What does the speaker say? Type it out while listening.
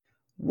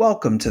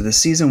Welcome to the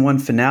Season 1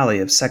 finale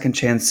of Second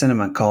Chance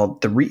Cinema called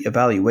The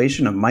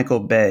Re-Evaluation of Michael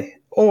Bay,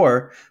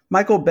 or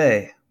Michael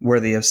Bay,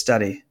 Worthy of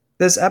Study.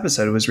 This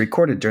episode was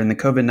recorded during the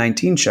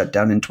COVID-19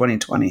 shutdown in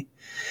 2020.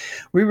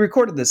 We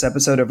recorded this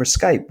episode over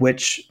Skype,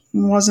 which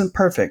wasn't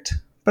perfect,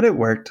 but it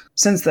worked.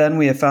 Since then,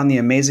 we have found the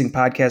amazing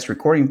podcast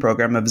recording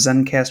program of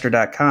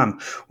Zencastr.com,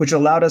 which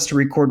allowed us to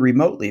record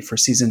remotely for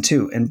Season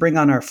 2 and bring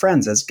on our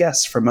friends as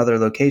guests from other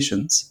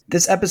locations.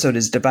 This episode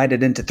is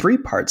divided into 3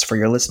 parts for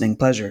your listening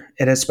pleasure.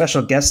 It has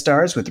special guest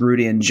stars with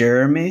Rudy and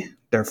Jeremy,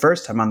 their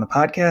first time on the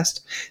podcast.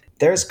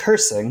 There's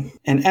cursing,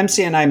 and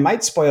MC and I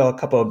might spoil a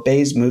couple of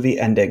Bay's movie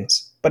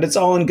endings, but it's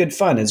all in good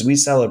fun as we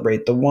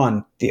celebrate the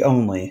one, the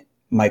only,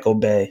 Michael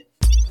Bay.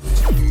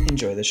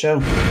 Enjoy the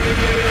show.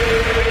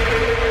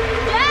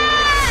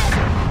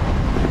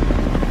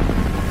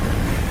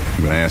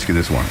 I'm going to ask you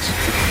this once.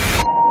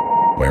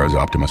 Where is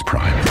Optimus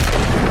Prime?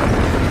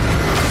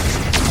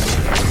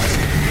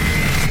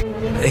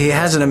 He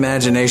has an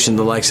imagination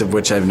the likes of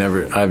which I've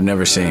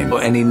never seen.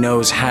 And he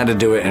knows how to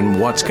do it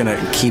and what's going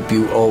to keep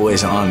you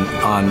always on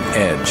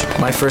edge.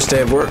 My first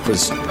day of work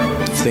was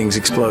things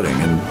exploding,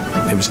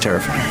 and it was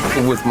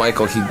terrifying. With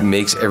Michael, he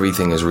makes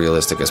everything as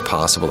realistic as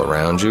possible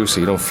around you, so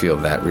you don't feel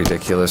that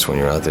ridiculous when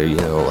you're out there,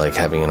 like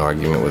having an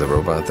argument with a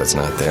robot that's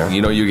not there.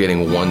 You're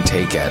getting one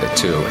take at it,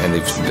 too, and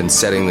they've been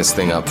setting this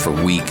thing up for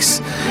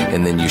weeks,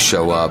 and then you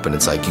show up, and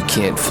it's like you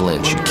can't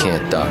flinch, you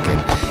can't duck,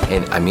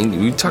 and I mean,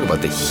 you talk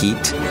about the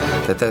heat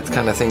that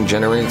kind of thing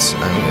generates.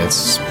 I mean,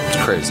 it's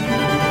crazy.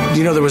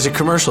 There was a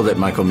commercial that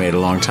Michael made a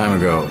long time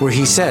ago where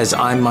he says,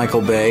 "I'm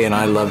Michael Bay, and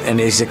I love," and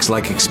he's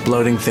like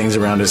exploding things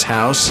around his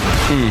house.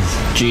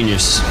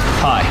 Genius.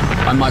 Hi,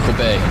 I'm Michael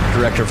Bay,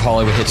 director of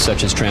Hollywood hits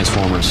such as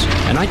Transformers,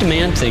 and I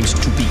demand things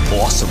to be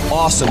awesome.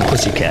 Awesome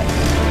pussycat.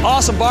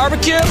 Awesome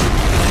barbecue.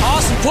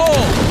 Awesome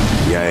pool.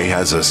 Yeah, he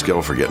has a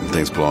skill for getting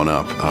things blown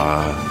up.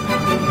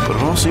 But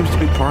it all seems to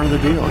be part of the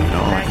deal,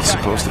 like it's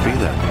supposed to be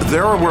that.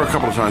 There were a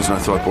couple of times when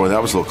I thought, boy,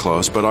 that was a little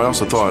close, but I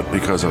also thought,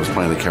 because I was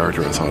playing the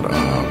character, I thought,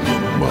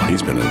 well,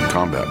 he's been in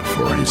combat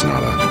before. He's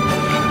not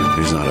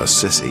a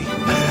sissy.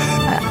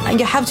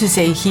 You have to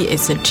say he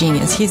is a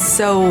genius. He's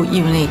so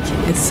unique.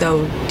 It's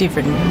so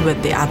different with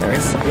the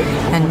others.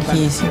 And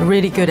he's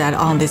really good at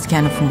on this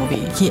kind of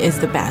movie. He is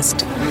the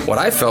best. What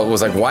I felt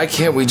was like, why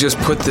can't we just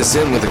put this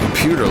in with a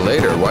computer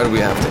later? Why do we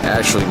have to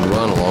actually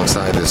run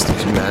alongside this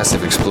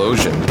massive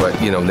explosion? But,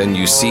 then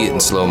you see it in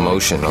slow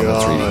motion on the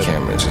 3D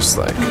camera. It's just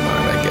like, all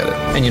right, I get it.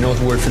 And you know what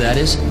the word for that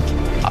is?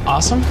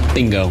 Awesome?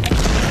 Bingo.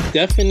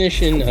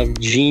 Definition of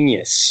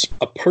genius: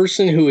 a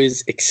person who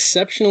is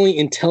exceptionally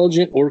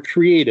intelligent or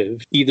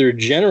creative, either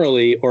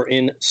generally or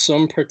in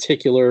some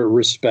particular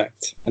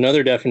respect.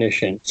 Another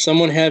definition: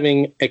 someone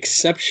having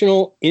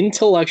exceptional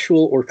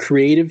intellectual or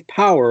creative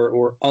power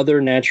or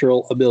other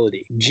natural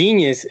ability.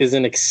 Genius is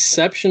an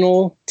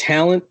exceptional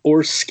talent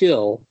or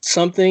skill,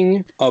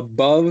 something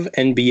above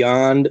and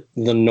beyond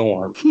the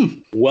norm.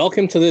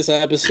 Welcome to this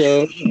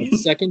episode of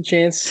Second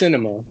Chance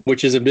Cinema,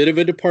 which is a bit of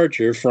a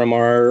departure from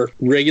our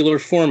regular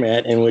format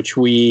in which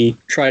we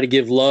try to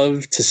give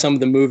love to some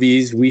of the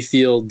movies we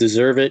feel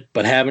deserve it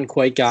but haven't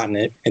quite gotten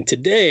it. And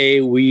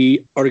today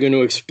we are going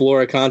to explore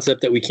a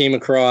concept that we came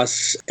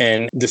across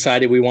and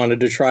decided we wanted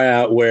to try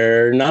out,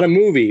 where not a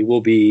movie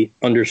will be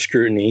under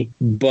scrutiny,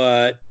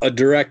 but a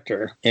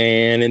director.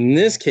 And in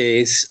this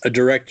case, a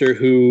director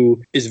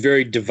who is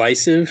very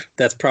divisive.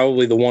 That's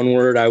probably the one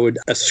word I would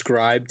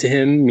ascribe to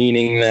him,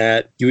 meaning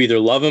that you either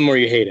love him or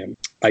you hate him.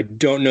 I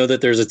don't know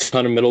that there's a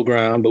ton of middle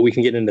ground, but we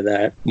can get into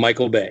that.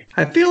 Michael Bay.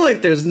 I feel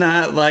like there's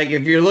not,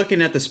 if you're looking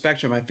at the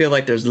spectrum, I feel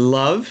like there's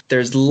love,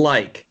 there's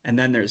and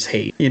then there's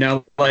hate.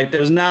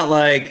 There's not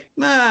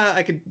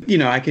I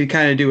could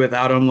kind of do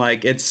without him.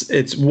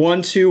 It's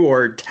 1, 2,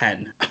 or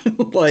 10. So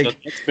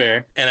that's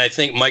fair. And I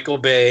think Michael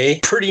Bay,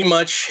 pretty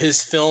much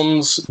his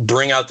films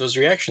bring out those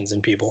reactions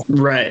in people.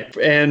 Right.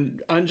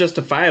 And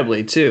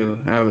unjustifiably,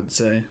 too, I would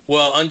say.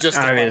 Well,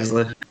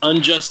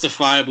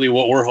 unjustifiably,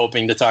 what we're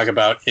hoping to talk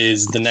about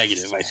is the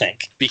negative, I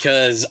think.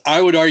 Because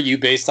I would argue,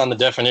 based on the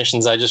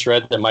definitions I just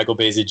read, that Michael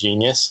Bay's a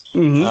genius.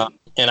 Mm-hmm.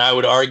 And I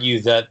would argue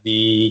that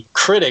the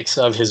critics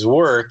of his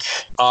work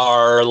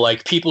are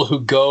like people who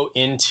go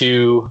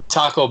into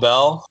Taco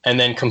Bell and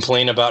then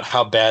complain about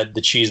how bad the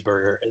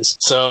cheeseburger is.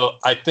 So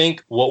I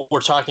think what we're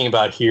talking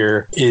about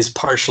here is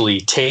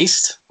partially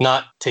taste,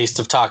 not taste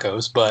of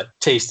tacos, but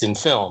taste in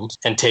films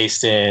and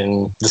taste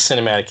in the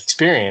cinematic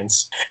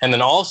experience. And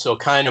then also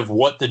kind of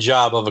what the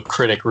job of a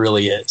critic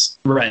really is.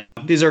 Right.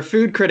 These are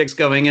food critics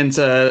going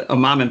into a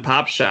mom and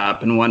pop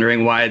shop and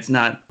wondering why it's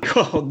not,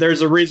 well,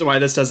 there's a reason why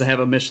this doesn't have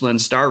a Michelin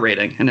star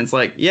rating. And it's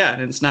like, yeah,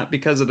 and it's not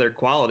because of their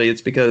quality.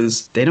 It's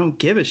because they don't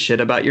give a shit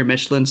about your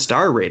Michelin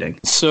star rating.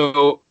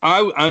 So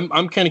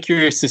I'm kind of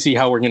curious to see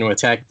how we're going to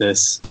attack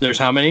this. There's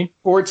how many?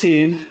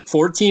 14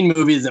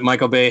 movies that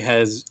Michael Bay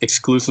has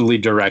exclusively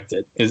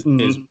directed is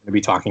going to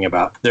be talking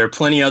about. There are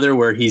plenty other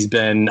where he's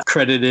been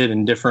credited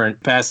in different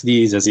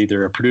capacities as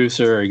either a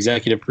producer or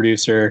executive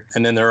producer.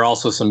 And then there are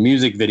also some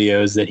music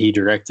videos that he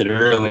directed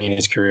early in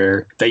his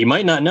career that you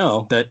might not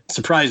know that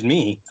surprised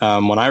me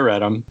when I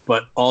read them,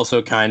 but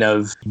also kind of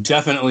of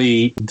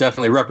definitely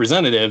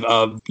representative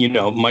of,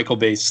 Michael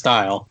Bay's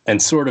style,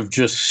 and sort of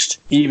just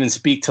even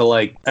speak to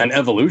like an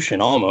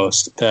evolution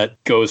almost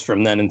that goes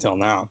from then until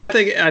now.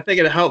 I think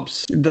it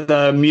helps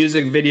the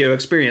music video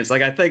experience.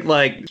 Like, I think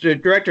like the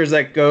directors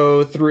that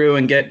go through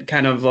and get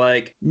kind of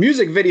like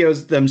music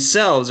videos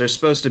themselves are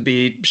supposed to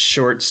be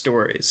short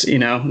stories.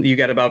 You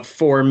got about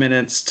 4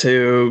 minutes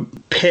to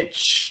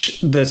pitch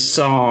the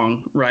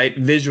song, right?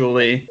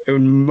 Visually.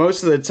 And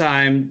most of the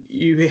time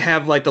you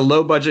have like the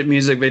low budget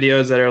music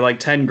videos that are like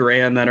 10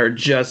 grand that are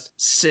just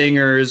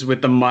singers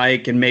with the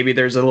mic, and maybe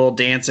there's a little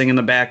dancing in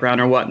the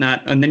background or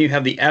whatnot. And then you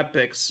have the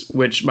epics,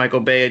 which Michael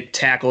Bay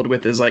tackled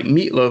with his like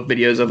Meatloaf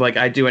videos of like,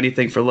 I do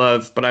anything for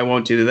love, but I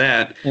won't do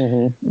that.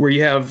 Mm-hmm. Where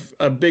you have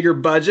a bigger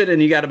budget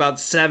and you got about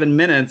 7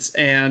 minutes.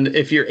 And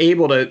if you're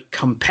able to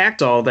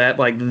compact all that,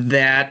 like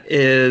that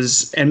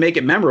is, and make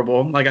it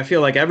memorable. Like, I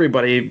feel like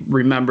everybody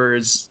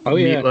remembers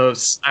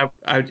Meatloaf's.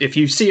 If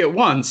you see it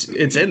once,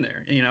 it's in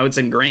there, it's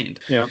ingrained.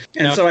 Yeah.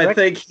 And now, so I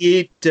think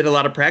he did a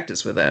lot of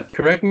practice with that.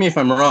 Correct me if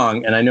I'm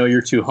wrong, and I know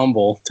you're too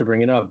humble to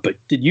bring it up, but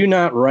did you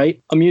not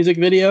write a music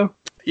video?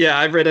 Yeah,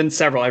 I've written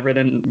several. I've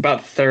written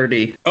about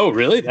 30. Oh,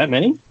 really? That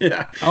many?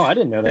 Yeah. Oh, I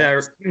didn't know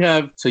that.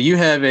 Yeah. So you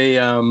have a,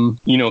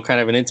 kind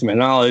of an intimate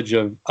knowledge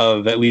of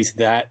at least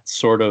that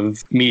sort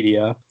of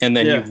media. And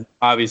then you've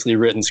obviously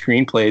written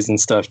screenplays and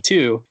stuff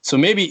too. So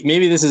maybe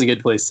this is a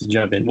good place to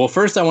jump in. Well,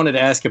 first I wanted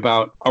to ask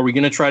about, are we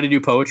going to try to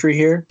do poetry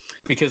here?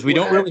 Because we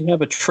don't really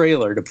have a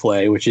trailer to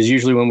play, which is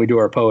usually when we do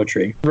our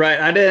poetry. Right.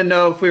 I didn't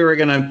know if we were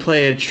going to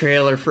play a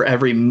trailer for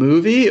every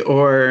movie,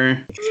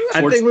 or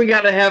I think we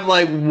got to have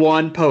like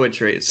one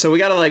poetry. So we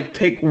got to like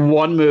pick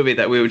one movie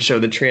that we would show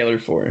the trailer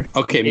for.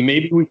 Okay,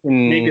 maybe we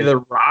can... Maybe The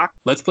Rock?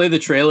 Let's play the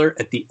trailer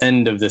at the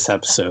end of this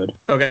episode.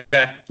 Okay.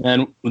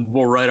 And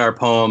we'll write our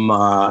poem,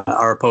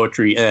 our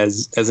poetry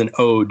as an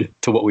ode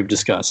to what we've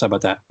discussed. How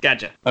about that?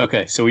 Gotcha.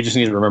 Okay, so we just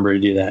need to remember to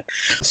do that.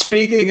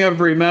 Speaking of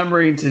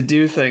remembering to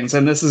do things,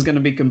 and this is going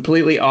to be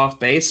completely off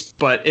base,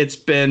 but it's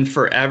been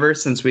forever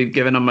since we've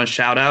given them a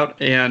shout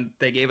out, and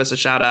they gave us a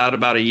shout out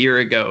about a year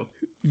ago.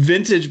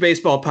 Vintage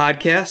Baseball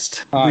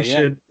Podcast.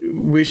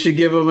 We should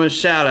give them a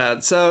shout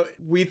out. So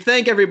we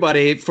thank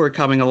everybody for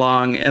coming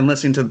along and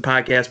listening to the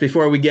podcast.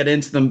 Before we get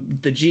into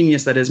the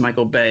genius that is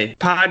Michael Bay.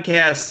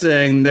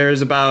 Podcasting,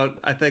 there's about,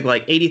 I think,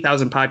 like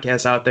 80,000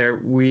 podcasts out there.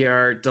 We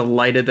are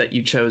delighted that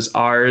you chose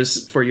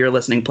ours for your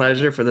listening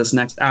pleasure for this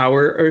next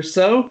hour or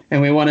so.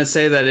 And we want to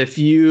say that if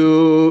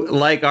you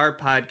like our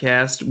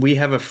podcast, we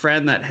have a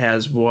friend that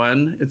has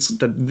one. It's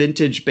the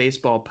Vintage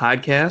Baseball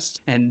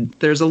Podcast. And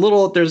there's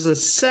a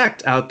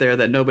sect out there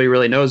that nobody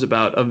really knows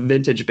about of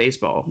vintage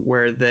baseball,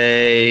 where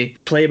they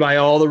play by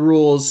all the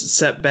rules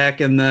set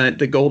back in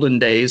the golden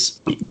days.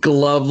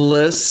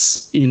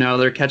 Gloveless,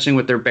 they're catching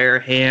with their bare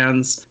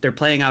hands. They're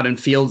playing out in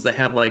fields that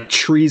have like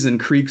trees and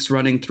creeks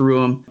running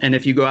through them. And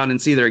if you go out and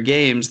see their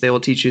games, they will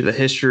teach you the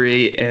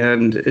history.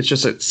 And it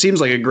seems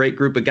like a great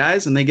group of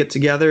guys, and they get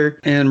together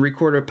and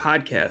record a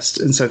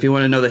podcast. And so if you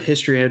want to know the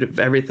history of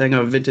everything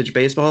of vintage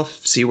baseball,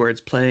 see where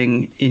it's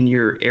playing in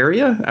your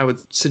area, I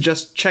would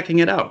suggest checking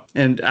it out.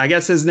 And I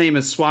guess his name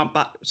is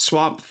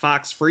Swamp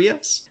Fox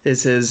Frias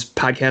is his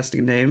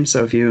podcasting name.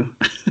 So if you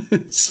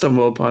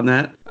stumble upon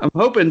that, I'm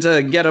hoping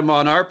to get him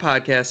on our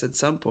podcast at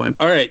some point.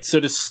 All right. So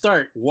to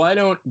start,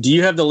 do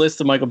you have the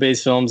list of Michael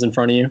Bay's films in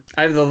front of you?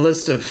 I have the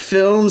list of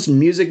films,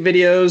 music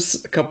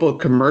videos, a couple of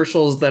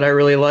commercials that I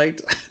really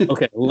liked.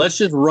 Okay. Let's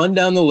just run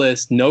down the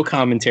list. No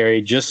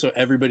commentary, just so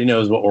everybody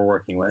knows what we're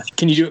working with.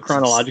 Can you do it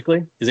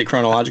chronologically? Is it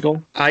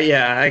chronological?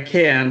 Yeah, I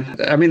can.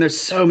 I mean, there's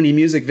so many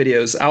music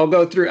videos.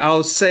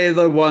 I'll say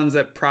the ones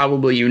that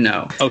probably you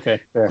know.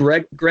 Okay. Fair.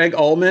 Greg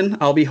Allman,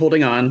 I'll Be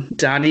Holding On.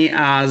 Donny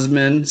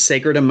Osmond,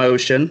 Sacred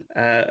Emotion.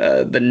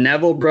 The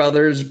Neville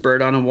Brothers,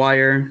 Bird on a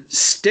Wire.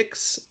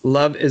 Styx,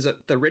 Love is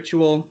the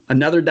Ritual.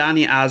 Another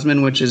Donny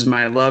Osmond, which is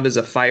My Love is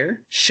a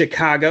Fire.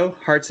 Chicago,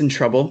 Hearts in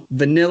Trouble.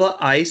 Vanilla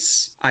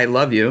Ice, I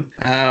Love You.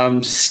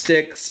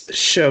 Styx,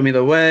 Show Me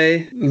the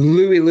Way.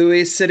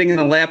 Louie, Sitting in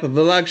the Lap of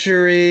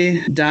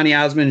Luxury. Donny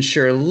Osmond,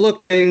 Sure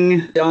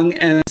Looking. Young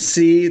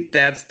MC,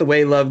 That's the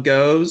Way Love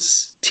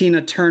Goes.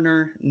 Tina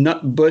Turner,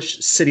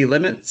 Nutbush, City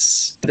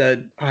Limits.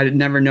 I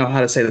never know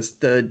how to say this.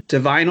 The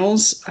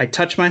Divinals, I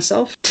Touch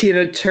Myself.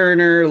 Tina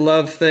Turner,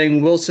 Love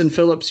Thing. Wilson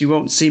Phillips, You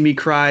Won't See Me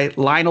Cry.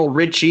 Lionel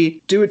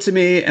Richie, Do It to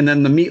Me. And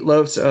then the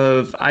Meatloafs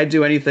of I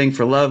Do Anything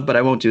for Love, But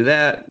I Won't Do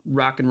That.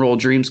 Rock and Roll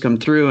Dreams Come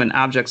Through, and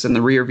Objects in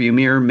the Rearview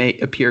Mirror May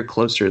Appear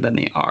Closer Than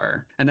They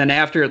Are. And then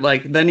after,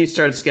 then he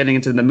starts getting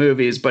into the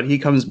movies, but he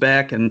comes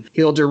back and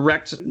he'll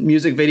direct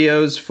music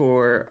videos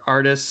for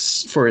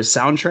artists for his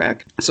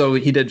soundtrack. So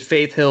he did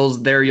Faith Faith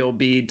Hill's There You'll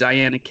Be,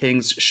 Diana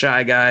King's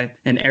Shy Guy,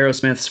 and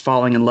Aerosmith's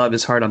Falling in Love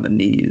is Hard on the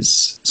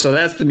Knees. So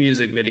that's the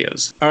music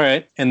videos. All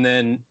right. And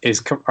then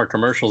are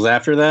commercials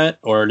after that,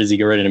 or does he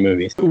get right into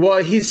movies?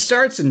 Well, he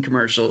starts in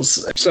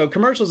commercials. So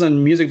commercials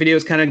and music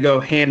videos kind of go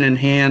hand in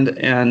hand.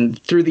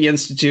 And through the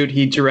Institute,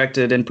 he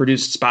directed and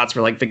produced spots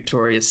for like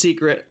Victoria's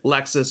Secret,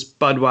 Lexus,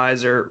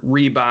 Budweiser,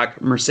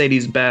 Reebok,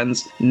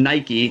 Mercedes-Benz,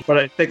 Nike. But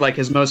I think like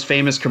his most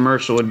famous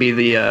commercial would be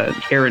the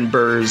Aaron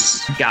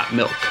Burr's Got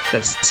Milk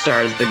that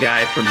stars the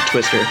guy from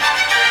Twister.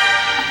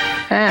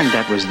 And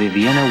that was the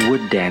Vienna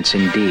Wood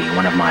Dancing D,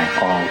 one of my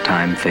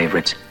all-time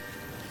favorites.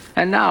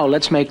 And now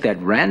let's make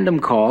that random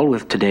call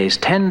with today's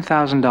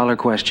 $10,000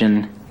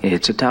 question.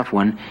 It's a tough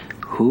one.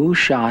 Who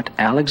shot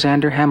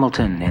Alexander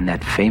Hamilton in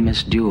that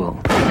famous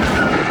duel?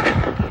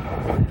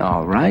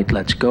 All right,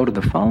 let's go to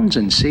the phones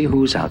and see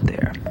who's out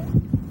there.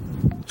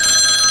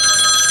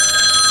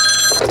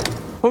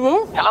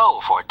 Hello,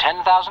 for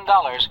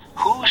 $10,000.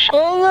 Who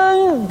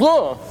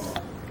shot...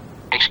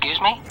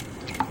 Excuse me?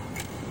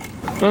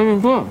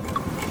 I'm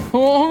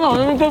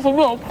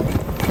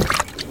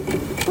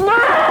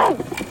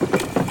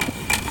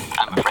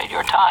afraid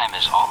your time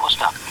is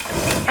almost up.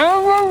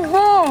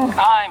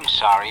 I'm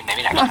sorry,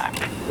 maybe next time.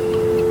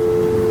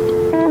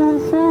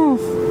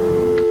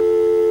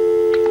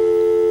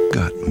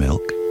 Got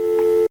milk?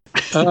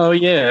 Oh,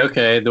 yeah.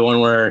 Okay. The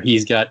one where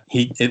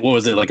what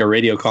was it, like a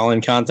radio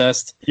call-in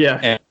contest? Yeah.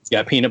 And he's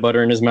got peanut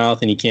butter in his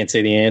mouth and he can't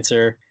say the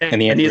answer.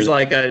 And he's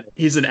like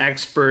he's an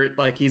expert.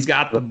 Like he's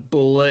got the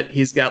bullet.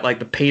 He's got like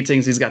the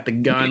paintings. He's got the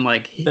gun.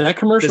 Like that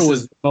commercial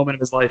was the moment of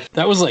his life.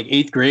 That was like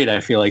 8th grade. I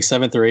feel like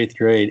 7th or 8th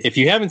grade. If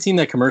you haven't seen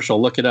that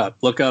commercial, look it up.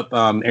 Look up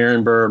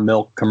Aaron Burr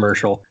milk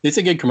commercial. It's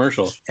a good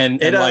commercial.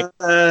 And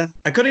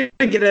I couldn't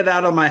even get it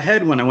out of my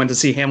head when I went to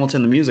see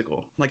Hamilton the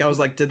musical. Like I was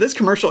like, did this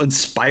commercial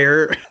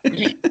inspire?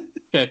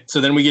 Okay,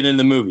 so then we get into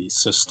the movies.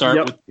 So start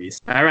with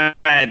these. All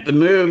right, the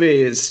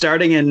movies.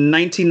 Starting in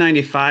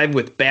 1995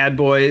 with Bad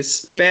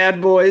Boys. Bad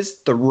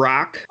Boys, The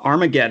Rock,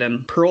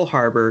 Armageddon, Pearl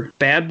Harbor,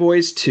 Bad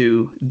Boys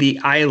 2, The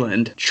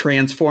Island,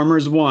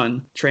 Transformers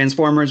 1,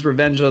 Transformers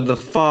Revenge of the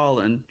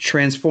Fallen,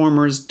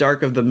 Transformers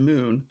Dark of the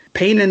Moon,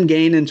 Pain and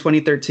Gain in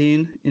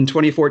 2013. In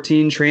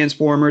 2014,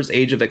 Transformers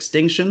Age of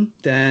Extinction.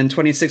 Then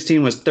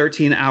 2016 was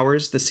 13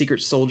 Hours, The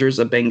Secret Soldiers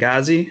of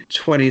Benghazi.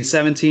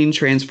 2017,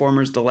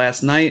 Transformers The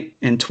Last Night.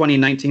 And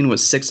 2019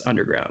 was Six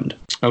Underground.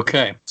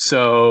 Okay,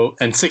 so,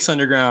 and Six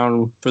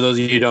Underground, for those of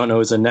you who don't know,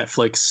 is a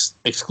Netflix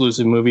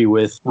exclusive movie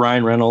with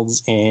Ryan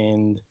Reynolds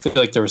and I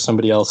feel like there was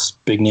somebody else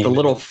big name. The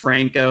little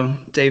Franco,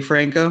 Dave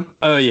Franco.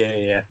 Oh,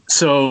 yeah.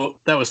 So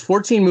that was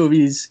 14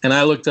 movies, and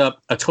I looked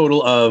up a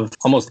total of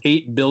almost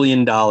 $8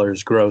 billion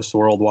gross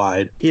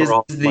worldwide. He is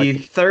the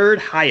third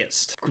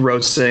highest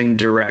grossing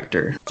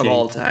director of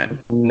all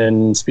time. And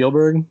then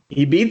Spielberg?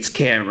 He beats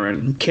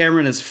Cameron.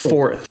 Cameron is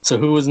fourth. So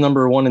who was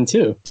number 1 and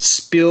 2?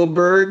 Spielberg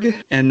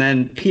and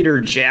then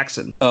Peter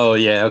Jackson. Oh,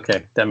 yeah,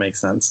 okay. That makes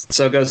sense.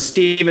 So it goes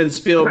Steven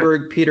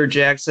Spielberg, Peter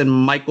Jackson,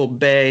 Michael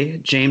Bay,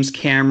 James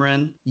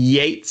Cameron,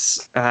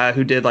 Yates,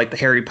 who did like the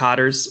Harry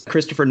Potters,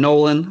 Christopher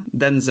Nolan,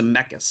 then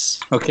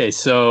Zemeckis. Okay,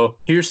 so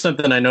here's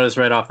something I noticed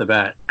right off the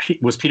bat.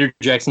 Was Peter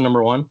Jackson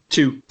number 1?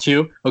 2.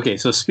 Okay,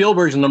 so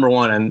Spielberg's number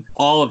 1, and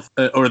all of,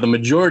 or the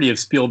majority of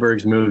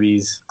Spielberg's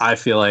movies, I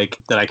feel like,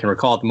 that I can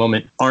recall at the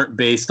moment, aren't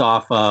based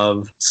off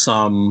of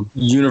some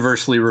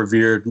universally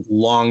revered,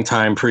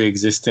 long-time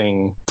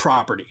pre-existing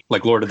property,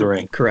 like Lord of the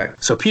Rings.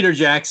 Correct. So Peter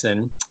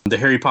Jackson, the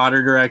Harry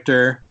Potter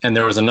director, and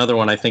there was another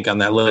one, I think, on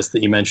that list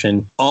that you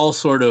mentioned, all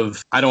sort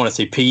of, I don't want to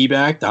say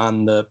piggybacked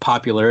on the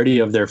popularity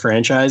of their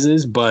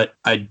franchises, but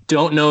I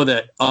don't know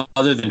that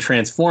other than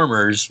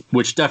Transformers,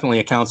 which definitely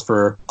accounts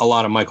for a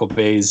lot of Michael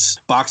Bay's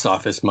box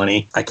office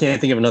money, I can't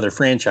think of another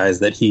franchise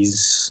that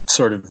he's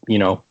sort of,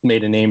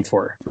 made a name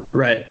for.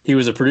 Right. He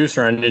was a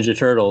producer on Ninja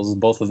Turtles,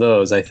 both of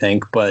those, I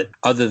think. But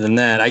other than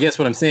that, I guess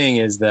what I'm saying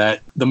is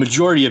that the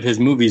majority of his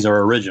movies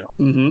are original.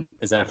 Mm-hmm.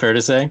 Is that fair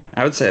to say?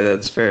 I would say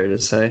that's fair to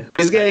say.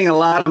 He's getting a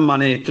lot of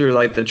money through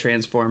like the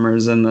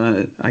Transformers and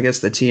the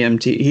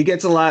TMT. He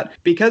gets a lot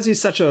because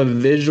he's such a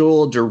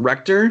visual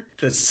director.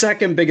 The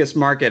second biggest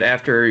market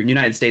after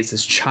United States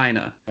is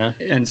China. Huh?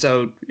 And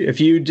so if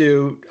you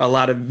do a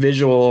lot of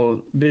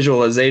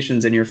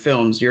visualizations in your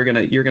films, you're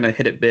gonna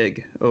hit it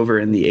big over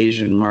in the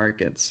Asian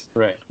markets.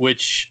 Right.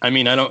 Which, I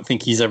mean, I don't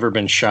think he's ever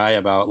been shy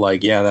about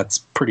like, yeah, that's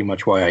pretty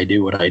much why I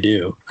do what I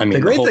do. I mean, the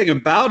great thing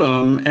about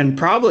him, and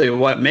probably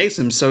what makes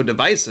him so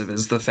divisive,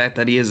 is the fact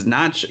that he is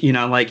not,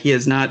 he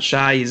is not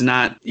shy.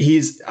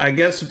 He's, I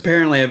guess,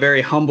 apparently a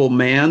very humble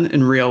man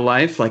in real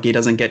life. Like he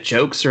doesn't get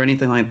jokes or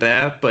anything like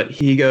that. But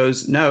he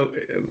goes, no,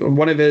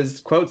 one of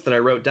his quotes that I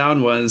wrote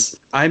down was,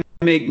 I'm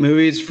make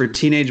movies for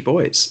teenage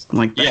boys. I'm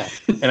like, yeah,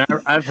 and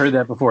I've heard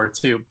that before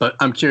too. But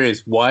I'm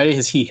curious, why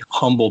is he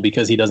humble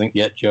because he doesn't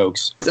get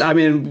jokes? I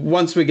mean,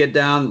 once we get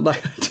down,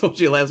 like I told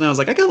you last night, I was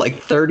like, I got like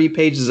 30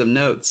 pages of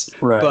notes.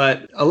 Right.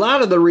 But a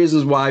lot of the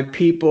reasons why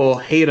people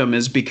hate him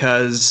is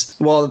because,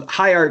 well,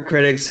 high art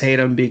critics hate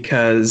him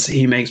because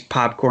he makes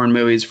popcorn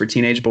movies for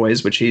teenage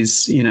boys, which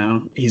he's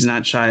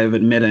not shy of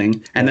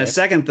admitting. And the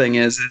second thing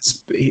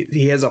is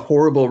he has a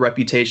horrible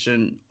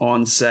reputation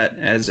on set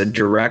as a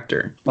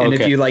director. And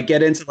if you like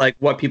get into like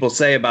what people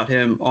say about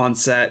him on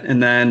set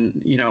and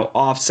then,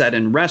 offset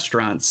in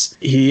restaurants,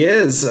 he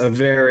is a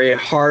very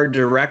hard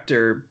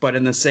director, but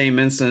in the same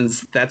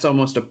instance, that's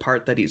almost a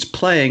part that he's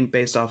playing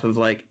based off of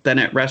like then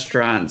at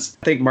restaurants.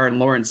 I think Martin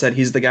Lawrence said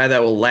he's the guy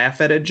that will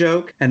laugh at a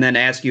joke and then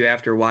ask you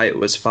after why it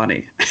was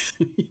funny.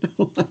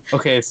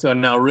 Okay, so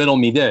now riddle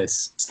me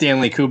this.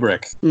 Stanley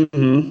Kubrick,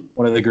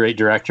 one of the great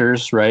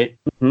directors, right?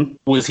 Mm-hmm.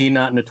 Was he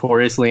not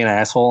notoriously an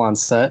asshole on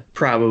set?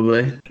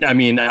 Probably. I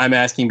mean, I'm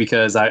asking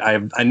because I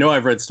know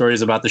I've read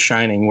stories about The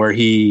Shining where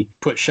he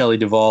put Shelley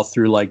Duvall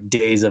through like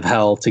days of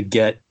hell to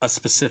get a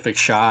specific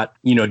shot,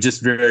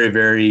 just very,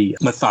 very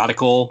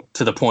methodical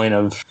to the point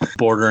of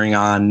bordering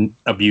on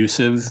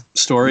abusive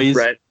stories.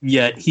 Right.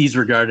 Yet he's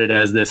regarded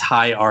as this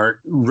high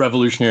art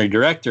revolutionary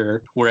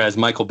director, whereas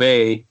Michael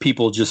Bay,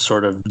 people just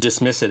sort of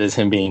dismiss it as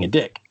him being a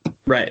dick.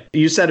 Right.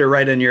 You said it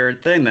right in your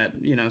thing that,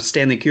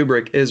 Stanley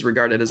Kubrick is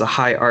regarded as a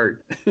high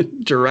art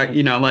direct,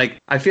 like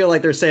I feel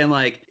like they're saying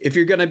like, if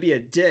you're going to be a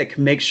dick,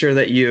 make sure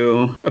that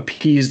you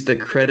appease the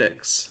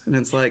critics. And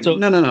it's like,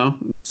 no.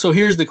 So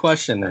here's the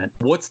question then.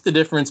 What's the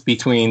difference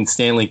between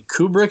Stanley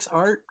Kubrick's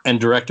art and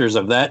directors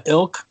of that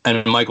ilk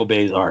and Michael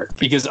Bay's art?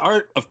 Because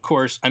art, of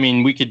course, I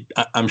mean,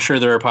 I'm sure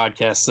there are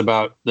podcasts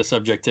about the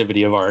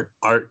subjectivity of art.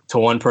 Art to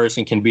one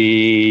person can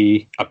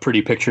be a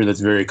pretty picture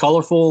that's very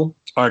colorful.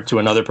 Art to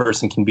another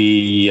person can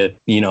be a,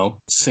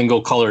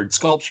 single colored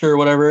sculpture or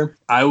whatever.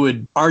 I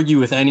would argue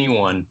with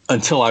anyone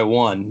until I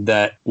won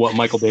that what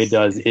Michael Bay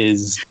does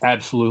is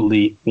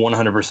absolutely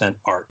 100%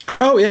 art.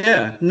 Oh,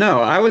 yeah.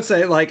 No, I would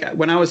say like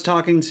when I was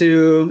talking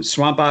to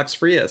Swampbox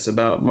Frias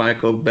about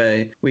Michael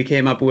Bay, we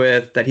came up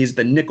with that he's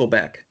the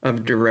Nickelback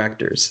of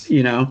directors,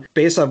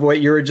 based off what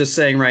you were just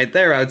saying right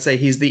there. I would say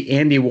he's the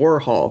Andy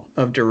Warhol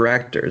of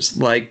directors.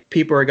 Like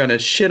people are going to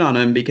shit on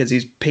him because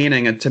he's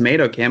painting a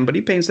tomato can, but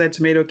he paints that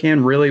tomato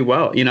can really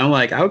well.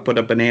 Like I would put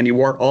up an Andy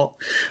Warhol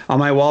on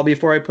my wall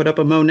before I put up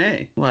a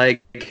Monet.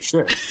 Like,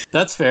 sure,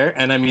 that's fair.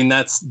 And I mean,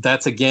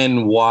 that's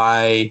again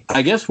why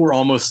I guess we're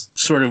almost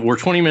we're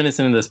 20 minutes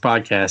into this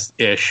podcast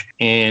ish.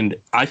 And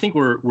I think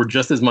we're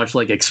just as much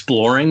like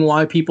exploring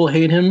why people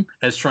hate him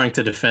as trying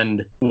to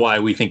defend why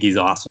we think he's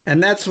awesome.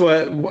 And that's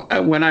what,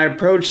 when I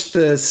approached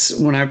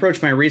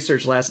my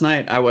research last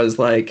night, I was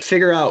like,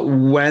 figure out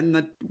when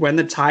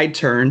the tide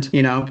turned,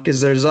 because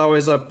there's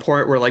always a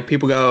point where like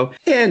people go,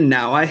 and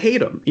now I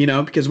hate him,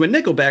 because when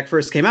Nickelback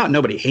first came out,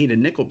 nobody hated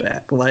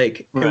Nickelback.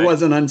 Like It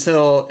wasn't until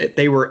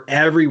they were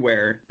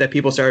everywhere that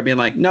people started being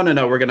like, no,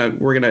 we're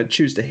gonna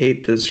choose to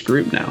hate this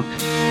group now.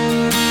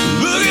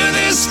 Look at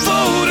this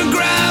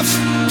photograph.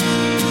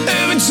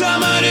 Every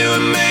time I do,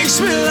 it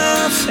makes me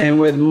laugh. And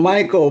with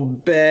Michael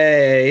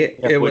Bay,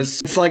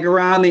 it's like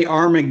around the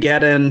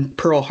Armageddon,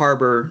 Pearl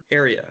Harbor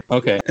area.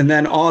 Okay. And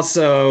then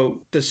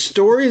also the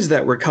stories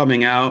that were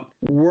coming out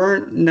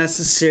weren't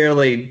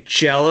necessarily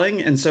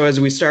gelling. And so as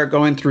we start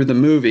going through the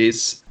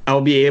movies, I'll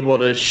be able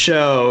to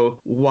show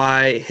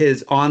why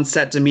his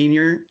on-set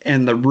demeanor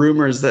and the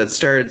rumors that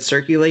started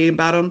circulating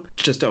about him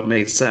just don't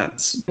make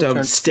sense.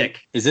 Don't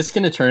stick. Is this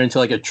going to turn into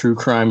like a true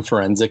crime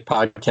forensic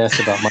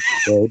podcast about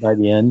Michael Bay by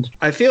the end?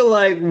 I feel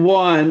like,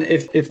 one,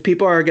 if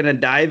people are going to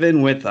dive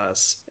in with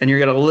us and you're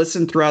going to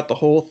listen throughout the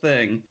whole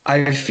thing,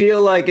 I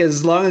feel like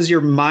as long as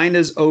your mind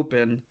is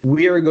open,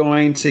 we are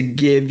going to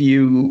give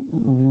you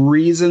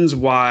reasons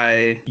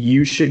why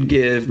you should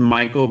give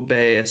Michael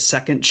Bay a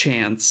second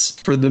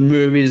chance for the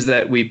movies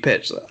that we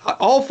pitch.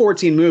 All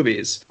 14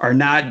 movies are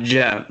not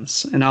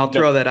gems, and I'll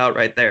throw that out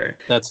right there.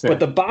 That's fair. But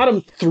the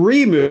bottom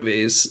 3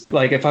 movies,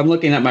 like if I'm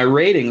looking at my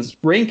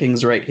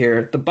rankings right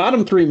here, the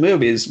bottom 3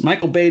 movies,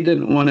 Michael Bay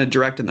didn't want to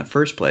direct in the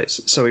first place,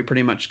 so he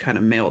pretty much kind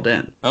of mailed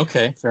in.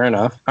 Okay, fair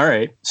enough. All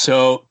right,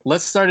 so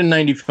let's start in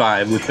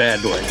 95 with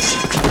Bad Boys.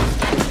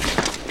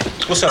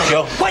 What's up,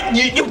 Joe? What?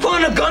 You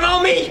pulling a gun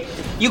on me?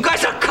 You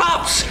guys are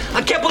cops.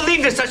 I can't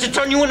believe this. I should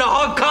turn you into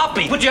hard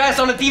copy. Put your ass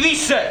on the TV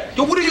set.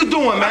 Yo, what are you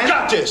doing, man? I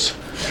got this.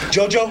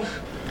 Jojo,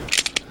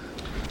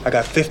 I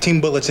got 15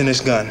 bullets in this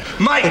gun.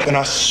 Mike! And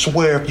I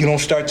swear if you don't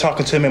start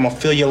talking to him, I'm gonna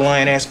fill your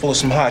lying ass full of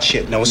some hot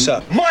shit. Now, what's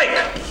up? Mike!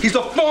 He's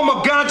a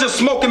former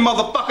ganja-smoking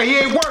motherfucker. He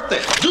ain't worth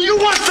it. Do you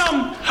want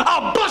something?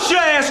 I'll bust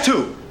your ass,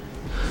 too.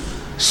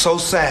 So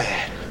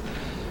sad.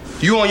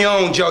 You on your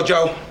own,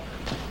 Jojo.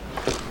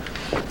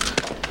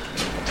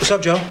 What's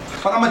up, Joe?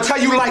 But I'm gonna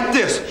tell you like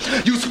this.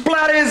 You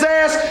splatter his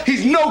ass,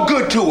 he's no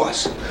good to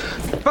us.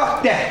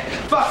 Fuck that.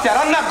 Fuck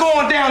that. I'm not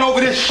going down over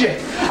this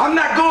shit. I'm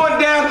not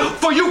going down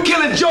for you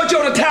killing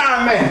Jojo the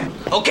Tire Man.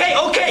 Okay.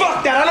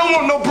 Fuck that. I don't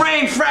want no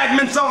brain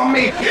fragments on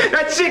me.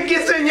 That shit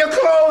gets in your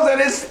clothes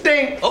and it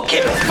stinks.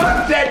 Okay.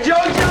 Fuck that,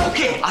 JoJo.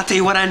 Okay, I'll tell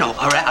you what I know,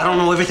 all right? I don't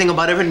know everything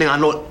about everything. I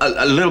know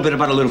a little bit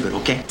about a little bit,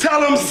 okay?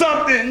 Tell him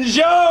something,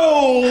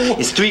 Joe.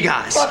 It's 3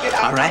 guys,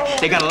 all right?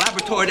 They got a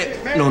laboratory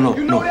that... No,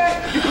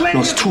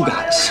 it's 2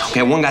 guys.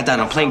 Okay, one guy died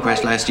in a plane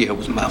crash last year. It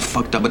was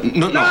fucked up, but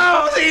no.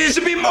 No, see, it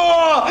should be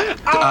more.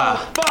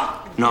 Fuck.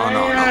 No.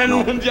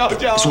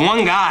 It's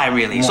one guy,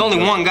 really. It's only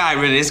one guy,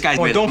 really. This guy's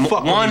don't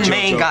fuck with one me,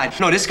 main JoJo. guy.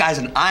 No, this guy's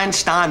an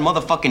Einstein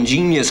motherfucking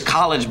genius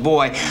college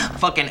boy.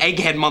 Fucking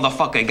egghead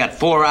motherfucker. He got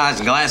 4 eyes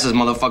and glasses,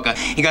 motherfucker.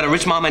 He got a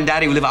rich mom and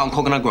daddy who live out in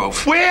Coconut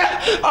Grove. Where?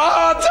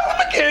 Tell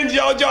him again,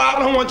 JoJo. I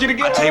don't want you to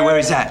get I'll tell you where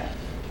he's at.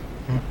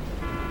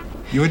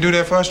 You would do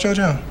that for us,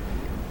 JoJo?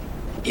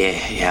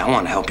 Yeah, I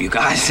want to help you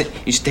guys.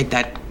 You stick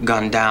that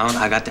gun down.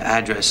 I got the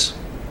address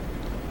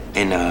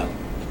in the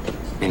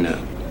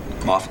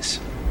office.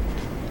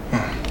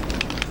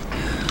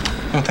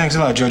 Well, thanks a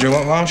lot,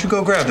 JoJo. Why don't you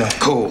go grab that?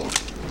 Cool.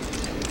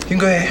 You can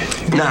go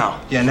ahead.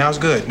 Now. Yeah, now it's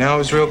good. Now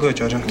it's real good,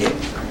 JoJo. Yeah.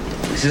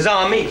 This is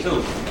on me,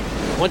 too.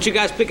 Why don't you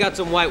guys pick out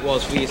some white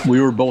walls for you? We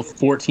were both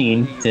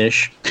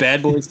 14-ish.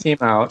 Bad Boys came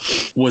out.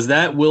 Was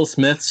that Will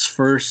Smith's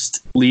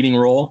first leading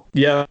role?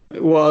 Yeah.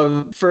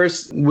 Well,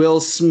 first, Will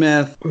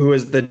Smith, who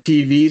was the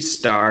TV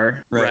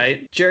star,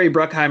 right? Jerry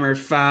Bruckheimer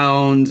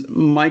found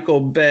Michael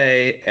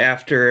Bay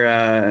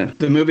after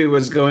the movie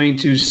was going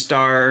to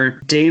star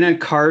Dana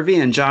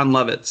Carvey and John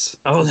Lovitz.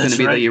 Oh, was that's going to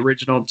be right. the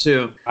original,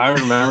 too. I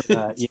remember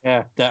that.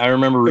 Yeah. I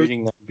remember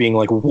reading that, being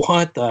like,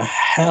 what the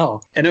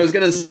hell? And it was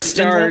going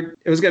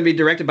to be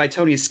directed by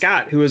Tony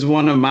Scott, who is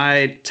one of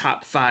my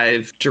top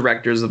 5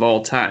 directors of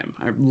all time.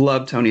 I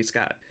love Tony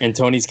Scott. And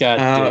Tony Scott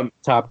did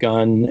Top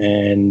Gun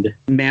and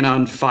Man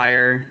on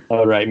Fire.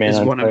 Oh, right, Man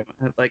on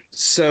Fire.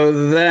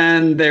 So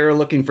then they were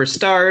looking for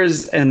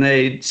stars, and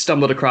they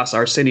stumbled across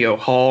Arsenio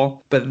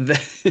Hall, but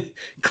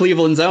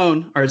Cleveland's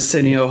own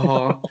Arsenio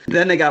Hall.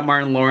 Then they got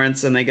Martin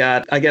Lawrence, and I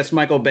guess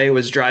Michael Bay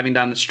was driving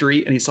down the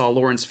street, and he saw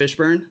Lawrence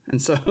Fishburne,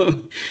 and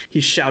so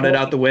he shouted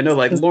out the window,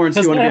 like, Lawrence,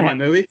 do you want to be in my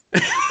movie?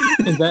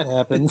 That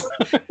happened.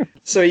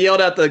 So he yelled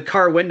out the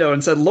car window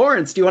and said,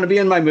 Lawrence, do you want to be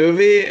in my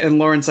movie? And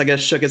Lawrence, I guess,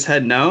 shook his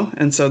head no.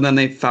 And so then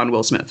they found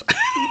Will Smith.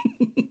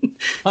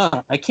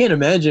 I can't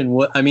imagine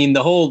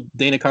the whole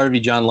Dana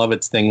Carvey, John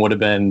Lovitz thing would have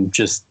been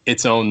just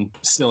its own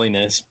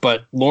silliness.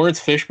 But Lawrence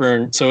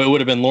Fishburne, so it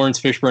would have been Lawrence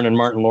Fishburne and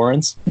Martin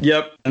Lawrence?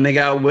 Yep. And they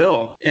got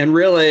Will. And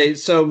really,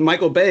 so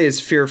Michael Bay is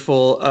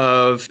fearful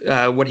of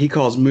what he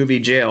calls movie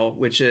jail,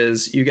 which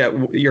is you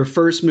got your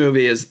first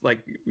movie is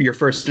like your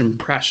first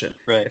impression.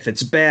 Right. If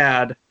it's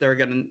bad, they're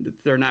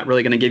not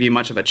really going to give you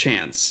much of a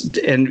chance.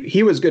 And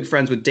he was good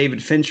friends with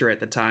David Fincher at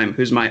the time,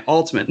 who's my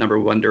ultimate number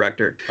 1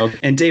 director. Okay.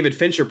 And David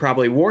Fincher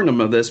probably warned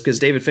him of this because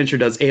David Fincher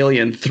does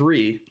Alien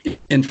 3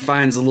 and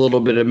finds a little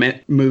bit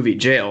of movie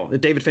jail.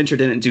 If David Fincher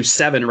didn't do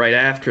 7 right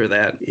after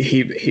that,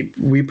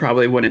 we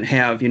probably wouldn't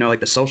have, like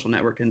The Social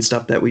Network and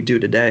stuff that we do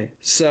today.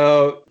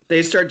 So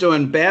they start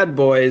doing Bad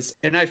Boys,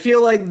 and I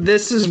feel like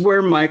this is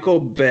where Michael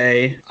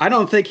Bay, I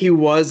don't think he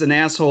was an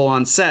asshole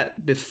on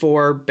set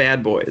before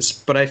Bad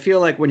Boys, but I feel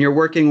like when you're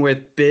working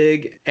with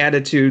big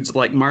attitudes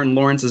like Martin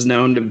Lawrence is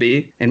known to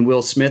be and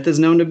Will Smith is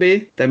known to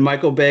be, then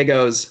Michael Bay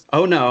goes,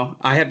 oh no,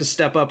 I have to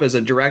step up as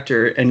a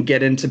director and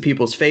get into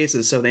people's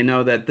faces so they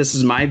know that this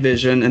is my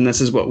vision and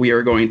this is what we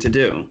are going to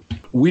do.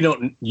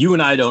 You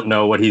and I don't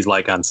know what he's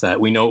like on set.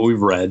 We know what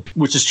we've read,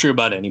 which is true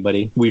about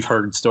anybody. We've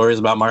heard stories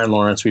about Martin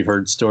Lawrence. We've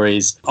heard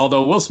stories.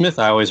 Although Will Smith,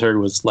 I always heard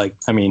was like,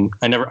 I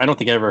don't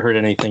think I ever heard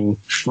anything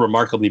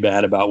remarkably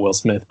bad about Will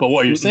Smith. But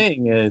what you're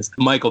saying is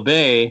Michael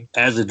Bay,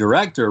 as a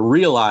director,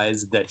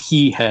 realized that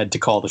he had to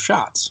call the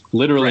shots,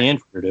 literally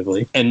and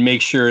figuratively, and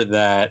make sure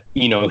that,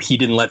 he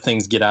didn't let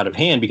things get out of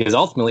hand because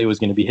ultimately it was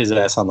going to be his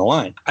ass on the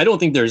line. I don't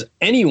think there's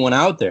anyone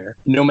out there,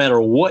 no matter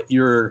what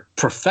your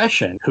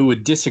profession, who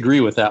would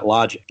disagree with that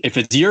logic. If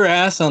it's your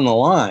ass on the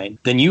line,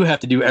 then you have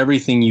to do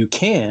everything you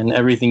can,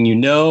 everything you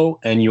know,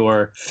 and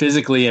you're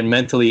physically and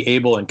mentally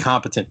able and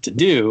competent to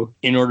do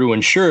in order to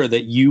ensure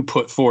that you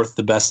put forth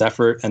the best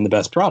effort and the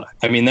best product.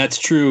 I mean, that's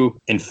true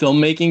in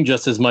filmmaking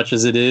just as much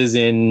as it is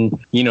in,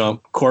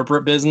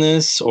 corporate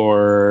business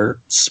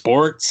or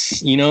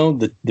sports,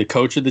 the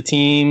coach of the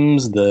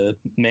teams, the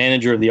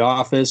manager of the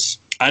office.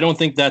 I don't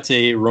think that's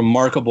a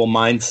remarkable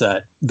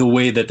mindset the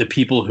way that the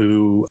people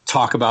who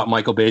talk about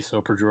Michael Bay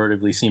so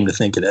pejoratively seem to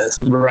think it is.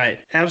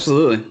 Right.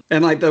 Absolutely.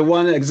 And like the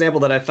one example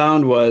that I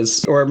found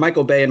was, or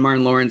Michael Bay and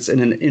Martin Lawrence in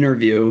an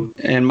interview,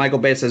 and Michael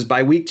Bay says,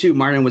 by week 2,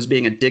 Martin was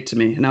being a dick to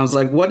me. And I was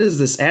like, what is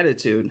this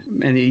attitude?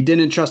 And he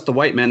didn't trust the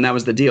white man. That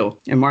was the deal.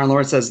 And Martin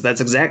Lawrence says,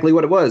 that's exactly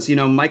what it was.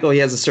 Michael, he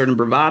has a certain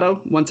bravado.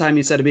 One time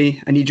he said to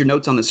me, I need your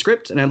notes on the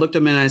script. And I looked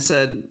at him and I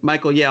said,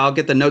 Michael, yeah, I'll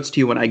get the notes to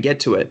you when I get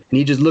to it. And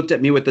he just looked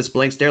at me with this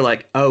blank stare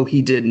like, oh,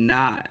 he did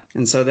not.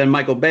 And so then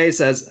Michael Bay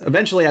says, says,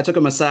 eventually I took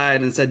him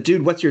aside and said,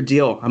 dude, what's your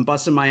deal? I'm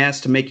busting my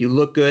ass to make you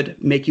look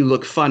good, make you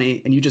look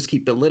funny, and you just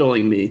keep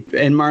belittling me.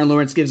 And Martin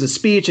Lawrence gives a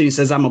speech and he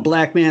says, I'm a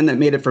black man that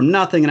made it from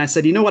nothing. And I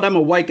said, you know what? I'm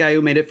a white guy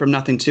who made it from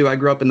nothing too. I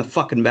grew up in the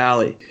fucking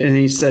valley. And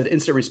he said,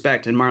 instant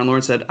respect. And Martin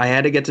Lawrence said, I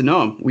had to get to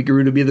know him. We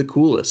grew to be the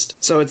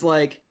coolest. So it's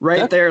like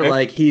right there,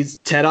 like he's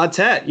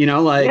tete-a-tete, you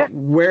know, like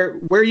where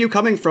are you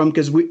coming from?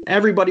 Because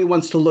everybody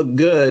wants to look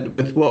good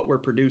with what we're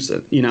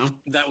producing, you know?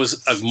 That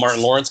was a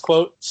Martin Lawrence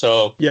quote.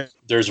 So yeah,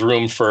 there's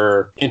room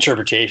for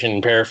interpretation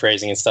and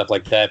paraphrasing and stuff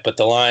like that. But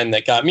the line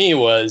that got me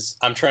was,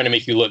 I'm trying to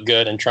make you look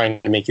good and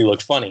trying to make you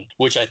look funny,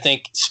 which I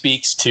think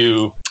speaks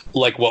to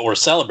like what we're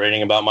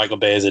celebrating about Michael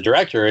Bay as a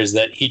director, is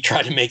that he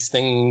tried to make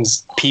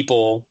things,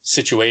 people,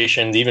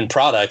 situations, even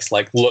products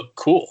like look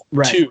cool.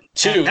 Right.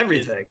 To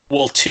everything.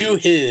 To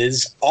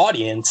his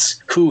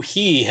audience, who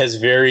he has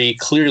very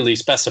clearly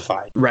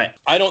specified. Right.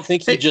 I don't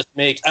think he just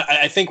makes,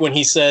 I think when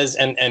he says,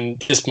 and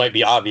this might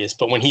be obvious,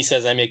 but when he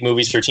says I make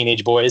movies for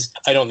teenage boys,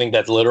 I don't think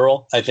that's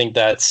literal. I think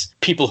that's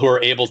people who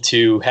are able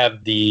to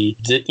have the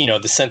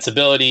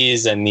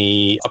sensibilities and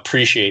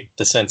appreciate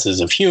the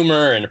senses of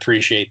humor and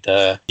appreciate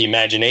the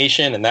imagination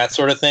and that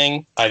sort of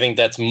thing. I think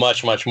that's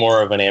much, much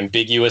more of an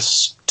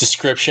ambiguous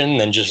description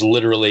than just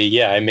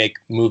literally, I make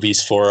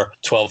movies for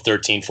 12,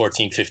 13,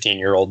 14,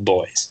 15-year-old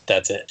boys.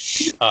 That's it.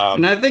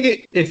 And I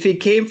think if he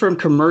came from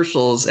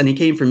commercials and he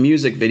came from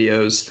music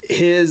videos,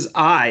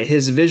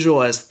 his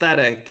visual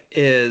aesthetic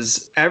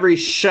is every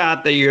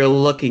shot that you're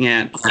looking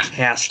at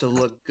has to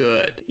look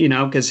good, you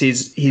know, because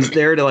he's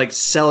there to like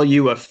sell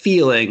you a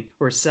feeling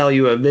or sell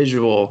you a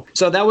visual.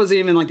 So that wasn't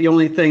even like the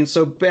only thing.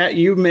 So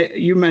you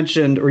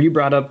mentioned, or you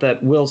brought up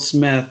that Will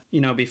Smith,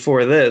 you know,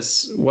 before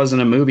this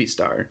wasn't a movie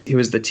star. He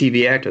was the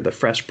TV actor, the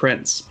Fresh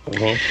Prince.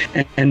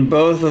 Mm-hmm. And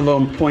both of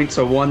them point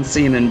to one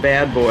scene in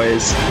Bad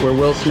Boys where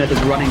Will Smith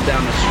is running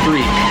down the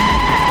street.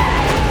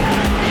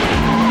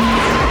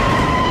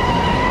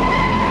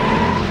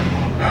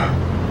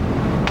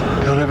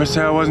 Don't ever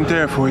say I wasn't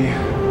there for you.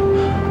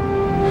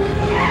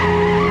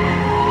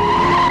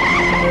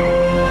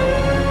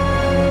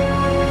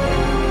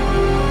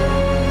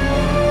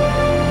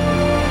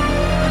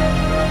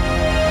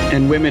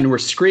 And women were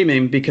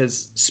screaming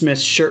because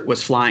Smith's shirt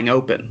was flying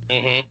open.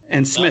 Mm-hmm.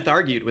 And Smith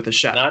argued with the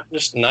shot.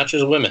 Not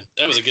just women.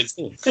 That was a good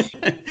scene.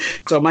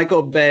 So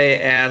Michael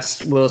Bay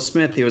asked Will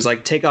Smith, he was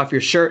like, take off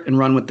your shirt and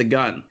run with the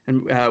gun.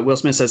 And Will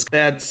Smith says,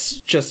 that's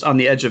just on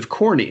the edge of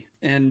corny.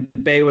 And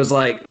Bay was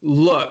like,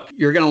 look,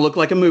 you're going to look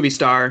like a movie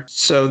star.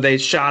 So they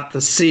shot the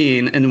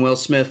scene and Will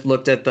Smith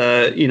looked at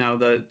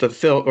the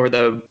film or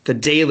the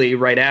daily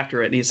right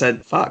after it. And he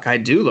said, fuck, I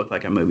do look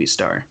like a movie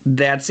star.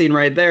 That scene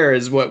right there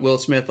is what Will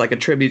Smith like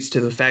attributes to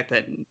the fact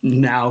that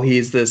now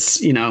he's this,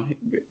 you know,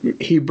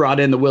 he brought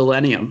in the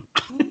Willennium.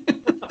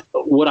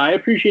 What I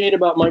appreciate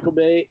about Michael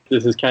Bay,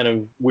 this is kind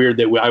of weird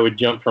that I would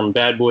jump from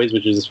Bad Boys,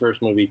 which is his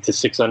first movie, to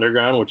Six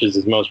Underground, which is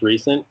his most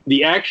recent.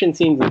 The action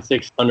scenes in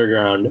Six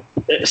Underground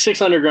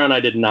I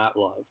did not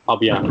love, I'll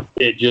be honest.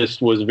 It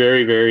just was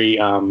very, very,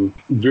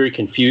 very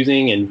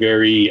confusing and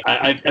very,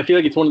 I feel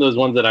like it's one of those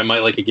ones that I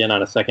might like again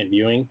on a second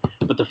viewing,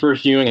 but the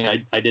first viewing,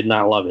 I did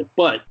not love it.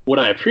 But what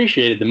I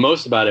appreciated the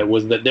most about it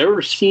was that there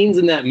were scenes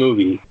in that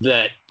movie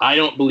that I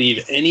don't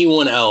believe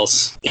anyone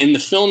else in the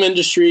film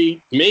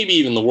industry, maybe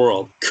even the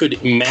world, could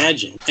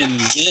imagine and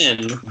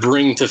then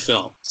bring to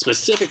film.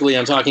 Specifically,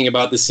 I'm talking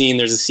about the scene.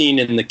 There's a scene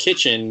in the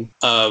kitchen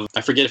of,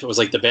 I forget if it was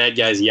like the bad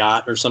guy's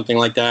yacht or something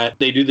like that.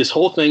 They do this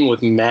whole thing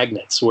with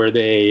magnets where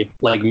they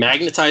like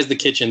magnetize the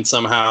kitchen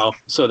somehow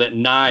so that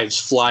knives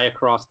fly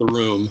across the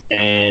room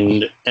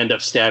and end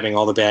up stabbing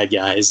all the bad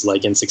guys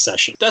like in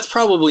succession. That's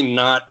probably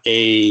not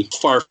a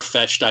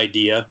far-fetched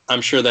idea.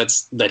 I'm sure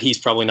that he's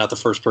probably not the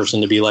first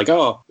person to be like,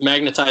 oh,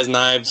 magnetize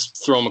knives,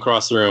 throw them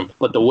across the room.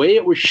 But the way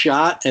it was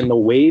shot and the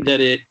way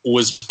that it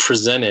was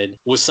presented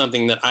was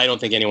something that I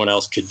don't think anyone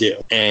else could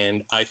do.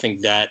 And I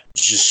think that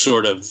just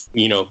sort of,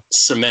 you know,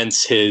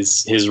 cements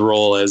his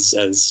role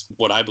as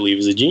what I believe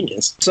is a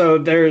genius. So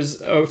there's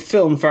a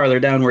film farther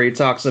down where he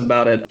talks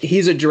about it.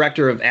 He's a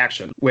director of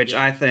action, which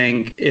I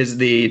think is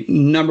the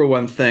number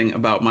one thing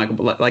about Michael.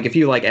 Like if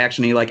you like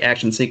action, you like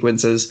action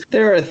sequences.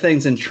 There are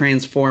things in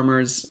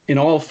Transformers in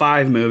all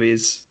 5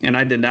 movies, and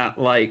I did not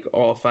like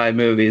all 5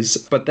 movies,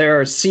 but there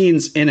are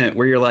scenes in it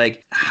where you're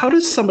like, how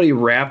does somebody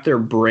wrap their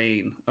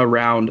brain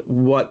around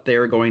what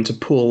they're going to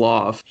pull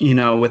off, you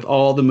know, with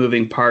all the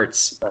moving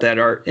parts that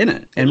are in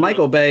it? And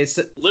Michael Bay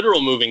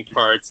literal moving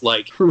parts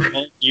like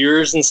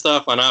ears and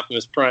stuff on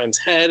Optimus Prime's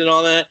head and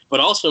all that, but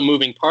also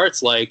moving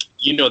parts like,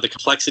 you know, the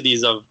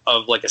complexities of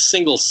like a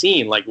single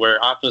scene, like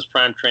where Optimus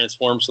Prime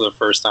transforms for the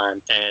first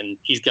time and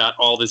he's got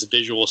all this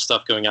visual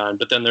stuff going on,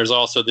 but then there's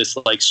also this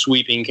like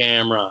sweeping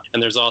camera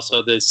and there's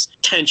also this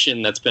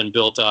tension that's been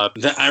built up.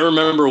 I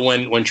remember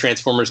when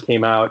Transformers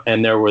came out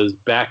and there was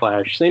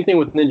backlash. Same thing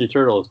with Ninja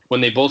Turtles.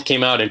 When they both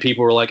came out and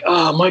people were like,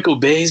 oh, Michael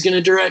Bay's going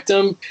to direct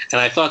them. And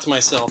I thought to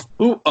myself,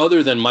 who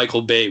other than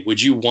Michael Bay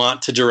would you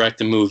want to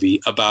direct a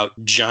movie about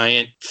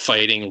giant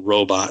fighting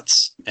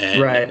robots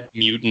and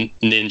mutant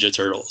Ninja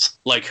Turtles? is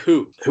like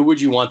who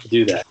would you want to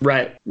do that?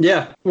 Right.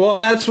 Yeah. Well,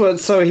 that's what.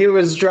 So he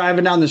was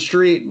driving down the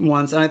street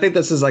once, and I think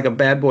this is like a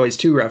Bad Boys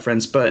 2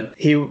 reference, but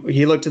he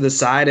looked to the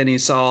side and he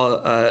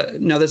saw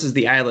no, this is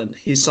The Island.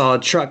 He saw a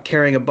truck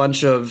carrying a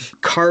bunch of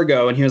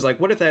cargo, and he was like,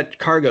 what if that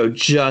cargo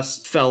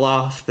just fell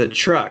off the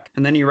truck?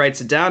 And then he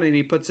writes it down and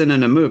he puts it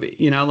in a movie.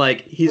 You know,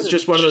 like he's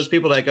just one of those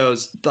people that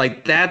goes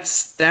like,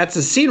 that's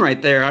a scene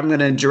right there. I'm going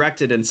to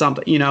direct it in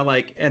something, you know,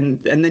 like,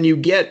 and then you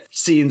get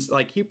scenes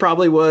like he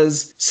probably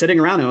was sitting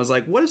around and was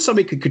like, what if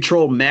somebody could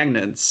control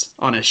magnets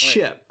on a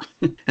ship?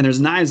 And there's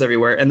knives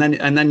everywhere, and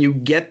then you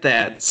get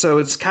that. So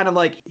it's kind of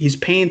like he's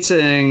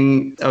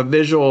painting a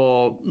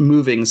visual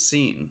moving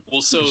scene.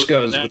 Well, so which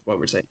goes with what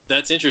we're saying.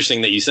 That's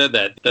interesting that you said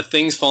that. The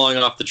things falling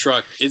off the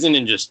truck isn't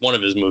in just one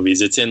of his movies.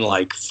 It's in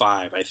like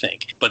 5, I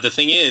think. But the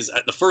thing is,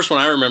 the first one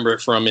I remember it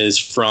from is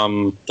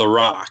from The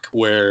Rock,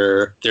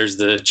 where there's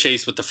the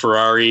chase with the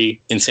Ferrari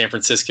in San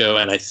Francisco,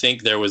 and I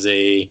think there was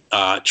a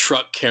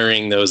truck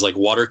carrying those like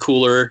water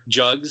cooler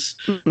jugs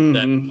that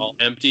are all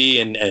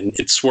empty, and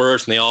it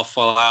swerves, and they all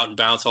fall out and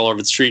bounce all over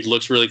the street. It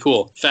looks really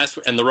cool.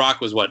 And The Rock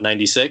was what,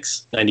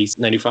 96?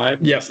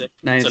 95? Yep,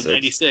 96. So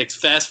 96.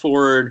 Fast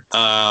forward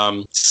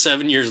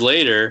 7 years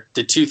later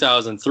to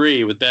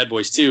 2003 with Bad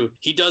Boys 2.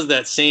 He does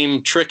that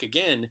same trick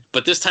again,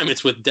 but this time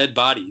it's with dead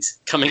bodies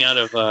coming out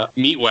of a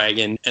meat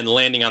wagon and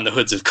landing on the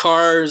hoods of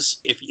cars.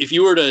 If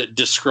you were to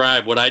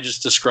describe what I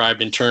just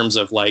described in terms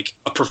of like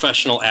a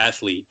professional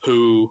athlete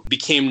who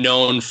became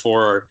known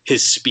for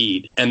his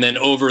speed, and then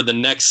over the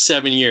next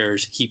 7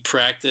 years, he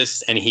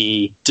practiced and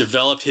he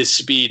developed his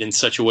speed in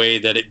such a way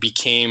that it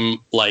became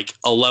like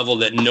a level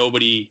that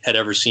nobody had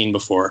ever seen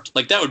before.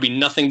 Like that would be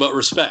nothing but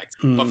respect.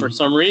 But for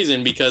some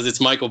reason, because it's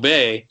Michael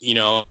Bay, you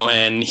know,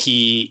 and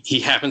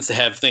he happens to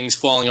have things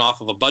falling off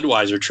of a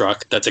Budweiser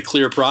truck that's a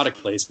clear product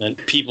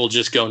placement, people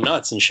just go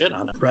nuts and shit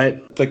on it.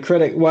 Right.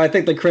 I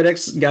think the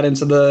critics got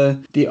into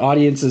the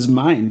audience's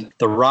mind.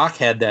 The Rock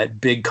had that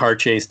big car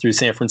chase through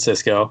San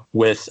Francisco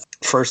with,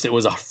 first it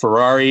was a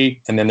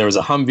Ferrari, and then there was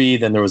a Humvee,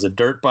 then there was a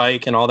dirt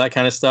bike and all that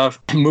kind of stuff.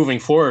 Moving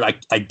forward,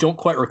 I don't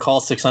quite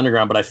recall Six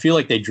Underground, but I feel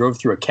like they drove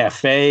through a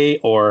cafe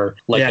or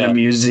like a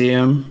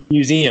museum.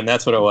 Museum,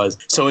 that's what it was.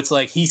 So it's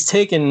like he's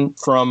taken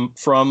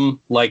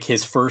from like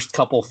his first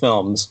couple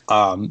films,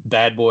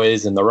 Bad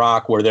Boys and The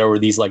Rock, where there were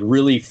these like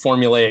really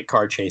formulaic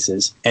car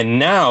chases. And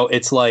now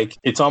it's like,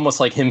 it's almost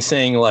like him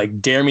saying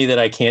like, dare me that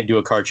I can't do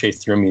a car chase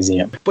through a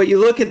museum. But you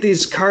look at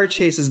these car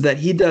chases that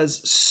he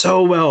does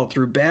so well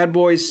through Bad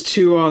Boys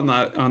 2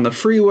 on the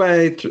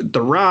freeway,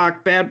 The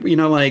Rock,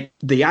 like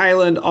The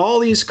Island, all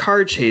these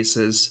car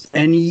chases,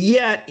 and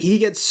yet he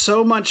gets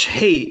so much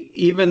hate,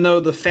 even though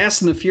the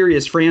Fast and the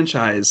Furious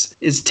franchise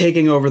is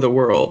taking over the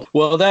world.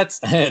 Well,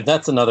 that's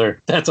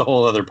a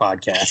whole other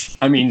podcast.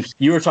 I mean,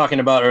 you were talking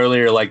about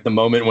earlier, like the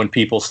moment when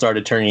people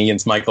started turning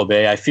against Michael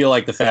Bay. I feel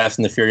like the Fast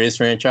and the Furious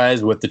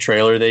franchise with the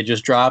trailer they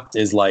just dropped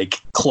is like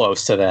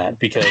close to that,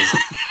 because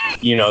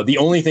you know, the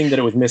only thing that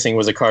it was missing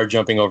was a car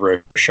jumping over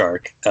a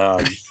shark,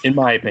 in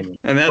my opinion.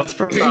 And that's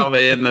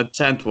probably in the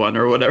 10th one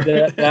or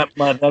whatever.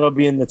 That'll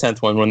be in the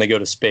 10th one when they go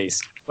to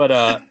space. But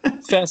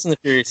Fast and the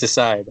Furious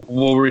aside,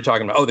 what were we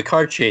talking about? Oh, the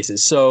car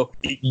chases. So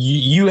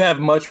you have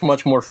much,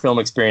 much more film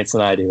experience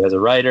than I do as a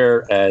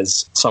writer,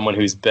 as someone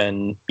who's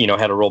been,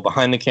 had a role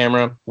behind the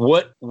camera.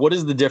 What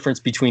is the difference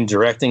between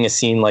directing a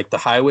scene like the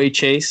highway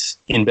chase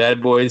in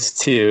Bad Boys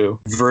 2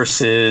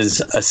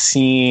 versus a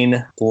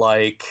scene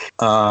like,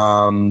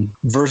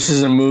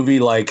 versus a movie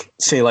like,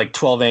 say, like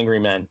 12 Angry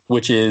Men,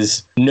 which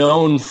is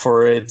known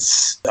for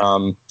its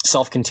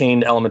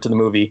self-contained element to the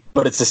movie,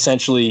 but it's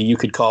essentially, you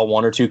could call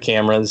 1 or 2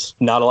 cameras,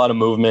 not a lot of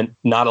movement,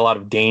 not a lot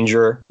of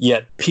danger,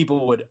 yet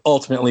people would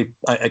ultimately,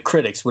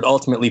 critics would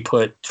ultimately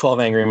put 12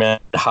 Angry Men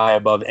high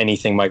above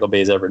anything Michael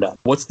Bay's ever done.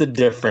 What's the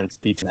difference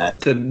between that?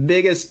 The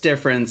biggest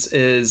difference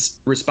is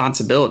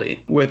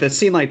responsibility. With a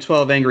scene like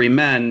 12 Angry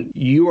Men,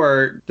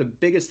 the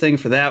biggest thing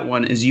for that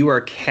one is you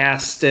are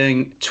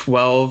casting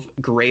 12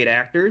 great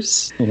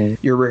actors.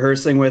 Mm-hmm. You're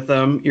rehearsing with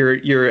them,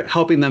 you're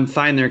helping them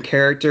find their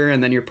character,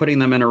 and then you're putting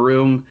them in a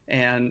room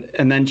and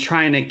then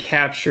trying to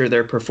capture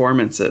their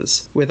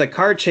performances. With a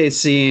car chase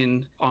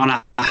scene on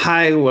a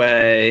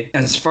highway,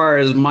 as far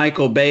as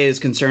Michael Bay is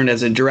concerned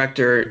as a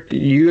director,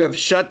 you have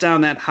shut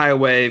down that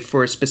highway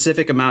for a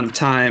specific amount of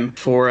time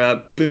for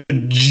 $1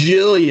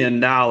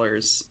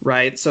 bajillion,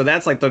 right? So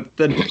that's like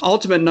the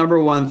ultimate number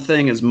one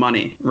thing is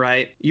money,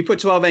 right? You put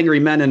 12 Angry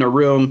Men in a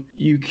room,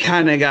 you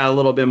kind of got a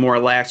little bit more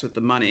lax with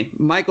the money.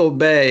 Michael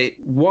Bay,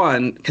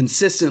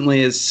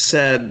 consistently has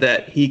said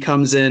that he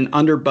comes in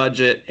under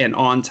budget and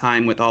on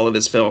time with all of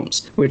his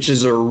films, which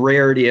is a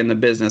rarity in the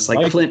business.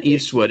 Like Clint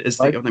Eastwood is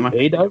the only one.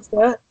 Bay does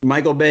that? that?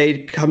 Michael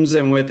Bay comes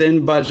in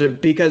within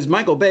budget because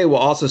Michael Bay will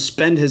also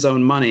spend his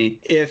own money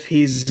if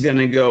he's going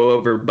to go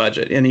over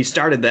budget. And he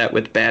started that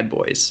with Bad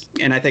Boys.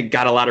 And I think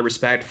got a lot of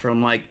respect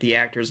from like the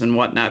actors and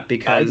whatnot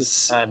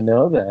because... I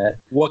know that.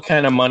 What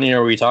kind of money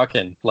are we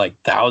talking? Like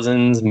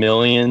thousands,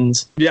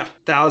 millions? Yeah,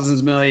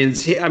 thousands,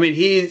 millions.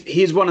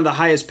 He's one of the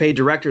highest paid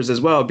directors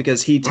as well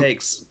because he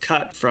takes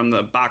cut from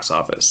the box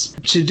office.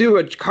 To do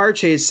a car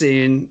chase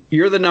scene,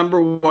 you're the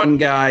number one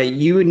guy.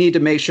 You need to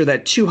make sure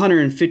that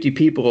 250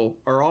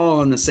 people are all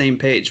on the same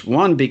page.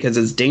 One, because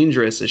it's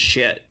dangerous as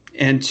shit.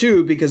 And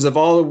two, because of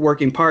all the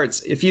working parts.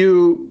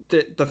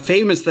 The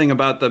famous thing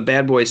about the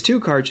Bad Boys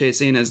 2 car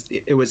chasing is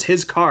it was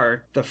his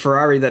car, the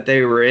Ferrari that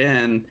they were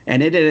in,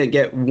 and it didn't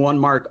get one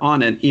mark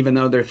on it, even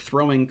though they're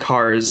throwing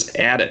cars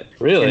at it.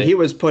 Really? And he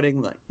was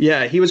putting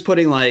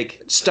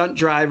like stunt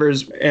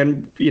drivers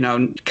and,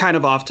 kind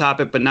of off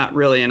topic, but not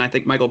really. And I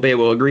think Michael Bay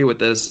will agree with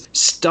this.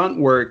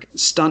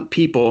 Stunt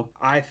people,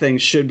 I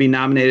think should be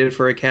nominated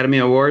for Academy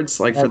Awards,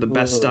 like for the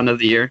best stunt of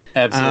the year.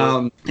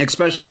 Absolutely.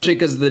 Especially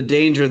because of the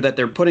danger that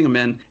they're putting him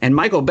in, and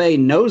Michael Bay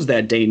knows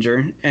that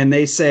danger, and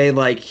they say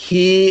like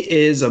he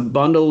is a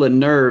bundle of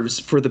nerves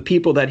for the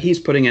people that he's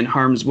putting in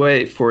harm's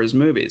way for his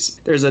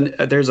movies. There's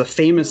a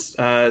famous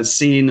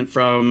scene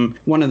from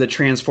one of the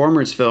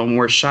Transformers film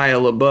where Shia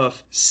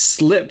LaBeouf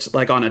slipped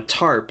like on a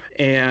tarp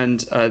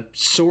and a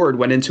sword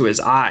went into his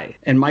eye,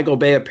 and Michael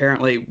Bay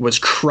apparently was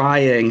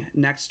crying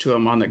next to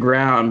him on the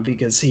ground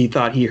because he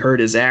thought he hurt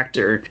his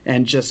actor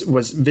and just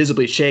was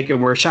visibly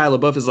shaken, where Shia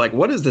LaBeouf is like,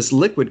 what is this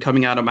liquid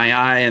coming out of my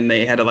eye? And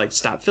they had to like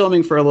stop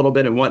filming for a little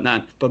bit and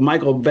whatnot. But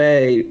Michael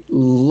Bay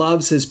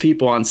loves his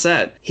people on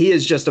set. He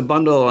is just a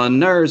bundle of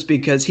nerves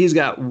because he's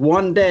got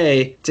one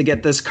day to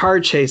get this car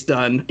chase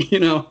done,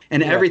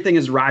 and everything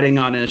is riding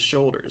on his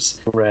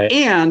shoulders. Right.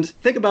 And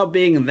think about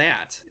being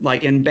that,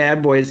 like in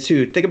Bad Boys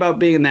 2, think about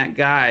being that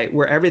guy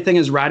where everything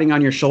is riding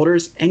on your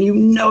shoulders and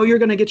you're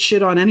going to get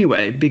shit on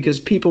anyway because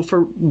people,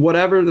 for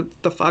whatever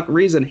the fuck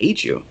reason,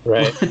 hate you.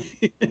 Right.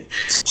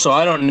 So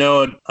I don't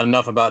know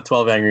enough about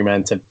 12 Angry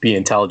Men to be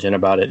intelligent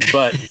about it,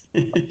 but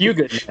A Few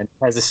Good Men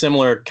has a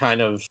similar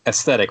kind of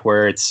aesthetic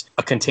where it's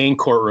a contained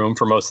courtroom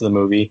for most of the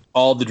movie.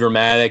 All the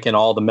dramatic and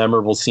all the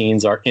memorable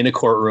scenes are in a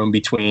courtroom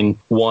between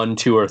 1,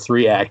 2, or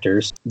 3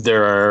 actors.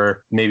 There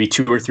are maybe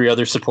 2 or 3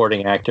 other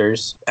supporting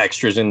actors,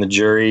 extras in the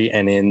jury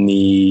and in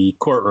the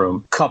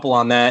courtroom. Couple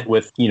on that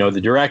with,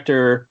 the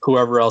director,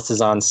 whoever else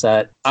is on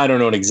set. I don't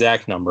know an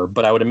exact number,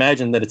 but I would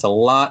imagine that it's a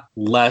lot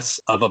less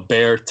of a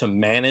bear to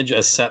manage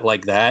a set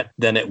like that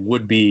than it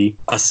would be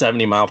a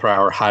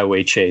 70-mile-per-hour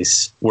highway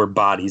chase where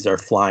bodies are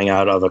flying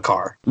out of a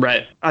car.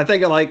 Right. I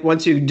think like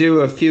once you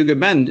do A Few Good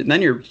Men,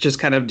 then you're just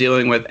kind of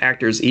dealing with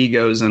actors'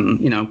 egos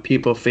and,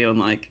 people feeling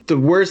like the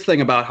worst thing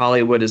about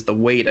Hollywood is the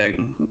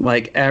waiting.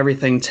 Like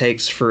everything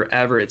takes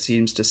forever, it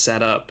seems, to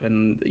set up.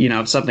 And,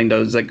 if something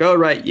doesn't go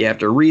right, you have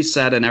to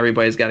reset and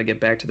everybody's got to get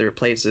back to their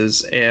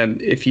places.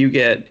 And if you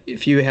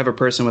have a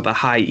person with a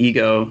high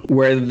ego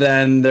where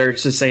then they're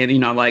just saying,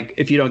 like,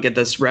 if you don't get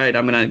this right,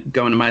 I'm going to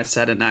go into my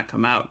set and not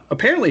come out.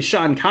 Apparently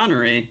Sean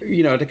Connery,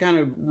 to kind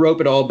of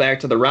rope it all back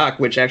to The Rock,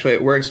 which actually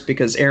it works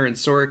because Aaron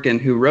Sorkin,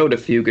 who wrote A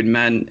Few Good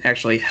Men,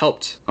 actually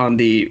helped on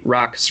the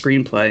Rock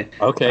screenplay.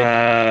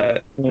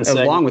 Okay.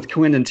 Along with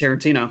Quentin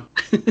Tarantino.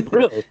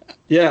 Really?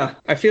 Yeah.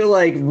 I feel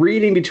like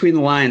reading between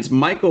the lines,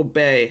 Michael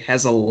Bay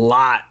has a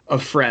lot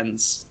of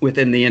friends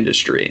within the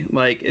industry.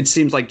 Like, it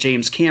seems like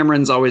James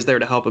Cameron's always there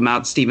to help him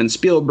out. Steven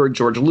Spielberg,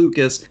 George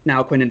Lucas,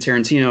 now Quentin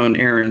Tarantino and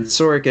Aaron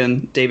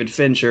Sorkin, David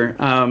Fincher.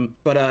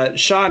 But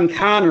Sean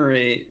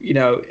Connery,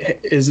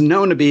 is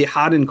known to be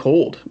hot and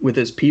cold with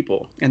his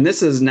people. And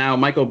this is now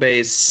Michael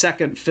Bay's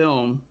second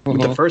film,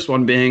 with the first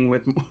one being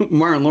with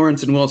Martin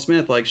Lawrence and Will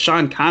Smith. Like,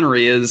 Sean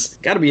Connery is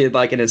got to be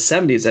like in his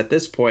 70s at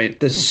this point.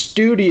 The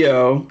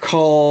studio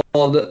called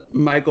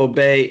Michael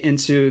Bay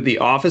into the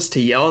office to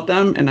yell at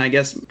them, and I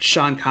guess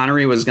Sean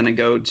Connery was going to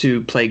go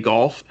to play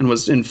golf and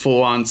was in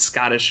full-on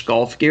Scottish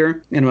golf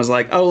gear and was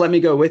like, oh, let me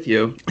go with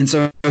you. And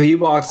so he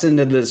walks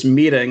into this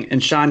meeting,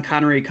 and Sean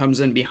Connery comes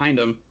in behind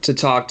him to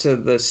talk to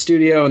the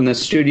studio, and the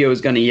studio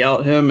is going to yell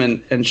at him,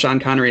 and Sean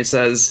Connery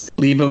says,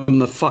 leave him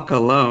the fuck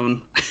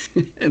alone,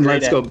 and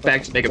let's go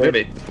back to make a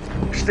movie.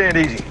 Stand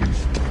easy.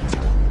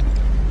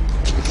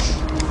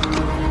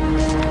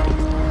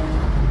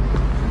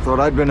 Thought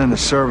I'd been in the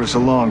service a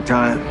long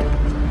time.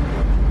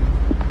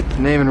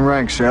 Name and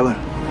rank, sailor?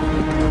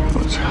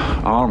 Well, it's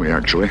Army,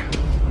 actually.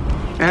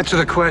 Answer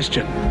the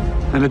question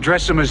and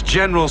address him as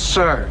General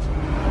Sir.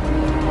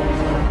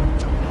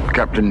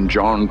 Captain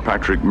John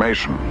Patrick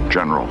Mason,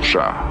 General, sir.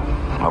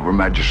 Of Her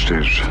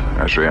Majesty's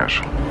SAS.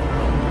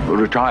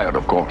 Retired,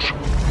 of course.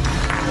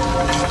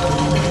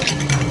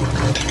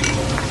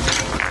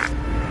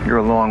 You're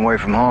a long way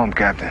from home,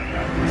 Captain.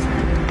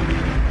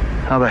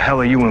 How the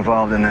hell are you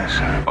involved in this?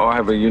 Oh, I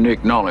have a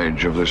unique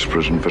knowledge of this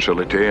prison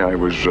facility. I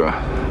was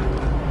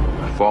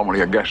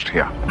formerly a guest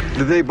here.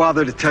 Did they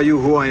bother to tell you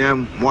who I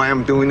am, why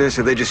I'm doing this,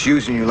 or are they just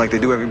using you like they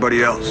do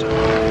everybody else?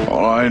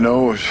 All I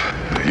know is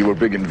you were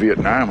big in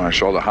Vietnam. I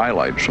saw the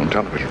highlights on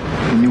television.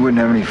 And you wouldn't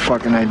have any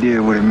fucking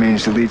idea what it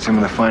means to lead some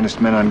of the finest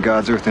men on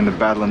God's earth into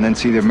battle and then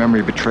see their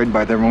memory betrayed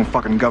by their own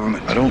fucking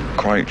government. I don't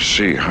quite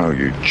see how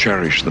you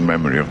cherish the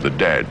memory of the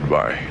dead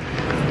by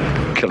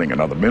killing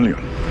another million.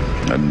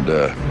 And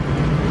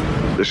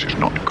this is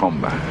not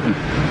combat.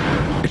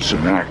 It's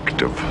an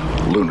act of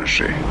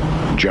lunacy,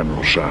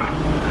 General Sir.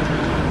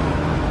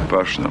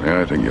 Personally,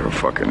 I think you're a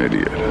fucking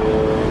idiot.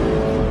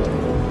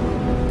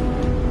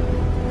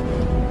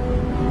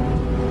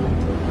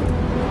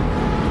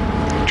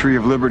 The Tree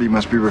of Liberty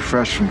must be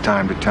refreshed from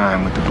time to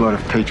time with the blood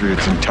of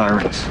patriots and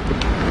tyrants.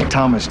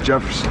 Thomas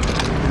Jefferson.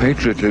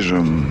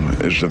 Patriotism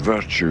is the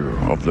virtue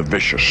of the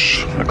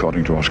vicious,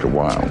 according to Oscar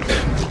Wilde.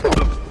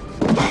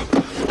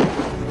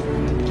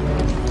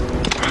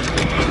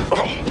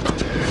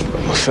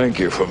 Thank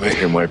you for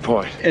making my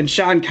point. And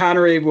Sean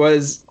Connery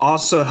was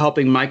also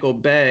helping Michael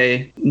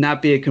Bay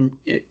not be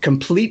a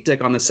complete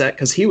dick on the set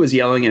because he was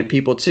yelling at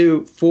people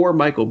too for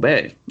Michael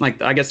Bay.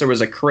 Like, I guess there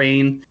was a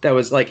crane that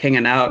was like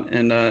hanging out,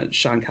 and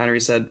Sean Connery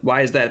said,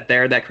 "Why is that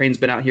there? That crane's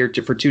been out here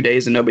for 2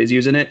 days and nobody's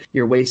using it.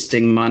 You're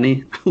wasting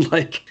money."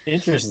 Like,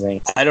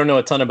 interesting. I don't know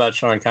a ton about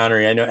Sean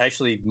Connery. I know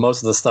actually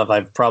most of the stuff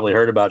I've probably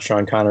heard about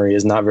Sean Connery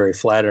is not very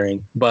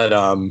flattering, but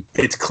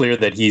it's clear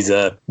that he's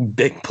a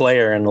big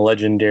player and a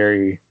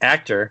legendary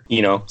actor.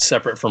 You know,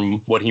 separate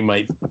from what he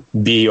might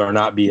be or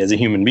not be as a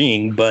human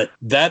being. But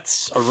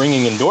that's a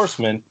ringing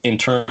endorsement in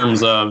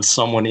terms of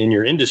someone in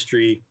your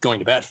industry going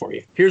to bat for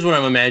you. Here's what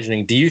I'm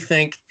imagining. Do you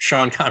think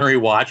Sean Connery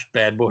watched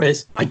Bad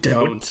Boys? I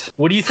don't.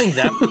 What do you think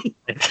that was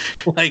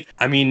like? Like,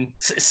 I mean,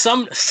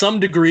 some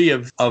degree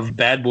of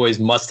Bad Boys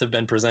must have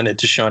been presented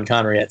to Sean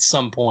Connery at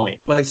some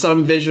point. Like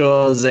some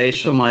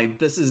visualization, like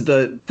this is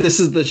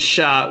the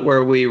shot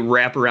where we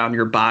wrap around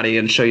your body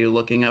and show you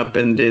looking up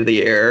into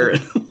the air.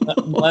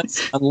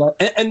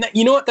 And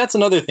you know what? That's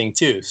another thing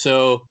too.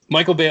 So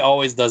Michael Bay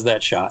always does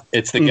that shot.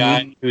 It's the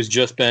guy who's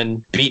just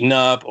been beaten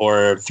up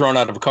or thrown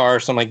out of a car or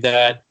something like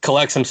that,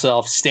 collects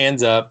himself,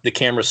 stands up, the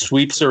camera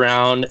sweeps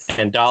around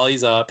and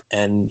dollies up,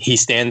 and he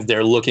stands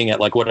there looking at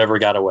like whatever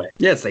got away.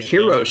 Yeah, it's the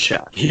hero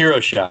shot. Hero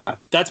shot.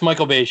 That's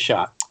Michael Bay's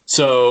shot.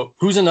 So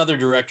who's another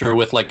director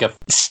with like a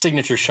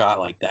signature shot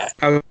like that?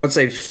 I would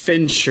say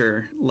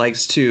Fincher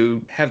likes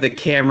to have the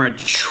camera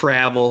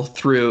travel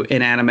through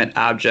inanimate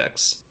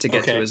objects to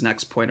get to his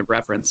next point of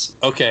reference.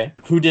 Okay.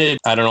 Who did,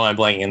 I don't know, I'm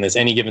blanking on this,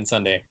 Any Given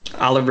Sunday?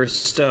 Oliver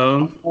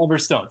Stone. Oliver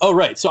Stone. Oh,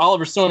 right. So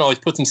Oliver Stone always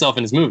puts himself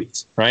in his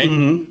movies, right?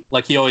 Mm-hmm.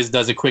 Like he always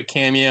does a quick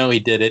cameo.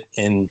 He did it,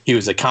 and he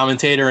was a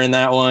commentator in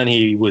that one.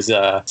 He was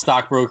a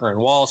stockbroker in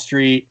Wall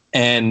Street.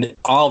 And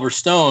Oliver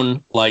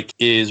Stone, like,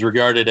 is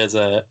regarded as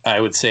I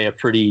would say, a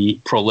pretty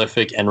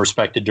prolific and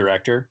respected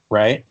director,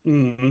 right?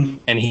 Mm-hmm.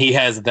 And he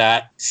has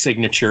that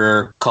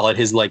signature, call it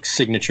his, like,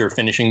 signature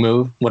finishing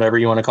move, whatever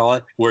you want to call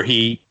it, where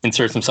he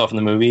inserts himself in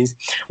the movies.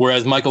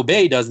 Whereas Michael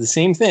Bay does the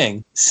same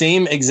thing,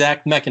 same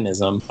exact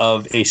mechanism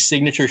of a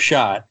signature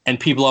shot. And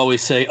people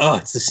always say, oh,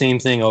 it's the same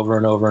thing over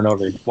and over and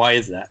over. Why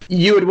is that?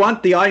 You would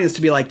want the audience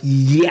to be like,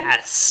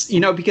 yes, you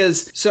know,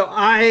 because so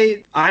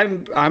I'm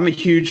a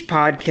huge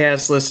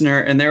podcast listener.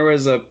 And there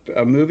was a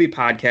movie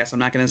podcast, I'm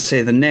not going to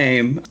say the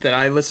name, that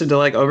I listened to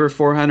like over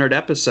 400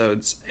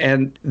 episodes.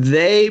 And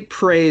they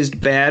praised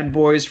Bad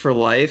Boys for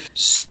Life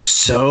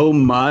so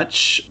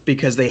much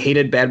because they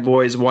hated Bad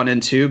Boys 1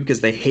 and 2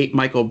 because they hate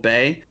Michael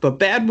Bay. But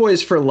Bad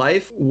Boys for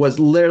Life was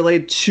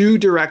literally two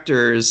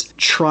directors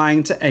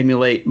trying to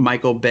emulate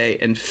Michael Bay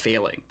and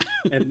failing.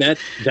 And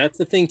that's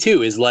the thing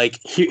too, is like,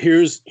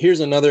 here's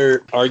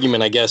another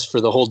argument, I guess, for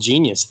the whole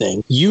genius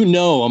thing. You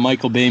know a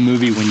Michael Bay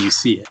movie when you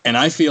see it. And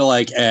I feel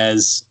like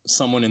as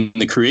someone in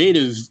the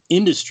creative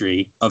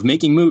industry of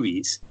making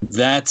movies,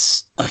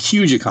 that's a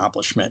huge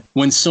accomplishment.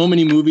 When so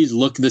many movies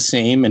look the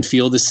same and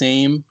feel the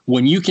same,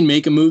 when you can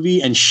make a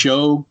movie and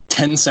show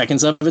 10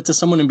 seconds of it to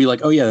someone and be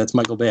like, oh yeah, that's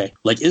Michael Bay.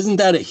 Like, isn't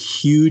that a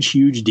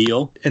huge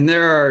deal? And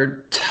there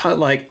are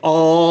like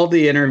all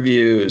the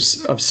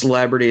interviews of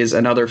celebrities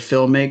and other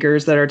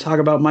filmmakers that are talking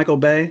about Michael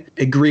Bay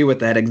agree with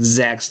that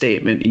exact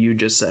statement you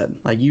just said.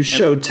 Like, you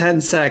show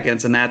 10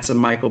 seconds and that's a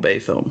Michael Bay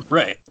film.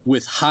 Right.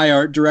 With high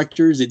art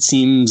directors, it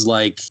seems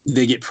like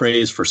they get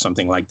praised for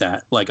something like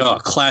that. Like, oh,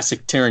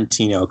 classic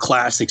Tarantino,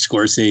 classic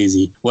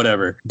Scorsese,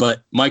 whatever.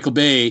 But Michael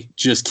Bay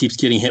just keeps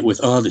getting hit with,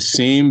 oh, the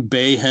same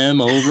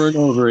Bayhem over and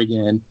over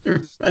again.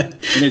 And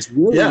it's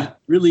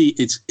really,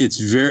 it's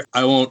very,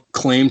 I won't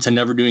claim to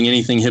never doing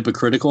anything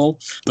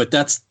hypocritical, but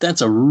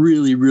that's a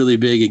really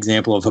big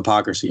example of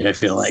hypocrisy, I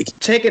feel like.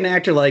 Take an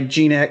actor like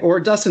Gene or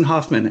Dustin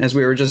Hoffman, as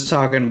we were just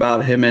talking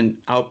about him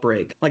in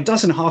Outbreak. Like,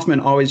 Dustin Hoffman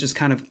always just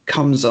kind of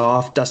comes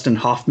off Dustin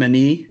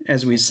Hoffman-y,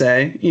 as we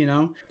say, you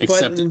know?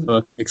 Except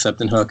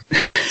in Hook.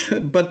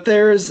 but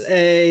there's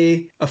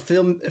a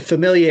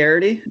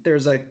familiarity.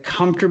 There's a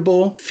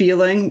comfortable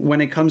feeling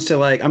when it comes to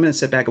like, I'm going to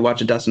sit back and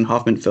watch a Dustin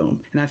Hoffman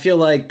film. And I feel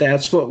like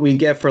that's what we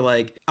get for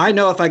like, I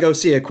know if I go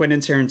see a Quentin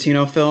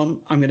Tarantino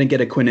film, I'm going to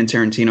get a Quentin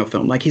Tarantino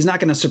film. Like, he's not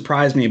going to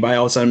surprise me by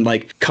all of a sudden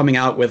like coming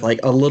out with like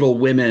a Little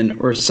Women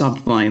or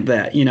something like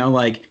that. You know,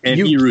 like, and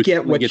you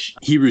get what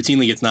he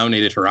routinely gets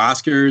nominated for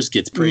Oscars,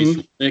 gets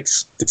praised for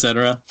flicks,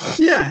 etc.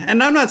 Yeah,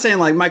 and I'm not saying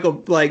like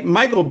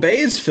Michael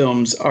Bay's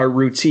films are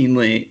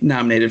routinely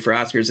nominated for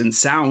Oscars in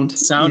sound.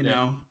 You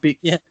know,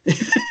 yeah.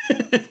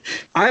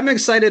 I'm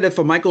excited if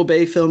a Michael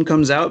Bay film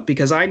comes out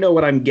because I know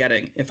what I'm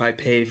getting if I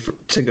pay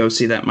to go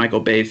see that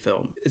Michael Bay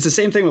film. It's the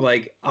same thing with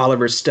like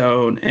Oliver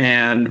Stone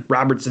and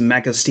Robert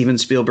Zemeckis, Steven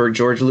Spielberg,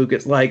 George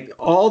Lucas, like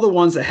all the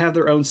ones that have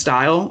their own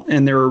style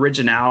and their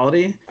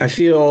originality. I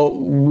feel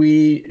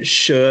we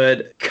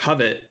should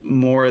covet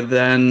more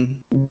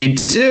than we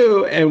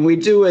do, and we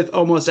do with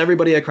almost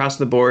everybody across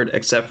the board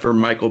except for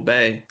Michael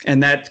Bay.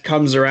 And that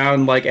comes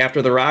around like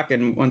after The Rock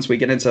and once we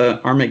get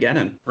into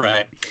Armageddon.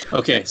 Right.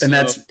 Okay. And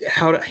that's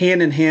how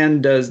hand in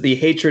hand does the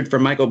hatred for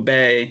Michael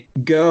Bay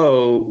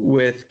go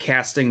with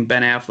casting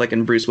Ben Affleck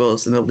and Bruce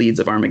Willis in the leads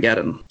of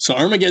Armageddon. So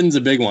Armageddon's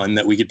a big one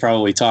that we could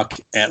probably talk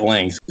at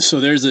length. So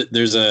there's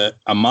a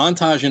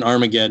montage in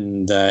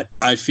Armageddon that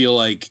I feel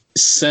like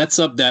sets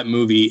up that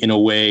movie in a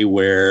way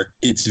where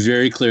it's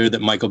very clear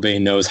that Michael Bay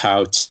knows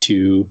how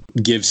to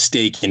give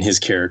stake in his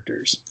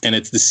characters. And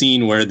it's the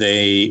scene where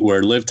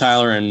Liv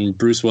Tyler and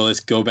Bruce Willis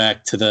go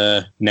back to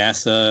the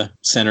NASA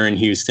center in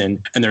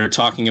Houston, and they're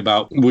talking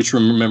about which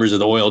members of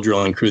the oil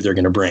drilling crew they're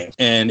going to bring.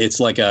 And it's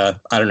like a,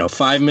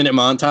 5-minute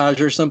montage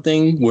or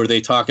something where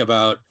they talk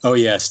about, oh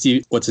yeah,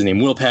 Steve, what's his name?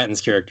 Will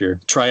Patton's character,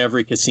 try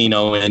every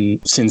casino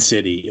in Sin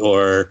City,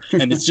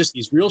 and it's just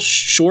these real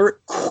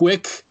short,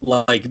 quick,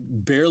 like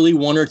barely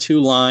 1 or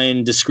 2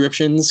 line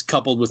descriptions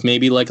coupled with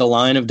maybe like a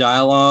line of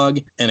dialogue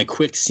and a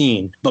quick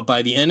scene. But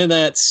by the end of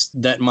that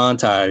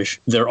montage,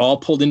 they're all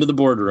pulled into the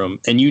boardroom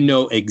and you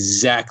know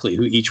exactly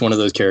who each one of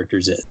those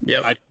characters is.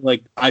 Yeah.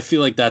 I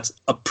feel like that's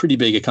a pretty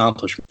big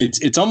accomplishment.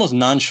 It's almost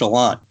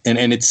nonchalant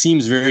and it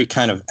seems very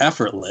kind of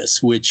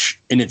effortless,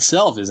 which in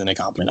itself is an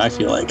accomplishment, I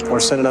feel like. We're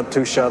sending up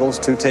 2 shuttles,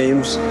 2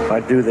 teams. If I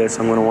do this,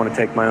 I'm going to want to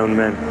take my own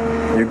men.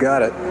 You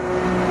got it.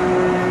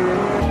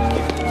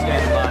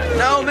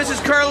 No,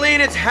 Mrs. Curleen,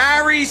 it's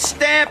Harry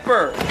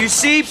Stamper. You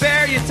see,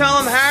 Bear, you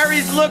tell him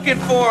Harry's looking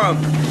for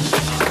him.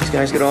 These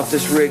guys get off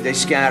this rig, they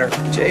scatter.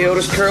 J.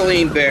 Otis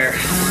Curleen, Bear.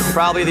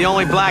 Probably the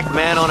only black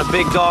man on a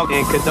big dog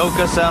in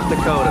Kadoka, South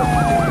Dakota.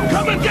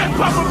 Come and get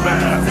Papa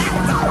Bear!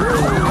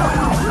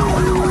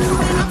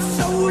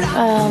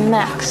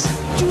 Max.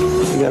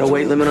 You got a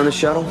weight limit on the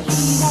shuttle?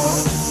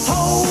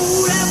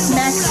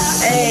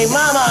 Max. Hey,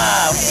 Mama!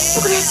 Oh,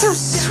 that's so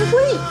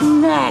sweet,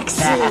 Max.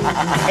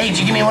 Hey, did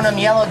you give me one of them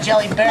yellow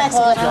jelly bear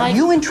claws? Are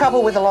you in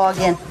trouble with the law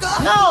again?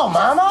 No,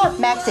 Mama.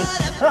 Maxie.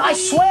 I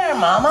swear,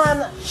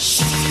 Mama.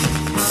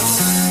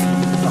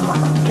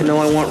 You know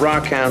I want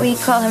Rockhound. We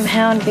call him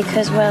Hound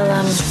because,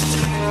 well,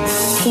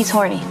 he's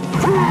horny.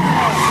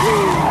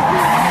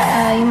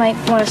 You might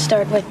want to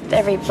start with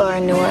every bar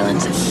in New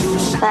Orleans.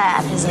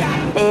 That is a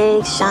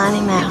big, shiny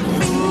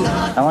mountain.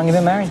 How long you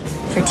been married?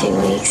 For 2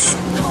 weeks.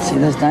 See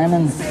this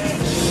diamond?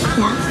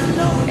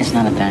 Yeah. It's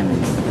not a diamond.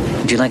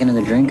 Would you like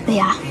another drink?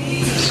 Yeah.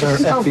 Sir,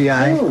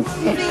 FBI.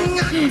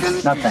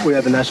 Nothing. We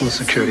have a national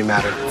security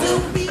matter.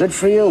 Good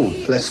for you.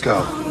 Let's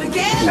go.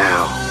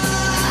 Now.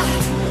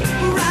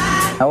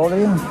 How old are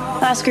you?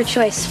 Oscar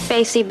Choice,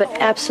 spacey but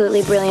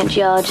absolutely brilliant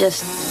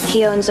geologist.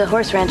 He owns a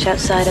horse ranch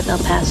outside of El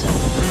Paso.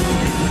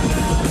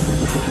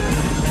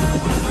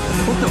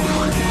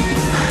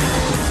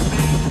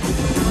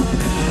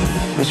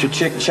 Mr.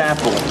 Chick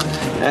Chapel,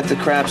 at the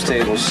craps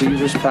table,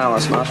 Caesar's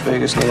Palace, Las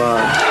Vegas,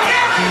 Nevada.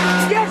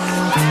 Yes!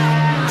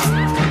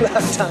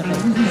 Last time.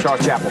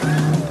 Charles Chapel.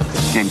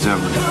 Game's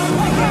over.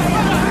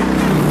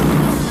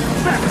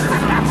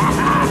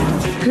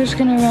 Who's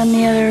gonna run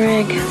the other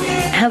rig?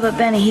 How about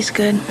Benny? He's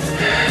good.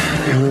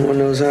 The only one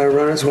knows how to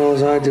run as well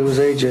as I do is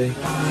AJ. I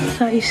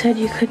thought you said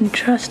you couldn't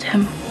trust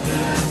him.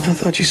 I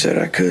thought you said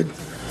I could.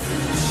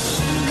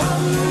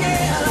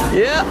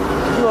 Yeah,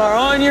 you are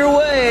on your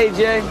way,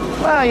 AJ.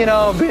 Well, you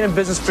know, being in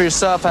business for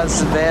yourself has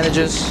its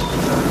advantages.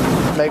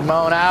 Make my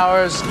own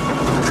hours.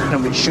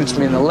 Nobody shoots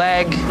me in the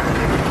leg.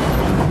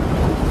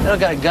 You don't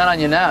got a gun on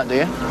you now, do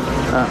you?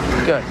 Oh,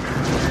 good.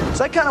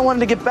 So I kind of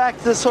wanted to get back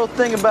to this whole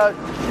thing about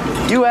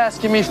you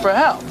asking me for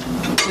help.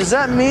 Does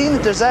that mean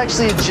that there's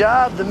actually a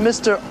job that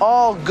Mr.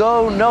 All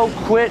Go, No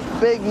Quit,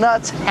 Big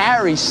Nuts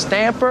Harry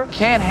Stamper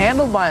can't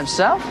handle by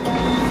himself?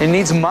 He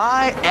needs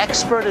my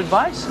expert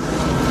advice?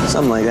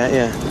 Something like that,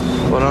 yeah.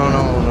 Well,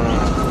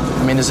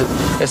 no. I mean, is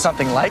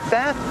something like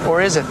that,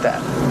 or is it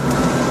that?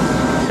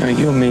 You know,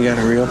 you and me got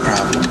a real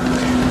problem.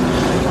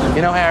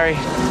 You know, Harry,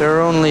 there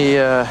are only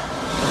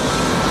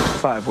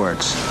 5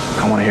 words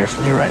I want to hear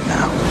from you right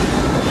now.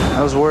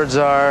 Those words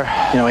are,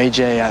 you know,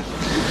 AJ, I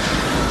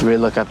really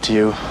look up to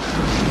you.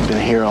 You've been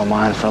a hero of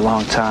mine for a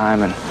long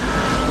time, and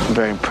I'm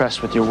very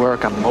impressed with your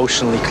work. I'm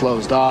emotionally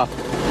closed off.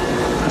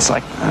 It's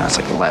like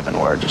 11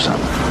 words or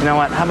something. You know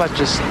what? How about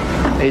just,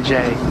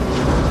 AJ,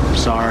 I'm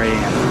sorry,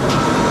 and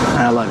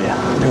I love you.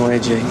 No,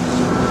 AJ.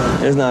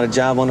 There's not a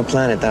job on the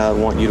planet that I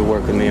would want you to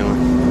work with me on.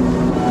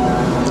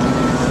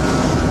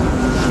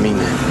 I mean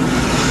that.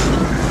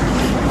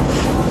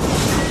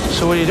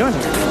 So what are you doing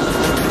here?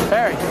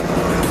 Barry,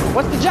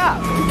 what's the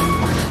job?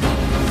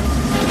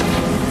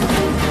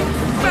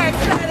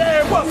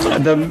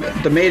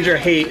 The major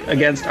hate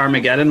against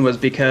Armageddon was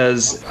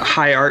because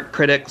high art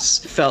critics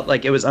felt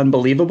like it was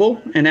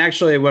unbelievable. And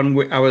actually,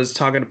 when I was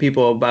talking to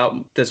people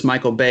about this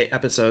Michael Bay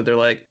episode, they're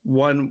like,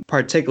 one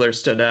particular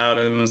stood out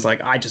and was like,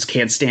 I just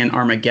can't stand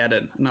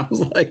Armageddon. And I was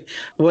like,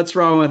 what's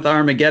wrong with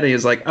Armageddon?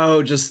 He's like,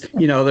 oh, just,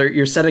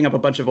 you're setting up a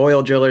bunch of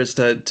oil drillers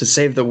to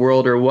save the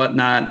world or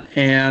whatnot.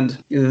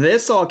 And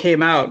this all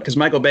came out because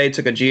Michael Bay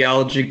took a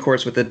geology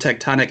course with a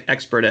tectonic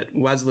expert at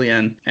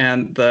Wesleyan,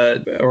 and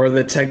the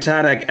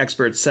tectonic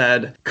expert said,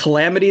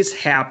 calamities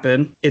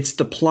happen. It's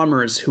the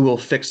plumbers who will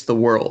fix the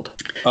world.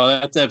 Oh,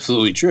 that's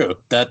absolutely true.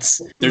 That's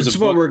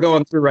what we're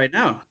going through right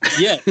now.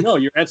 Yeah, no,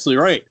 you're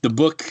absolutely right. The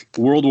book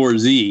World War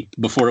Z,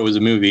 before it was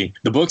a movie,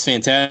 the book's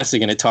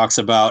fantastic, and it talks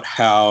about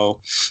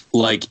how,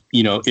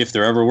 if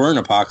there ever were an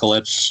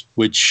apocalypse,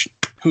 which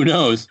who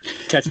knows?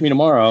 Catch me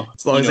tomorrow.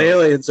 As long as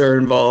aliens are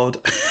involved.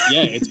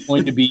 Yeah, it's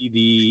going to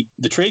be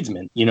the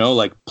tradesmen,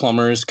 like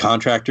plumbers,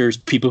 contractors,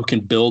 people who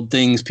can build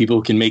things, people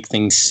who can make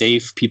things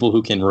safe, people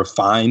who can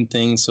refine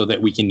things so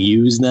that we can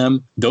use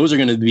them. Those are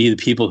going to be the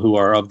people who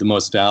are of the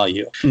most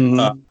value.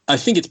 Mm-hmm. I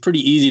think it's pretty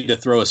easy to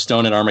throw a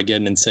stone at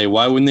Armageddon and say,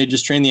 why wouldn't they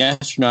just train the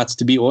astronauts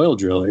to be oil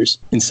drillers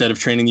instead of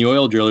training the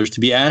oil drillers to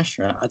be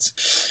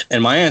astronauts?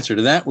 And my answer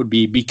to that would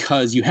be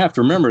because you have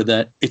to remember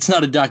that it's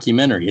not a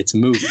documentary, it's a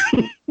movie.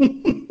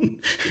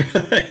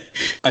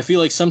 I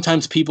feel like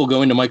sometimes people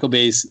go into Michael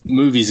Bay's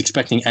movies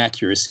expecting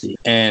accuracy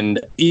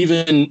and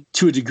even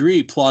to a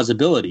degree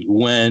plausibility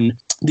when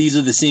these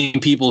are the same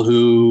people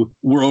who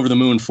were over the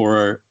moon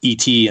for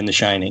E.T. and The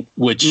Shining,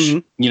 which,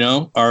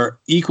 are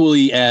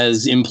equally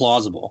as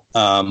implausible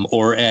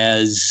or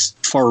as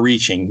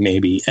far-reaching,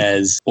 maybe,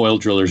 as oil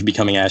drillers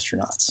becoming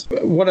astronauts.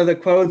 One of the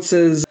quotes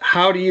is,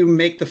 how do you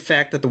make the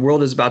fact that the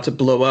world is about to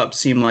blow up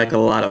seem like a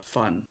lot of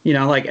fun?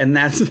 And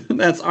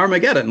that's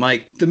Armageddon.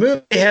 Like, the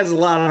movie has a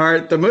lot of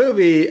heart. The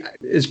movie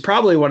is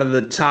probably one of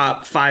the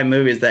top 5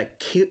 movies that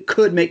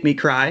could make me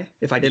cry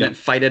if I didn't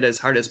fight it as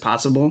hard as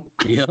possible.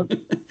 Yeah.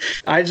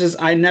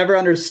 I never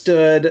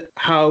understood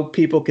how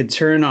people could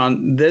turn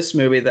on this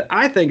movie that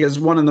I think is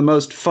one of the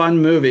most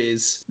fun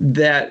movies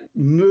that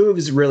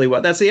moves really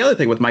well. That's the other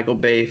thing with Michael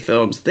Bay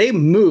films. They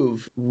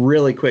move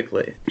really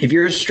quickly. If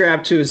you're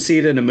strapped to a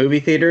seat in a movie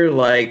theater,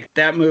 like,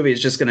 that movie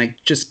is just going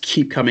to just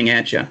keep coming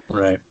at you.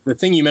 Right. The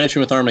thing you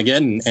mentioned with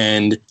Armageddon,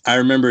 and I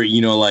remember,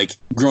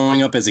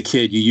 growing up as a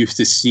kid, you used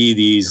to see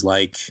these,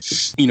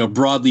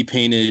 broadly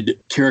painted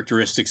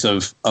characteristics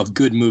of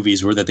good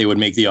movies were that they would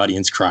make the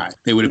audience cry.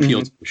 They would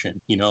appeal to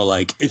emotion.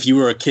 If you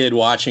were a kid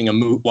watching a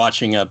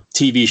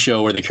TV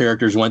show where the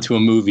characters went to a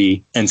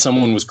movie and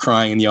someone was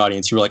crying in the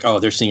audience, you were like, oh,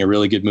 they're seeing a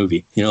really good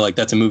movie.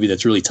 That's a movie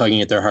that's really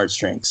tugging at their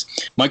heartstrings.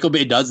 Michael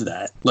Bay does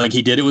that.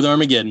 He did it with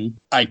Armageddon.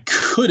 I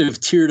could have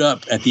teared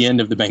up at the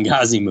end of the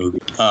Benghazi movie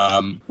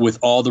with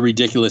all the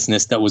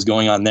ridiculousness that was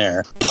going on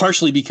there.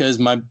 Partially because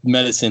my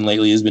medicine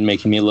lately has been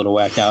making me a little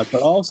whacked out,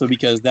 but also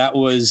because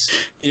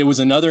it was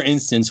another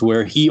instance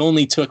where he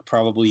only took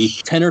probably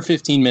 10 or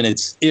 15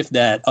 minutes, if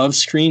that, of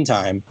screen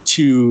time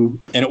and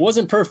it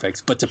wasn't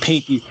perfect, but to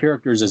paint these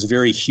characters as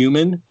very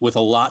human with a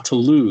lot to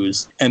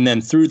lose, and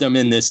then threw them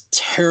in this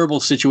terrible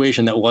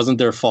situation that wasn't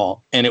their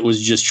fault. And it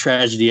was just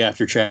tragedy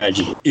after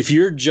tragedy. If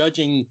you're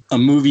judging a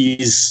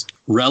movie's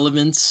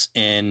relevance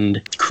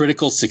and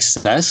critical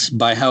success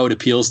by how it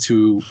appeals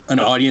to an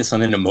audience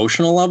on an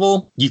emotional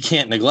level, you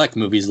can't neglect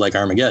movies like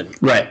Armageddon.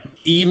 Right.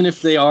 Even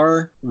if they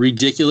are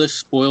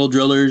ridiculous oil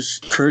drillers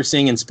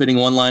cursing and spitting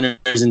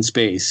one-liners in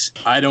space,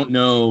 I don't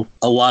know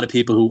a lot of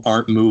people who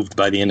aren't moved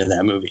by the end of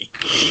that movie.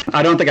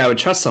 I don't think I would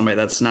trust somebody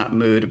that's not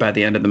moved by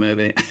the end of the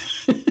movie.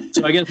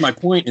 So I guess my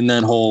point in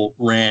that whole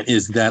rant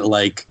is that,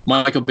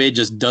 Michael Bay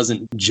just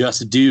doesn't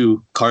just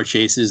do car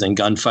chases and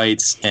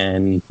gunfights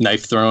and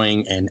knife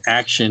throwing and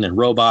action and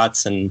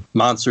robots and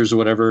monsters or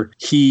whatever.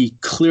 He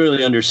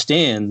clearly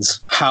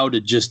understands how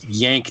to just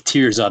yank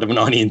tears out of an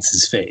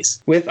audience's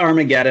face. With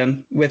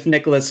Armageddon, with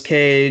Nicolas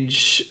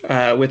Cage,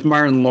 with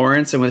Martin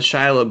Lawrence, and with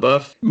Shia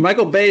LaBeouf,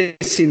 Michael Bay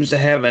seems to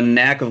have a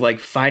knack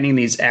of finding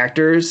these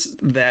actors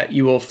that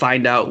you will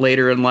find out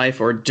later in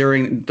life or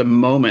during the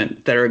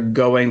moment that are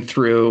going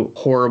through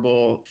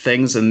horrible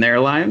things in their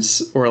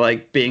lives or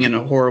being in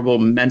a horrible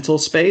mental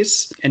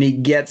space, and he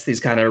gets these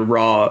kind of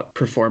raw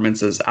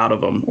performances out of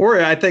them. Or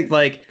I think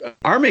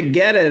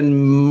Armageddon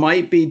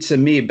might be, to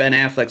me, Ben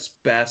Affleck's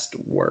best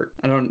work.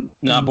 I don't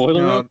not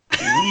Boiler Room.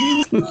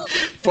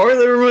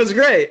 Boiler Room was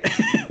great,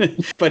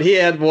 but he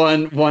had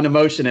one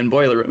emotion in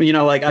Boiler Room. You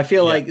know, like I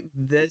feel like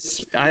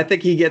this. I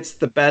think he gets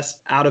the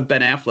best out of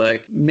Ben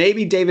Affleck.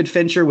 Maybe David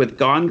Fincher with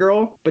Gone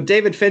Girl, but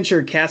David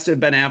Fincher casted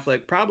Ben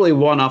Affleck probably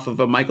one off of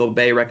a Michael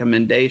Bay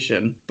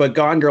recommendation. But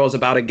Gone Girl is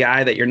about a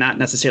guy that you're not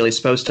necessarily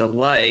supposed to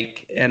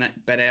like, and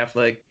Ben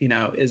Affleck, you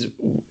know, is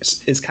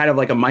kind of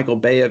like a Michael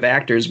Bay of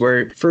actors,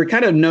 where for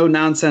kind of no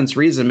nonsense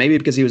reason, maybe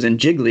because he was in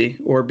Jiggly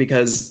or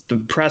because the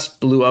press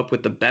blew up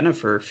with the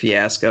Bennifer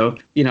fiasco,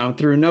 you know,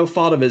 through no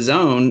fault of his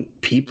own,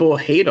 people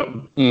hate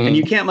him. And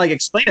you can't like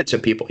explain it to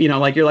people, you know,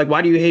 like you're like,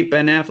 why do you hate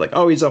Ben Affleck?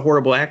 Oh, he's a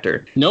horrible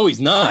actor. No,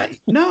 he's not.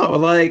 No,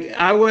 like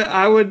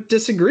I would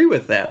disagree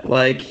with that.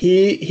 Like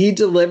he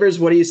delivers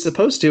what he's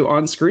supposed to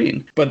on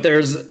screen. But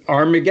there's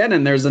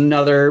Armageddon. There's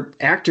another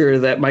actor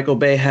that Michael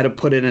Bay had to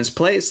put in his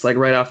place, like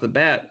right off the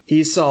bat.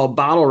 He saw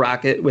Bottle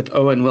Rocket with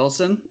Owen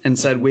Wilson and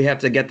said, we have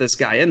to get this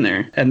guy in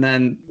there. And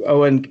then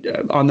Owen,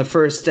 on the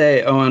first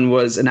day, Owen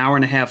was an hour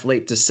and a half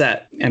late to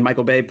set. And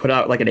Michael Bay put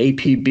out like an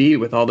APB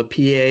with all the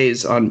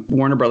PAs on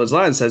Warner Brothers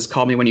Law and says,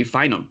 call me when you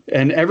find him.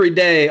 And every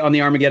day on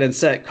the Armageddon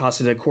set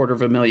costed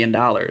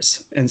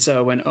 $250,000. And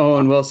so when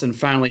Owen Wilson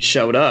finally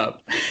showed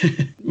up,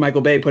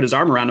 Michael Bay put his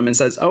arm around him and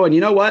says, oh, and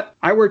you know what?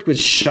 I worked with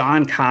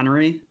Sean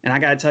Connery, and I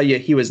got to tell you,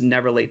 he was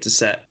never late to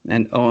set.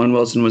 And Owen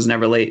Wilson was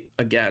never late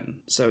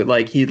again. So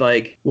like he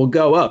like will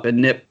go up and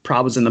nip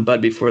problems in the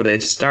bud before they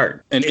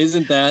start. And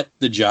isn't that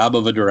the job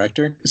of a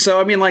director? So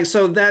I mean, like,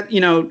 so that, you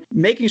know,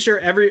 making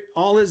sure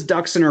all his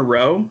ducks in a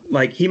row,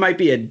 like he might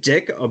be a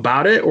dick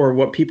about it or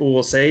what people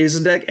will say he's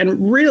a dick,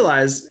 and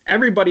realize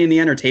everybody in the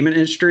entertainment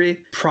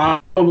industry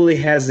probably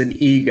has an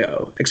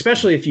ego,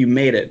 especially if you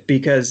made it,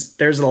 because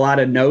there's a lot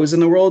of no's in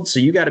the world. So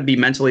you got to be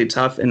mentally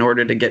tough in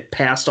order to get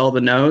past all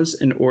the no's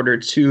in order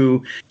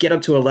to get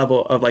up to a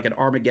level of like an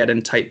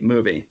Armageddon type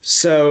movie.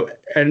 So,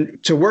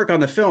 and to work on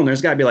the film,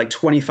 there's got to be like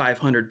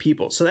 2,500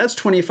 people. So that's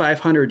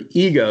 2,500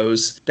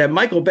 egos that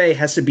Michael Bay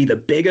has to be the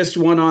biggest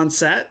one on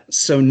set.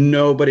 So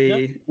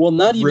nobody.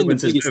 Not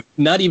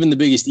even the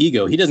biggest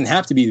ego. He doesn't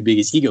have to be the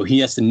biggest ego. He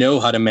has to know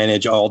how to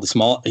manage all the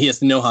small. He has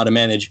to know how to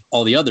manage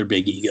all the other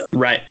big egos.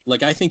 Right.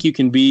 Like I think you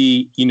can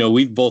be, you know,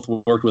 we've both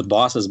worked with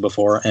bosses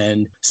before,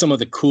 and some of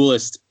the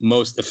coolest,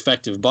 most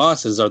effective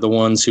bosses are the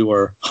ones who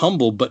are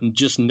humble, but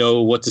just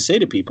know what to say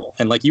to people.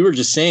 And like you were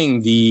just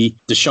saying, the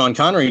Sean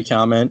Connery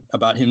comment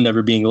about him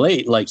never being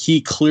late, like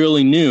he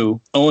clearly knew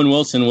Owen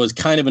Wilson was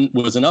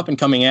was an up and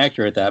coming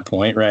actor at that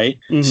point, right?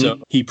 Mm-hmm. So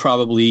he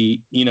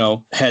probably, you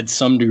know, had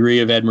some degree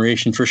of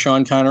admiration for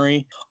Sean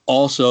Connery.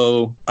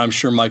 Also, I'm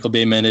sure Michael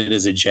Bay meant it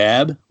as a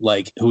jab,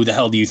 like, who the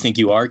hell do you think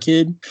you are,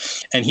 kid?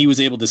 And he was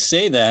able to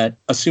say that,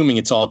 assuming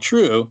it's all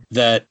true,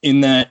 that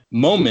in that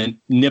moment,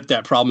 nip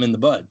that problem in the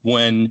bud.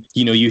 When,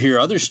 you know, you hear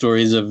other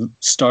stories of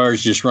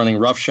stars just running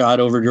roughshod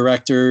over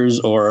directors,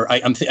 or I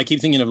keep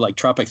thinking of like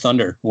Tropic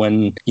Thunder,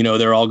 when, you know,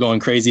 they're all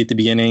going crazy at the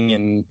beginning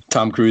and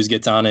Tom Cruise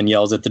gets on and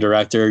yells at the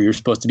director, you're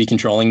supposed to be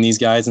controlling these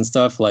guys and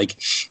stuff. Like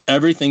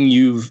everything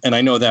and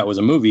I know that was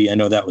a movie, I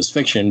know that was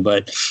fiction,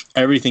 but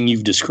everything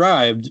you've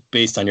described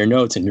based on your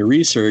notes and your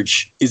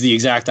research is the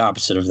exact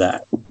opposite of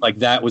that. Like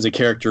that was a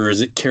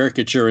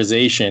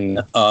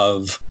caricaturization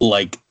of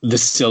like the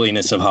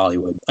silliness of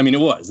Hollywood. I mean,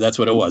 that's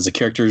what it was, a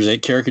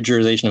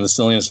caricaturization of the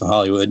silliness of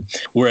Hollywood,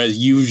 whereas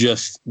you've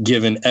just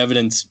given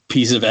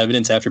piece of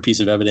evidence after piece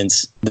of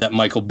evidence that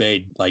Michael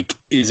Bay like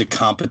is a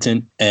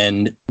competent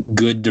and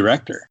good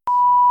director.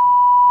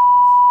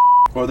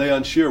 Or are they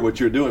unsure what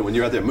you're doing when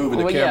you're out there moving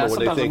the camera?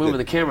 Sometimes they're moving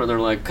the camera and they're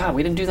like, God,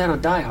 we didn't do that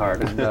on Die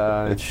Hard.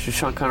 And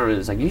Sean Connery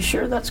is like, you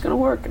sure that's going to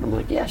work? And I'm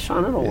like, yeah,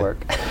 Sean, it'll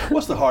work.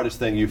 What's the hardest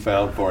thing you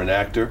found for an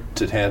actor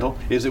to handle?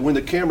 Is it when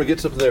the camera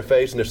gets up to their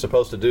face and they're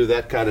supposed to do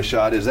that kind of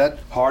shot? Is that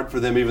hard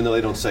for them even though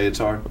they don't say it's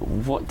hard?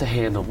 What to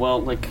handle?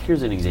 Well, like,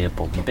 here's an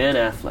example. Ben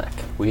Affleck,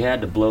 we had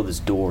to blow this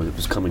door that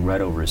was coming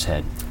right over his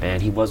head,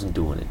 and he wasn't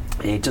doing it.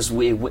 And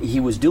he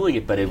was doing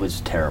it, but it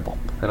was terrible.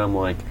 And I'm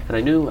like, and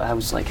I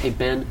was like, hey,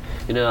 Ben,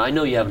 you know, I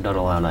know you haven't done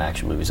a lot of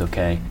action movies,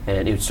 okay?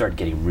 And he would start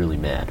getting really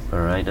mad,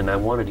 all right? And I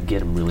wanted to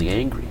get him really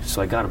angry,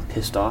 so I got him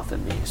pissed off at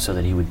me so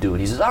that he would do it.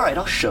 He says, all right,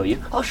 I'll show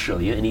you.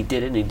 And he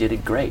did it, and he did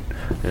it great,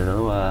 you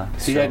know?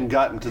 He hadn't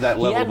gotten to that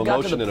level of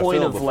emotion in a film before. He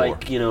hadn't gotten to the point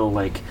of, like, you know,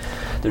 like,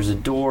 there's a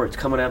door, it's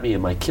coming at me, it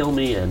might kill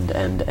me,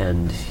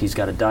 and he's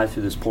got to dive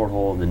through this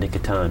porthole in the nick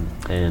of time,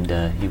 and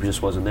he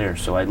just wasn't there.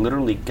 So I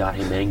literally got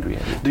him angry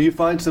at me. Do you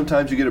find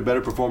sometimes you get a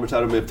better performance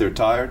out of them if they're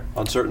tired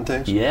on certain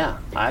things? Yeah.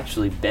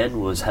 Actually, Ben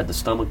had the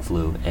stomach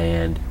flu,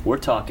 and we're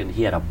talking,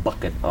 he had a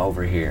bucket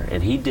over here,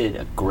 and he did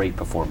a great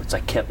performance.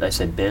 I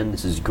said, Ben,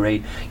 this is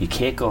great. You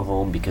can't go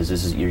home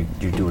because you're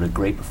doing a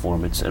great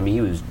performance. I mean,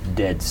 he was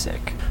dead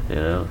sick, you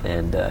know,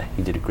 and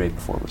he did a great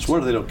performance. It's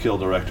wonder they don't kill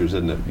directors,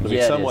 isn't it? I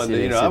mean, someone,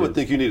 you know, I would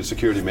think you need a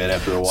security man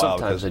after a while.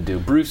 Sometimes I do.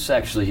 Bruce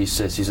actually, he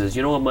says,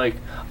 you know what, Mike,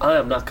 I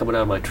am not coming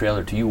out of my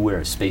trailer till you wear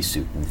a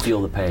spacesuit and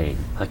feel the pain.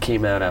 I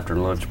came out after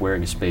lunch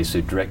wearing a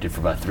spacesuit, directed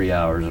for about 3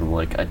 hours, and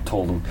I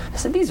told him, I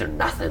said, these are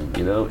nothing,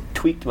 you know. It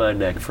tweaked my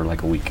neck for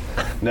like a week.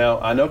 Now,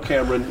 I know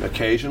Cameron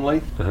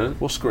occasionally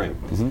will scream.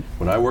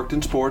 When I worked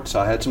in sports,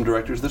 I had some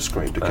directors that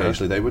screamed.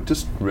 Occasionally, they would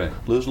just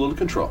lose a little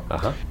control.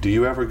 Do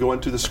you ever go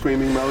into the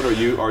screaming mode,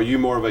 or are you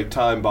more of a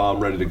time bomb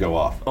ready to go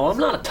off? Oh, I'm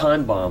not a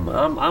time bomb.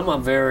 I'm a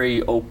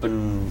very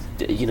open.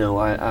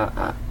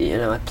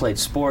 I played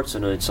sports,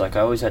 and it's like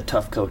I always had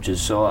tough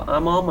coaches. So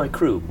I'm on my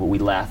crew, but we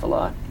laugh a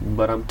lot.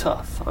 But I'm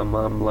tough. I'm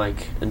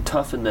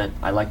tough in that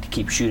I like to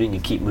keep shooting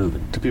and keep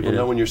moving. Do people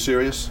know when you're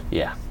serious?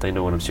 Yeah, they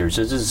know when I'm serious.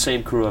 This is the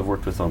same crew I've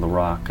worked with on The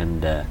Rock,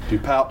 and do you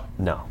pout?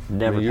 No,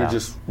 never. You're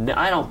pout.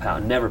 I don't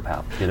pout. Never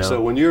pout.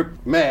 So when you're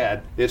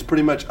mad, it's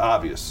pretty much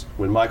obvious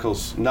when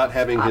Michael's not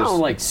having his. I don't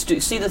like stew.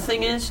 See, the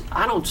thing is,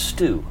 I don't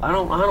stew. I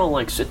don't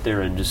like sit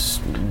there and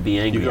just be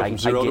angry. You go from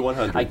 0 to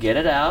 100. I get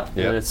it out,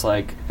 and it's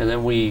like, and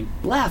then we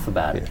laugh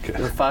about it.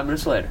 Okay. 5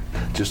 minutes later.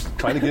 Just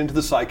trying to get into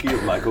the psyche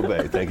of Michael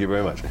Bay. Thank you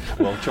very much.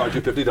 Well, I'll charge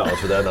you $50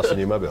 for that, and I'll send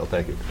you my bill.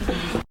 Thank you.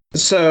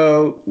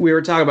 So we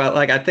were talking about,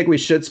 I think we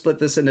should split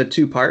this into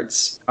 2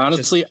 parts.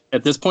 Honestly,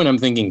 at this point, I'm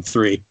thinking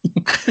 3.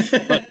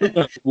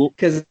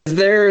 Because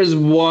there is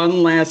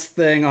one last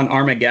thing on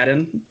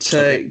Armageddon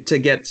to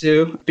get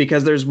to,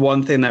 because there's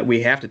one thing that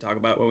we have to talk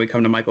about when we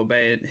come to Michael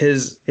Bay. And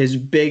his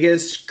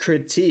biggest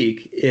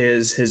critique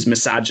is his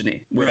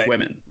misogyny with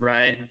women,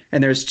 right?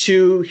 And there's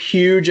 2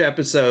 huge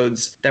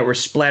episodes that were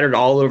splattered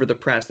all over the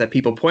press that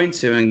people point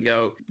to and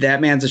go, that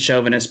man's a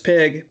chauvinist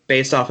pig,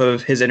 based off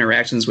of his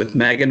interactions with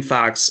Megan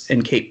Fox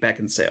and Kate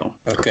Beckinsale.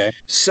 Okay.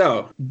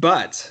 So,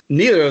 but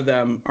neither of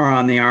them are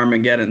on the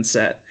Armageddon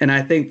set. And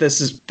I think this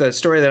is the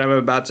story that I'm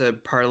about to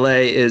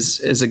parlay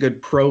is a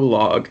good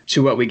prologue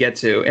to what we get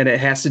to. And it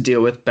has to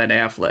deal with Ben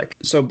Affleck.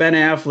 So Ben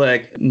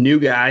Affleck, new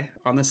guy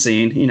on the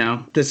scene,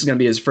 this is going to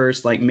be his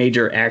first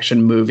major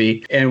action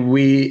movie.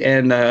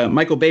 And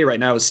Michael Bay right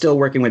now is still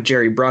working with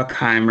Jerry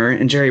Bruckheimer.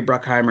 And Jerry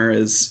Bruckheimer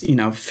is,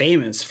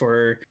 famous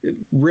for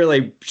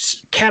really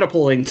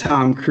catapulting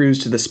Tom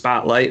Cruise to the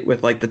spotlight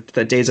with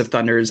the Days of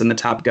Thunder and the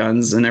Top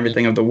Guns and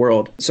everything of the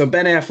world. So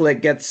Ben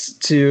Affleck gets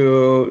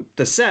to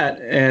the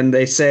set and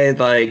they say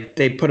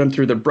they put him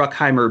through the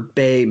Bruckheimer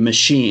Bay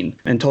machine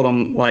and told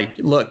him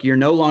look, you're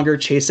no longer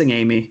chasing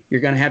Amy.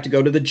 You're going to have to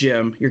go to the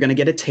gym. You're going to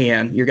get a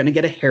tan. You're going to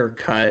get a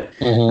haircut.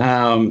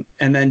 And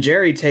then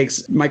Jerry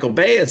takes Michael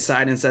Bay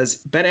aside and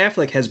says, Ben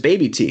Affleck has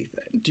baby teeth.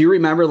 Do you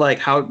remember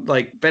how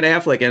Ben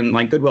Affleck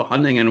in Good Will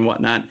Hunting and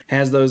whatnot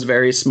has those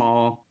very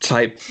small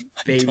type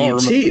baby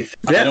teeth?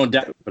 I don't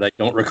doubt it, but I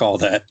don't recall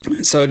that.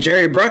 So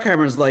Jerry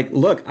Bruckheimer's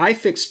look, I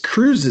fixed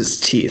Cruise's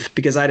teeth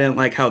because I didn't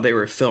like how they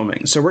were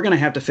filming. So we're going to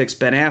have to fix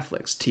Ben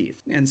Affleck's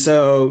teeth. And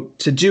so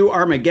to do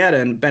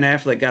Armageddon, Ben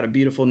Affleck got a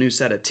beautiful new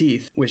set of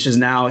teeth, which is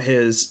now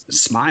his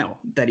smile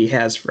that he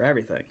has for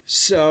everything.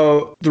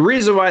 So the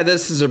reason why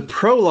this is a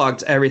prologue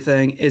to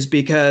everything is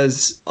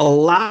because a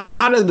lot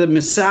of the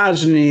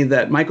misogyny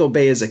that Michael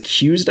Bay is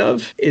accused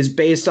of is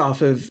based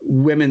off of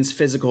women's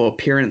physical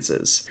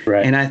appearances.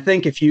 Right. And I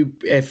think if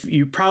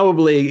you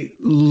probably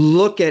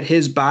look at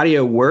his body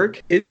of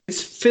work,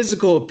 it's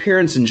physical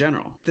appearance in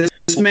general. This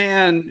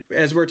man,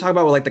 as we're talking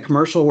about with the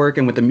commercial work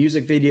and with the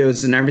music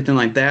videos and everything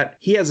like that,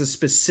 he has a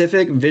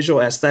specific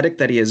visual aesthetic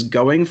that he is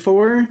going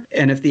for.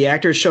 And if the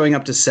actor is showing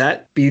up to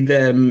set, be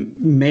them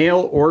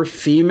male or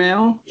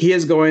female, he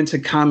is going to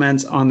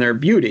comment on their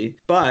beauty.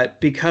 But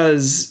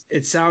because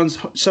it sounds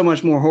so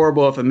much more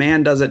horrible if a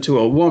man does it to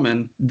a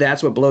woman,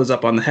 that's what blows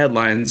up on the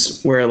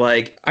headlines, where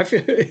I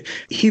feel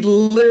he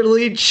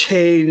literally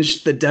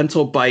changed the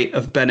dental bite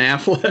of Ben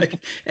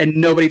Affleck and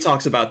nobody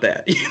talks about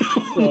that.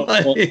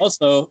 Well,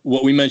 also,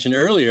 what we mentioned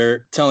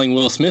earlier, telling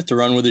Will Smith to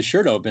run with his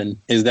shirt open,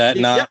 is that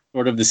not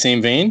sort of the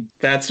same vein?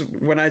 That's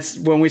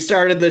when we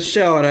started this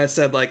show, and I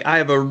said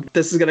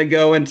this is going to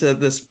go into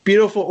this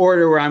beautiful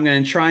order where I'm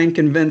going to try and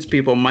convince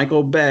people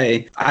Michael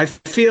Bay. I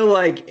feel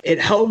like it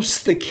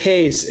helps the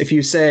case if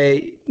you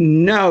say,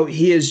 no,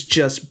 he is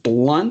just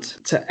blunt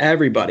to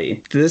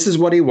everybody. This is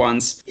what he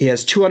wants. He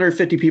has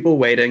 250 people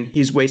waiting.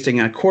 He's wasting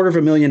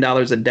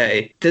 $250,000 a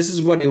day. This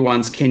is what he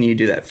wants. Can you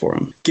do that for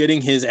him?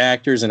 Getting his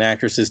actors and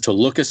actresses to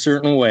look a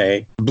certain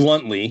way,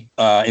 bluntly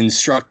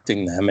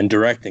instructing them and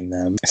directing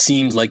them,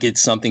 seems like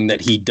it's something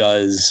that he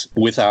does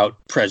without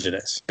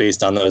prejudice,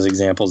 based on those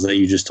examples that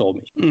you just told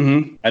me.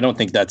 Mm-hmm. I don't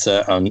think that's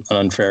an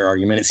unfair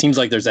argument. It seems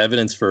like there's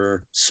evidence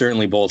for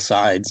certainly both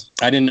sides.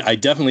 I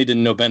definitely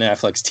didn't know Ben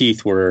Affleck's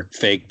teeth were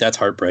fake. That's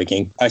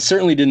heartbreaking. I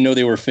certainly didn't know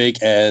they were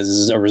fake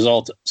as a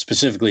result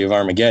specifically of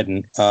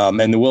Armageddon.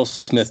 And the Will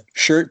Smith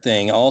shirt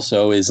thing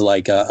also is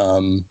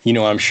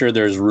I'm sure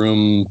there's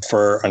room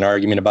for an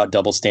argument about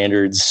double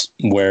standards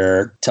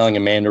where telling a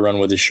man to run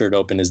with his shirt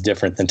open is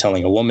different than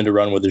telling a woman to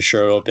run with his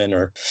shirt open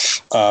or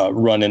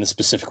run in a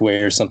specific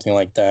way or something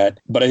like that.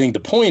 But I think the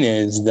point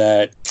is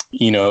that,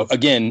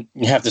 again,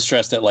 you have to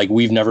stress that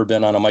we've never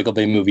been on a Michael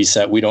Bay movie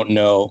set. We don't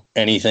know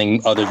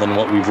anything other than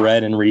what we've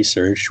read and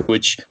researched,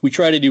 which we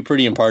try to do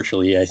pretty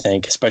impartially, I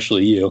think,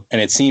 especially you.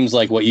 And it seems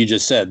like what you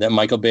just said, that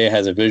Michael Bay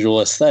has a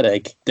visual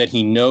aesthetic that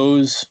he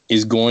knows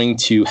is going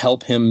to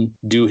help him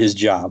do his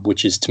job,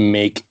 which is to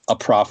make a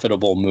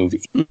profitable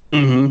movie.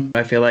 Mm-hmm.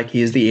 I feel like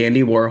he's the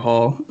Andy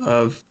Warhol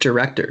of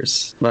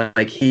directors.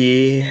 Like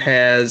he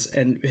has,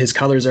 and his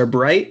colors are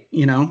bright,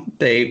 you know,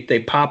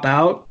 they pop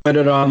out, put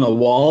it on the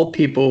wall,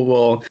 people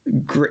will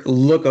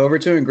look over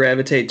to it and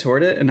gravitate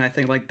toward it. And I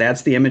think like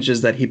that's the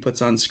images that he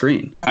puts on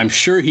screen. I'm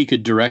sure he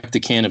could direct a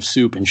can of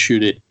soup and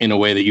shoot it in a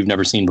way that you've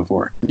never seen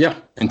before. Yeah.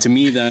 And to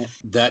me,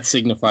 that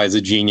signifies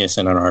a genius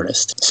and an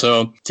artist.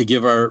 So to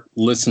give our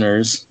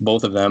listeners,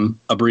 both of them,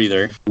 a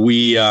breather,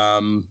 we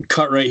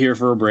cut right here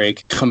for a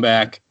break, come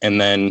back, and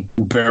then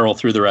barrel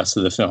through the rest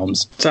of the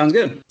films. Sounds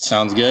good.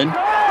 Sounds good.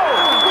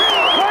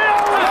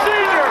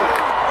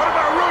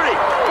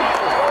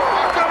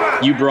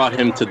 You brought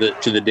him to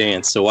the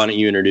dance, so why don't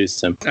you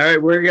introduce him? All right,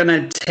 we're going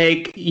to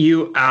take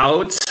you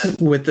out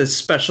with this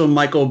special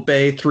Michael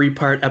Bay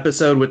 3-part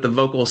episode with the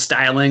vocal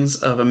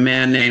stylings of a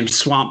man named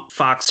Swamp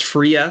Fox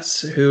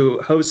Frias,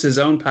 who hosts his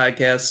own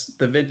podcast,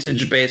 the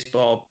Vintage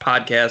Baseball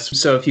Podcast.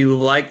 So if you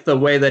like the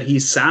way that he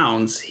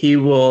sounds, he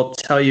will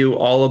tell you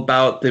all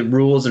about the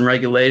rules and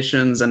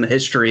regulations and the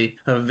history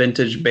of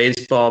vintage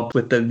baseball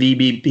with the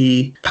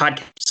VBB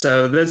podcast.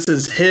 So this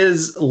is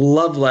his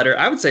love letter.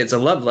 I would say it's a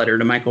love letter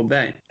to Michael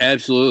Bay.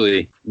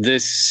 Absolutely.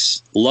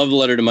 This love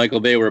letter to Michael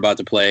Bay we're about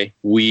to play,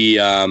 we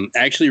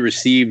actually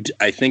received,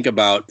 I think,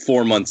 about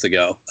 4 months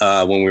ago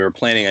when we were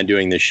planning on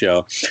doing this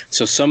show.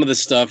 So some of the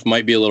stuff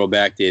might be a little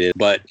backdated.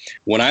 But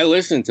when I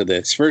listened to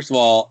this, first of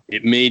all,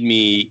 it made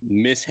me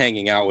miss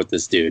hanging out with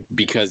this dude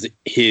because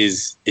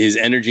his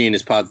energy and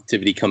his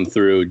positivity come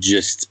through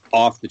just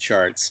off the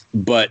charts.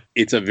 But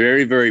it's a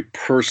very, very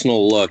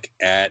personal look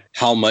at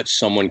how much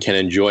someone can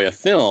enjoy a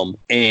film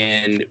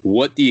and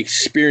what the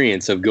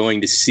experience of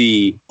going to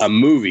see a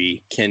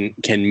movie can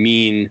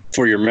mean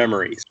for your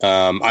memories.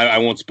 I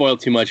won't spoil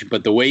too much,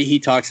 but the way he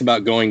talks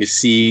about going to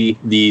see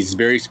these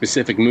very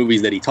specific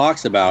movies that he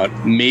talks about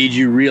made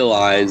you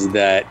realize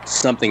that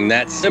something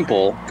that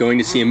simple, going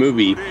to see a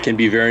movie, can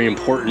be very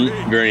important,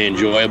 very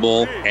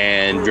enjoyable,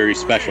 and very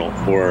special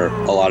for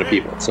a lot of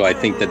people. So I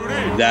think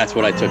that's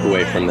what I took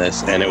away from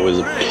this, and it was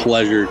a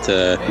pleasure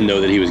to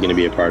know that he was going to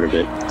be a part of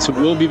it. So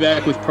we'll be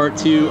back with part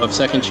 2 of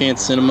Second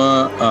Chance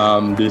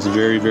Cinema. This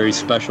very, very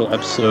special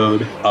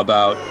episode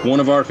about one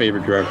of our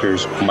favorite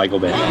directors, Michael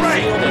Bay.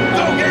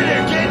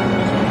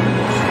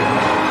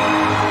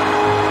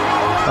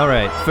 All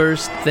right.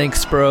 First,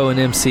 thanks Spro and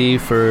MC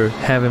for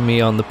having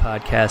me on the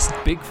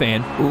podcast. Big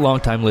fan,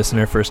 longtime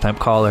listener, first-time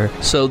caller.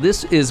 So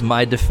this is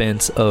my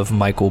defense of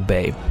Michael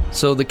Bay.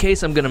 So the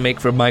case I'm going to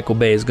make for Michael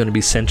Bay is going to be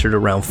centered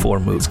around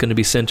 4 movies. It's going to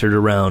be centered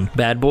around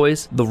Bad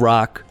Boys, The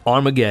Rock,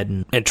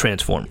 Armageddon, and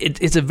Transform.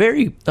 It's a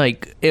very,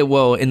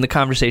 in the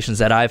conversations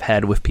that I've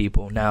had with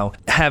people now,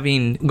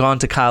 having gone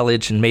to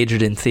college and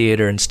majored in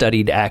theater and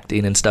studied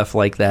acting and stuff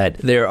like that,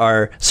 there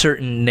are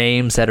certain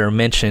names that are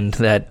mentioned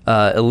that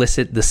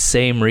elicit the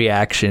same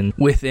reaction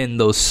within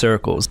those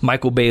circles.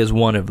 Michael Bay is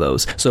one of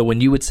those. So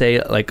when you would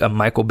say like a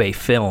Michael Bay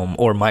film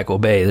or Michael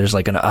Bay, there's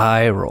like an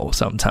eye roll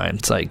sometimes.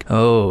 It's like,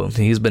 oh,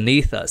 he's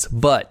beneath us.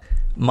 But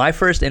my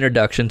first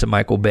introduction to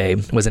Michael Bay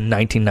was in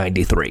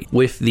 1993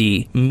 with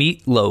the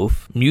Meat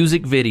Loaf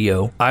music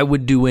video, I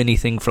Would Do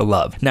Anything for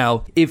Love.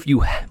 Now, if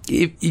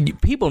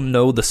people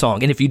know the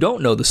song, and if you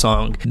don't know the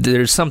song,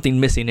 there's something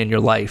missing in your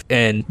life,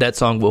 and that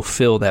song will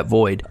fill that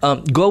void.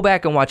 Go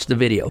back and watch the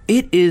video.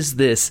 It is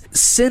this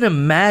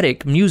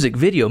cinematic music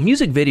video.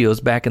 Music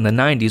videos back in the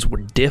 90s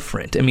were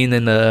different. I mean,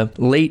 in the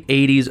late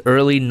 80s,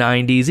 early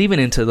 90s, even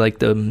into like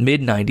the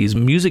mid 90s,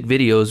 music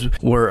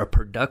videos were a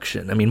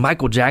production. I mean,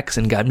 Michael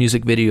Jackson got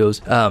music videos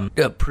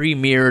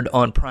premiered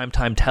on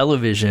primetime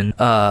television,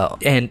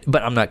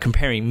 but I'm not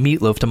comparing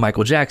Meat Loaf to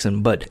Michael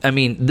Jackson, but I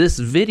mean, this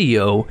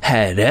video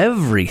had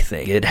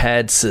everything. It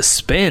had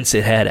suspense,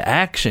 it had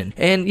action,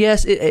 and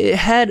yes, it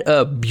had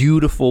a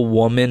beautiful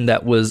woman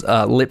that was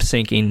lip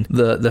syncing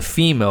the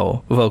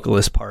female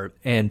vocalist part,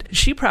 and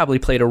she probably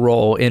played a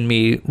role in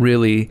me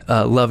really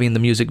loving the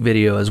music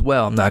video as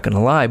well, I'm not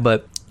gonna lie,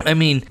 but I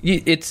mean,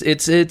 it's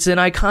an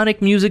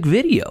iconic music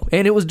video,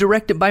 and it was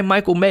directed by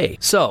Michael Bay.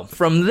 So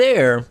from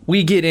there,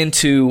 we get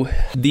into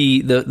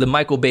the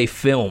Michael Bay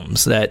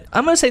films that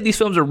I'm gonna say these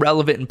films are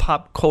relevant in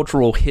pop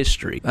cultural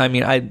history. I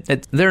mean,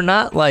 they're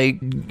not like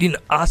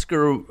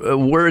Oscar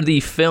worthy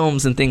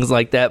films and things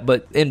like that,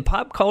 but in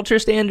pop culture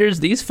standards,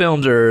 these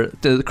films are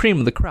the cream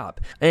of the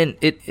crop. And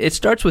it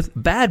starts with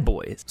Bad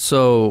Boys.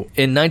 So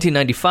in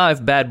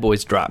 1995, Bad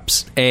Boys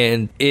drops,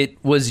 and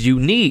it was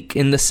unique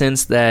in the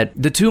sense that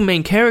the two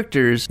main characters,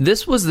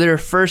 this was their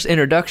first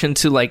introduction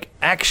to like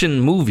action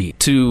movie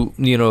to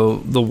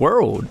the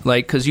world,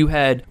 like, because you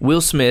had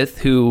Will Smith,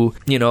 who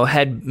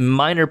had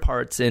minor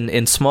parts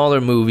in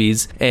smaller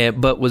movies,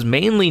 but was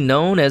mainly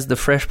known as the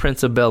Fresh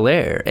Prince of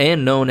Bel-Air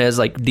and known as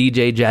like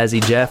DJ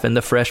Jazzy Jeff and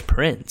the Fresh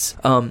Prince,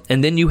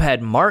 and then you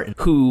had Martin,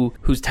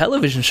 whose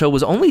television show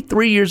was only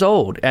 3 years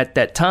old at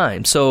that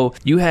time. So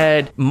you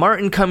had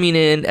Martin coming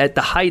in at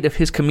the height of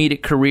his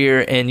comedic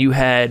career, and you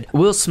had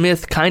Will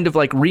Smith kind of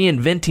like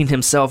reinventing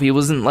himself. He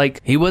was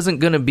wasn't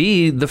going to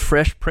be the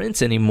Fresh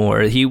Prince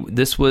anymore.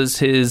 This was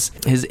his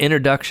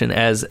introduction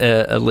as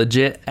a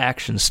legit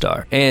action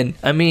star. And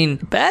I mean,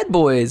 Bad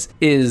Boys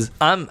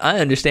I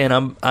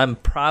understand I'm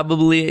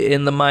probably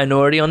in the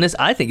minority on this.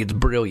 I think it's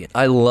brilliant.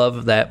 I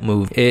love that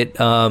movie.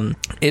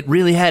 It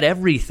really had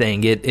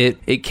everything.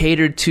 It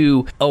catered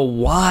to a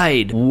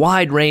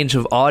wide range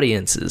of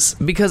audiences,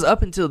 because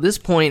up until this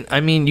point, I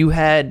mean, you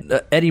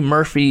had Eddie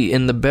Murphy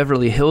in the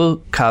Beverly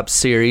Hills Cop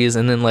series,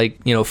 and then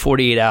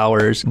 48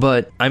 Hours.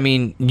 But I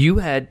mean, you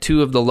had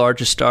two of the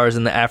largest stars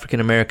in the African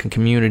American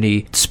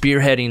community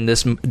spearheading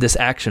this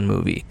action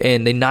movie,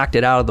 and they knocked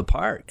it out of the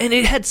park. And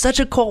it had such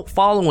a cult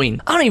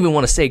following. I don't even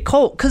want to say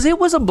cult, because it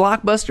was a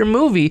blockbuster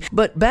movie,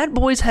 but Bad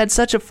Boys had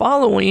such a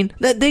following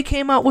that they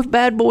came out with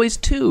Bad Boys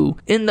 2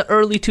 in the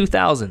early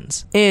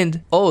 2000s.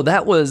 And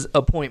that was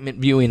appointment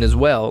viewing as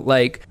well.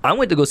 Like, I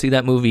went to go see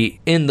that movie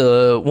in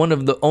one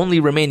of the only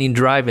remaining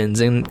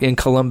drive-ins in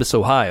Columbus,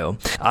 Ohio.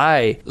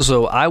 I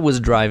was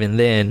driving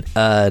then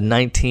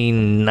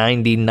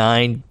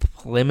 1999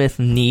 Plymouth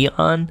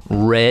Neon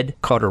red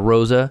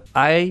Carterosa.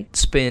 I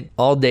spent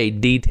all day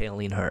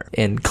detailing her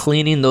and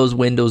cleaning those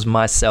windows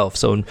myself.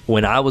 So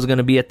when I was going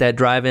to be at that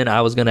drive-in,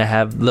 I was going to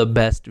have the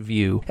best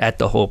view at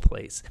the whole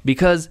place,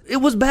 because it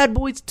was Bad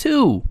Boys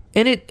 2.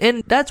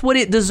 And that's what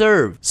it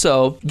deserved.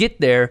 So get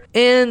there,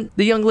 and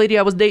the young lady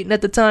I was dating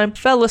at the time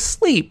fell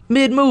asleep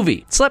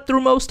mid-movie. Slept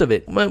through most of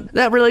it.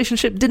 That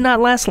relationship did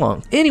not last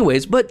long.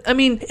 Anyways, but I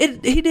mean,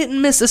 he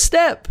didn't miss a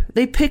step.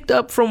 They picked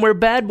up from where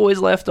Bad Boys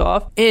left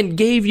off and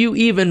gave you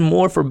even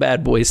more for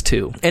Bad Boys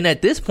 2. And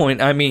at this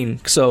point, I mean,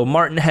 so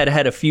Martin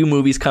had a few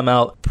movies come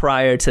out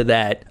prior to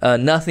that.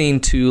 Nothing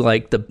to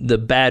like the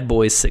Bad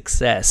Boys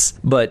success.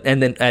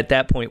 And then at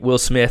that point, Will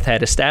Smith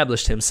had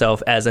established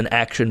himself as an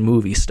action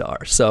movie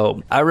star. So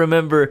I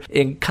remember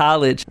in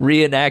college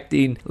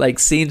reenacting like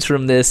scenes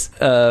from this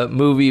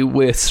movie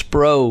with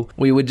Spro.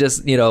 We would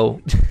just,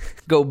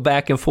 go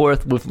back and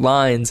forth with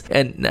lines,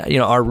 and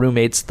our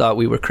roommates thought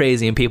we were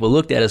crazy and people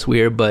looked at us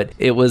weird, but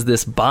it was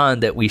this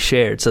bond that we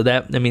shared. So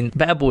that, I mean,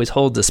 Bad Boys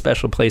holds a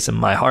special place in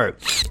my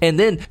heart. And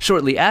then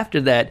shortly after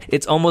that,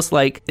 it's almost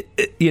like,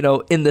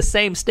 in the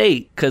same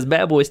state, because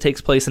Bad Boys takes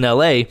place in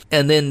LA,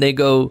 and then they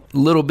go a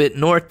little bit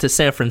north to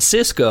San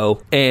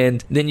Francisco,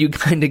 and then you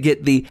kind of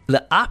get the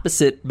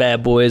opposite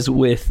Bad Boys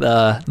with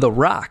The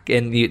Rock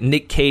and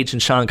Nick Cage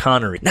and Sean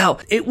Connery. Now,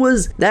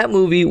 that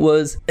movie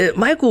was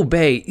Michael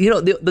Bay.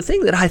 The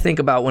thing that I think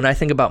about when I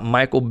think about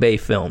Michael Bay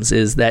films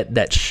is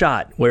that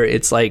shot where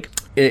it's like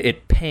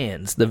it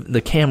pans,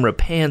 the camera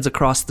pans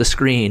across the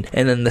screen,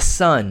 and then the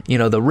sun,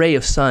 the ray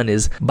of sun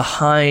is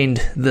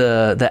behind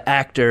the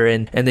actor,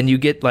 and then you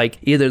get like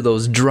either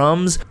those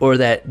drums or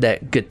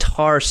that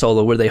guitar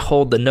solo where they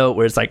hold the note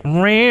where it's like,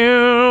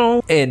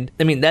 and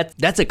I mean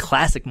that's a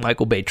classic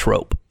Michael Bay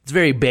trope. It's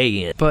very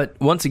Bayian. But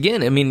once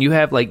again, I mean, you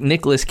have like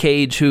Nicolas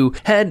Cage, who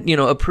had,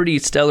 a pretty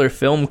stellar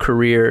film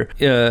career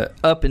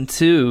up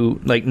into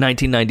like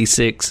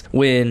 1996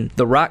 when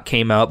The Rock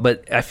came out.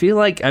 But I feel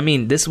like, I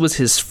mean, this was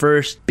his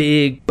first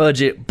big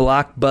budget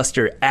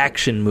blockbuster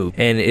action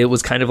movie. And it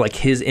was kind of like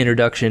his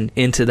introduction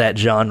into that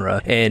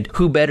genre. And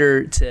who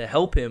better to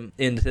help him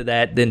into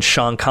that than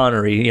Sean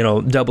Connery,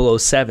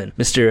 007,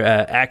 Mr.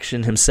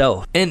 Action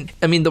himself. And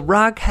I mean, The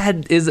Rock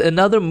is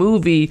another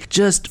movie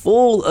just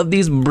full of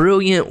these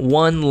brilliant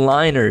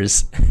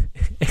one-liners.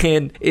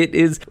 And it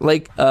is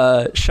like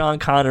Sean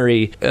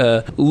Connery,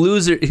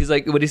 loser. He's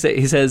like, what do you say?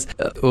 He says,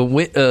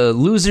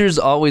 losers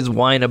always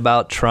whine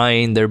about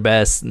trying their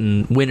best,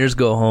 and winners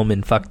go home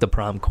and fuck the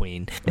prom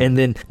queen. And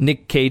then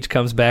Nick Cage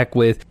comes back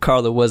with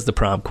Carla was the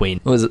prom queen.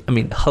 It was, I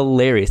mean,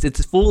 hilarious.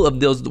 It's full of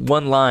those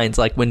one lines,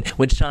 like when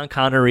Sean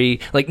Connery,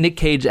 like Nick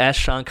Cage asked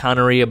Sean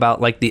Connery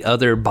about like the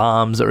other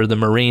bombs or the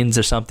Marines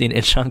or something,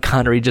 and Sean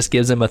Connery just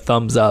gives him a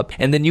thumbs up.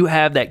 And then you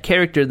have that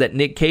character that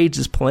Nick Cage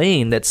is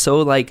playing that's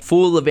so like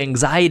full of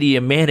anxiety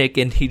and manic,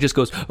 and he just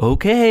goes,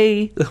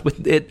 okay.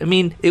 I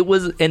mean, it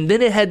was, and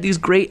then it had these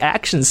great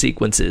action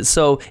sequences.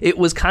 So it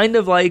was kind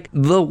of like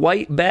the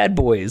white Bad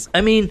Boys.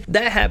 I mean,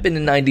 that happened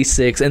in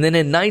 96, and then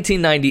in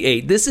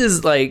 1998, this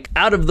is like,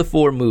 out of the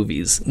four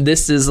movies,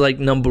 this is like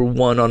number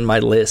one on my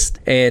list,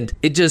 and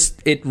it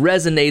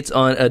resonates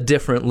on a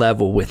different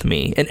level with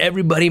me, and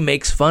everybody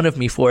makes fun of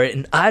me for it,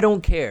 and I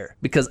don't care,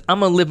 because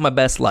I'm gonna live my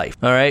best life.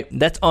 All right,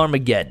 that's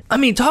Armageddon. I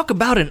mean, talk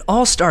about an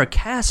all-star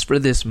cast for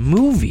this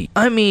movie.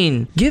 I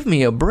mean, give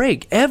me a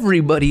break.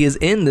 Everybody is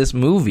in this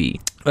movie.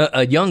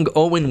 A young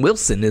Owen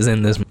Wilson is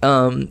in this,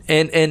 and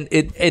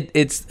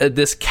it's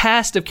this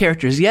cast of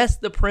characters. Yes,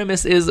 the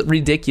premise is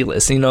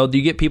ridiculous. You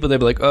get people that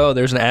be like, oh,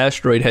 there's an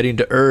asteroid heading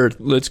to Earth.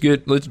 Let's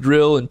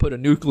drill and put a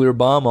nuclear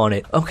bomb on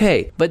it.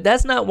 Okay, but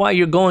that's not why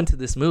you're going to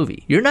this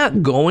movie. You're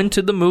not going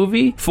to the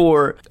movie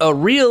for a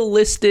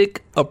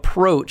realistic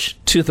approach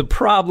to the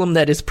problem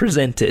that is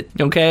presented.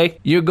 Okay,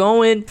 you're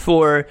going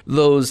for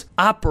those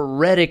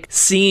operatic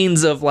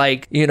scenes of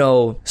like,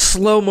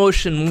 slow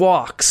motion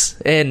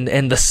walks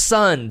and the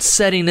sun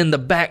setting in the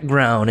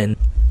background, and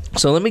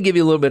So let me give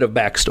you a little bit of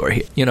backstory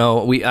here. You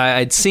know,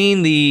 I'd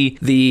seen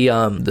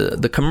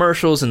the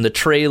commercials and the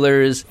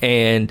trailers,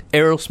 and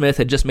Aerosmith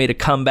had just made a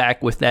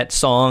comeback with that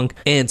song,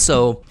 and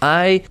so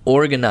I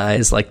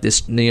organized like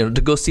this, you know,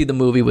 to go see the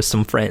movie with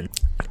some friends.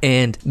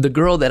 And the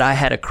girl that I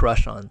had a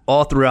crush on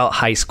all throughout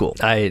high school,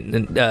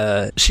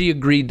 she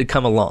agreed to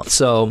come along.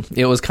 So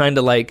it was kind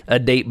of like a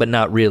date, but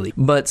not really.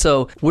 But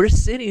so we're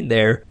sitting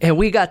there, and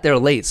we got there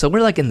late. So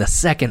we're like in the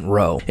second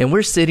row, and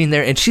we're sitting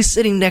there, and she's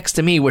sitting next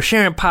to me. We're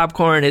sharing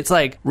popcorn. It's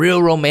like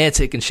real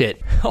romantic and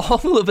shit.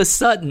 All of a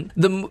sudden,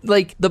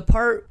 the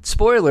part,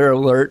 spoiler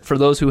alert for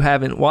those who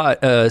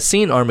haven't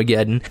seen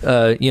Armageddon,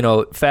 you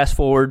know, fast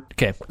forward.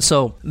 Okay,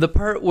 so the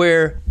part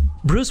where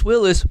Bruce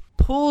Willis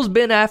pulls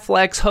Ben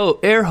Affleck's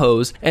air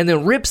hose and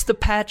then rips the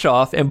patch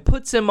off and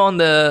puts him on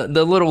the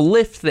little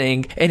lift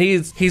thing, and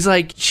he's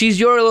like, she's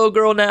your little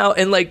girl now,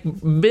 and like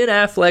Ben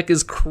Affleck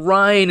is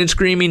crying and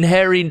screaming,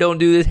 Harry, don't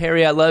do this,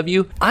 Harry, I love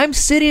you. I'm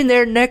sitting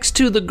there next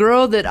to the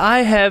girl that I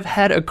have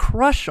had a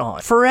crush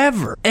on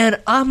forever,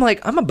 and I'm like,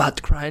 I'm about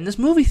to cry in this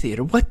movie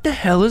theater. What the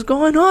hell is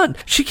going on?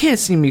 She can't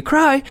see me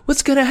cry.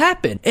 What's gonna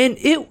happen? And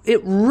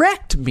it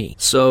wrecked me.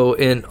 So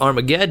in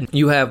Armageddon,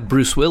 you have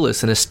Bruce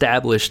Willis, an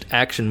established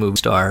action movie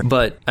star,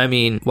 but I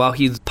mean, while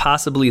he's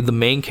possibly the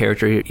main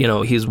character, you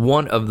know, he's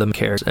one of the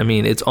characters. I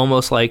mean, it's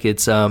almost like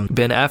it's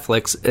Ben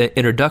Affleck's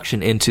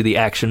introduction into the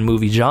action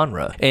movie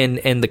genre, and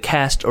the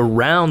cast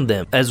around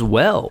them as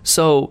well.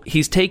 So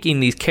he's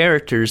taking these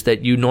characters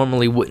that you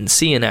normally wouldn't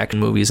see in action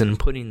movies and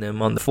putting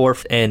them on the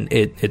forefront, and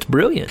it's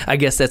brilliant. I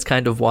guess that's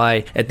kind of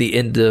why at the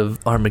end of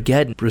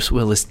Armageddon, Bruce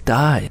Willis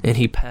died, and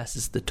he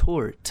passes the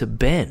torch to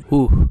Ben.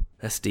 Ooh.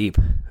 That's deep.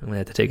 I'm gonna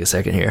have to take a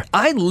second here.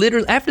 I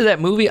literally, after that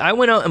movie, I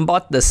went out and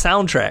bought the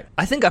soundtrack.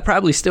 I think I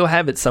probably still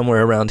have it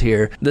somewhere around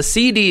here. The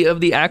CD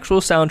of the actual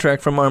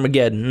soundtrack from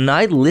Armageddon, and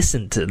I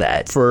listened to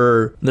that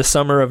for the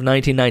summer of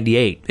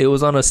 1998. It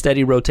was on a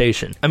steady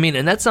rotation. I mean,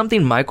 and that's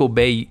something Michael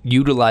Bay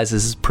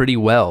utilizes pretty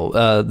well,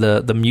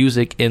 the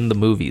music in the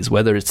movies,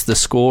 whether it's the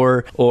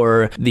score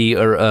or the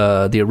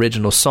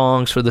original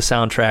songs for the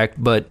soundtrack.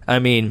 But, I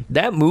mean,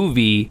 that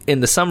movie in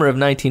the summer of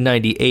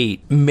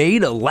 1998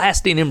 made a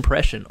lasting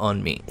impression on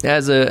me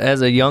as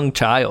a young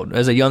child,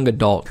 as a young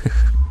adult.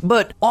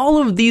 But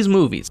all of these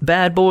movies,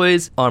 Bad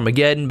Boys,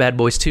 Armageddon, Bad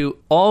Boys 2,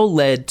 all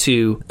led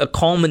to a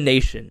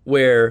culmination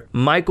where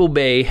Michael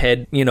Bay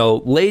had, you know,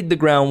 laid the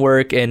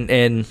groundwork, and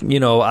you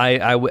know,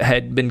 I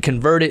had been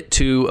converted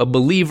to a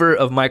believer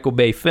of Michael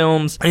Bay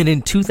films, and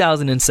in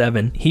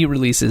 2007, he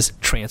releases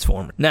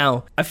Transformers.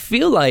 Now, I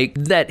feel like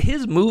that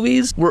his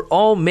movies were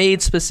all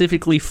made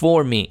specifically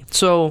for me.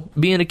 So,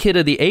 being a kid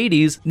of the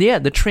 80s, yeah,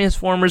 the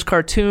Transformers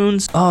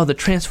cartoons, the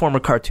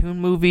Transformer cartoon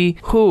movie,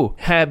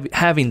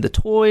 having the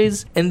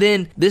toys, and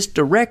then this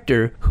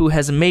director who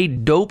has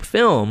made dope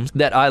films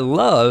that I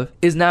love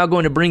is now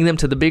going to bring them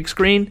to the big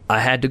screen. I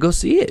had to go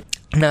see it.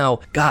 Now,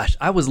 gosh,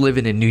 I was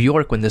living in New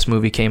York when this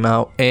movie came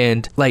out,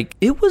 and like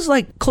it was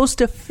like close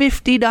to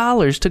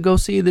 $50 to go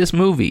see this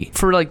movie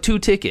for like 2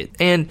 tickets,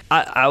 and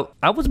I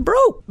was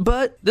broke,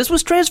 but this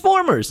was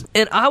Transformers,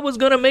 and I was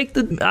gonna make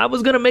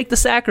the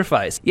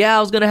sacrifice. Yeah, I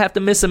was gonna have to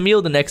miss a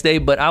meal the next day,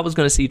 but I was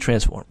gonna see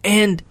Transformers,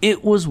 and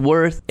it was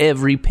worth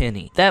every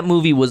penny. That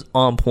movie was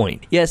on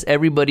point. Yes,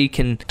 everybody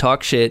can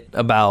talk shit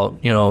about,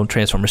 you know,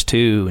 Transformers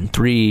 2 and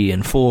 3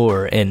 and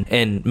 4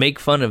 and make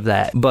fun of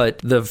that, but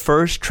the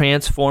first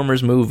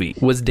Transformers movie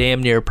was damn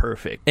near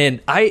perfect.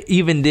 And I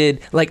even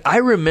did, like, I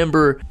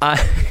remember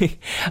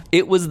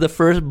it was the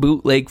first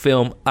bootleg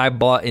film I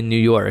bought in New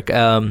York,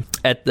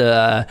 at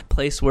the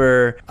place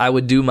where I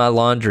would do my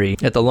laundry,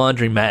 at the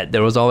laundromat.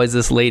 There was always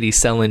this lady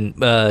selling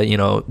you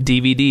know,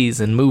 DVDs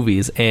and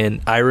movies,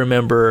 and I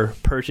remember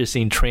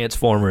purchasing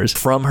Transformers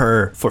from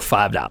her for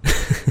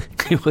 $5.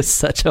 It was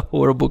such a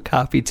horrible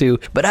copy too,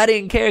 but I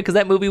didn't care because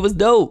that movie was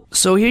dope.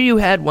 So here you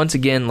had, once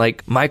again,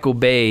 like Michael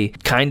Bay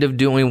kind of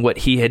doing what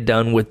he had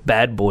done with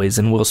Bad Boys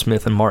and Will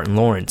Smith and Martin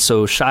Lawrence.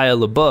 So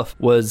Shia LaBeouf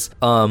was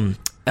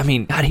I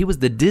mean, God, he was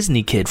the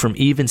Disney kid from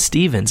Even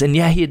Stevens. And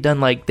yeah, he had done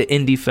like the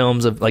indie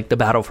films of like The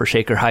Battle for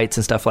Shaker Heights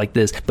and stuff like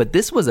this. But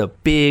this was a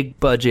big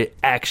budget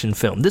action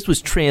film. This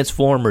was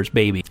Transformers,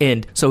 baby.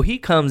 And so he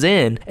comes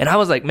in, and I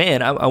was like,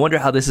 man, I wonder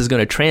how this is going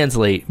to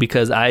translate,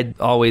 because I'd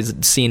always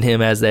seen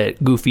him as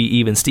that goofy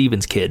Even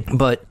Stevens kid.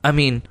 But I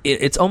mean,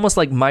 it's almost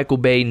like Michael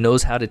Bay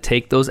knows how to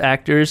take those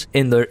actors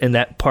in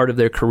that part of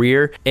their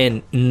career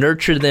and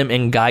nurture them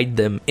and guide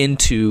them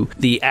into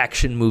the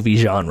action movie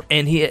genre.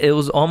 And it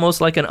was almost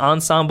like an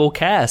ensemble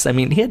cast. I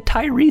mean, he had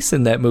Tyrese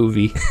in that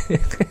movie.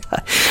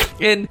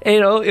 And, you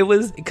know, it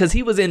was because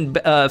he was in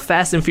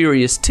Fast and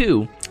Furious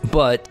 2,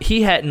 but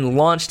he hadn't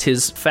launched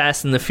his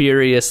Fast and the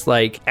Furious,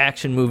 like,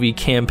 action movie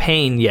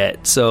campaign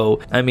yet.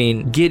 So, I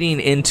mean, getting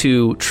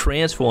into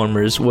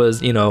Transformers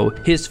was, you know,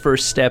 his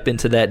first step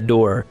into that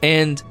door.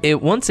 And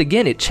once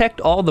again, it checked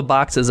all the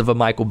boxes of a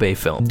Michael Bay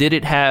film. Did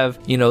it have,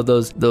 you know,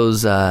 those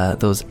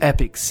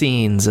epic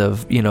scenes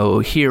of, you know,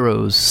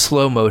 heroes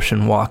slow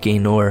motion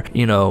walking, or,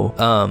 you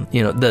know,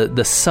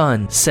 the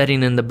sun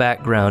setting in the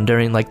background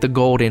during like the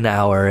golden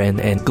hour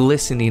and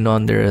glistening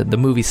on the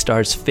movie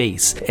star's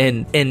face,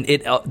 and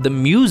it the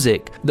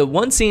music. The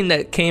one scene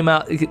that came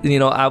out,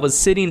 I was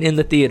sitting in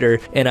the theater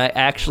and I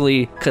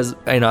actually, because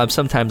I'm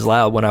sometimes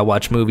loud when I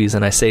watch movies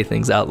and I say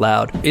things out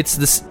loud. It's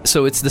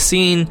the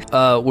scene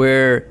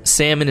where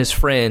Sam and his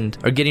friend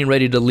are getting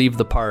ready to leave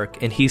the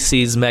park, and he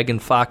sees Megan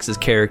Fox's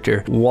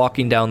character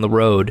walking down the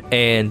road,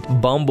 and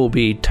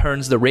Bumblebee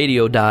turns the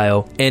radio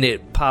dial and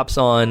it pops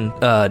on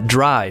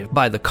Drive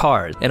by the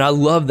Cars, and I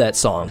love that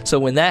song. So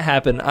when that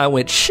happened, I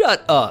went,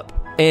 shut up.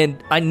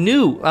 And I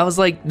was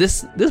like,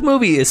 this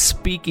movie is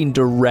speaking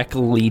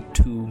directly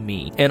to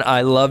me, and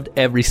I loved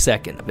every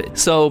second of it.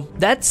 So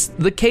that's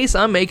the case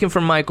I'm making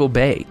for Michael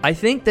Bay. I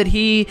think that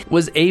he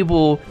was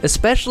able,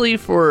 especially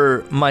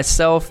for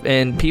myself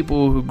and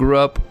people who grew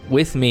up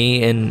with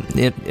me and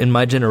in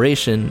my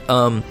generation,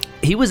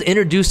 he was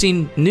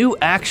introducing new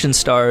action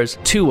stars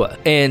to us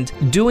and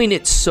doing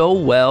it so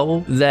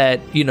well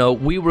that,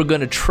 we were going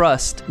to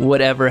trust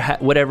whatever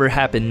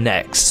happened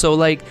next. So,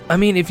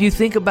 if you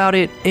think about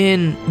it,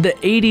 in the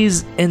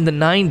 80s and the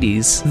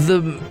 90s,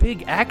 the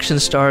big action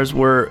stars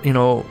were,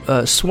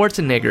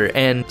 Schwarzenegger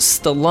and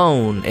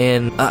Stallone,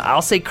 and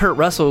I'll say Kurt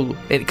Russell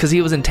because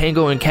he was in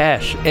Tango and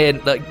Cash, and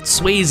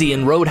Swayze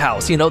and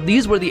Roadhouse.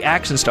 These were the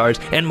action stars,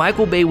 and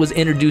Michael Bay was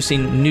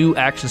introducing new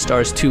action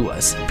stars to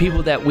us,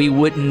 people that we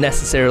wouldn't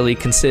necessarily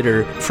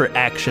consider for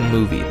action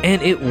movies,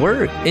 and it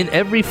worked. In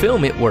every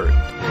film it worked.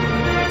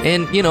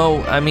 And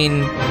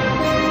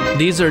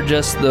these are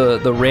just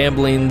the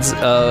ramblings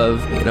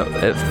of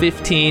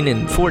 15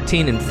 and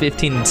 14 and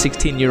 15 and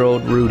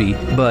 16-year-old Rudy,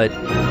 but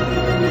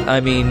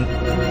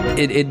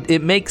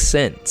it makes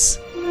sense.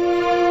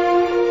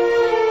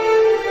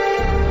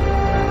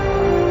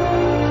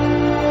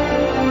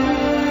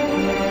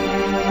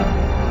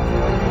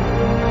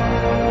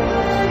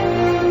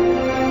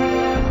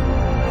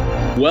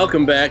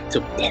 Welcome back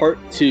to part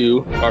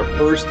 2, our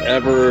first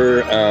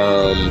ever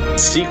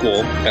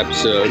sequel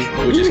episode,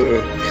 which is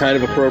kind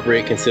of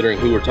appropriate considering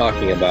who we're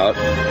talking about.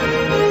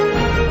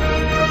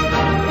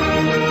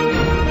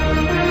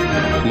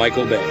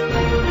 Michael Bay.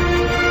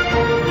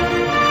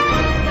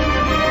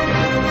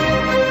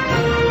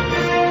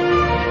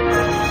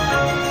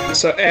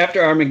 So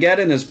after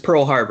Armageddon is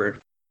Pearl Harbor.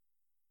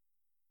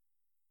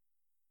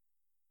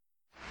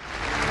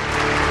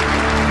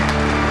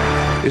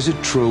 Is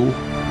it true?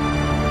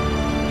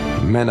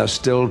 Men are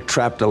still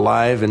trapped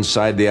alive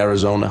inside the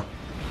Arizona?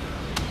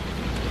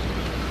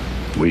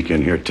 We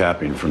can hear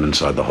tapping from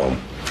inside the hull.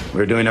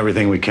 We're doing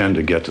everything we can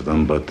to get to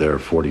them, but they're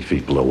 40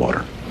 feet below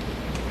water.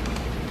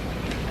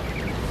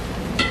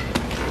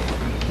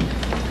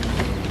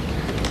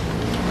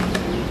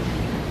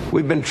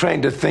 We've been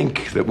trained to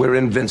think that we're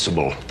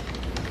invincible.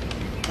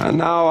 And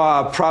now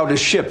our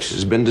proudest ships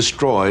has been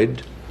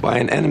destroyed by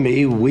an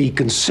enemy we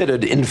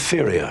considered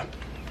inferior.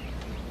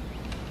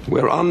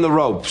 We're on the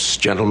ropes,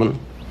 gentlemen.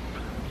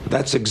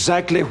 That's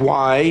exactly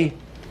why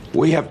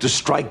we have to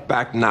strike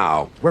back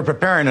now. We're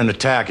preparing an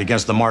attack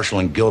against the Marshall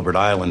and Gilbert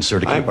Islands, sir,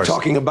 to keep I'm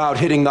talking about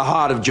hitting the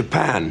heart of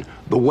Japan,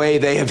 the way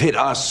they have hit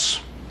us.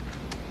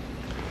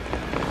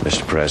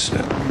 Mr.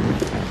 President,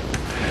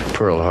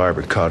 Pearl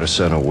Harbor caught us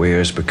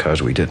unawares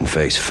because we didn't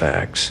face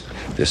facts.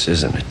 This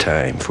isn't a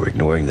time for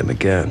ignoring them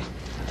again.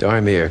 The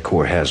Army Air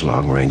Corps has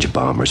long-range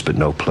bombers, but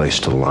no place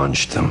to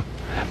launch them.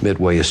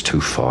 Midway is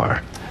too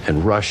far,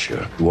 and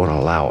Russia won't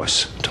allow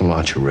us to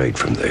launch a raid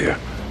from there.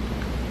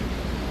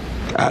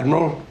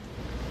 Admiral?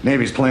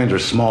 Navy's planes are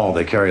small.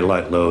 They carry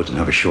light loads and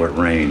have a short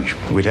range.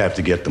 We'd have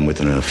to get them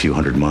within a few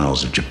hundred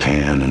miles of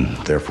Japan and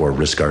therefore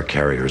risk our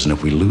carriers. And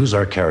if we lose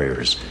our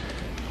carriers,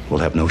 we'll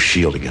have no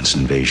shield against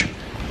invasion.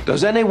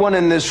 Does anyone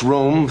in this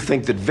room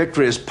think that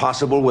victory is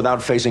possible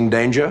without facing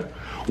danger?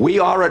 We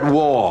are at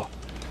war.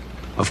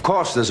 Of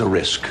course there's a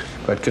risk.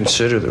 But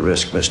consider the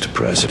risk, Mr.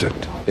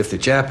 President. If the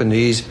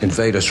Japanese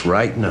invade us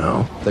right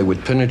now, they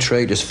would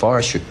penetrate as far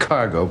as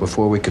Chicago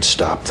before we could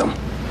stop them.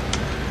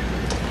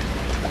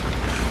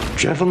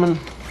 Gentlemen,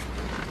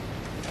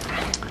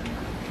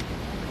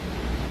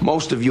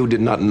 most of you did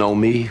not know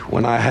me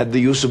when I had the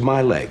use of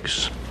my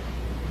legs.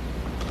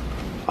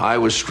 I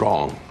was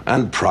strong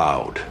and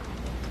proud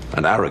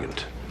and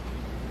arrogant.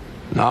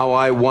 Now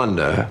I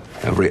wonder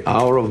every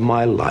hour of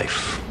my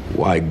life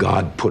why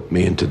God put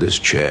me into this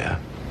chair.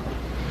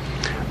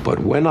 But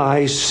when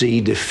I see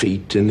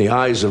defeat in the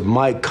eyes of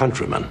my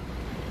countrymen,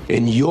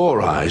 in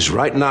your eyes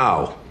right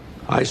now,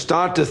 I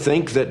start to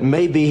think that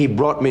maybe he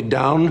brought me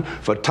down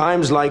for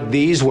times like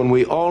these when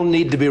we all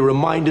need to be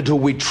reminded who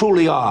we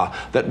truly are,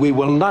 that we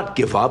will not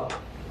give up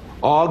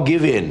or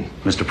give in.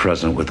 Mr.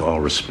 President, with all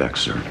respect,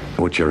 sir,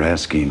 what you're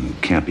asking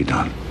can't be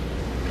done.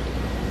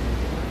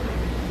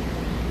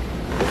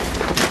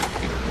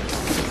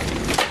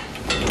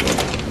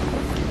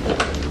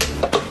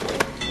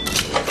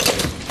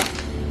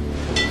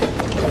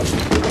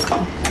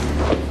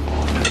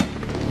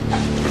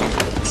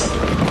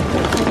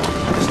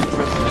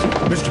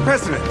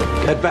 President.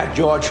 Get back,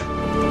 George.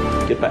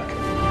 Get back.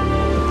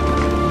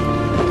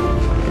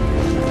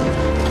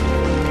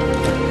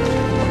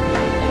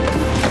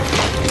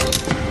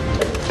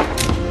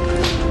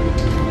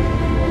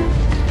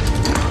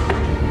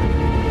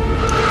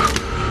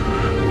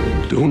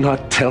 Do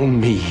not tell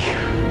me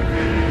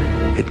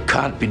it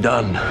can't be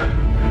done.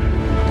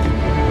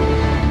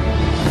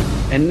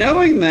 And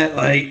knowing that,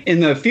 like,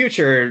 in the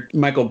future,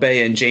 Michael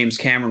Bay and James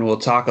Cameron will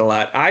talk a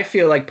lot, I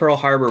feel like Pearl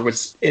Harbor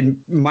was,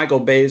 in Michael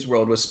Bay's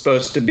world, was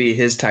supposed to be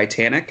his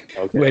Titanic,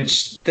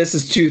 which this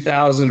is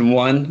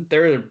 2001.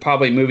 There are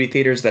probably movie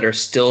theaters that are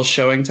still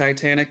showing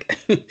Titanic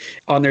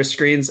on their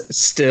screens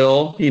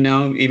still, you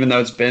know, even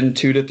though it's been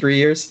 2 to 3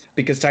 years,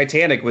 because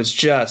Titanic was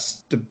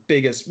just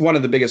one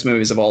of the biggest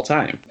movies of all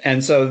time.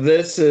 And so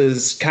this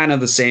is kind of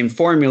the same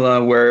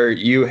formula where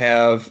you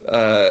have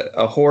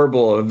a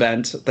horrible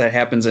event that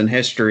happens in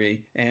history,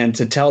 and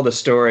to tell the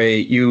story,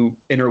 you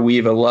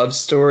interweave a love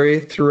story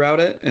throughout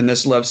it. And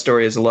this love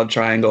story is a love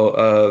triangle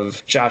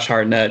of Josh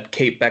Hartnett,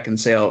 Kate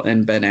Beckinsale,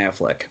 and Ben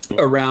Affleck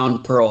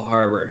around Pearl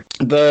Harbor.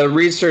 The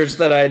research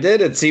that I did,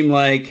 it seemed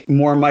like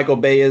more Michael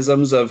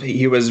Bay-isms of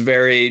he was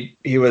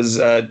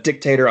a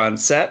dictator on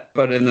set,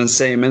 but in the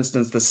same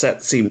instance, the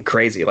set seemed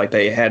crazy. Like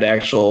they had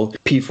actual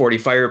P-40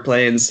 fighter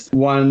planes.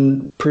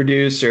 One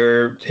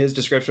producer, his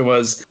description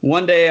was,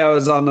 "One day I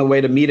was on the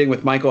way to meeting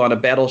with Michael on a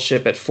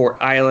battleship at Fort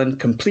Island,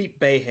 complete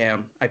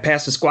bayham. I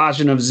passed a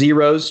squadron of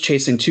Zeros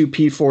chasing 2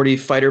 P-40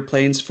 fighter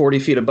planes 40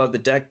 feet above the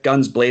deck,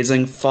 guns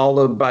blazing,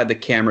 followed by the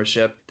camera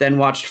ship. Then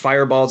watched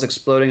fireballs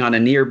exploding on a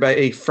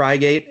nearby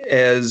frigate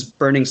as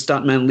burning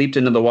stuntmen leaped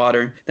into the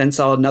water. Then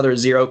saw another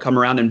Zero come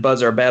around and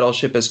buzz our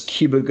battleship as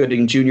Cuba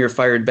Gooding Jr.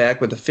 fired back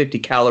with a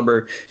 .50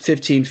 caliber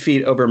 15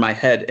 feet over my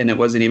head, and it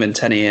wasn't even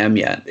 10 a.m.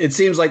 yet." It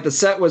seems like the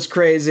set was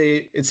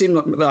crazy. It seemed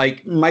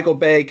like Michael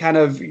Bay kind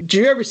of... Do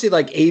you ever see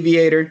like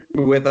Aviator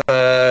with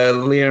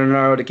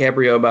Leonardo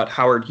DiCaprio about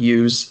Howard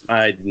Hughes?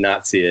 I did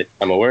not see it.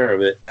 I'm aware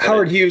of it.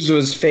 Howard Hughes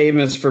was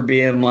famous for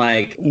being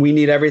like, we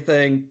need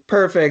everything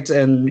perfect.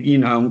 And, you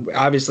know,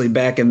 obviously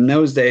back in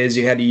those days,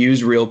 you had to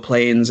use real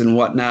planes and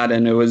whatnot.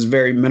 And it was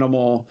very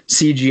minimal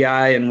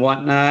CGI and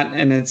whatnot.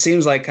 And it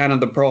seems like kind of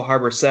the Pearl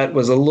Harbor set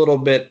was a little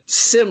bit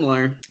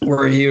similar,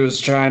 where he was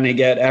trying to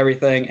get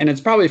everything. And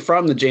it's probably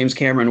from the James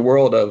Cameron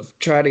world of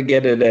try to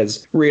get it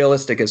as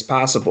realistic as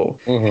possible.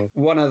 Mm-hmm.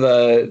 One of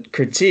the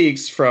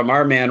critiques from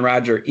our man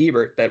Roger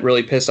Ebert that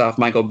really pissed off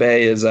Michael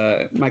Bay is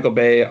Michael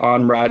Bay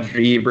on Roger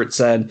Ebert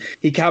said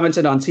he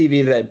commented on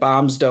TV that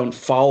bombs don't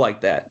fall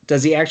like that.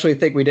 Does he actually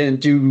think we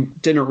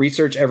didn't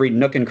research every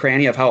nook and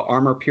cranny of how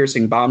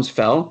armor-piercing bombs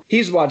fell?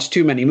 He's watched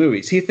too many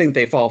movies. He thinks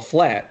they fall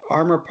flat.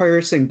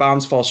 Armor-piercing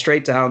bombs fall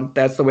straight down.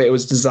 That's the way it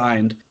was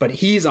designed. But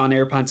he's on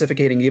air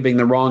pontificating, giving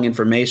the wrong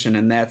information,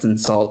 and that's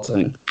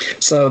insulting.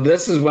 So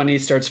this is when he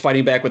starts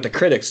fighting back with the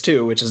critics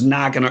too, which is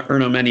not going to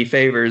earn him any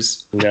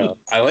favors. No,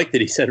 I like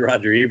that he said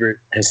Roger Ebert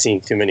has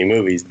seen too many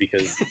movies,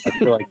 because I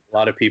feel like a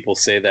lot of people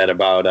say that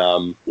about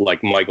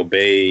like Michael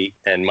Bay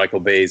and Michael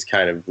Bay's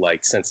kind of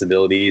like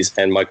sensibilities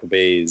and Michael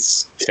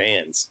Bay's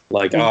fans.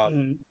 Like,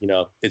 you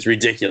know, it's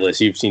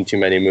ridiculous. You've seen too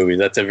many movies.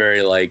 That's a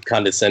very like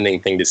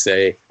condescending thing to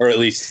say, or at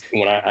least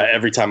when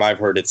every time I've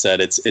heard it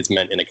said, it's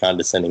meant in a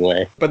condescending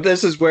way. But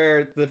this is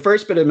where the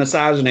first bit of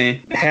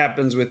misogyny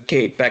happens with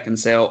Kate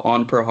Beckinsale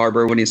on Pearl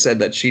Harbor when he said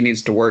that she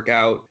needs to work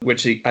out,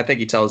 which I think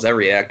he tells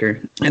every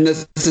actor. And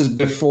this is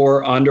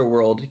before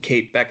Underworld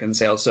Kate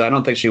Beckinsale, so I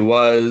don't think she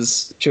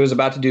was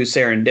about to do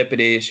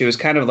Serendipity. She was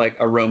kind of like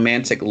a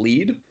romantic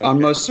lead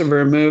on most of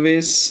her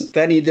movies.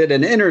 Then he did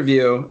an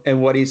interview,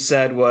 and what he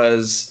said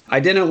was, "I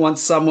didn't want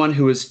someone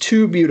who was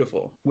too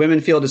beautiful.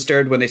 Women feel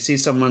disturbed when they see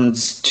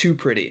someone's too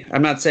pretty.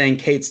 I'm not saying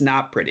Kate's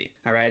not pretty,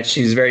 all right?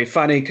 She's very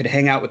funny, could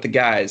hang out with the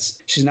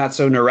guys. She's not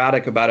so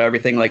neurotic about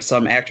everything like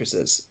some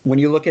actresses. When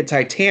you look at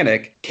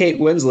Titanic, Kate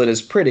Winslet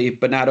is pretty,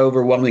 but not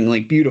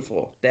overwhelmingly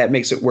beautiful. That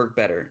makes it work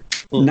better."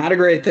 Not a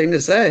great thing to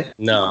say.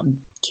 No.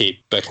 Kate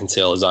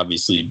Beckinsale is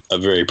obviously a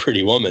very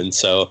pretty woman,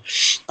 so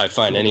I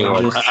find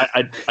anyone.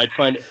 I'd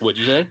find. What'd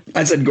you say?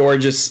 I said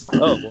gorgeous.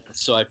 Oh,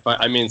 so I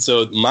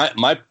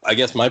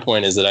guess my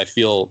point is that I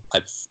feel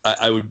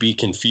I would be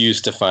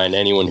confused to find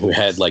anyone who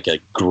had like a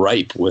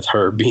gripe with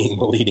her being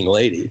the leading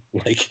lady.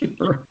 Like,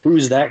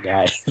 who's that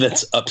guy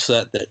that's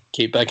upset that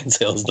Kate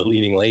Beckinsale is the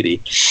leading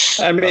lady?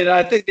 I mean,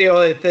 I think the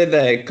only thing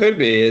that it could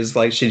be is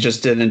like she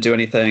just didn't do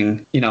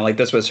anything. You know, like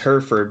this was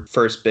her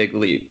first big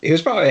leap. He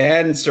was probably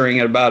answering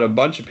it about a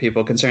bunch of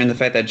people, considering the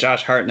fact that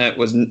Josh Hartnett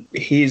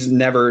he's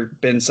never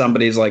been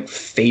somebody's like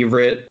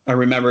favorite. I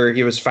remember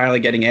he was finally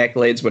getting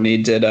accolades when he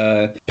did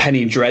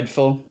Penny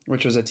Dreadful,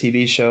 which was a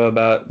TV show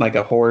about like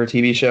a horror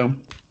TV show.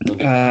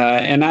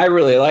 And I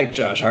really liked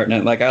Josh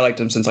Hartnett. Like, I liked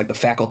him since like The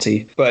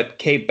Faculty. But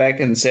Kate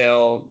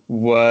Beckinsale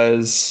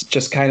was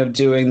just kind of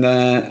doing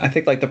I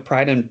think like the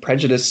Pride and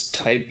Prejudice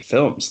type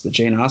films, the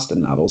Jane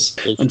Austen novels,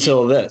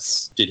 until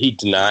this. Did he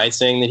deny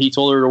saying that he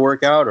told her to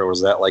work out, or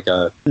was that like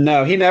a...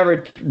 No, he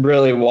never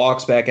really walks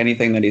walks back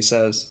anything that he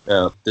says.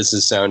 Oh, this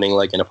is sounding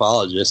like an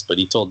apologist, but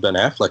he told Ben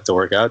Affleck to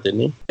work out, didn't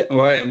he?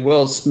 Right,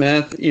 Will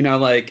Smith,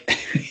 like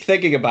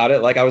thinking about it,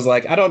 like I was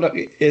like, I don't know,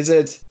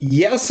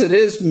 yes, it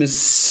is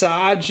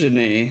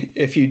misogyny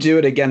if you do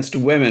it against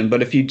women,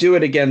 but if you do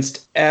it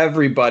against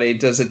everybody,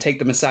 does it take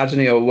the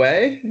misogyny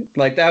away?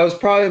 Like that was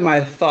probably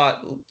my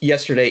thought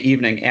yesterday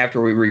evening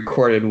after we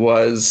recorded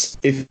was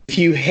if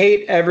you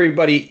hate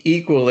everybody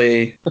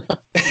equally,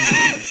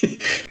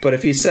 but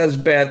if he says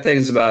bad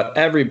things about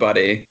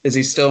everybody, is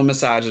he still a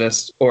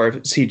misogynist, or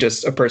is he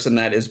just a person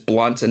that is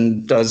blunt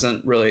and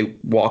doesn't really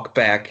walk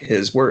back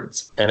his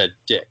words? And a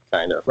dick,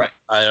 kind of. Right.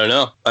 I don't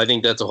know. I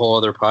think that's a whole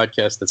other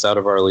podcast that's out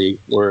of our league.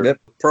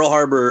 Pearl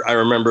Harbor, I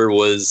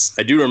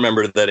do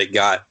remember that it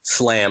got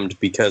slammed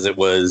because it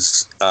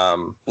was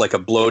like a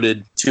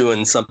bloated 2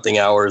 and something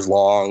hours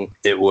long.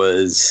 It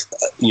was,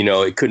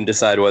 it couldn't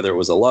decide whether it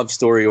was a love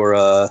story or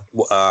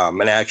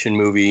an action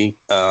movie.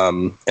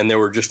 And there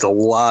were just a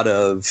lot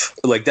of,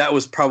 like, that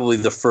was probably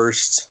the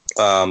first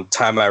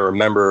time I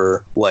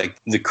remember like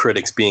the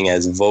critics being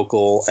as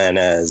vocal and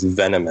as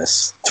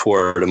venomous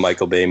toward a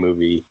Michael Bay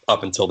movie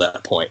up until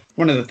that point.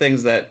 One of the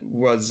things that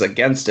was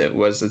against it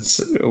was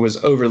it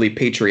was overly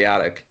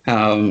patriotic.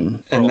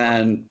 And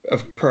then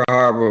Pearl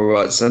Harbor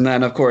was. And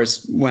then, of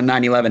course, when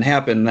 9/11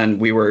 happened, then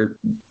we were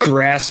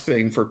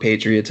grasping for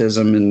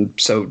patriotism. And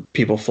so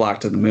people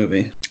flocked to the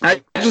movie.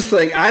 I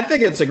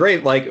think it's a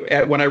great, like,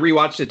 when I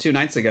rewatched it 2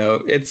 nights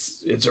ago,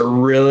 it's a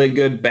really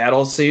good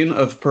battle scene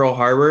of Pearl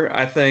Harbor.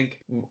 I think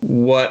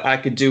what I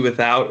could do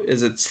without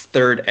is its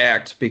third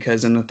act,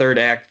 because in the third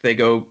act, they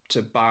go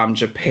to bomb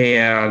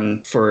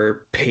Japan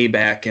for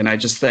payback. And I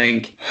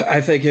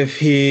think if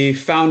he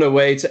found a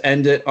way to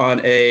end it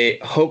on a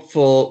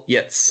hopeful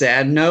yet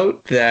sad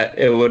note, that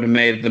it would have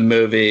made the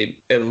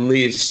movie at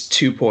least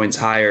 2 points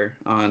higher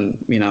on,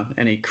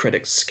 any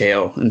critic's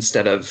scale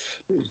instead of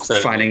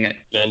finding it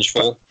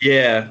vengeful.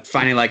 Yeah,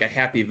 finding like a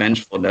happy,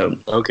 vengeful note.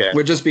 Okay.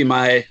 Would just be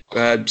my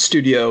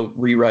studio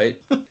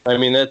rewrite.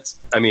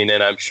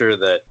 And I'm sure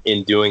that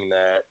in doing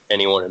that,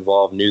 anyone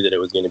involved knew that it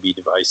was going to be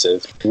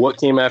divisive. What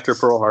came after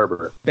Pearl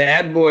Harbor?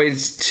 Bad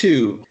Boys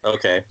 2.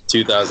 Okay,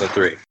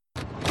 2003.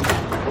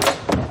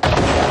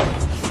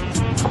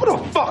 Who the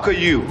fuck are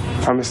you?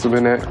 I'm Mr.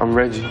 Burnett. I'm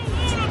Reggie.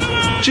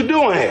 What you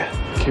doing here?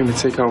 Came to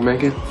take out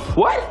Megan.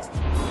 What?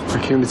 I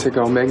came to take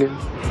out Megan.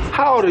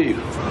 How old are you?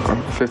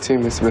 I'm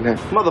 15, Mr. Burnett.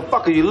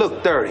 Motherfucker, you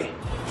look 30.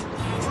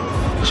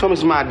 Show me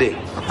some ID.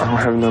 I don't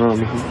have none on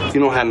me. You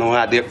don't have no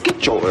idea?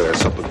 Get your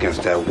ass up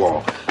against that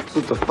wall.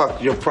 What the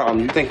fuck's your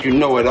problem? You think you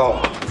know it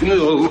all? You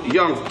little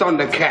young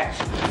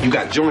Thundercats. You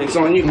got joints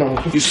on you?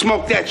 No. You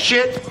smoke that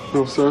shit?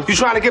 No, sir. You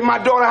trying to get my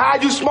daughter high?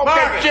 You smoke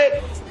that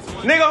shit?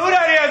 Nigga, who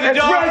that is, It's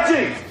dog?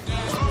 Reggie.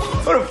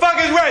 Who the fuck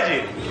is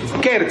Reggie?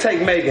 Came to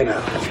take Megan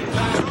out.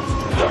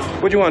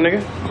 What you want,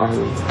 nigga?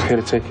 I'm here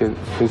to take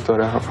his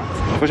daughter out.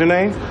 What's your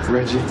name?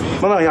 Reggie.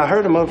 Well, no, I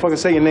heard the motherfucker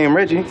say your name,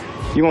 Reggie.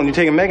 You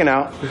taking Megan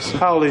out? Yes, sir.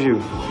 How old is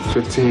you?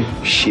 15.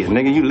 Shit,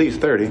 nigga, you at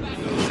least 30.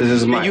 This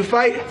is Mike. You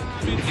fight?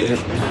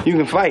 You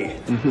can fight.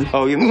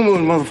 Oh, you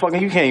motherfucker,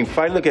 you can't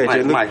fight. Look at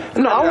you. Look. Mike.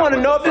 No, I want to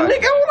know if the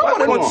nigga.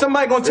 I want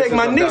somebody gonna take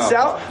my niece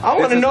out. I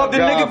want to know if the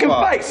nigga can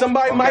fight.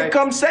 Somebody might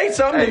come say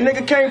something. The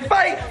nigga can't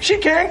fight. She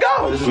can't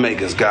go. This is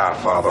Megan's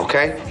godfather,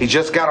 okay? He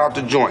just got out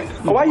the joint.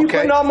 Why you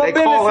putting all my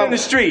business in the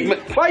street?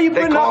 Why you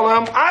putting all?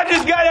 I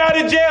just got out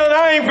of jail and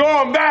I ain't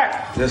going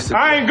back.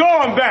 I ain't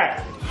going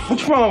back.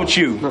 What's wrong with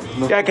you?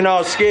 No. You acting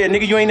all scared,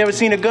 nigga. You ain't never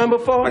seen a gun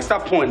before? Mike,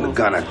 stop pointing the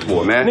gun at the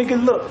boy, man.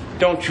 Nigga, look.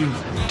 Don't you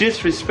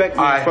disrespect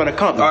me in front of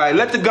company. All right,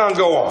 let the gun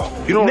go off.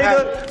 You don't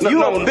nigga,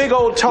 you a big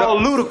old,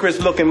 tall, ludicrous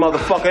looking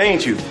motherfucker,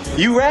 ain't you?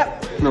 You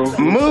rap? No.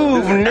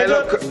 Move, nigga. Hey,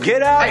 look.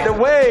 Get out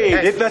the way.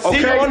 Hey, If I see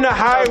you okay. on the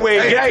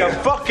highway, get the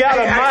fuck out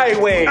of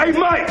my way. Hey,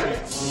 Mike.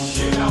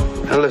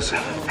 Now listen,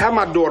 have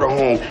my daughter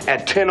home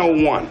at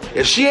 10:01.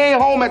 If she ain't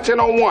home at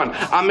 10:01,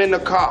 I'm in the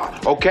car,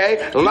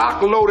 okay?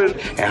 Lock, loaded,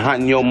 and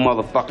hunting your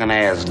motherfucking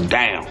ass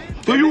down.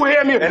 Do you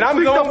hear me? And I'm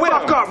Speak going the with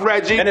fuck him. up,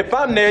 Reggie. And if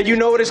I'm there, you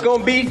know what it's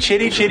gonna be?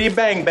 Chitty, chitty,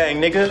 bang,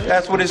 bang, nigga.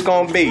 That's what it's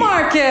gonna be.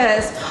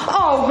 Marcus!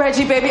 Oh,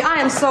 Reggie, baby, I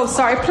am so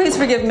sorry. Please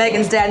forgive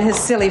Megan's dad and his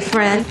silly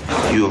friend.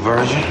 You a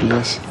virgin?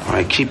 Yes. All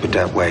right, keep it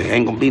that way.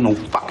 Ain't gonna be no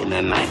fucking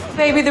that night.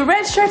 Baby, the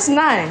red shirt's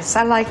nice.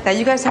 I like that.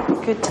 You guys have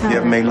a good time. You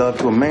ever made love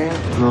to a man?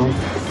 No.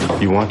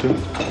 You want to?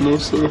 No,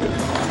 sir.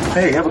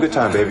 Hey, have a good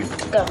time, baby.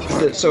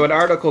 So an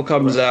article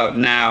comes out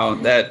now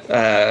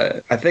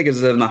that I think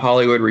is in the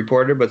Hollywood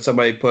Reporter, but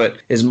somebody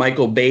put, "Is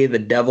Michael Bay the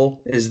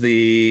devil?" is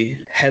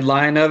the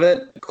headline of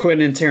it.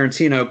 Quentin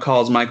Tarantino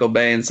calls Michael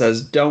Bay and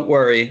says, "Don't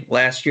worry,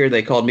 last year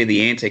they called me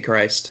the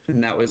Antichrist."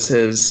 And that was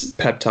his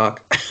pep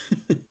talk.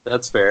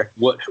 That's fair.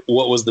 What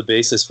was the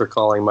basis for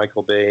calling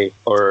Michael Bay,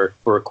 or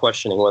for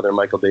questioning whether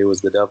Michael Bay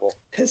was the devil?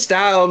 His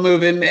style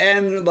moving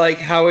and like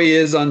how he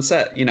is on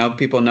set. You know,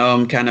 people know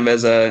him kind of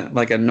as a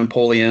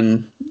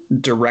Napoleon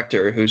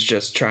director who's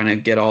just trying to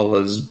get all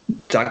his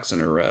ducks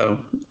in a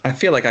row. I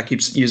feel like I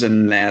keep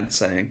using that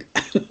saying.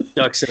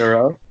 Ducks in a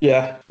row?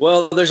 Yeah.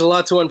 Well, there's a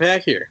lot to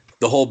unpack here.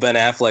 the whole Ben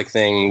Affleck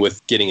thing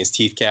with getting his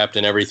teeth capped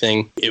and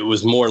everything, it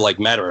was more like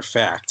matter of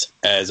fact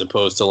as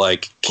opposed to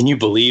like, can you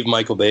believe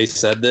Michael Bay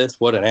said this?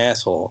 What an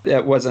asshole.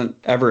 That wasn't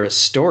ever a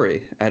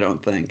story, I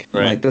don't think.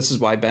 Right. Like, this is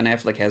why Ben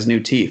Affleck has new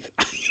teeth.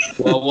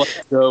 Well,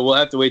 we'll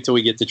have to wait till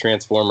we get to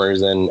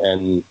Transformers,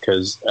 and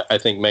because I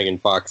think Megan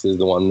Fox is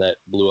the one that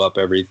blew up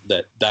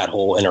that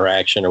whole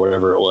interaction or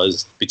whatever it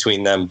was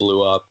between them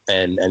blew up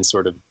and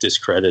sort of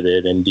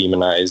discredited and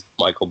demonized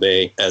Michael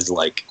Bay as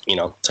like, you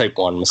know, type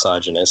 1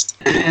 misogynist.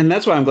 And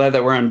that's why I'm glad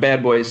that we're on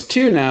Bad Boys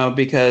 2 now,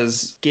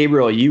 because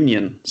Gabrielle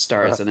Union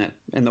stars in it.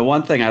 And the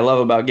one thing I love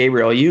about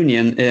Gabrielle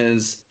Union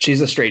is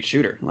she's a straight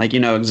shooter. Like, you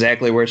know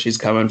exactly where she's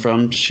coming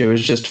from. She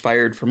was just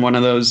fired from one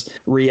of those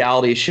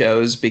reality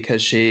shows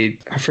because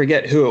I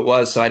forget who it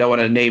was, so I don't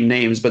want to name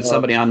names, but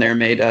somebody on there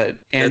made an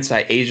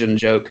anti-Asian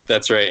joke.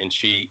 That's right. And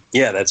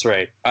that's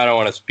right. I don't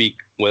want to speak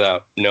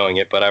without knowing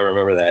it, but I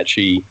remember that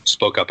she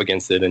spoke up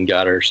against it and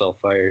got herself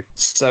fired.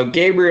 So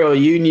Gabrielle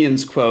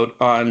Union's quote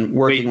on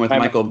working with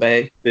Michael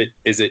Bay.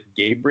 Is it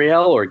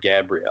Gabrielle or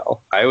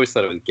Gabrielle? I always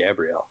thought it was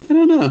Gabrielle. I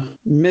don't know.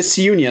 Miss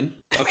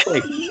Union.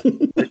 Okay.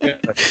 There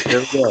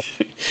we go.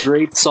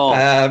 Great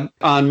song.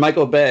 On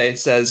Michael Bay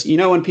says, you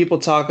know, when people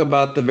talk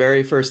about the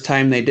very first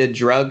time they did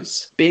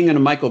drugs, being in a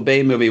Michael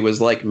Bay movie was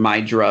like my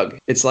drug.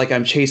 It's like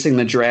I'm chasing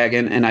the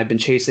dragon, and I've been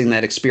chasing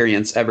that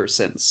experience ever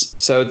since.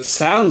 So it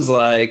sounds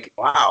like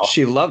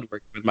she loved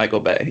working with Michael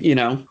Bay, you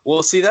know?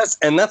 Well, see, that's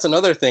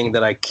another thing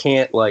that I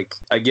can't, like,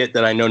 I get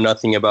that I know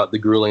nothing about the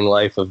grueling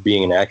life of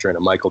being an actor in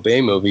a Michael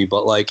Bay movie,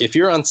 but like if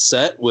you're on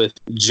set with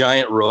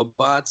giant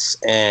robots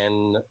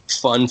and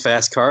fun,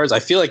 fast cars, I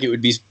feel like it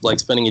would be like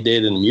spending a day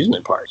at an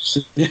amusement park.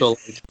 So,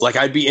 like,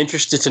 I'd be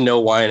interested to know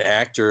why an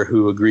actor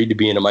who agreed to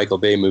be in a Michael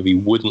Bay movie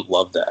wouldn't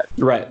love that.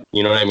 Right.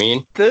 You know what I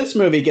mean? This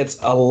movie gets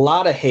a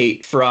lot of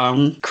hate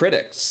from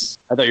critics.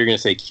 I thought you were going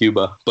to say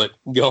Cuba, but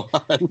go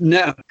on.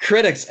 No,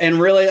 critics. And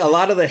really, a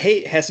lot of the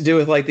hate has to do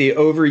with like the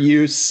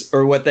overuse,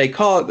 or what they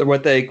call it, or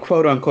what they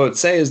quote unquote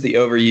say is the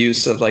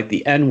overuse of like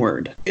the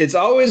N-word. It's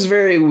always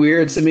very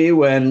weird to me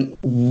when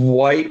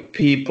white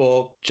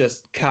people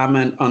just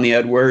comment on the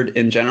N-word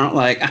in general.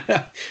 Like,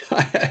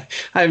 I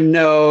have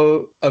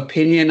no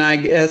opinion, I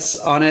guess,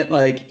 on it,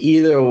 like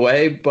either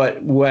way. But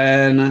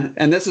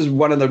and this is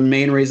one of the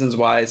main reasons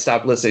why I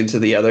stopped listening to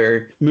the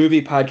other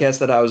movie podcast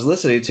that I was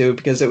listening to,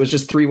 because it was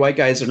just three white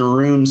guys in a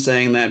room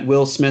saying that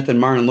Will Smith and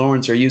Martin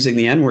Lawrence are using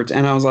the N-word.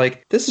 And I was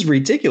like, this is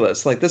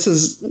ridiculous. Like, this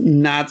is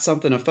not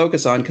something to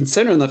focus on,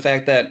 considering the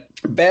fact that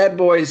Bad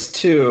Boys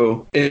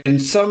 2, in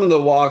some of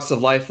the walks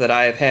of life that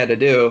I have had to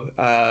do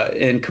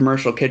in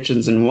commercial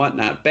kitchens and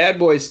whatnot, Bad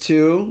Boys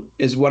 2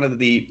 is one of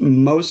the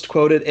most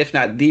quoted, if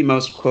not the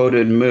most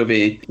quoted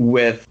movie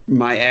with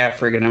my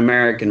African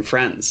American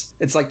friends.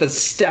 It's like the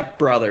Step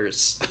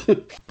Brothers.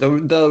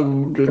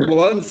 the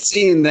one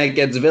scene that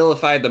gets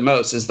vilified the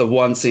most is the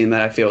one scene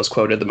that I feel is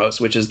quoted the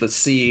most, which is the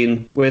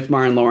scene with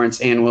Martin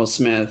Lawrence and Will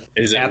Smith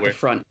at the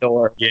front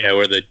door. Yeah,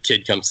 where the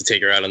kid comes to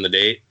take her out on the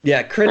date.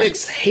 Yeah,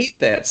 critics hate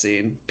that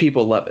scene.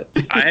 People love it.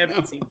 I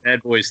haven't seen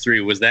Bad Boys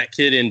 3. Was that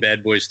kid in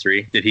Bad Boys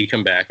 3? Did he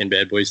come back in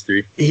Bad Boys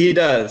 3? He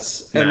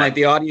does. And like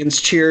the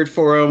audience cheered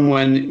for him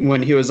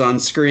when he was on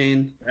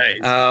screen.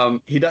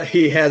 Right.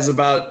 He has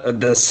about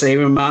the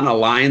same amount of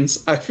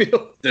lines, I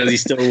feel. Does he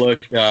still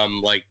look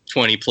like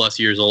 20 plus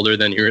years older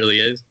than he really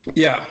is?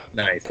 Yeah.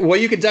 Nice. Well,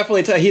 you could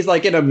definitely tell he's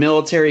like in a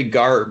military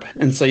garb.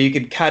 And so you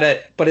could cut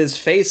it, but his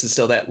face is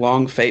still that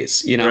long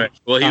face, you know? Right.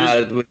 Well,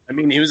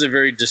 he was a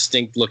very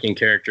distinct looking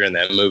character in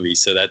that movie.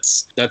 So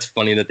that's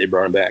funny that they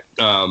brought him back.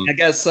 I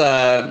guess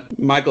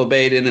Michael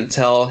Bay didn't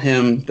tell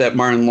him that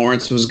Martin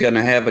Lawrence was going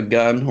to have a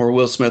gun, or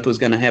Will Smith was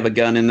going to have a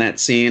gun in that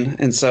scene.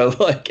 And so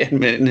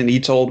and he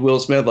told Will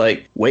Smith,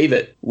 like, wave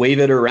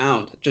it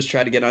around. Just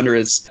try to get under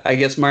his, I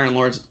guess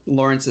Martin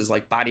Lawrence's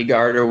like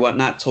bodyguard or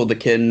whatnot told the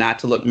kid not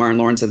to look Martin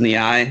Lawrence in the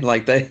eye.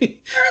 Like they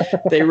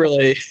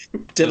really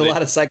did a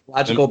lot of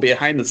psychological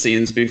behind the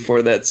scenes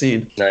before that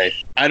scene.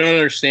 Nice. I don't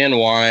understand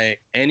why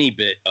any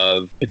bit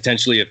of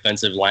potentially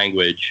offensive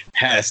language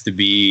has to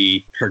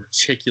be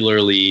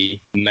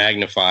particularly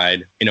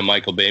magnified in a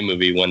Michael Bay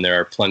movie when there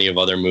are plenty of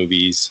other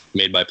movies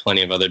made by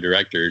plenty of other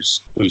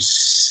directors who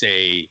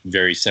say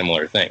very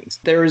similar things.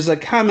 There was a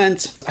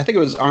comment, I think it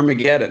was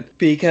Armageddon,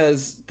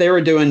 because they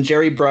were doing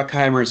Jerry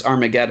Bruckheimer's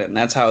Armageddon.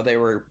 That's how they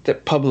were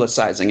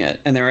publicizing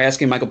it. And they were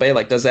asking Michael Bay,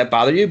 like, does that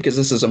bother you? Because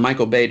this is a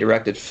Michael Bay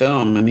directed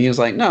film. And he was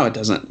like, no, it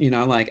doesn't. You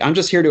know, like, I'm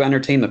just here to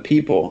entertain the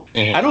people.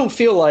 Mm-hmm. I don't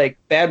feel like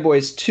Bad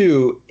Boys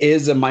 2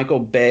 is a Michael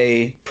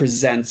Bay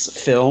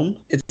presents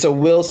film. It's a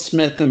Will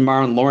Smith and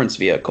Martin Lawrence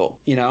vehicle,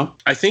 you know?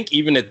 I think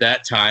even at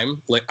that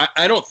time, like,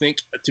 I don't think,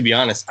 to be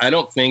honest, I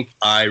don't think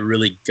I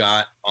really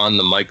got on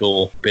the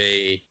Michael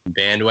Bay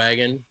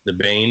bandwagon, the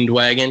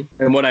bandwagon.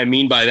 And what I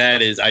mean by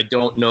that is I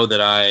don't know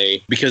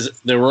that because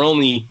there were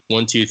only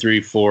 1, 2,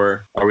 3,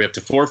 4. Are we up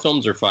to 4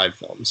 films or 5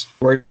 films?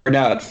 We're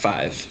now at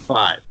 5.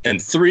 5.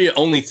 And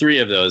only 3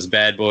 of those,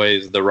 Bad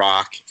Boys, The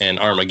Rock, and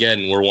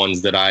Armageddon, were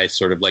ones that I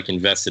sort of like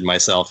invested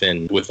myself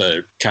in with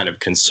a kind of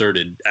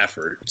concerted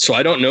effort. So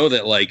I don't know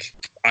that, like,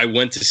 I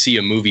went to see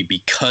a movie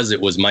because it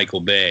was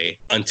Michael Bay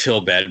until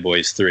Bad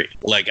Boys 3.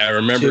 Like, I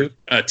remember...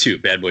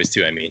 Bad Boys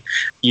 2, I mean.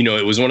 You know,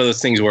 it was one of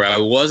those things where I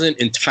wasn't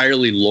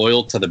entirely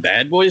loyal to the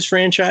Bad Boys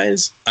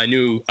franchise. I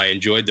knew I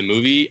enjoyed the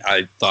movie.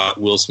 I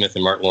thought Will Smith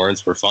and Martin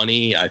Lawrence were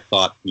funny. I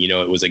thought, you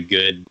know, it was a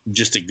good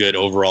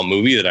overall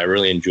movie that I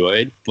really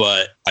enjoyed.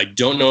 But I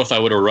don't know if I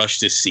would have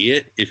rushed to see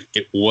it if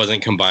it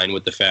wasn't combined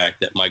with the fact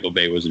that Michael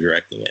Bay was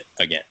directing it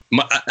again.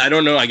 I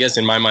don't know, I guess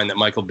in my mind that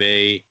Michael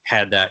Bay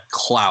had that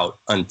clout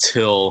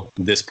until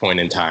this point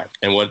in time.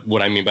 And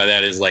what I mean by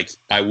that is, like,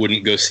 I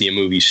wouldn't go see a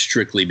movie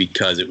strictly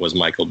because it was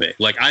Michael Bay.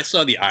 Like, I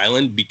saw The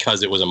Island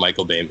because it was a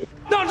Michael Bay movie.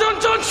 No,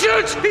 don't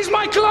shoot! He's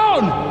my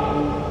clone!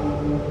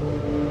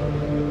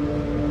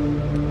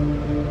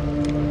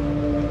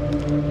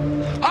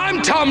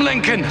 I'm Tom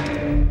Lincoln!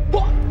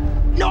 What?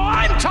 No,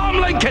 I'm Tom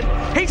Lincoln!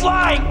 He's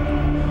lying!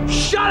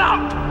 Shut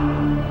up!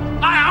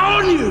 I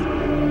own you!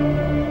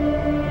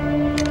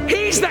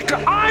 He's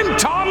I'm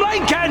Tom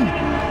Lincoln!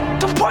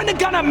 Don't point a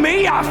gun at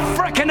me, you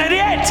frickin'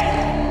 idiot!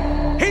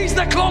 He's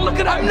the clone, look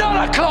at him! I'm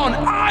not a clone,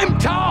 I'm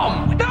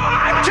Tom! No,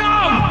 I'm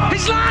Tom!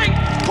 He's lying!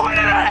 Point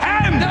it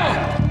at him! No,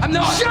 I'm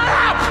not! Shut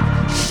up!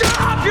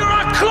 Shut up, you're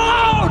a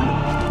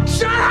clone!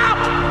 Shut up!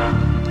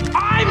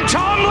 I'm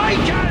Tom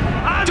Lincoln!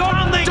 I'm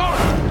Tom Lincoln!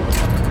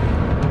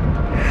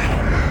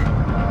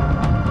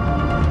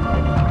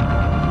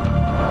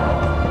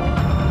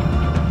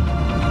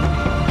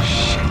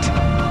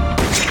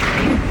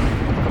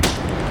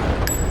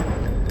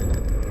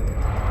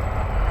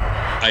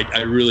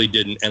 I really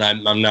didn't, and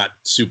I'm not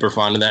super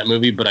fond of that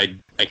movie, but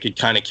I could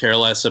kind of care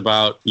less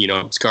about, you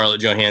know,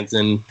 Scarlett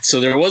Johansson.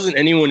 So there wasn't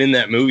anyone in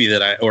that movie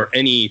that or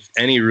any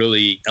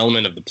really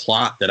element of the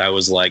plot that I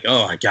was like,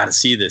 oh, I got to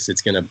see this.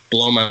 It's going to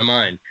blow my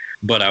mind.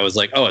 But I was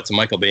like, oh, it's a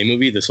Michael Bay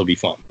movie. This will be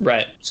fun.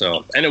 Right.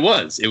 So, and it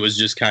was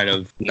just kind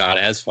of not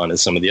as fun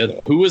as some of the other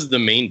ones. Who was the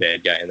main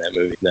bad guy in that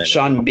movie?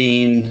 Sean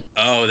Bean.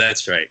 Oh,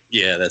 that's right.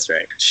 Yeah, that's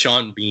right.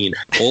 Sean Bean.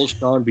 Old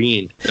Sean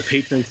Bean, the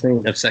patron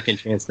saint of second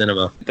chance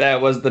cinema.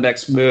 That was the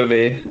next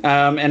movie.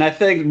 And I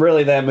think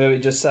really that movie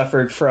just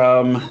suffered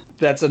from,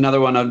 that's another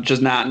one of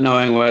just not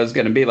knowing what it was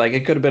going to be. Like,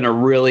 it could have been a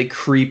really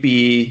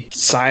creepy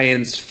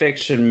science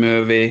fiction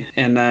movie,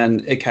 and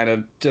then it kind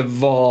of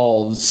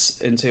devolves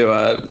into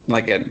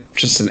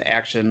just an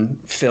action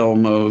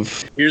film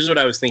of... Here's what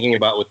I was thinking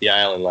about with The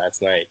Island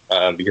last night,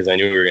 because I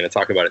knew we were going to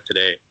talk about it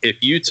today.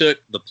 If you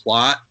took the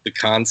plot, the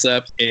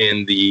concept,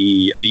 and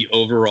the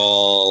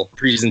overall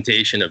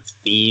presentation of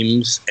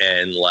themes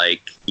and,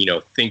 like, you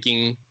know,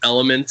 thinking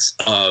elements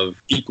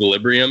of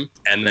Equilibrium,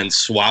 and then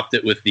swapped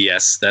it with the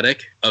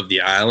aesthetic of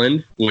The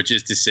Island, which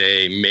is to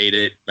say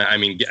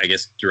I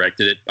guess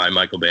directed it by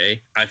Michael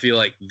Bay. I feel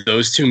like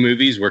those two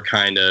movies were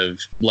kind of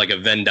like a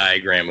Venn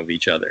diagram of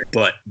each other,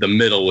 but the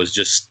middle was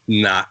just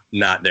not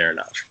there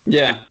enough.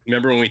 Yeah.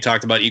 Remember when we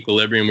talked about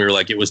Equilibrium, we were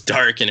like, it was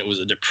dark and it was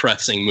a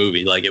depressing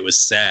movie. Like, it was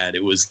sad.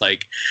 It was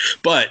like,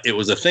 but it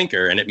was a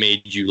thinker, and it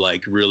made you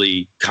like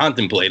really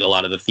contemplate a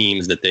lot of the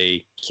themes that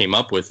they came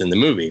up with in the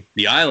movie.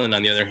 The Island,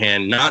 on the other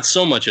hand, not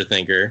so much a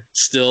thinker,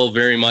 still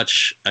very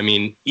much, I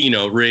mean, you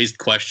know, raised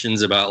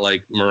questions about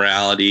like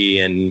morality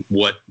and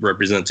what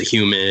represents a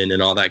human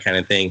and all that kind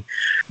of thing.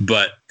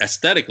 But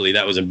aesthetically,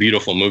 that was a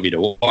beautiful movie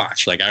to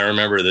watch. Like, I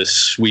remember this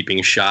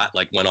sweeping shot,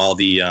 like when all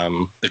the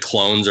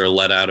clones are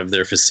let out of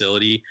their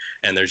facility,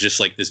 and there's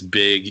just like this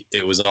big,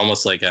 it was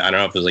almost like, I don't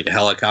know if it was like a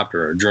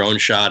helicopter or a drone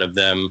shot of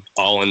them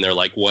all in their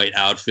like white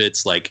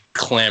outfits, like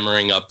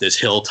clambering up this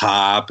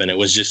hilltop. And it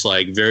was just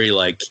like very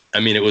like, I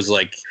mean, it was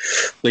like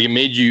it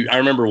made you, I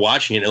remember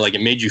watching it, like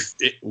it made you,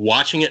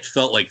 watching it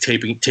felt like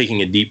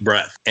taking a deep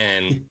breath.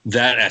 And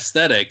that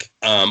aesthetic,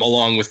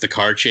 along with the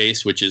car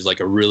chase, which is like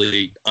a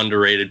really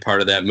underrated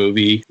part of that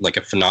movie, like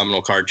a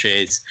phenomenal car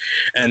chase.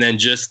 And then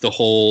just the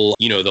whole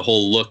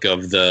look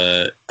of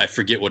the, I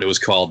forget what it was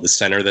called, the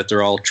center that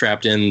they're all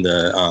trapped in,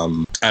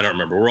 I don't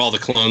remember, where all the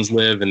clones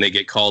live and they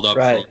get called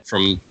up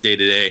from day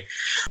to day.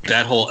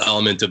 That whole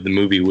element of the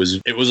movie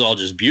it was all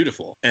just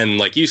beautiful. And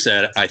like you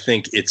said, I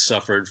think it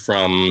suffered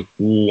from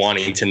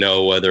wanting to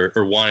know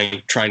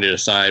trying to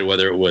decide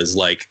whether it was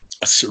like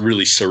a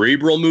really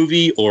cerebral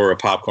movie or a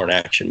popcorn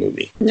action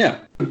movie. Yeah.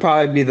 Would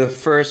probably be the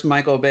first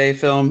Michael Bay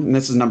film, and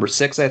this is number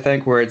 6, I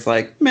think, where it's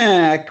like,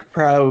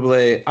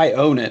 I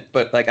own it,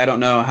 but like I don't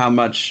know how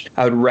much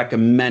I would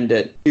recommend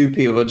it to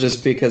people,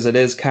 just because it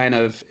is kind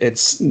of,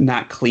 it's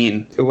not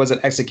clean. It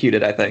wasn't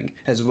executed, I think,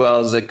 as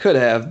well as it could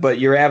have. But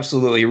you're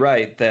absolutely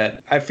right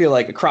that I feel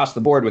like across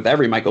the board with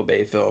every Michael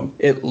Bay film,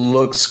 it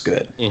looks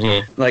good.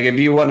 Mm-hmm. Like, if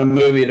you want a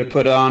movie to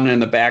put on in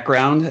the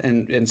background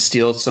and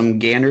steal some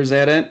ganders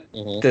at it,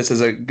 this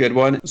is a good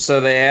one. So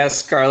they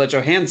asked Scarlett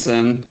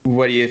Johansson,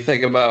 what do you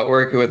think about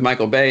working with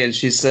Michael Bay? And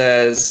she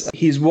says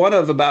he's one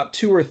of about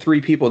 2 or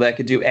 3 people that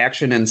could do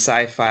action and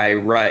sci-fi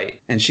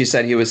right. And she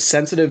said he was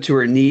sensitive to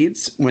her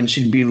needs when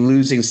she'd be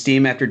losing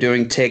steam after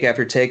doing take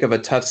after take of a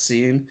tough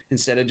scene,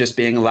 instead of just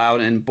being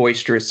loud and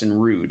boisterous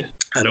and rude.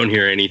 I don't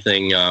hear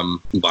anything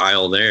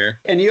vile there.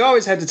 And you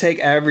always have to take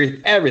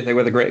everything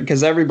with a grain,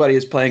 because everybody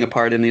is playing a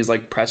part in these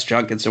like press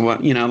junkets and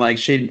what, like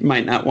she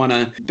might not want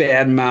to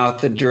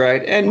badmouth the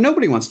director, and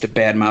nobody wants to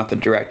badmouth the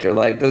director.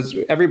 Like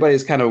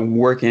everybody's kind of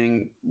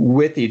working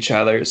with each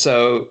other.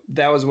 So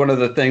that was one of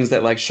the things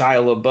that like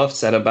Shia LaBeouf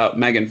said about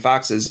Megan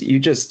Fox is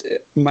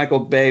Michael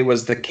Bay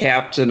was the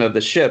captain of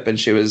the ship, and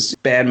she was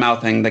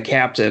badmouthing the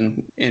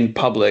captain in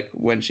public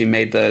when she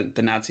made the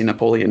Nazi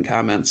Napoleon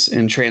comments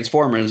in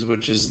Transformers,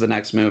 which is the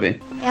next movie.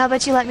 Yeah, how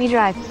about you let me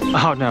drive?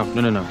 Oh, no.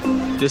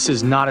 This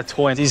is not a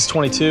toy. These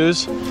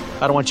 22s,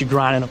 I don't want you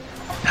grinding them.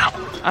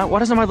 No. Why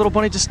doesn't my little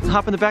bunny just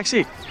hop in the back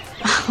seat?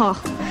 Oh,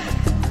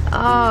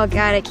 God,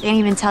 I can't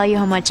even tell you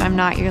how much I'm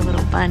not your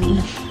little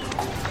bunny.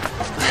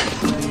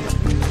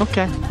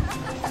 Okay.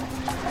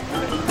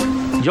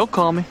 You'll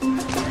call me.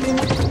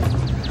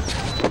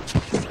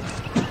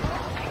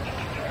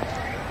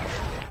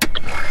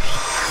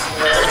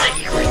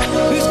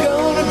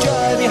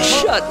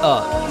 Shut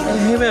up.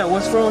 Hey man,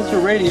 what's wrong with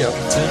your radio?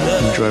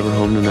 I'm driving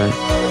home tonight.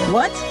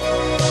 What?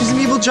 She's an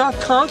evil jock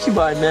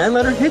concubine, man.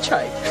 Let her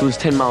hitchhike. She lives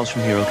 10 miles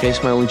from here, okay?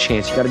 It's my only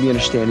chance. You gotta be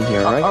understanding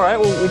here, all right? All right,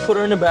 well, we put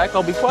her in the back.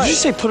 I'll be quiet. Did you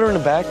say put her in the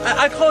back?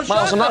 I called you.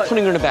 Miles, I'm not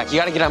putting her in the back. You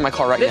gotta get out of my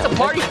car right now. It's a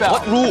party foul.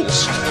 What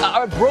rules?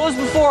 Bros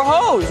before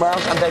hoes.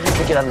 Miles, I'm begging you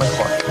to get out of my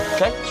car,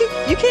 okay?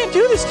 You can't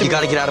do this to me. You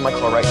gotta get out of my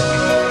car right now.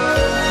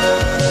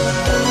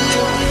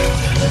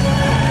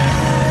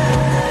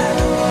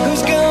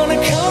 Who's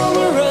gonna come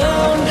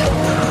around?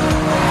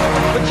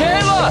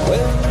 Michaela!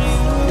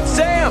 It's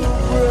Sam!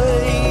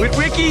 With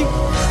Ricky? I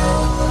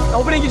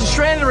hope I didn't get you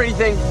stranded or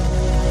anything.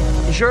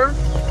 You sure?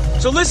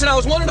 So listen, I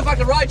was wondering if I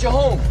could ride you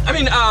home.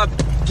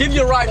 Give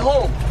you a ride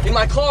home in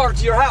my car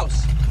to your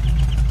house.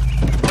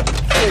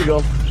 There you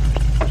go.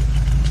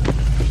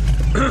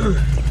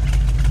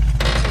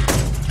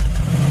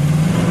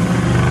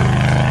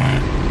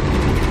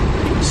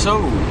 So,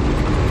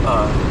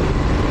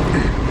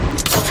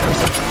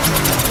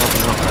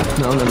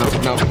 No.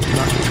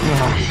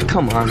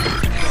 Come on.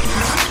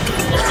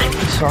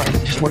 Sorry,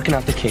 just working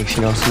out the kinks,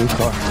 it's a new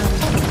car.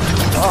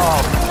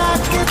 Oh.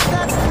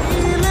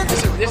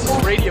 This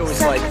radio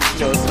is like,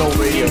 it's an old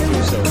radio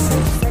too, so.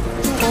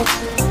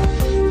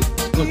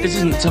 Look, this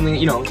isn't something,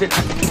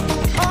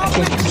 I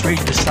can't get this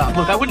radio to stop.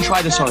 Look, I wouldn't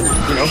try this on you,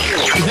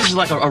 Because this is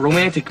like a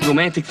romantic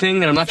thing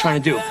that I'm not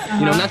trying to do.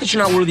 Not that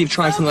you're not worthy of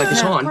trying something like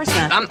this on.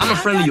 I'm a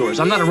friend of yours.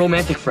 I'm not a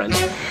romantic friend.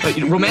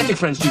 Romantic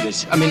friends do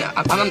this. I'm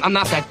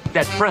not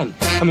that friend.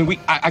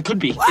 I could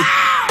be.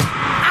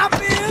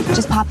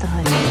 Just pop the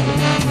hood.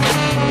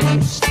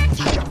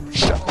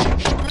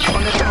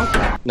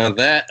 Now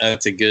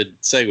that's a good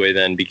segue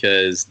then,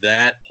 because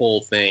that whole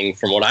thing,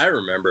 from what I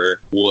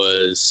remember,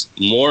 was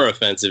more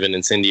offensive and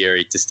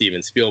incendiary to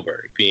Steven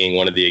Spielberg, being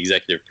one of the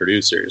executive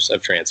producers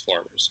of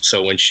Transformers.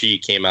 So when she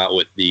came out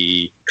with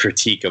the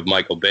critique of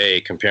Michael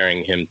Bay,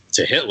 comparing him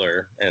to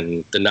Hitler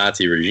and the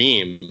Nazi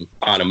regime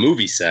on a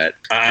movie set,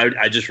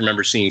 I just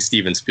remember seeing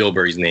Steven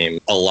Spielberg's name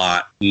a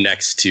lot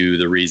next to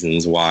the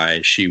reasons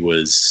why she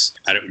was.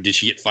 Did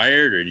she get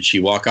fired, or did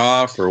she walk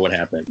off, or what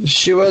happened?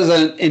 She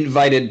wasn't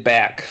invited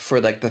back for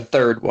the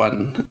third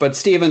one, but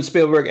Steven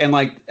Spielberg, and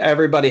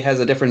everybody has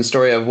a different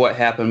story of what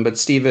happened,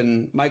 but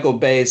Michael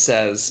Bay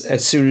says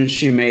as soon as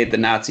she made the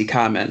Nazi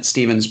comment,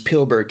 Steven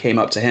Spielberg came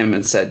up to him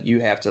and said, "You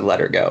have to let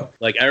her go."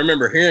 I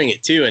remember hearing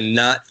it too, and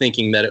not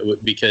thinking that it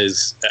would,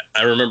 because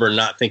I remember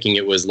not thinking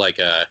it was like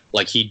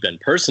he'd been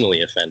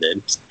personally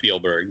offended,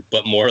 Spielberg,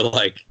 but more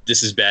like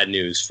this is bad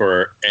news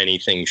for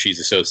anything she's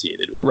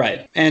associated with.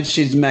 Right. And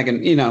she's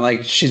Megan,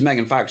 she's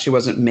Megan Fox. She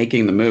wasn't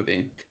making the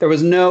movie. There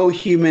was no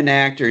human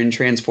actor in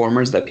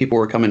Transformers that people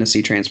were coming to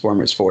see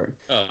Transformers for.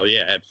 Oh,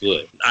 yeah,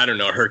 absolutely. I don't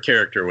know. Her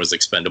character was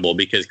expendable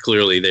because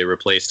clearly they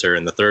replaced her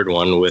in the third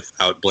one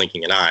without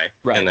blinking an eye.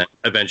 Right. And then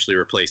eventually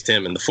replaced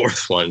him in the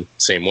fourth one,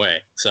 same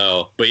way.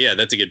 So, but yeah,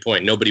 that's a good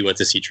point. Nobody went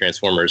to see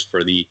Transformers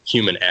for the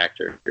human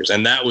actors.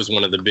 And that was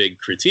one of the big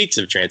critiques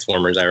of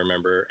Transformers, I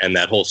remember, and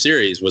that whole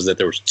series, was that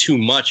there was too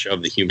much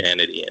of the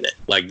humanity in it.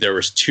 There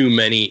was too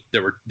many,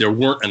 there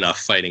weren't enough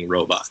fighting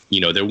robots.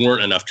 There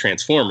weren't enough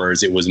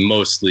Transformers. It was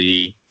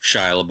mostly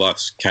Shia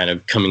LaBeouf's kind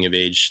of coming of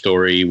age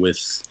story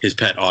with his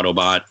pet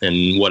Autobot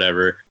and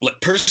whatever.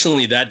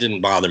 Personally, that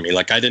didn't bother me.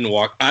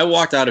 I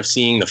walked out of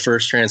seeing the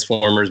first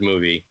Transformers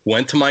movie,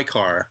 went to my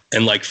car,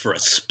 and for a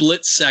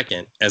split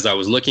second, as I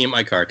was looking at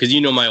my car, because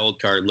my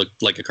old car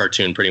looked like a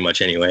cartoon pretty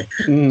much anyway.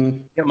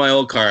 Mm. At my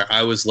old car,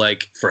 I was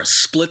for a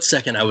split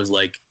second, I was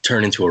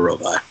turn into a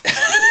robot.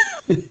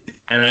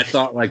 And I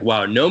thought,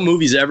 wow, no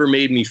movie's ever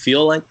made me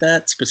feel like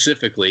that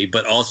specifically,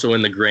 but also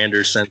in the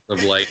grander sense of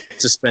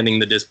suspending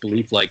the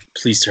disbelief,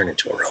 please turn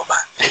into a robot.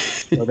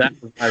 So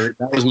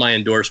that was my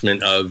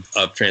endorsement of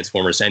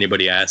Transformers.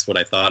 Anybody asked what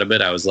I thought of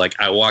it, I was like,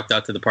 I walked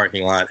out to the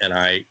parking lot and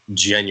I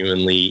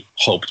genuinely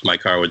hoped my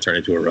car would turn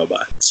into a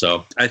robot.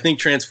 So I think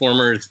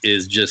Transformers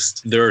is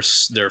just, there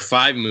are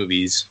 5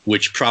 movies,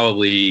 which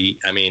probably,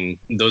 I mean,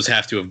 those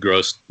have to have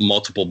grossed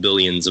multiple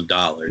billions of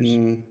dollars.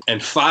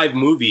 And 5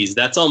 movies,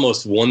 that's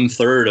almost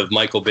 1/3 of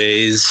Michael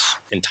Bay's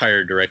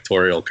entire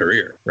directorial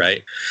career,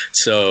 right?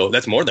 So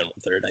that's more than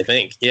 1/3, I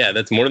think. Yeah,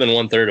 that's more than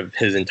 1/3 of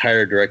his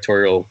entire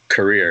directorial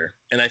career.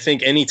 And I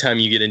think anytime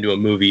you get into a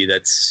movie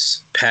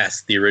that's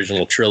past the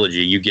original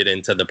trilogy, you get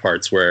into the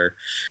parts where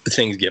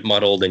things get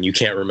muddled and you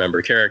can't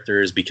remember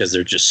characters because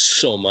there's just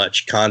so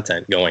much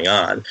content going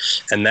on.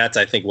 And that's,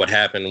 I think, what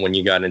happened when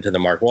you got into the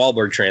Mark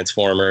Wahlberg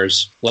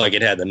Transformers. Like,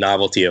 it had the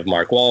novelty of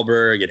Mark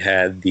Wahlberg. It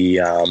had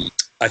the...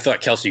 I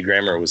thought Kelsey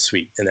Grammer was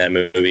sweet in that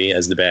movie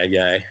as the bad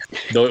guy,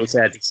 though it was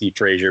sad to see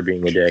Frasier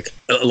being a dick,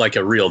 like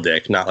a real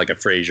dick, not like a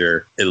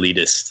Frasier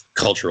elitist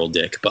cultural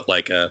dick, but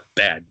like a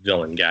bad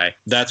villain guy.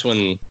 That's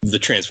when the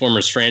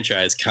Transformers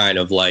franchise kind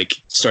of like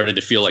started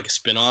to feel like a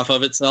spin-off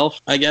of itself,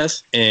 I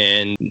guess.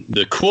 And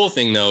the cool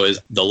thing, though,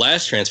 is the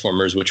last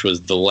Transformers, which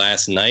was The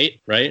Last Knight,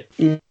 right?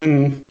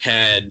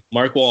 Had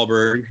Mark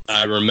Wahlberg,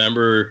 I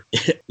remember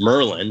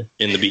Merlin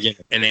in the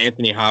beginning, and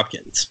Anthony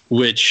Hopkins,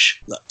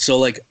 which, so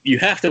like, you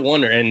have to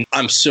wonder, and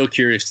I'm so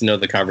curious to know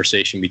the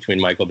conversation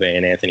between Michael Bay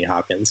and Anthony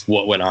Hopkins,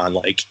 what went on,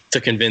 like, to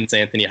convince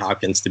Anthony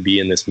Hopkins to be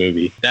in this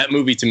movie. That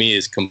movie, to me,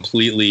 is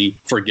completely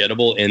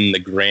forgettable in the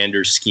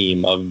grander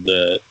scheme of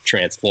the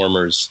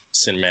Transformers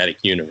cinematic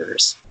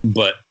universe.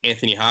 But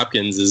Anthony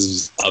Hopkins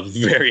is a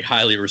very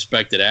highly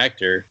respected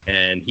actor,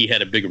 and he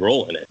had a big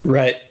role in it.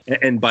 Right.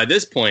 And by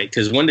this point,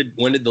 because when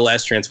did the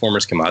last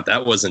Transformers come out?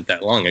 That wasn't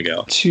that long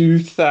ago.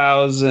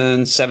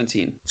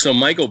 2017. So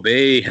Michael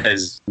Bay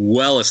has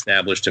well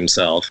established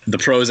himself, the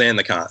pros and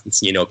the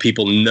cons. You know,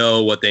 people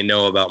know what they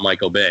know about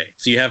Michael Bay.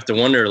 So you have to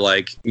wonder,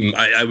 like,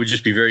 I would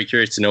just be very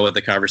curious to know what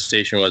the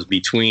conversation was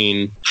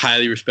between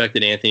highly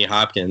respected Anthony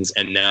Hopkins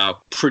and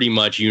now pretty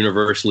much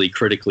universally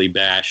critically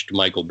bashed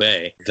Michael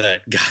Bay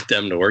that got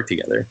them to work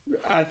together.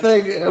 I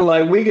think,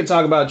 like, we could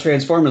talk about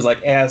Transformers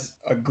like as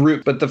a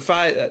group, but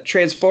the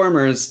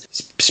Transformers,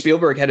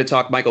 Spielberg had to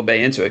talk Michael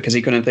Bay into it because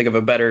he couldn't think of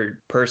a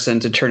better person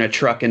to turn a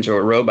truck into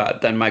a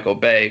robot than Michael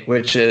Bay,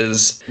 which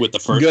is with the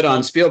first good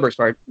on Spielberg's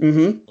part.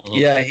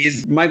 Yeah,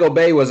 Michael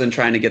Bay wasn't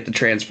trying to get the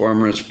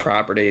Transformers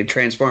property.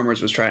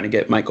 Transformers was trying to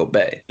get Michael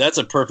Bay. That's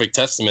a perfect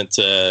testament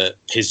to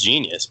his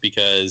genius,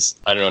 because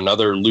I don't know,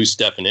 another loose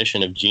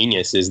definition of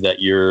genius is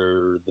that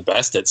you're the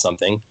best at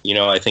something. You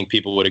know, I think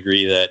people would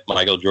agree that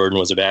Michael Jordan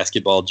was a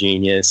basketball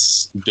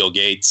genius, Bill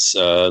Gates,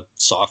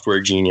 software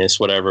genius,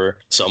 whatever.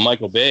 So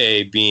Michael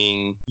Bay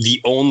being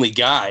the only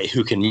guy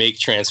who can make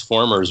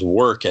Transformers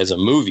work as a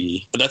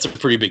movie, that's a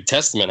pretty big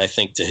testament, I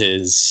think, to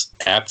his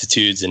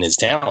aptitudes and his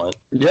talent.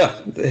 Yeah,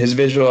 his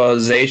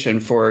visualization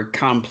for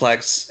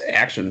complex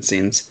action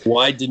scenes.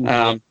 Why didn't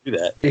he do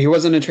that? He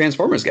wasn't a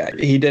Transformers guy.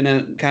 He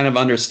didn't kind of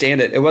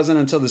understand it. It wasn't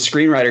until the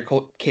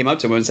screenwriter came up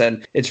to him and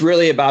said, it's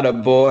really about a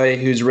boy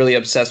who's really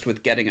obsessed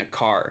with getting a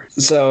car.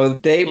 So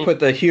they put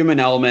the human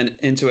element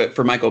into it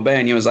for Michael Bay,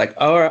 and he was like,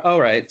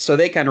 all right. So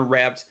they kind of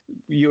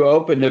you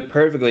opened it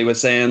perfectly with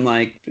saying,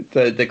 like,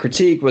 the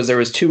critique was there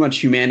was too much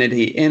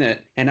humanity in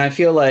it. And I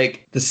feel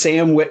like the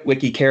Sam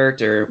Witwicky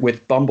character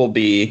with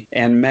Bumblebee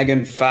and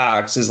Megan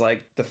Fox is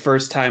like the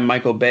first time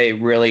Michael Bay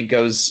really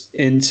goes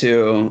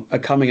into a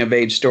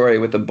coming-of-age story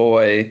with a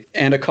boy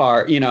and a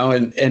car, you know,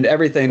 and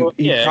everything. Well,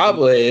 yeah. He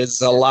probably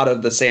is a lot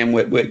of the Sam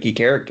Witwicky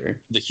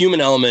character. The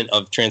human element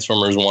of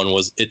Transformers 1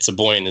 was it's a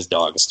boy and his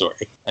dog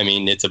story. I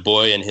mean, it's a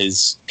boy and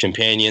his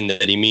companion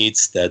that he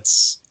meets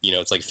that's, you know,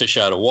 it's like fish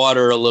out of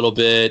water a little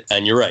bit.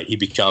 And you're right, he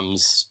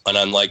becomes an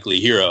unlikely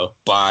hero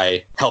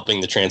by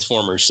helping the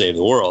Transformers save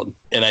the world.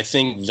 And I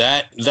think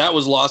that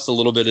was lost a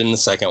little bit in the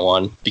second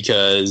one,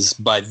 because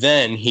by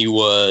then he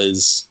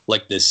was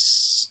like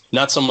this,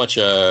 not so much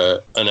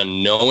an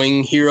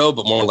unknowing hero,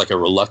 but more like a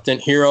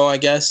reluctant hero, I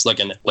guess, like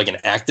an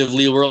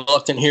actively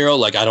reluctant hero.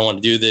 Like, I don't want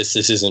to do this.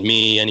 This isn't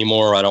me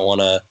anymore.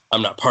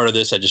 I'm not part of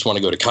this. I just want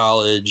to go to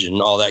college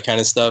and all that kind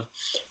of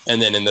stuff.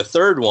 And then in the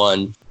third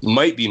one,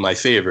 might be my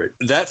favorite,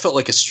 that felt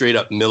like a straight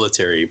up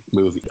military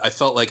movie. I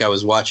felt like I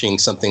was watching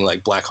something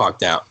like Black Hawk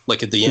Down.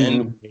 Like at the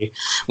end,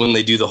 when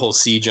they do the whole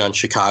siege on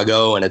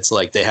Chicago, and it's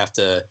like they have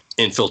to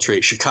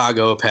infiltrate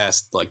Chicago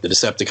past like the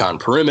Decepticon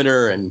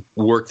perimeter and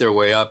work their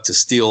way up to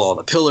steal all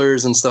the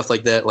pillars and stuff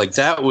like that. Like,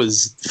 that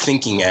was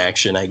thinking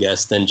action, I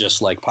guess, than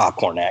just like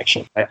popcorn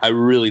action. I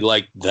really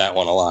liked that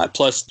one a lot.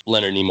 Plus,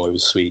 Leonard Nimoy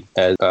was sweet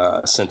as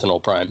Sentinel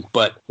Prime,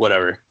 but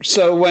whatever.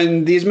 So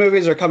when these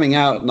movies are coming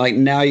out, like,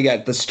 now you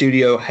got the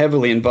studio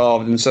heavily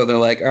involved, and so they're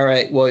like, all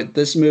right, well,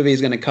 this movie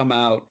is going to come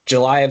out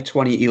July of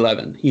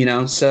 2011, you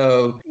know?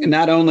 So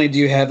not only do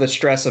you have the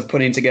stress of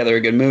putting together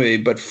a good movie,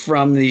 but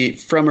from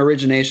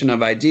origination generation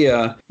of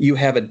idea, you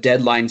have a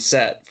deadline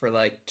set for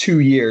like 2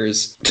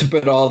 years to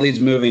put all these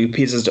moving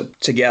pieces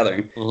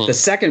together. Mm-hmm. The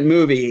second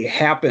movie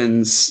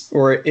happens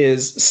or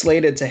is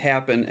slated to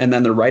happen, and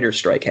then the writer's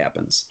strike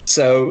happens.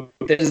 So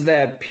there's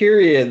that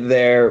period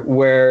there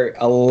where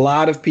a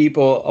lot of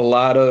people, a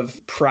lot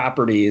of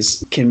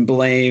properties can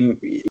blame.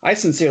 I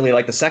sincerely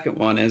like the second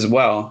one as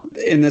well.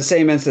 In the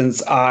same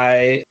instance,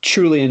 I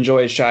truly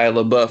enjoy Shia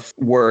LaBeouf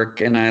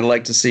work, and I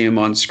like to see him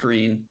on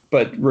screen.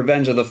 But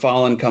Revenge of the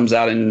Fallen comes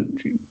out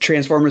in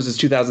Transformers is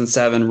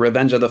 2007.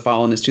 Revenge of the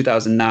Fallen is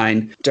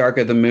 2009. Dark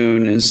of the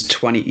Moon is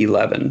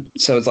 2011.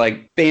 So it's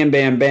like bam,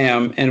 bam,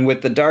 bam. And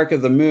with the Dark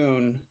of the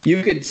Moon,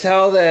 you could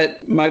tell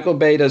that Michael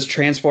Bay does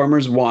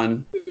Transformers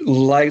 1,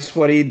 likes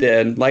what he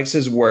did, likes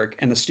his work.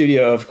 And the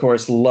studio, of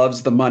course,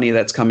 loves the money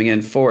that's coming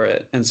in for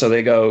it. And so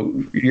they go,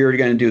 you're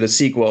going to do the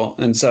sequel.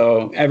 And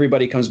so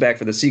everybody comes back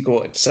for the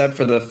sequel, except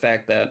for the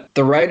fact that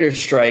the writer's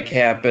strike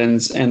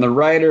happens. And the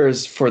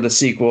writers for the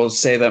sequels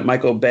say that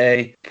Michael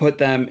Bay put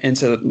them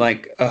into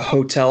like a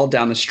hotel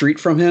down the street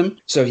from him,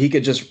 so he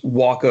could just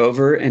walk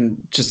over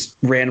and just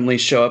randomly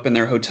show up in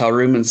their hotel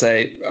room and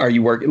say, are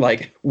you working?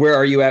 Like, where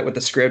are you at with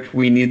the script?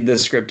 We need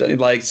this script.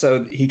 Like,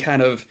 so he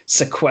kind of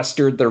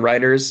sequestered the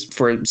writers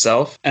for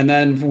himself. And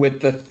then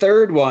with the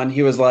third one,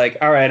 he was like,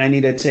 all right, I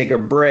need to take a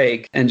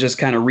break and just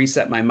kind of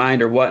reset my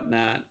mind or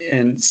whatnot.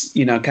 And,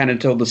 you know, kind of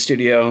told the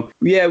studio,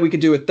 yeah, we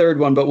could do a third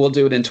one, but we'll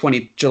do it in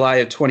July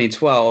of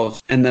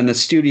 2012. And then the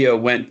studio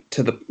went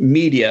to the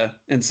media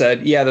and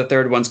said, yeah, the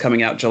third one's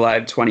coming out July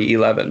of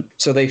 2011.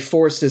 So they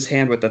forced his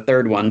hand with the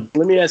third one.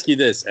 Let me ask you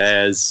this,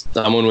 as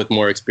someone with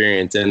more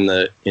experience in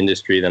the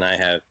industry than I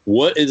have,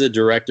 what is a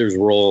director's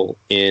role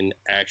in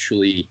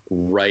actually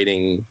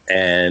writing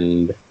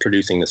and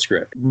producing the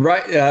script?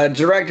 Right,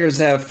 directors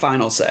have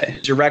final say.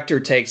 Director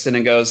takes it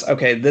and goes,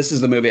 okay, this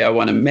is the movie I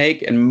want to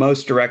make, and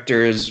most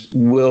directors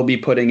will be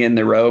putting in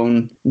their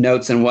own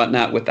notes and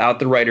whatnot without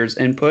the writer's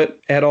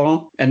input at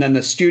all. And then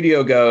the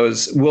studio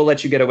goes, we'll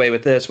let you get away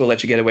with this, we'll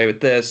let you get away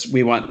with this,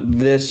 we want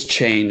this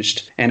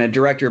changed. And a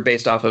director,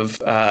 based off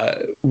of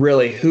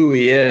really who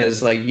he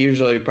is, like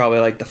usually probably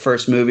like the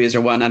first movies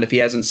or whatnot, if he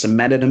hasn't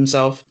cemented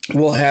himself,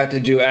 will have to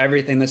do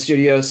everything the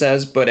studio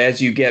says. But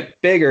as you get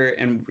bigger,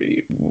 and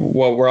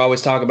what we're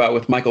always talking about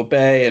with Michael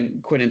Bay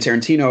and Quentin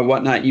Tarantino and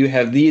whatnot, you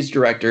have these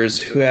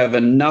directors who have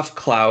enough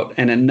clout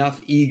and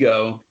enough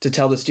ego to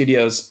tell the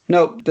studios,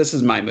 nope, this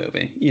is my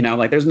movie. You know,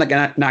 like there's not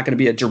going to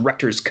be a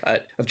director's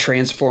cut of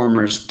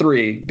Transformers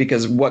 3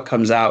 because what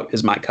comes out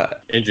is my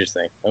cut.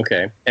 Interesting.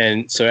 Okay.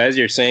 And so as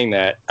you're saying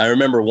that, I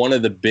remember one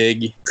of the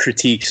big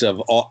critiques of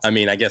all, I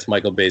mean, I guess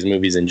Michael Bay's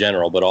movies in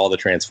general, but all the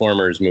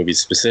Transformers movies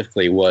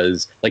specifically,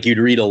 was like you'd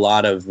read a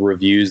lot of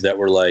reviews that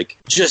were like,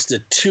 just a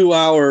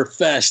 2-hour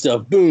fest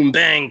of boom,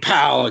 bang,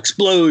 pow,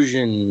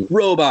 explosion,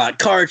 robot,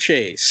 car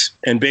chase.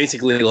 And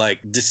basically like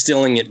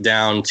distilling it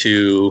down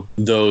to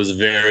those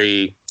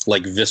very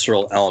like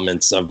visceral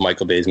elements of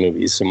Michael Bay's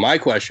movies. So my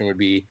question would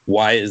be,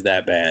 why is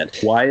that bad?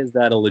 Why is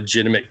that a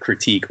legitimate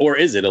critique, or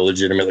is it a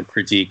legitimate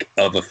critique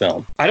of a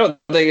film? I don't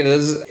think it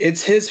is.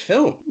 It's his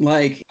film.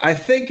 Like, I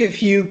think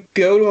if you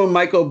go to a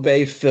Michael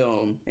Bay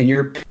film and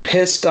you're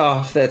pissed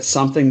off that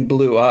something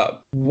blew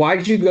up, why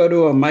did you go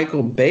to a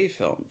Michael Bay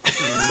film?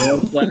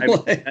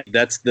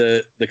 That's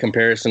the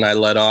comparison I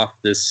led off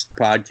this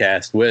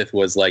podcast with,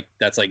 was like,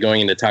 that's like going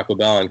into Taco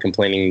Bell and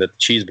complaining that the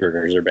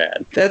cheeseburgers are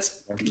bad.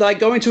 That's like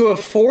going to a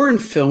foreign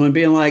film and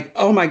being like,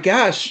 oh my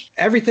gosh,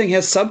 everything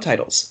has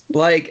subtitles.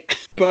 Like,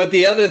 but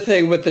the other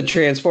thing with the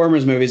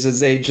Transformers movies is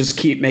they just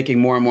keep making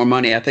more and more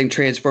money. I think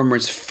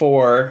Transformers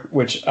 4,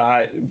 which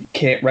I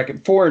can't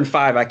recommend, 4 and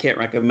 5 I can't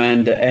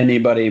recommend to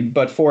anybody,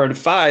 but 4 and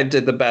 5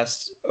 did the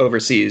best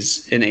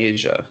overseas in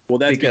Asia. Well,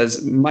 that's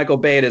because Michael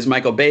Bay, as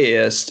Michael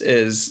Bayist,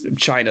 is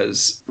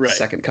China's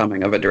second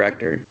coming of a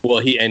director. Well,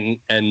 he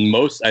and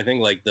most, I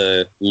think, like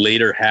the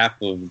later half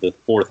of the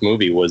fourth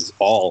movie was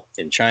all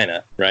in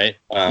China, right?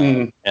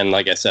 And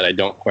like I said, I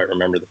don't quite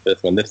remember the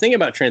fifth one. The thing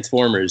about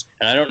Transformers,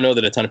 and I don't know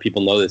that a ton of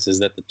people know this, is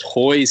that the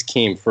toys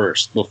came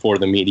first before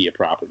the media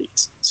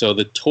properties. So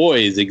the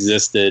toys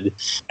existed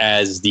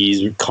as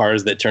these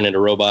cars that turn into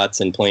robots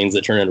and planes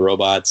that turn into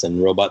robots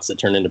and robots that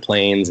turn into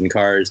planes and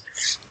cars.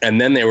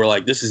 And then they were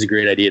like, this is a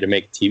great idea to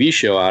make a TV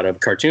show out of,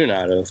 cartoon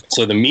out of.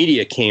 So the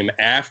media came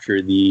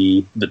after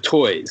the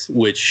toys,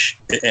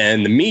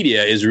 and the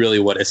media is really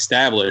what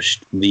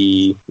established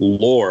the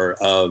lore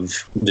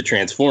of the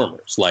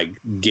Transformers, like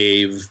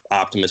gave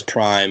Optimus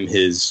Prime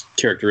his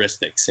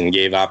characteristics and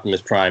gave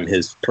Optimus Prime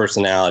his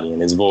personality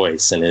and his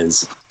voice and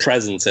his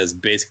presence as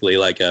basically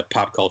like a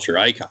pop culture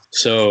icon.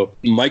 So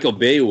Michael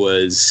Bay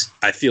was,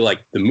 I feel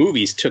like the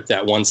movies took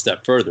that one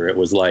step further. It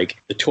was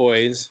like the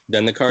toys,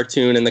 then the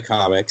cartoon and the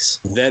comics,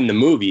 then the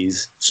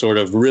movies sort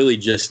of really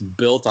just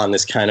built on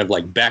this kind of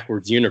like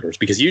backwards universe,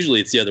 because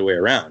usually it's the other way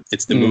around.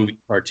 It's the movie,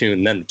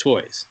 cartoon, then the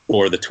toys,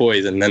 or the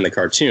toys and then the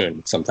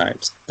cartoon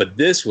sometimes. But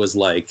this was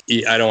like,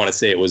 I don't want to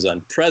say it was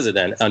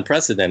unprecedented,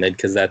 unprecedented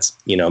because that's,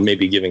 you know,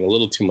 maybe giving a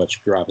little too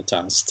much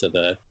gravitas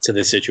to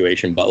the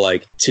situation. But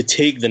like to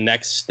take the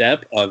next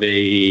step of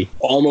a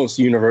almost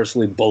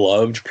universally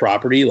beloved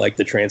property like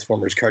the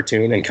Transformers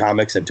cartoon and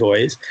comics and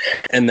toys,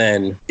 and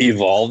then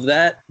evolve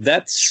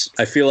that's,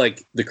 I feel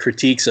like the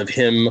critiques of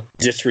him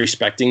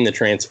disrespecting the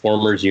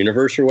Transformers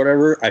universe or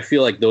whatever, I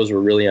feel like those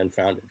were really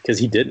unfounded because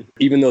he didn't.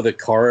 Even though the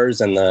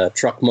cars and the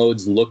truck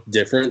modes look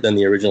different than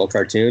the original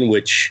cartoon,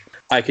 which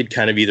I could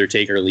kind of either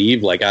take or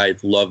leave. Like, I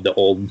love the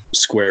old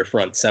square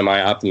front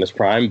semi-Optimus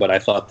Prime, but I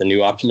thought the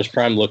new Optimus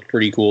Prime looked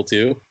pretty cool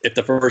too. If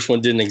the first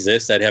one didn't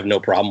exist, I'd have no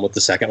problem with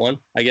the second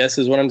one, I guess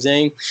is what I'm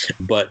saying.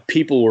 But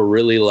people were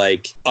really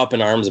like up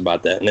in arms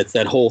about that. And it's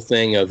that whole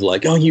thing of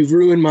like, oh, you've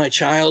ruined my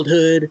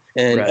childhood.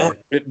 And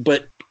right.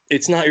 But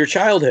it's not your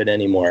childhood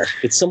anymore.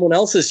 It's someone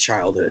else's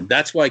childhood.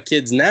 That's why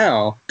kids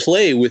now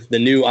play with the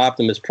new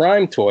Optimus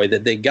Prime toy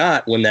that they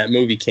got when that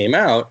movie came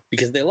out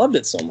because they loved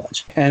it so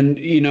much. And,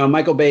 you know,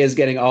 Michael Bay is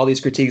getting all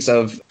these critiques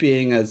of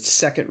being a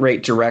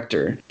second-rate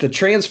director. The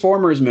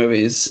Transformers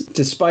movies,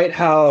 despite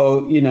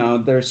how, you know,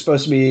 they're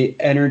supposed to be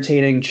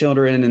entertaining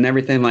children and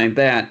everything like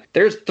that,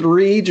 there's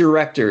 3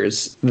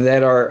 directors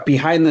that are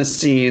behind the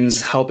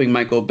scenes helping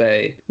Michael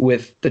Bay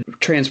with the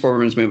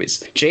Transformers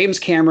movies. James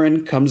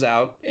Cameron comes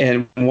out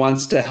and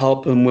wants to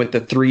help him with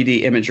the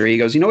 3D imagery. He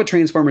goes, you know what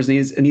Transformers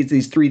needs? It needs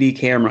these 3D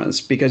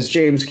cameras, because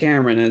James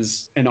Cameron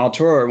is an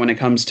auteur when it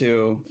comes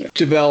to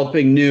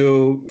developing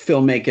new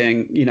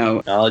filmmaking, you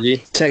know,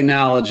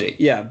 technology.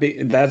 Yeah,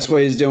 that's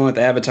what he's doing with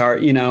Avatar,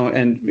 you know,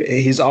 and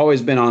he's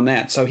always been on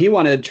that. So he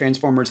wanted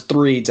Transformers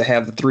 3 to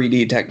have the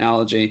 3D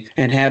technology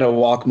and had to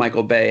walk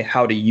Michael Bay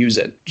how to use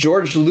it.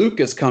 George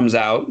Lucas comes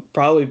out,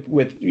 probably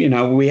with, you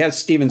know, we have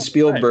Steven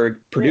Spielberg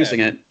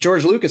producing it.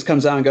 George Lucas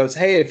comes out and goes,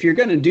 hey, if you're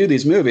going to do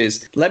these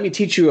movies, let me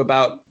teach you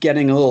about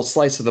getting a little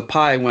slice of the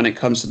pie when it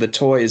comes to the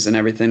toys and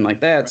everything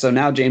like that. So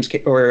now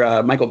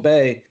Michael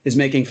Bay is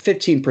making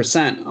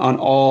 15% on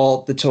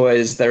all the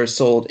toys that are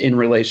sold in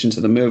relation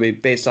to the movie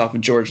based off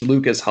of George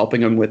Lucas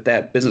helping him with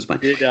that business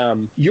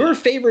plan. Your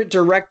favorite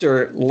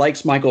director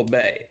likes Michael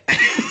Bay.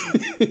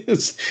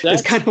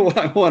 It's kind of what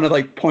I want to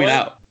like point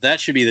out. That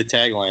should be the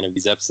tagline of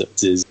these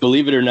episodes is,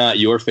 believe it or not,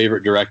 your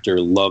favorite director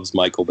loves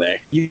Michael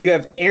Bay. You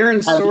have Aaron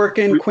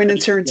Sorkin, Quentin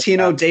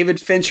Tarantino, David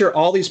Fincher.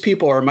 All these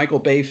people are Michael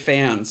Bay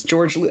fans.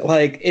 George,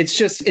 like, it's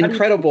just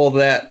incredible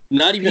that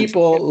not even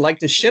people like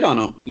to shit on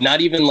him.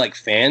 Not even like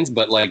fans,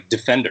 but like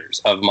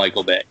defenders of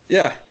Michael Bay.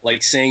 Yeah.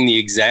 Like saying the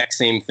exact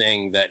same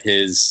thing that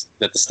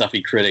the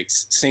stuffy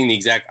critics, saying the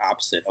exact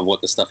opposite of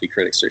what the stuffy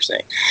critics are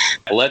saying.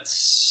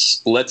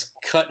 Let's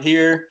cut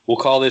here. We'll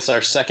call this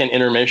our second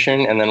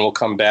intermission, and then we'll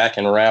come back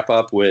and wrap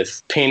up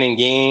with Pain and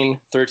Gain,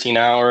 13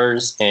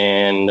 Hours,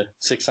 and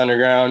 6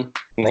 Underground,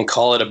 and then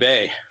call it a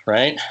Bay,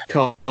 right?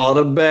 Call it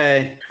a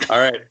Bay. All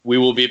right. We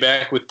will be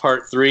back with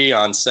part 3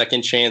 on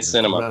Second Chance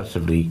Cinema.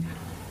 Relatively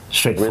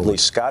straightforward. Ridley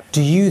Scott.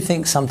 Do you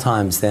think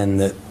sometimes then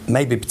that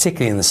maybe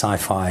particularly in the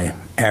sci-fi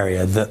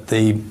area that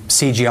the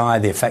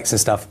CGI, the effects and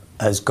stuff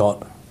has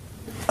got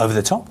over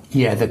the top?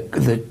 Yeah,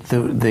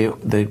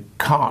 the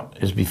cart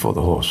is before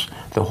the horse.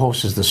 The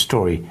horse is the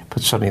story,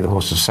 but suddenly the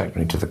horse is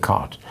secondary to the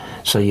cart.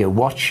 So you're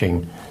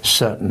watching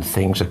certain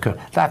things occur.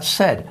 That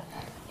said,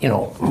 you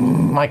know,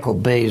 Michael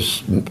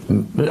Bay's,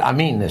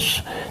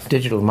 this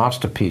digital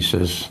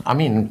masterpieces.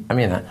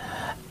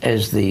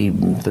 Is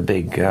the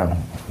big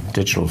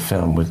digital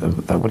film with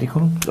what do you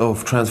call them? Oh,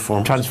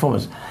 Transformers.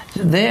 Transformers.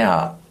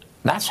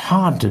 That's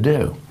hard to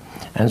do,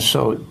 and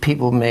so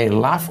people may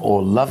laugh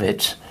or love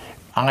it.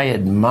 I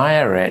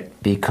admire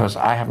it because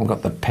I haven't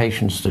got the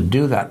patience to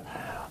do that,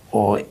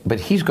 but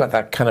he's got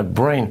that kind of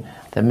brain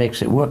that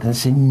makes it work, and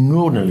it's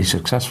inordinately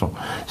successful.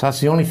 So that's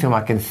the only film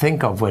I can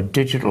think of where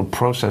digital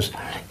process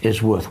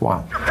is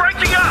worthwhile. You're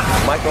breaking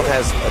up! Michael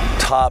has a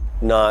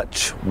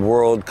top-notch,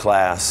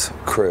 world-class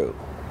crew.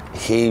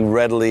 He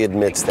readily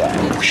admits that.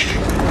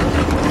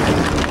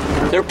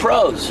 They're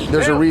pros.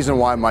 There's a reason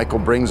why Michael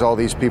brings all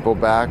these people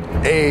back.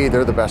 A,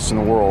 they're the best in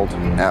the world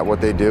at what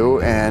they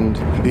do, and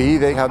B,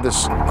 they have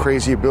this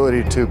crazy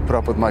ability to put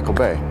up with Michael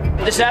Bay.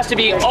 This has to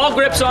be all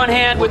grips on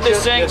hand with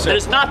this thing. It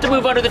is not to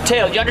move under the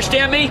tail. You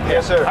understand me?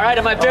 Yes, sir. All right,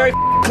 am I very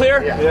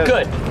clear? Yeah.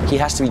 Good. He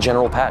has to be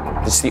General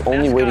Patton. It's the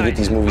only way to get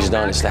these movies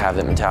done is to have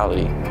that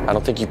mentality. I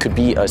don't think you could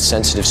be a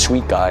sensitive,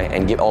 sweet guy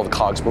and get all the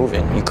cogs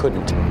moving. You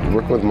couldn't.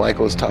 Working with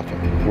Michael is tough.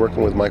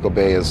 Working with Michael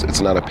Bay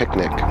it's not a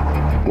picnic.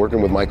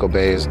 Working with Michael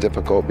Bay is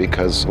difficult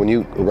because when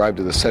you arrive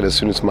to the set, as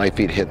soon as my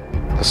feet hit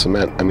the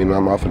cement,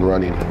 I'm off and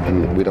running,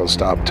 and we don't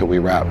stop till we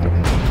wrap.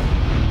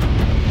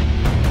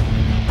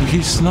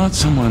 He's not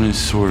someone who's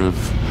sort of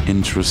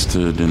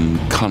interested in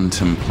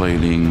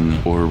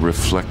contemplating or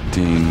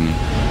reflecting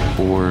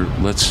or,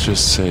 let's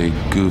just say,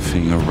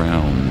 goofing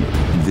around.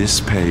 This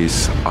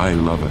pace, I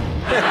love it.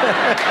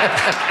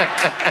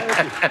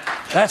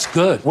 That's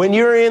good. When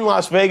you're in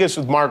Las Vegas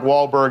with Mark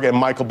Wahlberg and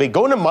Michael Bay,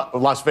 going to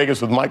Las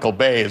Vegas with Michael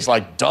Bay is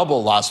like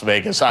double Las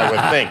Vegas, I would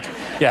think.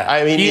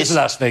 Yeah, he is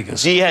Las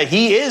Vegas. Yeah,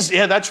 he is.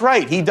 Yeah, that's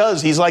right. He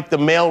does. He's like the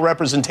male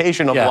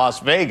representation of Las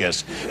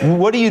Vegas.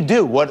 What do you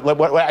do? What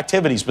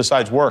activities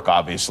besides work,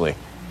 obviously?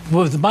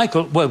 Well, with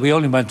Michael, we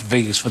only went to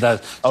Vegas for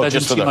that. So I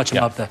didn't see much of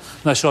him up there.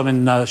 And I saw him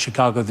in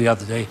Chicago the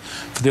other day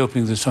for the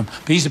opening of this film.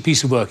 But he's a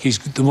piece of work. He's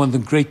one of the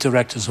great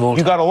directors of all time.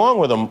 You got along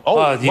with him. Oh,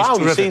 wow.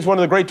 Terrific. You say he's one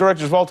of the great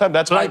directors of all time.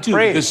 That's high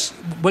praise.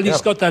 Because,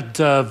 he's got that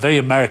very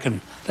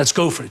American, let's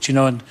go for it,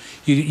 and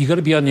you got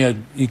to be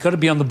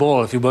on the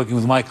ball if you're working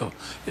with Michael.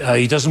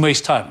 He doesn't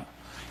waste time.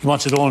 He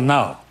wants it all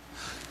now.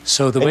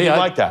 So the way I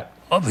like that.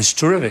 Oh, it's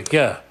terrific,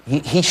 yeah.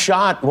 He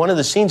shot one of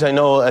the scenes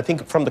I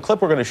think from the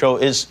clip we're going to show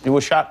it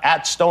was shot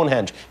at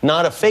Stonehenge.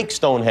 Not a fake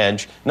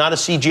Stonehenge, not a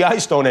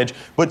CGI Stonehenge,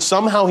 but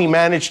somehow he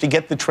managed to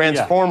get the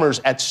Transformers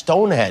at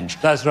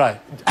Stonehenge. That's right.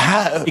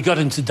 He got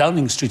into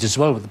Downing Street as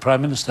well with the Prime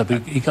Minister,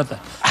 but he got that.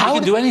 He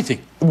can do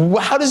anything.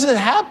 How does it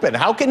happen?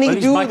 How can he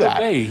do Michael that?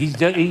 Bay.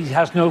 He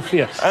has no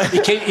fear.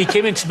 He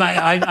came into my...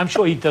 I'm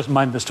sure he doesn't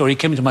mind the story. He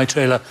came into my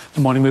trailer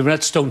the morning we were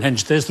at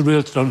Stonehenge. There's the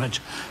real Stonehenge,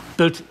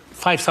 built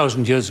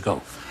 5,000 years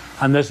ago.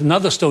 And there's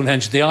another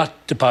Stonehenge, the art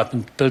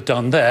department built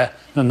down there,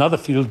 in another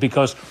field,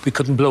 because we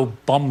couldn't blow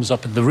bombs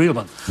up in the real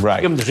one.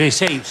 Right. They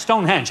say,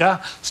 Stonehenge,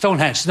 huh?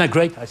 Stonehenge, isn't that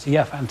great? I said,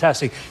 yeah,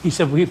 fantastic. He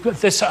said, we've got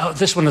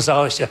this one is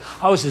ours. Yeah,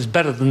 ours is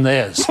better than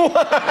theirs.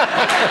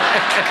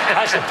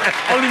 I said,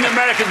 only an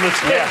American would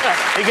say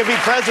that. He could be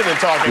president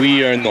talking.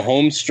 We are in the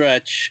home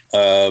stretch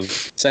of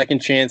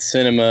Second Chance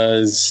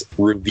Cinema's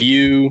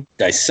review,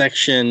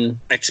 dissection,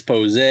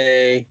 expose,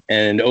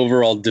 and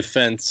overall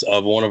defense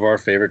of one of our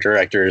favorite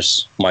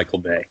directors, Michael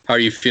Bay. How are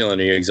you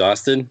feeling? Are you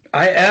exhausted?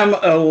 I am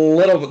a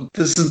little.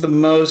 This is the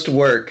most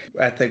work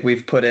I think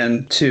we've put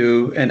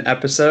into an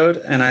episode,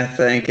 and I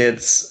think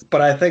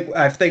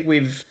I think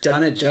we've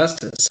done it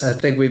justice. I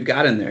think we've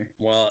got in there.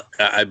 Well,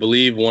 I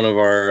believe one of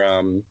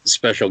our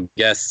special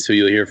guests, who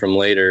you'll hear from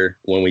later,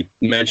 when we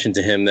mentioned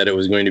to him that it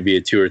was going to be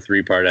a 2 or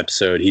 3 part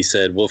episode, he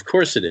said, "Well, of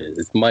course it is.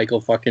 It's Michael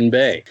fucking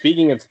Bay."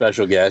 Speaking of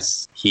special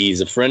guests,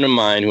 he's a friend of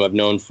mine who I've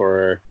known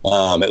for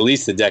at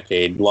least a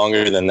decade,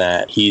 longer than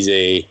that. He's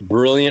a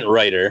brilliant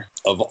writer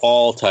of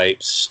all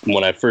types.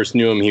 When I first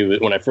knew him,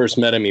 when I first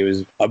met him, he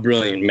was a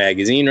brilliant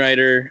magazine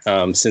writer.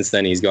 Since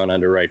then, he's gone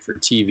on to write for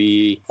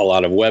TV, a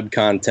lot of web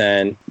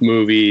content,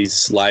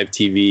 movies, live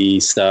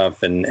TV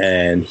stuff,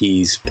 and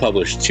he's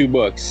published 2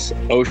 books,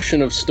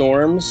 Ocean of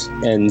Storms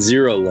and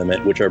Zero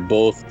Limit, which are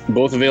both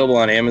available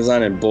on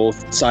Amazon, and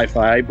both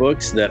sci-fi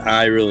books that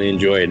I really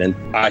enjoyed. And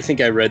I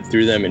think I read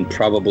through them in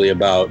probably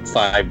about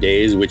 5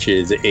 days, which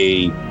is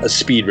a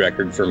speed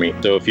record for me.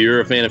 So if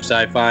you're a fan of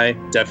sci-fi,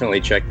 definitely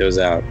check those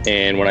out.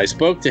 And when I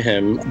spoke to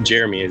him,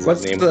 Jeremy is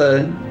his name.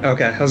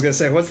 Okay, I was going to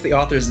say, what's the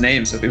author's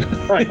name? So people...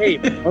 Hey,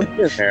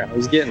 I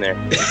was getting there.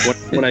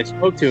 When I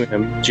spoke to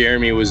him,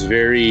 Jeremy was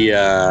very,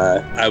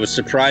 I was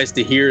surprised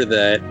to hear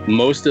that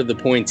most of the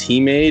points he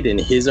made in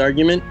his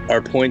argument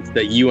are points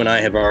that you and I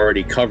have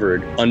already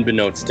covered,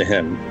 unbeknownst to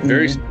him.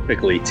 Very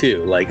specifically,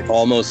 too, like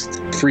almost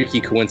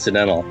freaky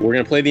coincidental. We're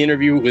going to play the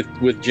interview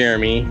with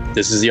Jeremy.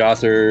 This is the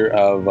author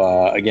of,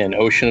 again,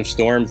 Ocean of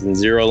Storms and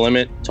Zero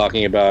Limit,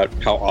 talking about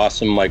how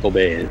awesome Michael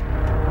Bay is.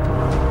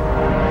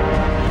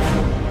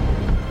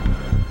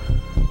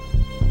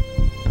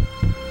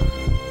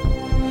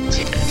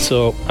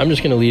 So I'm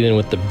just going to lead in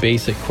with the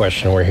basic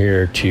question we're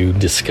here to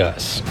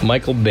discuss.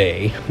 Michael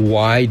Bay,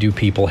 why do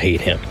people hate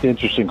him?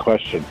 Interesting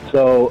question.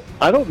 So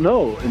I don't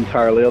know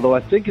entirely, although I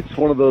think it's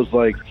one of those,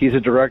 like, he's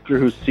a director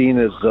who's seen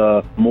as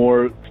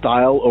more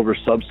style over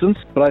substance.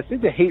 But I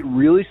think the hate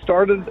really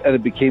started, and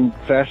it became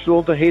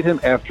fashionable to hate him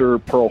after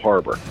Pearl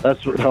Harbor.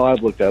 That's how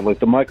I've looked at it, like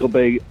the Michael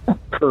Bay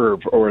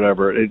curve or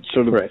whatever. It's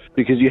sort of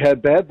because you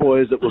had Bad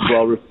Boys that was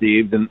well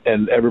received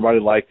and everybody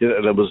liked it,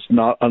 and it was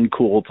not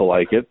uncool to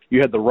like it.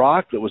 You had The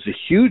Rock that was a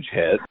huge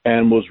hit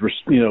and was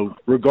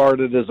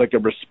regarded as like a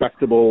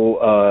respectable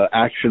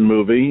action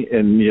movie,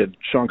 and you had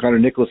Sean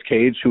Connery, Nicolas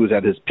Cage, who was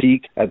at his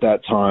peak at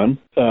that time.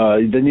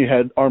 Then you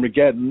had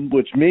Armageddon,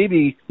 which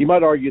maybe you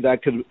might argue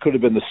that could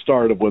have been the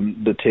start of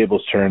when the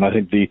tables turned. I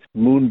think the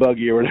moon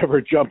buggy or whatever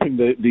jumping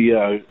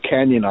the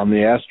canyon on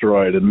the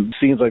asteroid and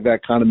scenes like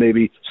that kind of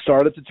maybe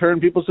started to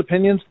turn people's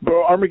opinions. But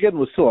Armageddon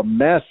was still a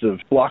massive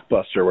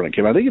blockbuster when it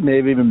came out. I think it may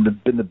have even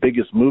been the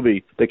biggest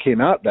movie that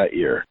came out that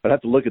year. I'd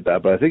have to look at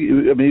that, but I think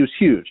it was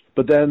huge.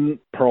 But then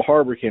Pearl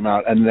Harbor came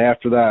out, and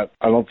after that,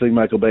 I don't think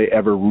Michael Bay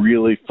ever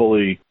really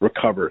fully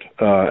recovered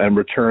and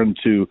returned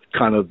to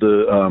kind of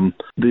the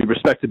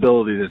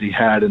respectability that he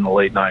had in the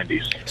late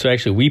 90s. So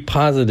actually, we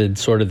posited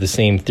sort of the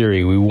same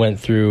theory. We went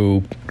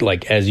through,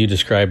 like, as you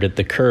described it,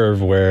 the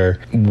curve where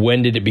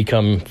when did it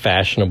become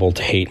fashionable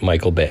to hate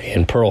Michael Bay?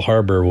 And Pearl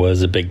Harbor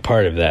was a big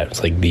part of that. It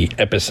was like the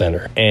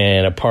epicenter.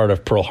 And a part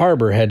of Pearl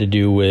Harbor had to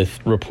do with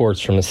reports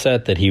from the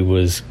set that he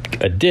was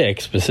a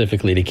dick,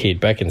 specifically to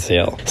Kate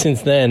Beckinsale.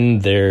 Since then,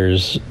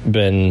 there's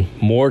been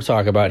more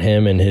talk about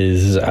him and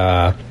his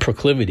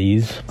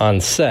proclivities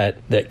on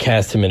set that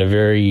cast him in a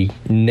very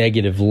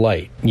negative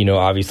light. You know,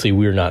 obviously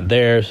we're not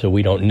there, so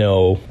we don't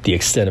know the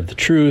extent of the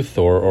truth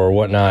or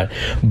whatnot,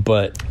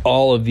 but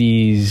all of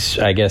these,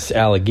 I guess,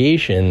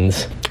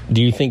 allegations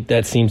Do you think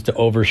that seems to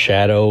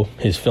overshadow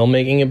his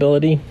filmmaking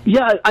ability?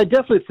 Yeah, I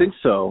definitely think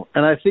so.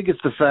 And I think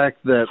it's the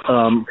fact that,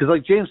 because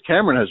like James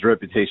Cameron has a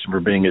reputation for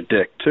being a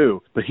dick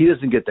too, but he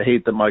doesn't get the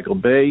hate that Michael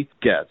Bay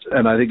gets.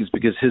 And I think it's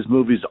because his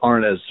movies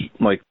aren't as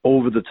like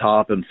over the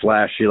top and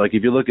flashy. Like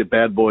if you look at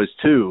Bad Boys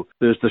 2,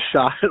 there's the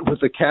shot with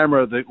the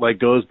camera that like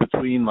goes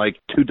between like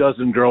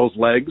 24 girls'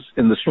 legs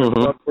in the strip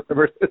club,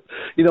 whatever.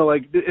 You know,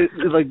 like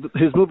like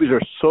his movies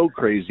are so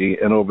crazy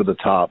and over the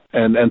top,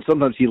 and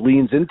sometimes he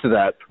leans into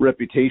that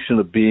reputation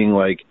of being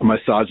like a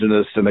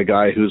misogynist and a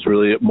guy who's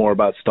really more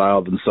about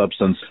style than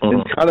substance.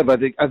 And kind of, I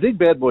think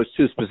Bad Boys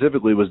 2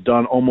 specifically was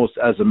done almost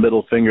as a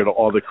middle finger to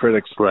all the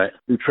critics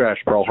who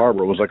trashed Pearl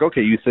Harbor. It was like,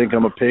 okay, you think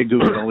I'm a pig who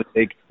can only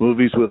make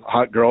movies with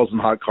hot girls and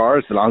hot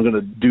cars, and I'm going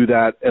to do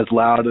that as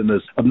loud and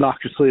as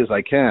obnoxiously as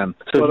I can.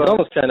 So he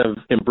almost kind of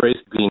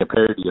embraced being a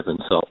parody of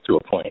himself to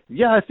a point.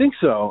 Yeah, I think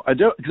so.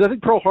 Because I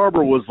think Pearl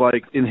Harbor was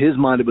like, in his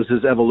mind, it was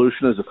his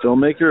evolution as a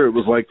filmmaker. It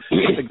was like,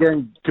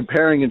 again,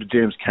 comparing him to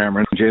James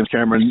Cameron. James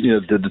Cameron, you know,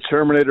 did the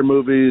Terminator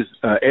movies,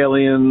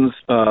 Aliens,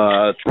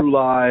 True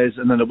Lies,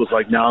 and then it was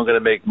like, now I'm going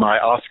to make my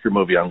Oscar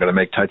movie. I'm going to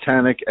make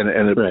Titanic, and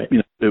it, you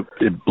know,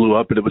 it blew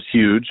up and it was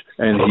huge,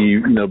 and he,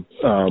 you know,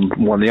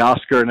 won the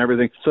Oscar and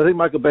everything. So I think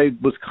Michael Bay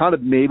was kind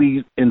of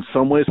maybe in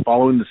some ways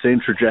following the same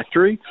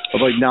trajectory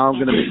of like, now I'm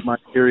going to make my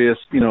serious,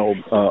 you know,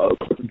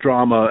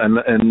 drama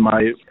and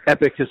my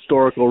epic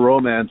historical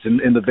romance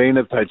in the vein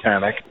of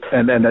Titanic,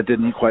 and that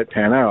didn't quite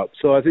pan out.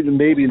 So I think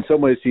maybe in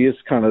some ways he is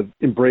kind of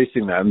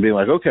embracing that and being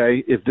like,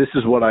 okay, if this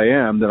is what I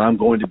am, then I'm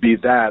going to be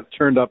that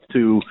turned up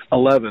to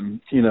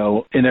 11, you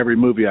know, in every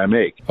movie I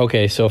make.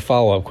 Okay, so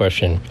follow-up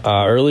question.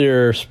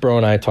 Earlier, Spro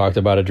and I talked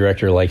about a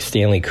director like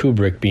Stanley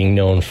Kubrick being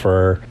known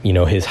for, you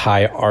know, his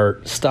high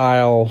art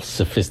style,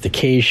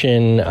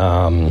 sophistication,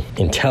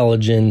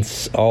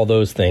 intelligence, all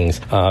those things.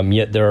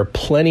 Yet there are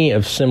plenty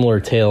of similar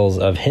tales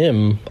of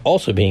him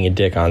also being a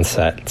dick on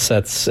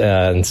sets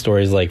and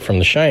stories like from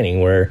The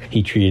Shining, where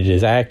he treated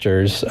his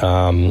actors.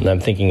 I'm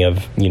thinking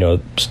of, you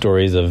know,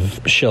 stories of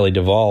Shelley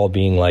Duvall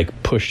being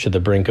like pushed to the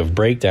brink of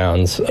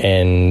breakdowns,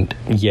 and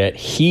yet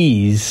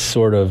he's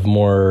sort of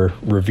more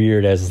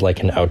revered as like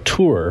an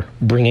auteur,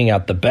 bringing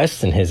out the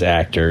best in his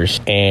actors,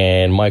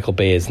 and Michael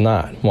Bay is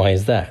not. Why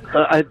is that?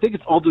 I think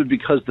it's ultimately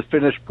because the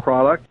finished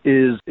product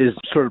is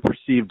sort of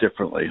perceived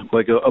differently.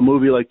 Like a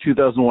movie like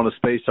 2001: A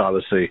Space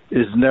Odyssey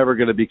is never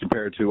going to be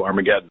compared to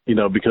Armageddon, you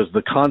know, because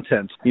the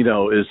content, you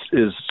know, is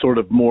sort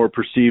of more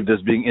perceived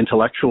as being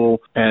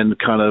intellectual and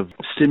kind of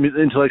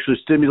intellectually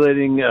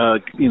stimulating,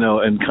 you know,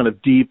 and kind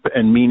of deep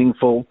and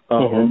meaningful.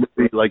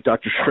 Like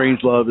Dr.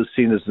 Strangelove is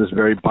seen as this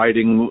very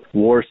biting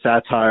war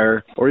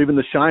satire, or even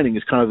The Shining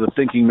is kind of the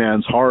thinking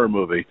man's horror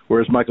movie,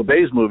 whereas Michael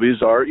Bay's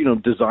movies are, you know,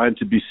 designed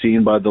to be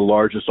seen by the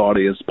largest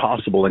audience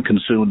possible and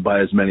consumed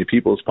by as many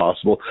people as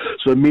possible.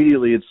 So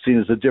immediately it's seen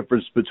as a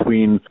difference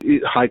between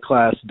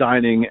high-class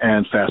dining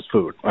and fast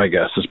food, I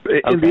guess,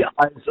 in the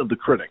eyes of the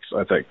critics,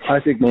 I think. I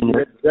think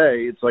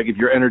today, it's like if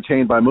you're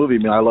entertained by a movie, I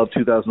mean, I love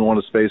 2001: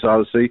 A Space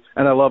Odyssey,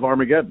 and I love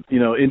Armageddon, you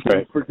know,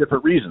 for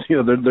different reasons.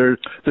 You know,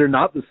 they're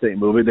not the same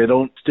movie. They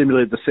don't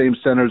stimulate the same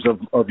centers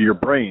of your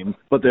brain,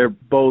 but they're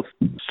both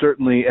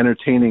certainly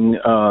entertaining,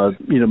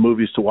 you know,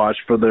 movies to watch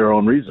for their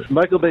own reasons.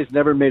 Michael Bay's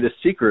never made a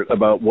secret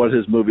about what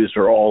his movies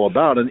are all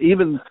about, and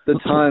even the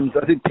times,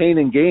 I think Pain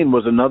and Gain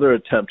was another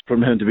attempt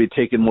from him to be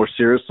taken more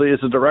seriously as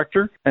a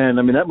director, and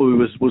I mean, that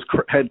movie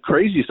had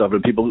crazy stuff,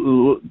 and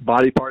people,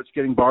 body parts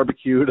getting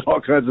barbecued,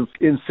 all kinds of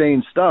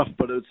insane stuff,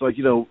 but it's like,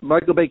 you know,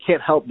 Michael Bay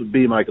can't help but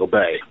be Michael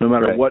Bay, no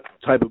matter what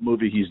type of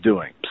movie he's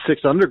doing.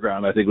 Six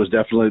Underground, I think, was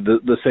definitely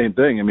the same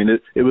thing. I mean,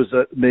 it was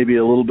maybe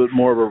a little bit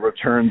more of a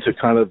return to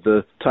kind of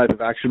the type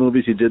of action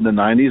movies he did in the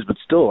 90s, but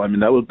still, I mean,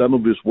 that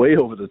movie was way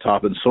over the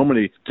top in so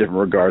many different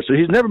regards. So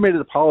he's never made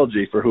an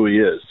apology for who he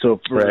is. So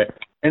for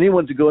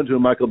anyone to go into a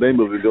Michael Bay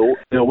movie and go, you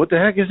know, what the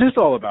heck is this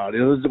all about? You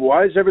know,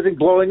 why is everything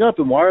blowing up,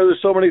 and why are there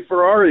so many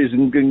Ferraris,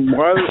 and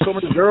why are there so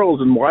many girls,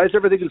 and why is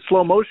everything in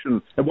slow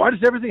motion, and why does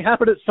everything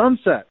happen at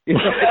sunset? You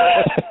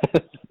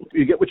know?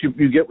 You get what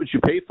you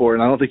pay for,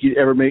 and I don't think he's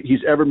ever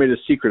made a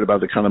secret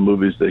about the kind of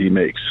movies that he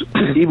makes,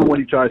 even when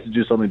he tries to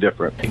do something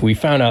different. We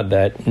found out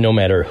that no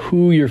matter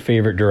who your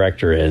favorite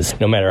director is,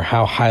 no matter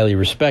how highly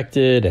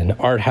respected and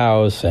art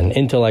house and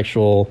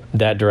intellectual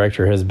that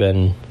director has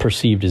been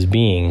perceived as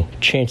being,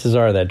 chances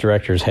are that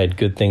directors had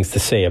good things to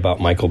say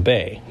about Michael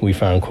Bay. We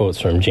found quotes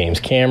from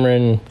James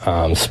Cameron,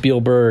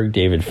 Spielberg,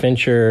 David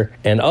Fincher,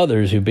 and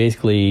others who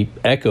basically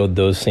echoed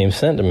those same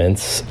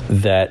sentiments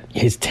that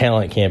his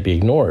talent can't be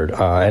ignored.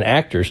 And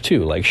actors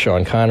too, like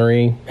Sean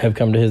Connery, have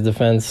come to his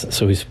defense.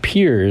 So his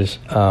peers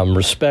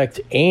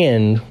respect,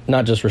 and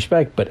not just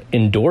respect, but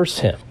endorse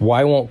him.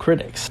 Why won't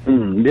critics?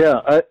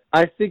 Yeah,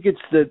 I think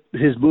it's that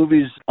his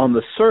movies on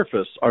the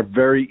surface are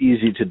very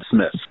easy to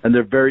dismiss, and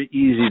they're very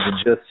easy to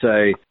just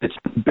say it's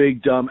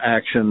big, dumb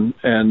action,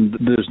 and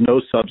there's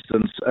no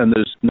substance, and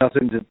there's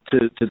nothing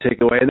to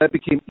take away. And that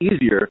became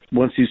easier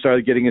once he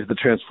started getting into the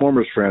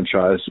Transformers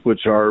franchise,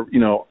 which are,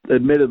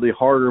 admittedly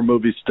harder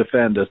movies to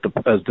defend as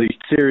the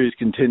series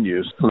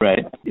continues.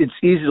 Right. It's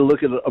easy to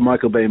look at a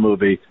Michael Bay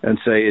movie and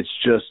say it's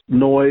just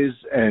noise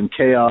and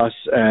chaos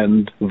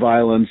and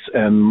violence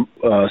and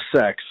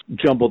sex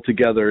jumbled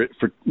together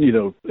for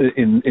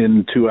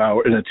in 2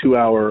 hour in a 2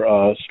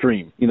 hour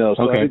stream.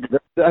 So Okay.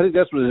 I think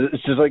that's what it is.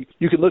 It's just like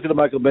you can look at a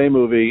Michael Bay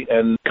movie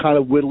and kind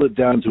of whittle it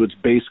down to its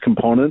base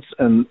components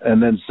and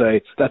then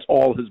say that's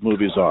all his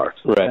movies are.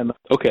 Right. And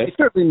okay. He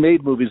certainly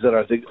made movies that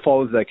I think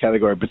fall into that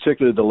category,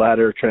 particularly the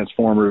latter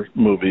Transformer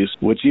movies,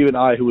 which even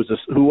I, who was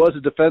a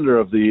defender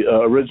of the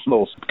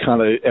originals,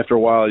 kind of after a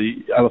while,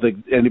 I don't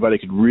think anybody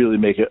could really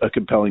make a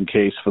compelling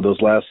case for those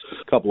last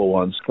couple of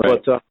ones.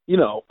 Right. But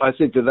I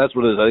think that's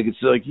what it is. I think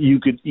it's like you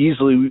could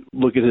easily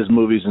look at his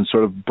movies and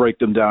sort of break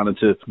them down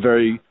into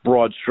very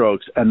broad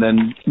strokes and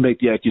then make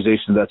the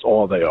accusation that's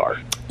all they are.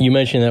 You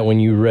mentioned that when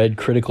you read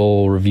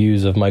critical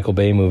reviews of Michael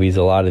Bay movies,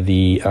 a lot of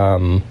the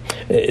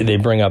they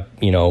bring up,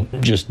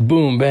 just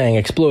boom, bang,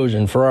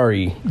 explosion,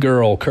 Ferrari,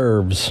 girl,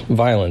 curves,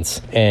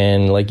 violence.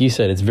 And like you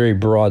said, it's very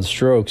broad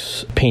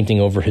strokes painting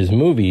over his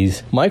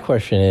movies. My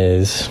question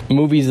is,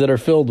 movies that are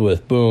filled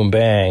with boom,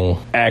 bang,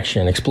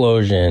 action,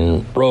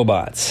 explosion,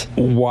 robots,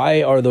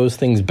 why are those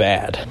things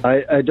bad?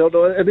 I don't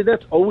know. I mean,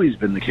 that's always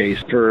been the case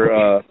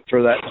for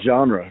that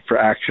genre, for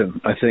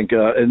action, I think.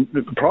 And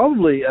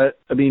probably, I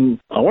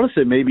want to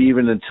say maybe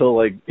even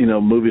until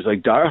movies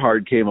like Die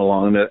Hard came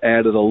along that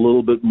added a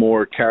little bit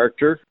more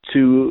character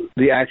to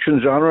the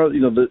action genre.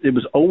 It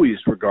was always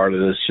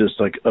regarded as just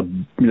like a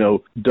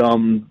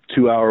dumb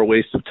 2 hour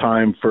waste of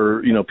time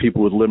for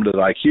people with limited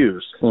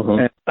IQs.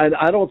 Mm-hmm. And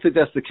I don't think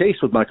that's the case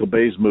with Michael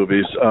Bay's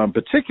movies,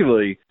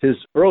 particularly his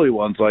early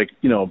ones like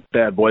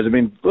Bad Boys.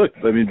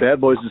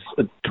 Bad Boys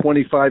is a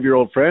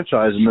 25-year-old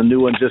franchise, and the new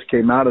one just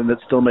came out, and it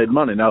still made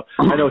money. Now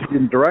I know he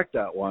didn't direct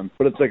that one,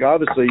 but it's like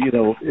obviously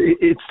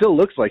it still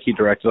looks like he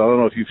directed. I don't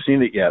know if you've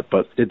seen it yet,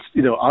 but it's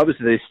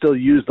obviously they still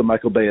use the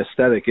Michael Bay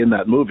aesthetic in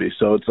that movie,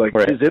 so it's like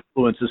his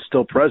influence is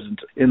still present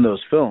in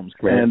those films.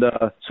 Right. And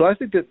so I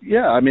think that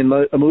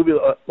a movie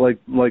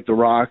like The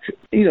Rock,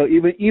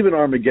 even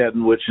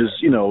Armageddon, which is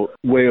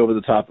way over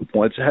the top at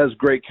points, has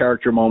great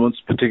character moments,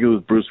 particularly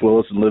with Bruce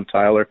Willis and Liv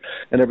Tyler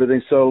and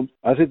everything. So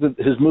I think that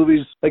his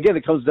movies, again,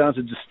 it comes down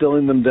to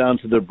distilling them down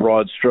to their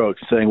broad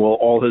strokes, saying, well,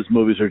 all his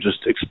movies are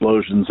just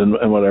explosions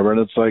and whatever.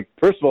 And it's like,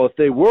 first of all, if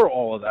they were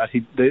all of that,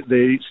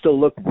 they still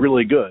look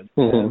really good.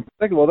 Mm-hmm.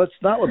 Second of all, that's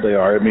not what they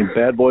are.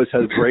 Bad Boys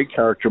has great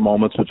character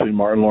moments between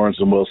Martin Lawrence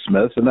and Will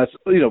Smith, and that's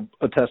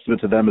a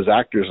testament to them as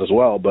actors as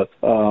well. But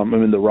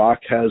The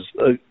Rock has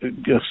a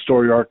good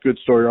story arc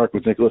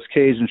with Nicolas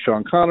Cage and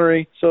Sean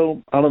Connery.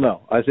 So I don't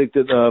know. I think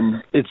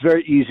that it's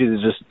very easy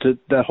to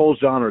that whole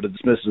genre to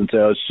dismiss it and say,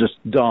 oh, it's just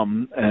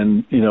dumb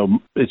and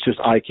it's just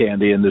eye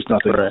candy and there's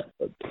nothing. Right.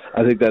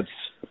 I think that's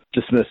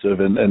dismissive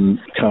and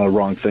kind of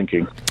wrong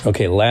thinking.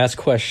 Okay, last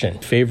question.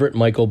 Favorite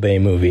Michael Bay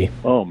movie?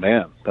 Oh,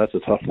 man, that's a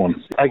tough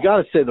one. I got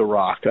to say The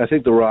Rock. I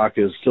think The Rock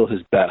is still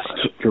his best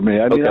for me.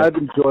 I've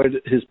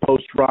enjoyed his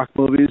post-Rock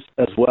movies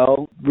as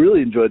well.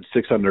 Really enjoyed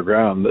Six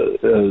Underground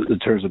in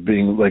terms of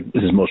being like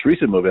his most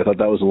recent movie. I thought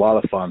that was a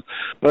lot of fun.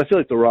 But I feel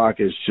like The Rock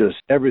is just,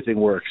 everything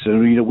works.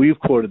 And, we've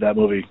quoted that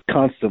movie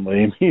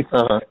constantly.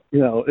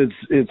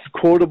 It's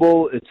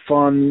quotable, it's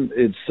fun,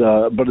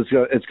 but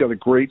it's got a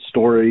great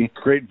story,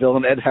 great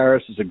villain. Ed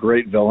Harris is a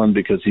great villain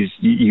because he's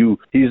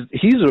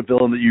a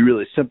villain that you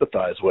really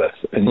sympathize with,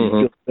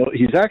 and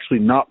he's actually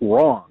not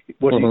wrong.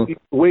 The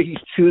way he's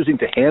choosing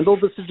to handle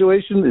the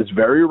situation is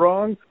very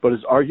wrong, but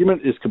his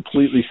argument is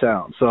completely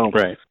sound. So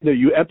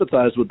you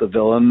empathize with the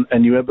villain,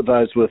 and you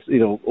empathize with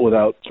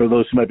without, for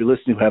those who might be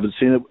listening who haven't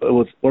seen it,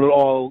 when it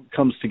all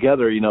comes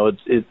together,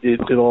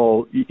 it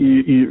all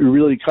you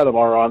really kind of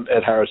are on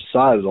Ed Harris'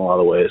 side in a lot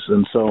of ways,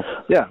 and so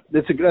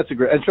that's a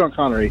great. And Sean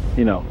Connery,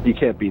 you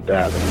can't beat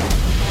that.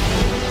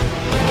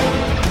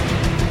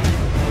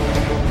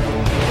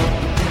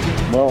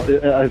 Well,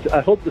 I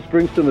hope this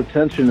brings some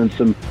attention and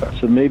some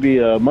maybe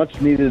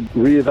much-needed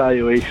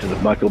reevaluation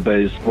of Michael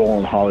Bay's role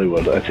in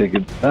Hollywood.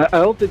 I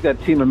don't think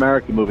that Team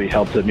America movie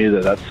helped him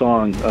either. That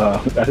song, I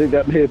think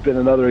that may have been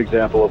another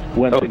example of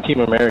when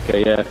Team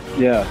America,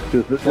 yeah,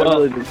 because that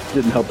really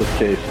didn't help his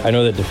case. I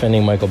know that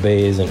defending Michael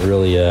Bay isn't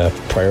really a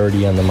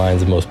priority on the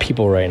minds of most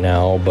people right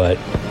now, but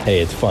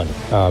hey, it's fun,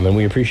 and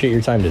we appreciate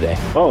your time today.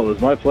 Oh, it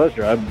was my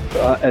pleasure.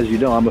 As you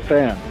know, I'm a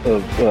fan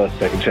of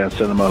Second Chance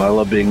Cinema, and I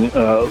love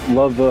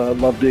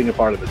being a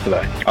part of it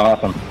today.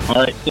 Awesome.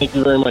 All right. Thank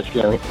you very much,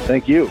 Gary.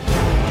 Thank you.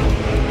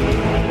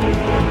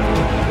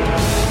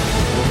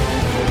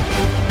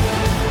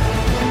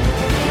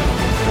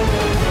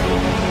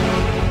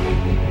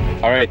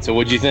 All right, so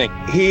what'd you think?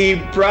 He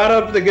brought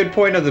up the good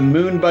point of the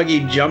moon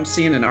buggy jump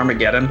scene in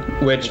Armageddon,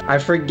 which I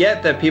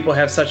forget that people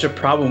have such a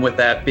problem with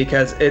that,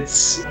 because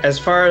it's, as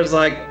far as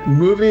like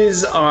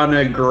movies on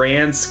a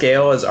grand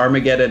scale as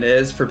Armageddon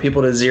is, for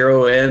people to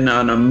zero in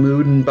on a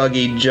moon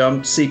buggy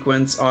jump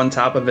sequence on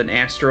top of an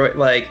asteroid,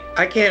 like,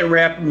 I can't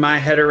wrap my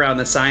head around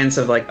the science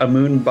of like a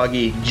moon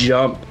buggy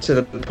jump to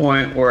the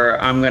point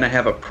where I'm going to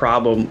have a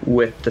problem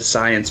with the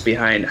science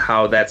behind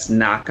how that's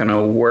not going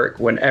to work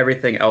when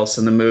everything else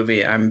in the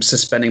movie I'm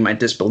suspending my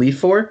disbelief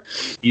for.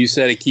 You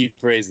said a key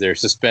phrase there,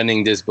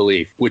 suspending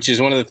disbelief, which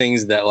is one of the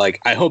things that,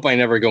 like, I hope I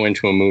never go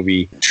into a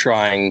movie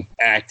trying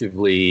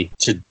actively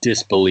to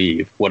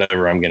disbelieve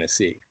whatever I'm going to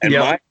see. And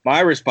my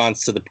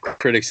response to the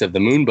critics of the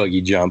moon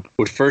buggy jump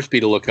would first be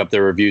to look up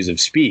their reviews of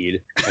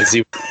Speed and see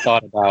what they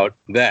thought about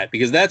that,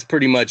 because that's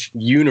pretty much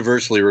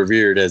universally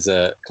revered as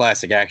a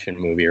classic action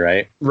movie,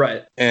 right?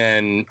 Right.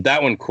 And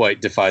that one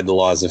quite defied the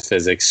laws of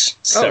physics.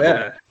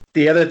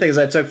 The other things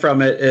I took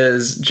from it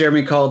is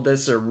Jeremy called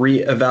this a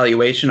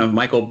re-evaluation of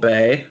Michael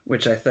Bay,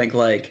 which I think,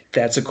 like,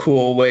 that's a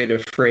cool way to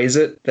phrase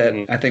it, that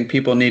I think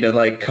people need to,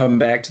 like, come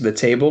back to the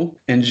table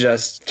and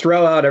just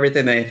throw out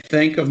everything they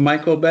think of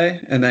Michael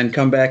Bay and then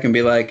come back and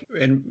be like,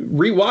 and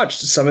rewatch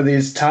some of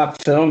these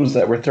top films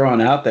that were thrown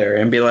out there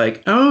and be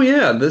like, oh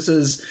yeah, this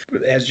is,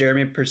 as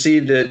Jeremy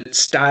perceived it,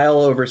 style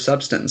over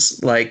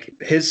substance. Like,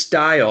 his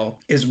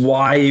style is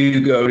why you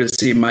go to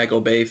see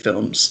Michael Bay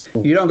films.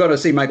 You don't go to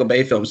see Michael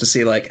Bay films to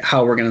see, like,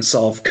 how we're going to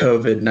solve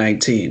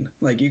COVID-19.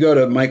 Like, you go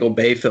to Michael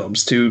Bay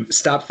films to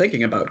stop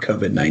thinking about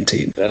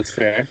COVID-19. That's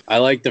fair. I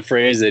like the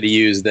phrase that he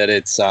used, that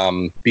it's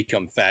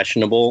become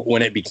fashionable,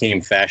 when it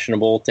became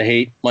fashionable to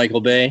hate Michael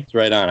Bay. It's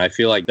right on. I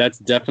feel like that's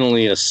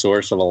definitely a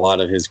source of a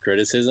lot of his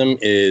criticism,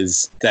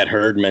 is that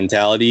herd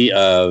mentality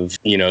of,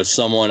 you know,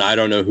 someone, I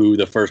don't know who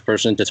the first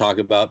person to talk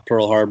about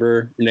Pearl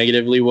Harbor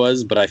negatively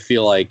was, but I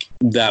feel like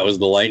that was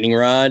the lightning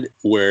rod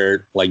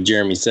where, like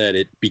Jeremy said,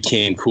 it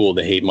became cool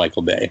to hate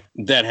Michael Bay.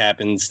 That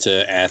happens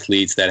to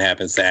athletes, that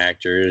happens to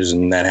actors,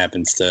 and that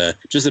happens to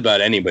just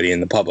about anybody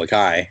in the public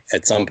eye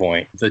at some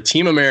point. The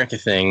Team America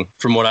thing,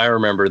 from what I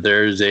remember,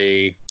 there's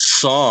a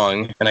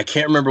song, and I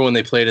can't remember when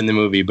they played in the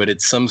movie, but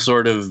it's some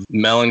sort of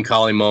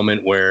melancholy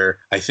moment where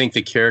I think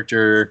the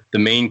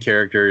main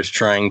character is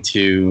trying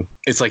to,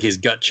 it's like his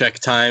gut check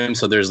time.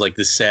 So there's like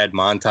this sad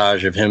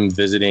montage of him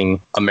visiting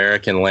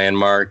American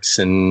landmarks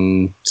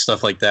and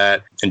stuff like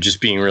that, and just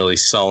being really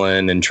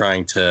sullen and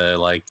trying to,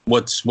 like,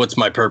 what's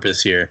my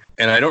purpose here?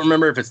 And I don't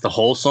remember if it's the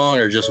whole song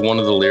or just one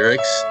of the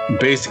lyrics.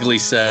 Basically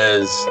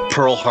says,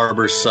 Pearl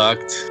Harbor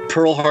sucked.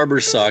 Pearl Harbor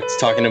sucked,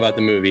 talking about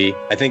the movie.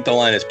 I think the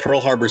line is, Pearl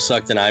Harbor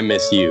sucked and I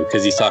miss you,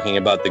 because he's talking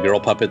about the girl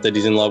puppet that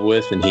he's in love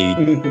with and he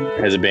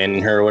has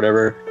abandoned her or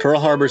whatever. Pearl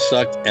Harbor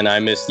sucked and I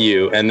missed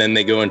you. And then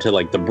they go into,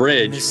 like, the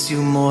bridge. Miss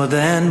you more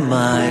than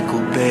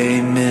Michael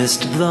Bay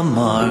missed the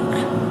mark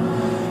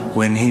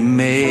when he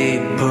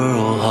made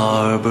Pearl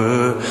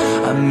Harbor.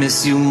 I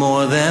miss you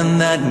more than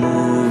that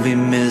movie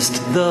missed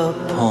the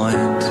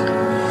point.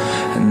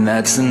 And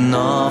that's an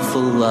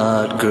awful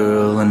lot,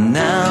 girl. And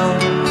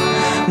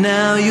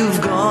now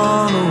you've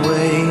gone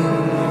away.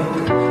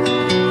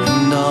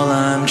 And all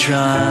I'm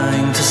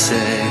trying to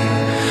say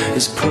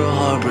is Pearl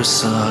Harbor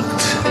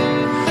sucked.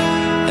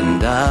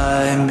 And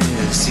I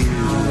miss you.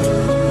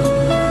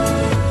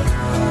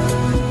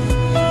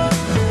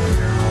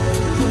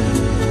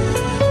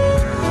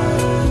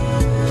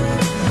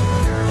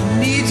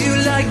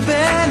 Like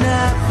Ben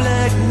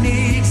Affleck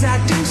needs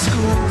acting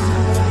school.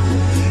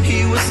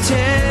 He was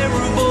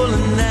terrible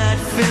in that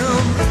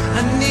film.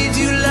 I need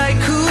you like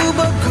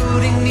Cuba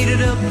Gooding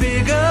needed a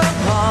bigger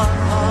part.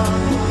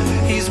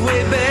 He's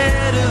way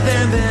better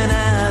than Ben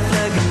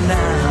Affleck, and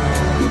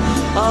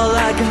now all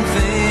I can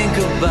think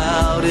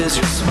about is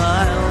your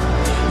smile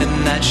and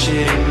that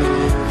shitty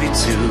movie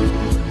too.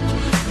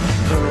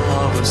 Pearl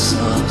Harbor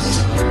sucks,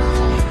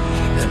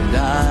 and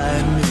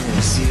I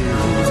miss you.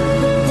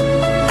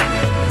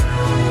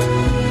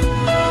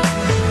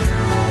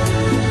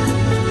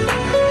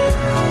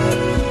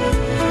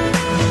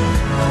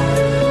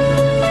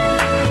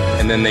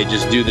 And then they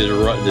just do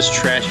this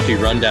trashy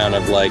rundown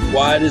of, like,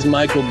 why does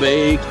Michael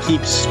Bay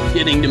keep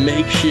getting to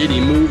make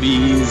shitty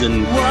movies?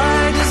 And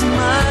why does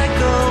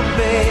Michael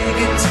Bay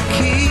get to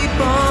keep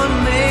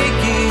on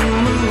making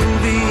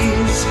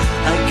movies?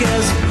 I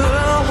guess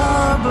Pearl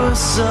Harbor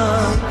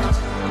sucked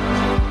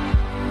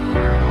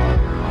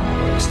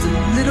just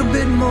a little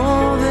bit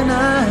more than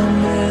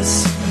I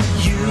miss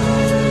you.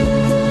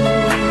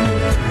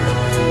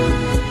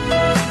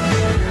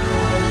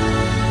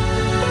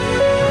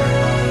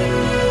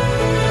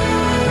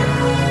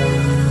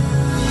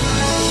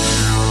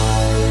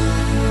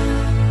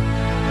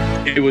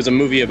 it It was a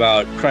movie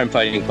about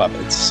crime-fighting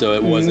puppets, so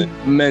it wasn't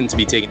meant to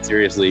be taken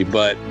seriously.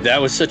 But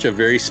that was such a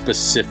very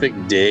specific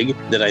dig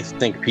that I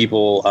think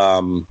people,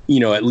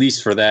 at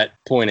least for that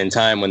point in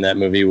time when that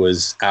movie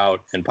was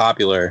out and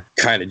popular,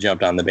 kind of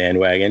jumped on the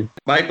bandwagon.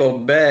 Michael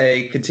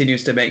Bay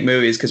continues to make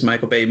movies because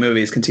Michael Bay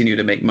movies continue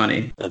to make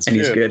money. That's and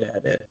true. He's good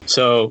at it.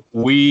 So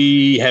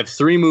we have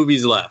 3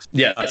 movies left.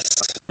 Yes.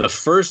 The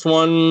first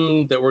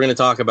one that we're going to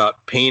talk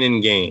about, Pain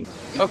and Gain.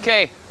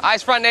 Okay,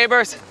 eyes front,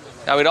 neighbors.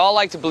 Now, we'd all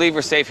like to believe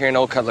we're safe here in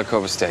Old Cutler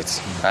Cove Estates.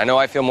 I know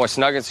I feel more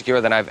snug and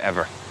secure than I've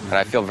ever, and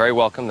I feel very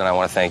welcomed, and I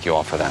want to thank you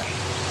all for that,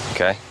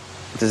 okay?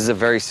 This is a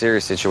very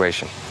serious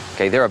situation,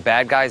 okay? There are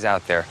bad guys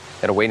out there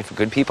that are waiting for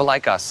good people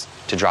like us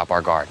to drop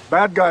our guard.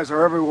 Bad guys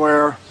are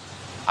everywhere.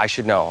 I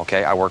should know,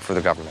 okay? I work for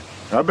the government.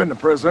 I've been to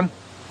prison,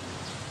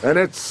 and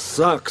it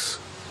sucks.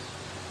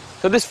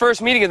 So this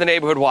first meeting of the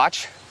Neighborhood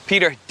Watch,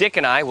 Peter, Dick,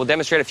 and I will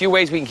demonstrate a few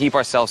ways we can keep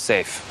ourselves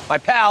safe. My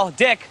pal,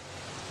 Dick,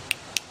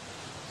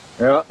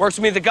 works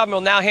with me at the government,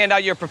 will now hand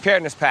out your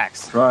preparedness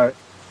packs. Right.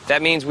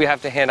 That means we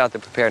have to hand out the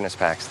preparedness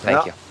packs.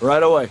 Thank you.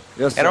 Right away.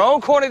 Yes, sir. In our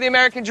own corner of the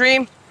American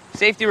dream,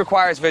 safety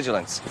requires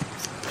vigilance.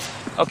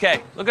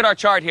 Okay, look at our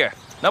chart here.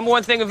 Number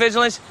 1 thing of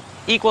vigilance,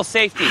 equals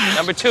safety.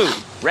 Number 2,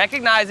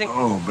 recognizing...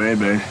 Oh,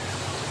 baby.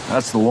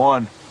 That's the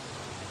one.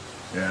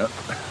 Yeah.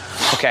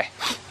 Okay,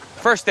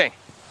 first thing,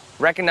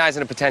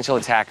 recognizing a potential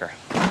attacker.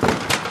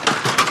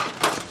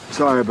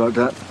 Sorry about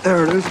that.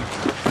 There it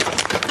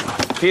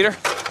is. Peter?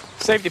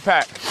 Safety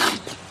pack.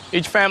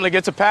 Each family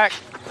gets a pack.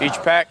 Each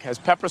pack has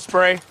pepper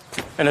spray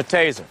and a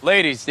taser.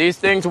 Ladies, these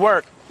things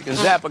work. You can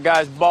zap a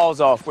guy's balls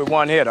off with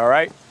one hit, all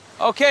right?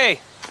 Okay,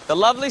 the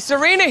lovely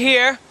Serena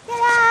here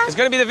is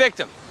going to be the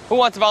victim. Who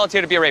wants to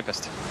volunteer to be a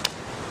rapist?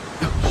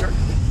 Sure.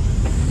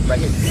 Right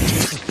here.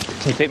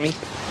 Can you pick me?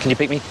 Can you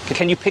pick me?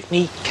 Can you pick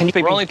me? Can you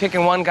pick me? We're only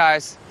picking one,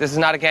 guys. This is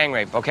not a gang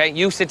rape, okay?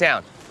 You sit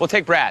down. We'll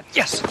take Brad.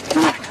 Yes.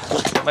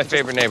 My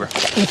favorite neighbor.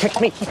 He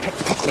picked me. He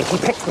picked me. He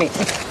picked me.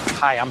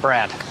 Hi, I'm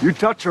Brad. You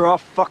touch her, I'll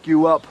fuck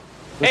you up.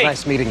 It was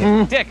nice meeting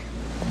you. Dick,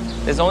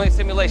 there's only a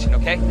simulation,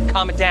 okay?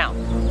 Calm it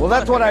down. Well,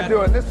 that's what I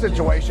do in this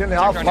situation.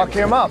 I'll fuck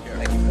him up.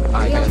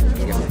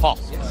 Paul,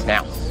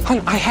 now.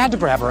 I had to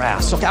grab her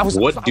ass. Okay,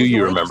 What do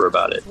you remember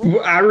about it?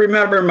 I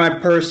remember my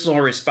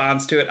personal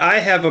response to it. I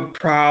have a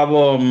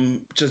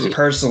problem, just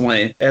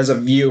personally, as a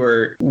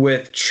viewer,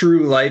 with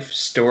true life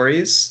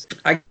stories.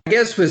 I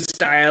guess with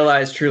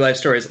stylized true life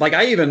stories. Like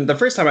the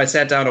first time I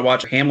sat down to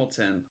watch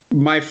Hamilton,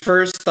 my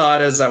first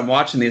thought as I'm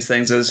watching these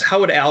things is, how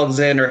would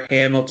Alexander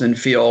Hamilton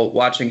feel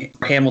watching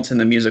Hamilton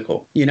the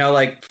musical?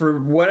 For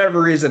whatever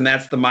reason,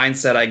 that's the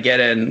mindset I get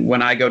in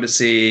when I go to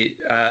see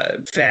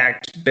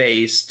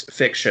fact-based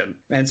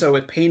fiction. And so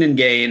with Pain and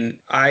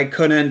Gain, I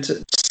couldn't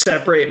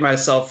separate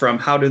myself from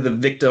how do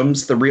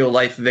the real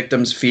life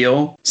victims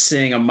feel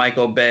seeing a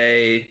Michael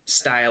Bay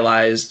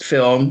stylized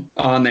film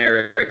on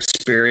their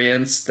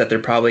experience that they're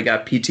probably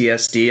got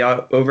PTSD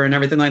over and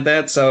everything like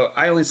that. So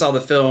I only saw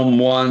the film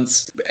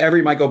once.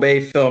 Every Michael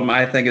Bay film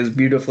I think is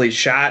beautifully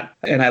shot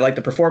and I like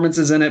the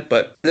performances in it,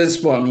 but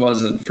this one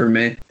wasn't for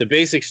me. The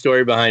basic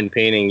story behind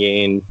Pain and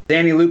Gain.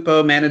 Danny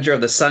Lupo, manager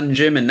of the Sun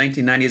Gym in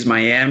 1990s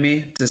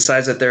Miami,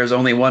 decides that there is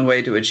only one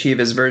way to achieve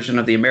his version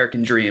of the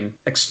American dream: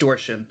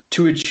 extortion.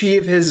 To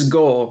achieve his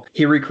goal,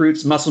 he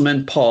recruits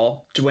muscleman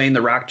Paul, Dwayne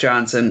 "The Rock"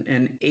 Johnson,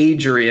 and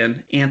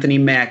Adrian Anthony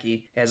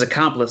Mackie as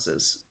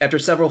accomplices. After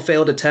several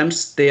failed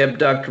attempts, they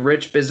abduct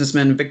rich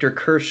businessman Victor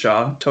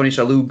Kershaw, Tony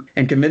Shalhoub,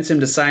 and convince him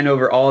to sign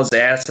over all his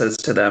assets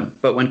to them.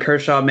 But when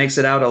Kershaw makes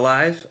it out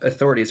alive,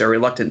 authorities are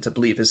reluctant to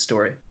believe his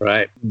story.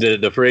 Right.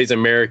 The phrase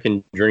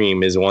American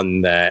dream is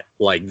one that,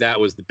 that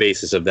was the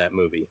basis of that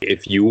movie.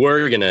 If you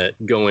were going to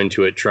go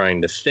into it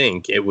trying to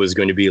think, it was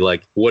going to be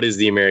like, what is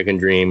the American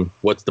dream?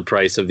 What's the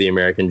price of the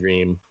American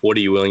dream? What are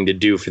you willing to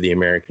do for the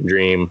American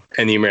dream?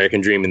 And the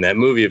American dream in that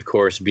movie, of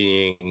course,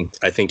 being,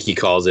 I think he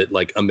calls it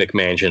like a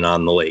McMansion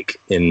on the lake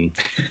in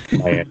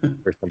Miami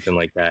or something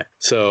like that.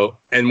 So,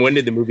 and when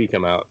did the movie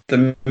come out?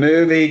 The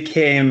movie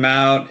came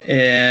out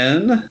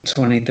in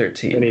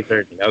 2013.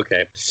 2013.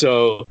 Okay.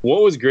 So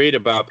what was great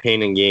about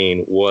Pain and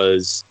Gain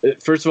was,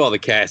 first of all, the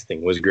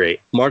casting was great.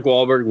 Mark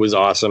Wahlberg was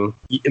awesome.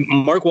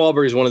 Mark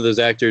Wahlberg is one of those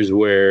actors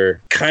where,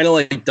 kind of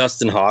like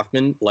Dustin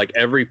Hoffman, like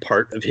every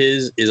part of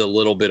his is a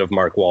little bit of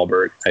Mark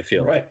Wahlberg, I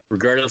feel. Right.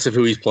 Regardless of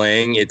who he's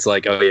playing, it's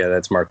like, oh yeah,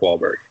 that's Mark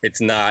Wahlberg. It's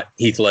not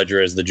Heath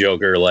Ledger as the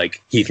Joker,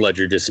 like Heath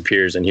Ledger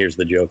disappears and here's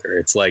the Joker.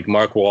 It's like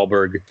Mark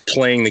Wahlberg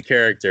playing the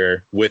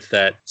character with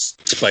that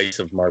spice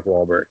of Mark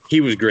Wahlberg.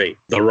 He was great.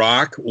 The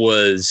Rock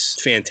was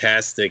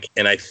fantastic,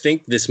 and I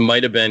think this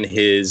might have been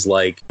his,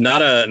 like,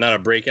 not a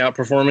breakout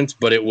performance,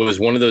 but it was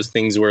one of those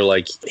things where,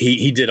 like,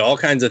 he did all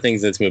kinds of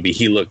things in this movie.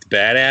 He looked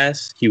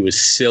badass. He was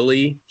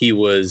silly. He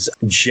was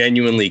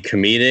genuinely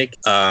comedic.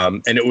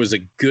 And it was a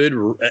good,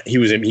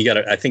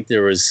 I think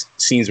there was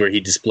scenes where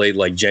he displayed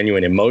like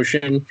genuine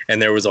emotion,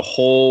 and there was a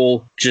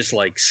whole just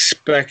like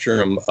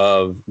spectrum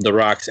of The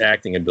Rock's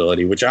acting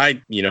ability, which I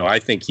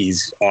think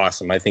he's awesome.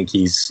 awesome. I think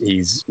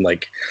he's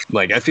like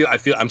I feel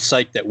I'm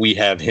psyched that we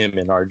have him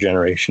in our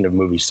generation of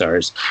movie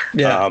stars.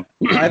 Yeah,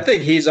 I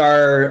think he's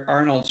our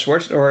Arnold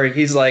Schwarzenegger, or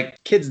he's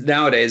like kids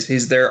nowadays.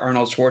 He's their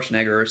Arnold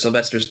Schwarzenegger or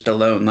Sylvester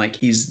Stallone. Like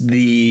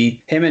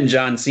him and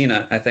John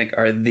Cena, I think,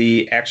 are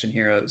the action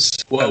heroes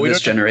of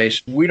this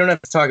generation. We don't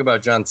have to talk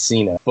about John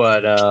Cena,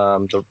 but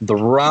the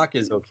Rock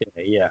is okay.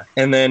 Yeah,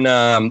 and then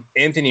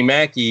Anthony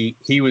Mackie,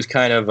 he was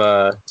kind of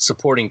a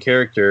supporting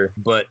character,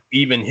 but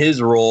even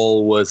his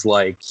role was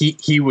like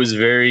he was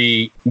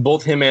very,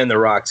 both him and the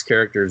Rock's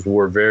characters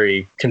were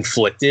very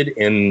conflicted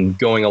in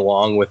going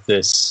along with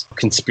this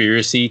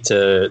conspiracy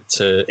to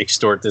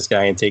extort this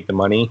guy and take the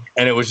money,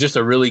 and it was just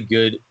a really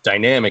good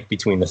dynamic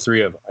between the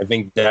three of them. I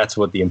think that's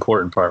what the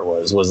important part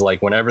was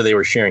like whenever they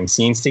were sharing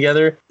scenes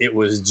together, it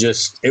was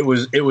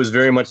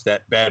very much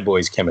that Bad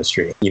Boys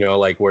chemistry, you know,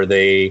 like where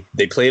they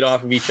played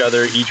off of each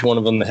other. Each one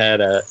of them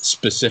had a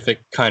specific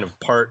kind of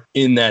part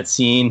in that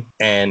scene,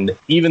 and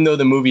even though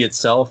the movie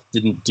itself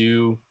didn't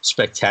do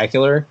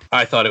spectacular,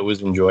 I thought it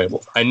was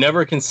enjoyable. I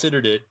never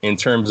considered it in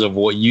terms of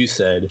what you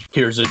said.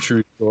 Here's a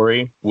true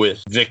story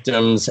with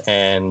victims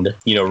and,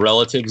 you know,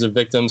 relatives of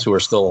victims who are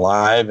still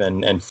alive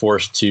and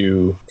forced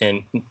to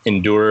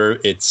endure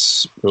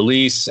its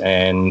release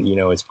and, you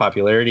know, its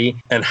popularity.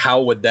 And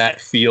how would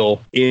that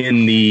feel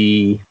in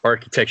the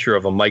architecture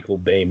of a Michael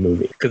Bay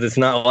movie? Because it's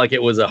not like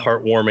it was a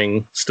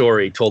heartwarming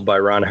story told by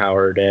Ron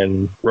Howard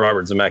and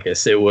Robert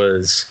Zemeckis.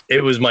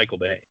 It was Michael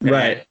Bay.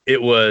 Right.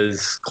 It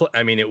was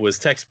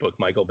textbook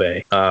Michael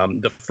Bay.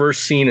 The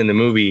first scene in the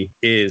movie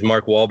is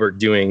Mark Wahlberg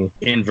doing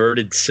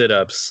inverted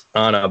sit-ups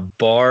on a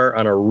bar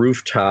on a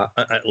rooftop,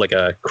 like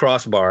a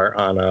crossbar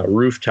on a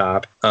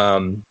rooftop.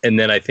 And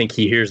then I think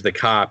he hears the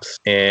cops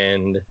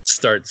and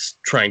starts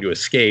trying to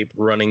escape,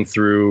 running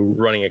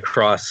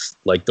across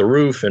like the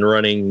roof and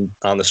running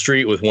on the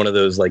street with one of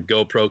those like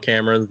GoPro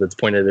cameras that's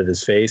pointed at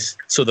his face.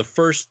 So the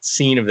first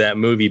scene of that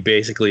movie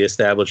basically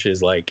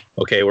establishes like,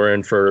 okay, we're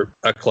in for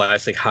a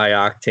classic high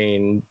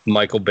octane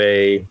Michael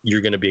Bay,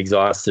 you're going to be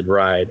exhausted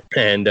ride.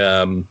 And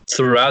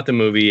throughout the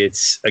movie,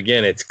 it's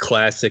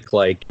classic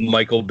like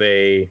Michael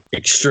Bay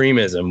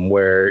extremism,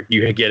 where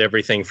you get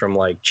everything from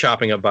like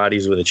chopping up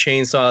bodies with a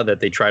chainsaw that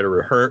they try to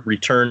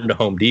return to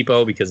Home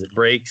Depot because it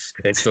breaks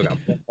and still got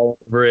all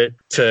over it,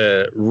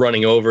 to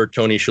running over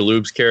Tony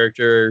Shalhoub's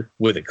character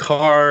with a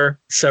car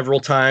several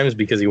times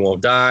because he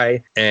won't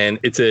die. And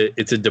it's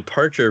a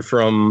departure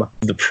from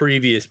the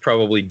previous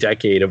probably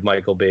decade of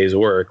Michael Bay's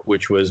work,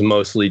 which was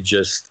mostly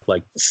just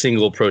like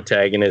single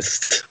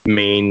protagonist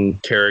main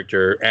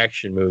character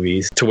action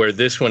movies, to where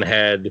this one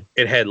had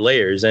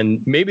layers.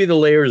 And maybe the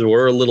layers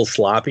were a little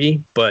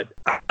sloppy, but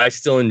I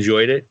still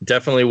enjoyed it.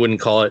 Definitely wouldn't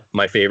call it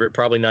my favorite,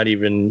 probably not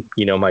even,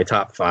 you know, my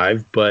top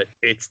 5, but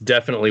it's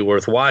definitely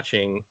worth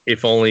watching,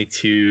 if only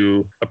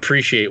to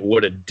appreciate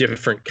what a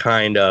different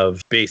kind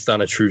of based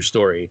on a true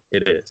story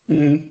it is.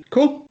 Mm-hmm.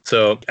 Cool.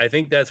 So I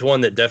think that's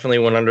one that definitely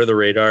went under the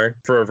radar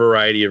for a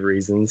variety of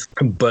reasons.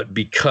 But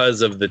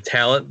because of the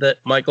talent that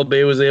Michael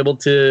Bay was able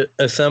to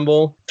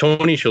assemble,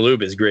 Tony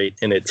Shalhoub is great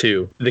in it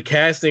too. The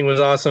casting was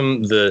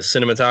awesome. The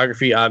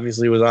cinematography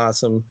obviously was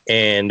awesome.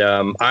 And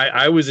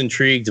I was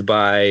intrigued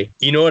by,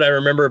 you know what I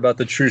remember about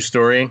the true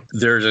story?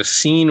 There's a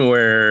scene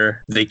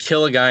where they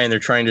kill a guy and they're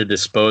trying to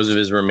dispose of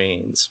his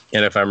remains.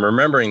 And if I'm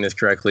remembering this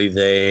correctly,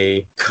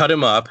 they cut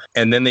him up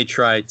and then they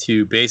try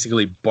to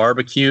basically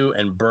barbecue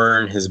and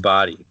burn his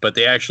body. But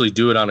they actually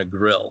do it on a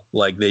grill.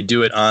 Like they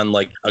do it on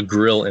like a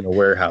grill in a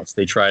warehouse.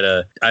 They try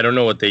to, I don't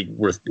know what they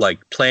were like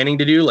planning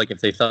to do. Like if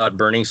they thought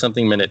burning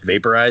something meant it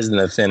vaporized in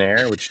the thin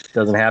air, which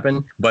doesn't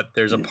happen. But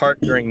there's a part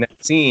during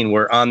that scene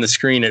where on the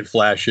screen it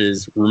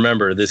flashes,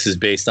 remember, this is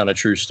based on a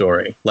true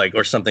story. Like,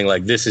 or something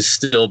like, this is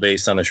still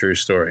based on a true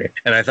story.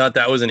 And I thought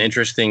that was an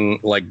interesting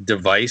like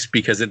device,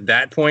 because at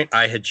that point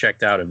I had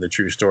checked out of the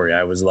true story.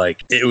 I was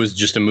like, it was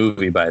just a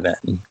movie by then.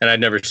 And I'd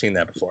never seen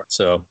that before.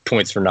 So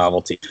points for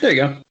novelty. There you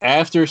go.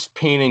 After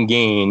Pain and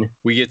Gain,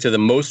 we get to the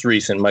most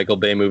recent Michael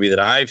Bay movie that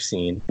I've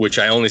seen, which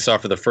I only saw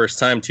for the first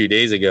time 2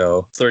 days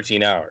ago,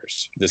 13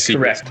 Hours, The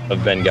Secret of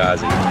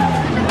Benghazi.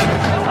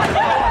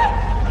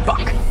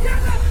 Fuck.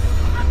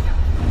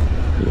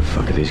 Who the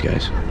fuck are these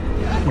guys?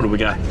 What do we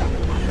got?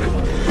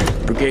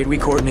 Brigade we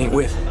coordinate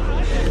with.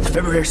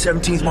 February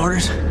 17th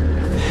martyrs.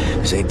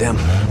 This ain't them.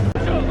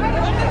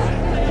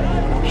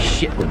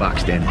 Shit, we're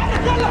boxed in.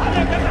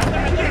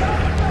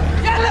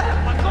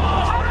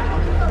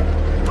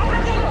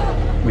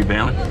 We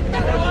bailing?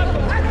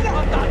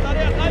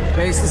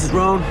 Base, this is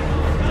Roan.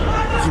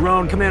 This is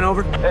Roan, come in,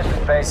 over. This is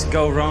Base.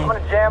 Go, Roan. I'm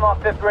gonna jam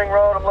off 5th Ring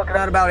Road. I'm looking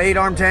Got about 8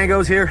 armed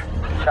tangos here.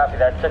 Copy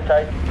that. Sit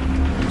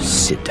tight.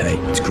 Sit tight.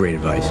 It's great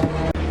advice.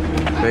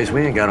 Base,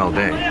 we ain't got all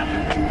day.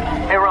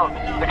 Hey, Roan.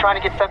 They're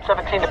trying to get Feb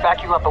 17 to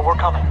back you up, but we're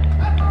coming.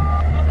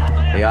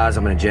 Hey, Oz,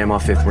 I'm gonna jam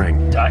off 5th Ring.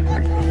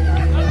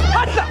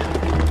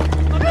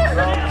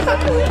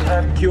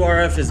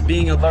 QRF is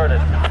being alerted.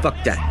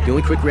 Fuck that. The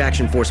only quick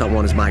reaction force I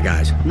want is my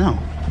guys. No.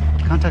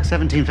 Contact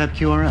 17 Feb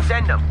QRF.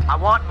 Send them. I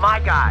want my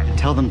guys. And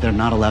tell them they're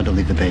not allowed to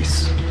leave the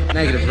base.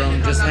 Negative,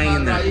 Roan. Just hang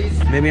in there.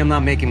 Maybe I'm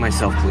not making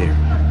myself clear.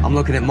 I'm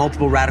looking at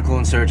multiple radical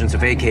insurgents of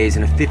AKs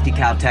and a 50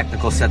 cal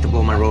technical set to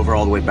blow my rover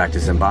all the way back to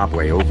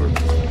Zimbabwe. Over.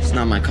 It's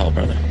not my call,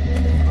 brother.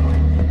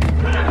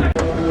 I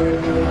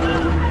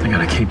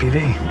got a KPV.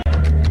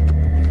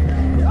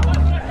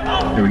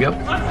 Here we go.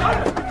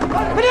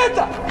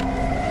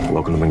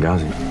 Welcome to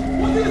Benghazi.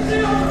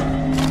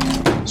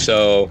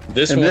 So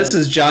this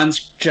is John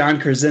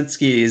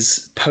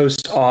Krasinski's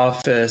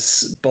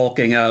post-office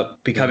bulking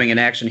up, becoming an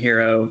action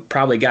hero.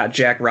 Probably got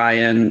Jack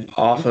Ryan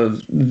off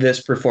of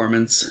this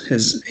performance.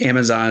 His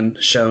Amazon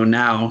show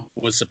now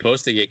was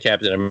supposed to get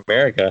Captain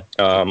America.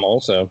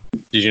 Also,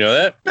 did you know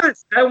that?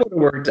 That would have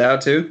worked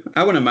out too.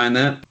 I wouldn't mind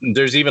that.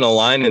 There's even a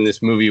line in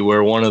this movie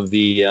where one of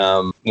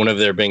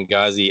their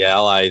Benghazi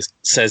allies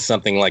says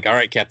something like, "All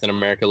right, Captain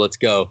America, let's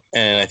go."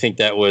 And I think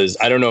that was,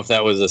 I don't know if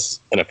that was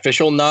an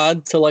official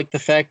nod to like the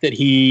fact that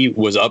he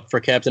was up for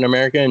Captain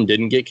America and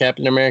didn't get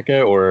Captain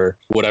America, or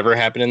whatever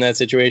happened in that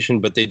situation,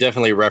 but they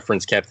definitely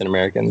reference Captain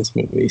America in this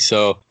movie.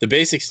 So the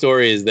basic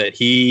story is that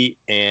he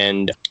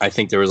and I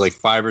think there was like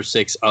 5 or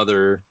 6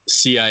 other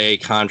CIA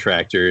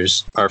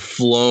contractors are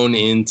flown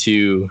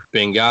into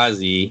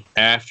Benghazi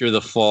after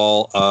the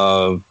fall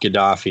of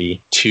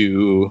Gaddafi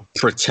to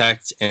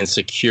protect and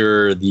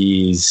secure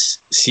these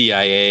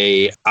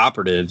CIA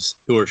operatives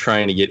who are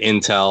trying to get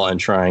intel and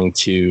trying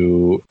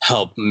to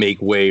help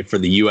make way for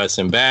the U.S.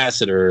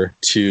 ambassador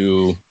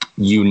to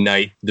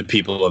unite the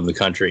people of the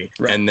country.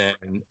 Right. And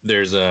then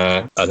there's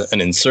an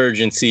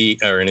insurgency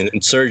or an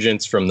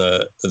insurgents from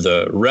the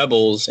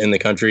rebels in the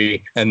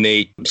country, and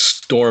they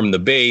storm the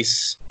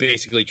base,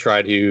 basically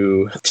try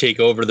to take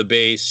over the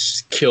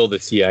base, kill the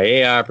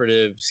CIA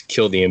operatives,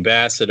 kill the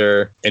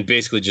ambassador, and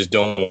basically just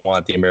don't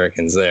want the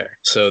Americans there.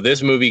 So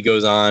this movie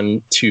goes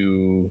on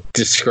to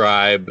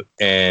describe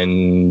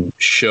and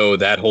show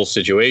that whole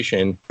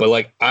situation. But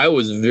like, I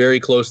was very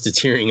close to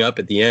tearing up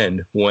at the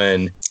end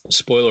when,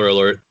 spoiler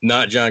alert,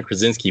 not John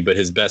Krasinski, but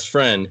his best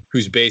friend,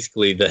 who's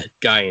basically the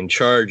guy in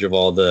charge of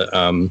all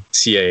the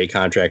CIA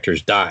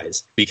contractors,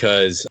 dies.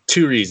 Because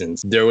 2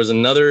 reasons. There was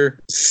another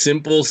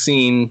simple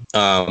scene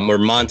or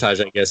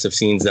montage, I guess, of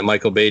scenes that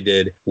Michael Bay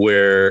did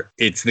where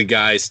it's the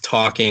guys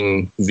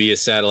talking via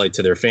satellite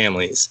to their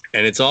families.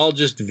 And it's all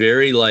just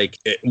very like,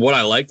 what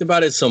I liked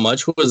about it so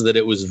much was that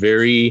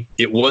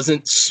it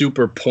wasn't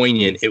super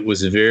poignant. It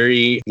was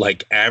very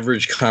like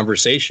average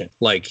conversation.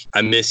 Like,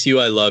 I miss you,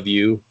 I love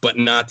you, but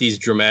not these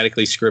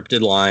dramatically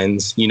scripted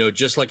lines,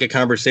 just like a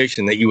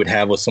conversation that you would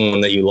have with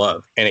someone that you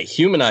love. And it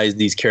humanized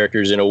these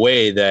characters in a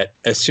way that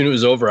as soon as it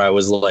was over, I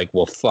was like,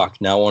 well, fuck,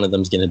 now one of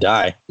them's going to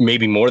die.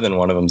 Maybe more than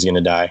one of them's going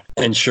to die.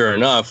 And sure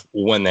enough,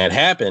 when that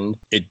happened,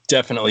 it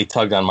definitely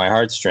tugged on my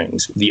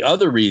heartstrings. The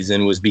other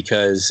reason was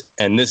because,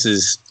 and this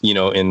is,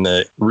 in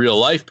the real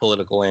life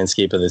political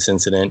landscape of this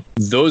incident,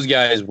 those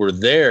guys were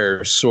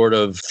there sort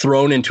of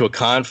thrown into a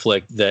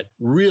conflict that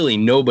really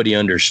nobody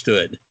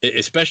understood,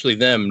 especially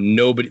them.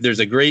 There's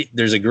a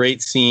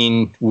great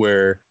scene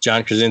where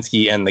John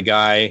Krasinski and the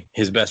guy,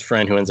 his best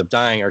friend who ends up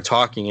dying, are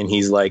talking, and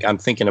he's like, I'm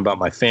thinking about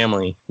my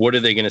family. What are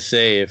they going to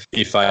say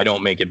if I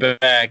don't make it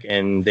back?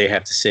 And they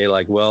have to say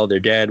like, well, their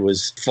dad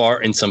was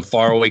in some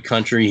faraway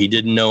country he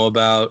didn't know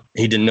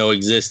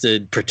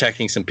existed,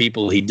 protecting some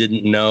people he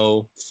didn't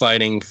know,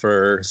 fighting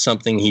for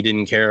something he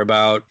didn't care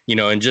about,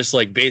 and just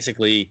like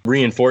basically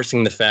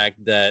reinforcing the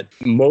fact that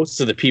most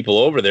of the people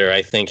over there,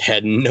 I think,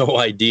 had no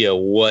idea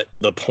what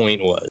the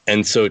point was.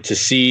 And so to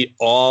see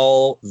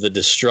all the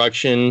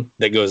destruction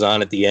that goes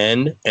on at the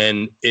end,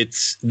 and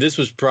this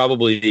was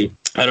probably,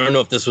 I don't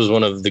know if this was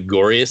one of the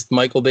goriest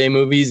Michael Bay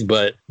movies,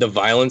 but the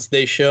violence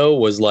they show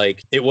was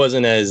like, it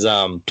wasn't as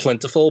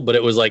plentiful, but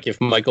it was like if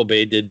Michael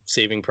Bay did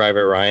Saving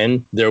Private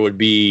Ryan, there would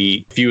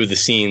be a few of the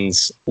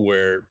scenes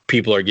where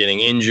people are getting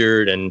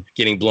injured and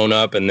getting blown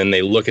up, and then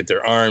they look at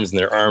their arms and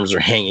their arms are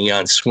hanging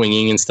on,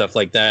 swinging and stuff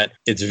like that.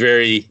 It's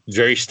very,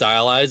 very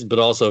stylized, but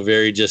also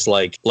very just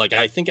like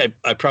I think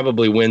I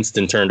probably winced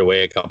and turned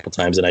away a couple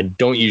times, and I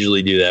don't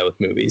usually do that with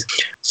movies.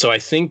 So I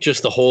think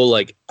just the whole,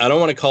 like, I don't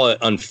want to call it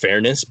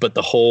unfairness, but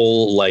the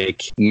whole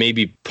like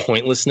maybe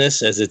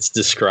pointlessness as it's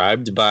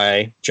described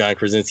by John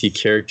Krasinski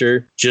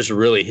character just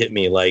really hit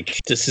me.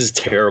 Like, this is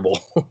terrible.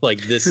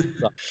 Like this.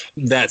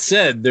 That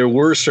said, there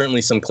were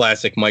certainly some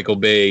classic Michael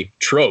Bay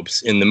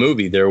tropes in the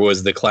movie. There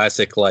was the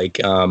classic like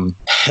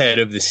head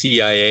of the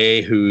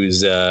CIA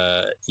who's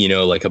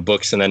like a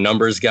books and a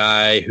numbers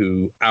guy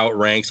who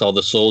outranks all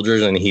the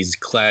soldiers, and he's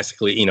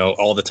classically,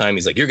 all the time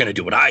he's like, you're gonna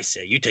do what I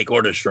say, you take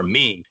orders from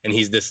me. And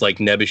he's this like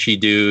nebbishy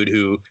dude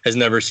who has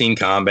never seen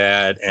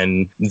combat,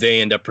 and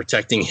they end up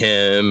protecting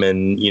him.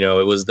 And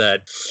it was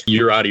that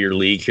you're out of your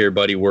league here,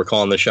 buddy, we're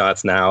calling the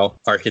shots now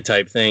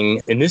archetype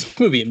thing. In this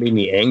movie, it made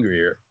me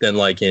angrier than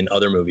like in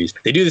other movies.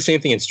 They do the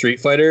same thing in Street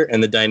Fighter,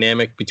 and the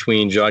dynamic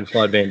between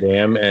Jean-Claude Van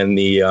Damme and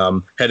the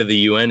head of the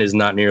UN is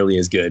not nearly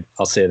as good.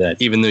 I'll say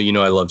that, even though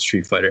I love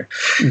Street Fighter.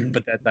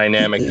 But that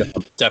dynamic,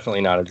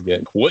 definitely not as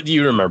good. What do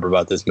you remember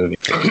about this movie?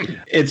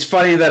 It's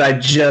funny that I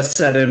just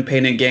said in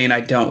Pain and Gain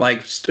I don't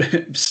like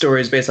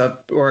stories based off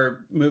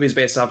or movies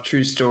based off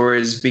true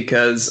stories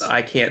because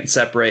I can't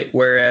separate.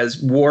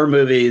 Whereas war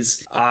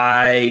movies,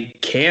 I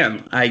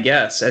can, I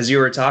guess. As you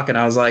were talking,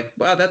 I was like,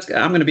 wow,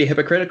 I'm going to be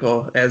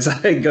hypocritical as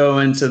I go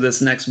into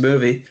this next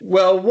movie.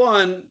 Well,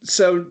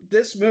 so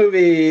this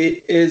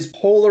movie is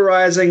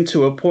polarizing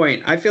to a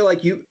point. I feel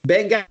like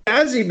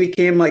Benghazi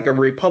became like a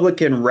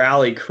Republican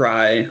rally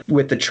cry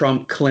with the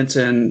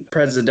Trump-Clinton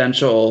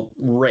presidential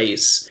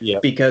race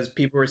because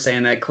people were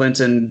saying that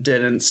Clinton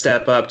didn't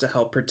step up to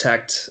help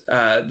protect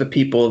the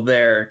people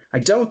there. I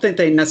don't think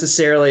they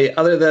necessarily,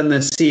 other than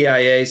the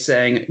CIA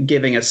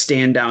giving a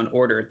stand-down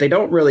order, they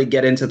don't really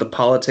get into the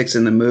politics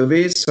in the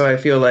movies. So I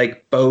feel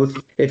like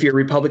both, if you're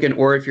Republican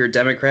or if you're a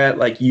Democrat,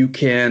 like you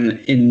can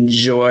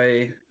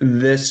enjoy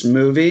this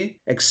movie,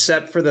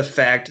 except for the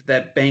fact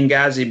that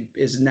Benghazi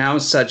is now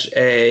such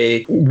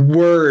a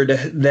word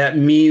that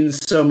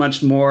means so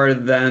much more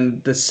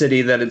than the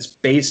city that it's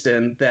based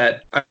in,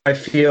 that I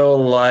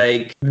feel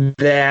like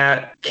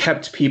that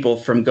kept people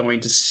from going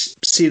to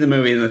see the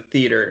movie in the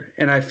theater.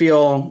 And I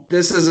feel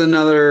this is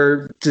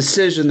another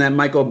decision that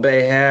Michael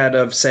Bay had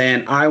of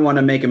saying, I want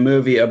to make a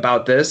movie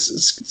about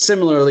this,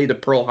 similarly to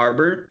Pearl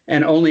Harbor.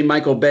 And only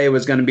Michael Bay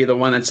was going to be the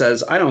one that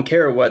says, I don't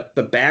care what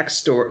the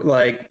backstory,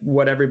 like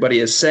what everybody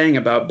is saying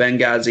about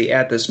Benghazi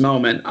at this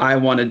moment. I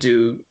want to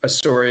do a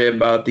story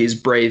about these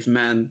brave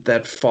men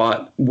that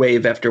fought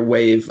wave after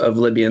wave of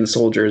Libyan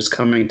soldiers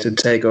coming to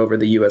take over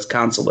the U.S.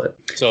 consulate.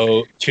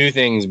 So 2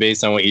 things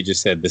based on what you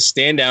just said. The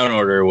stand down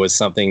order was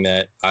something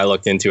that I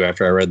looked into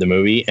after I read the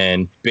movie.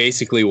 And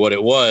basically what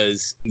it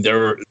was, there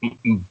were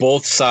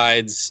both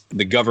sides,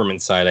 the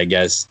government side, I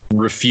guess,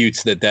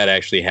 refutes that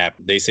actually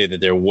happened. They say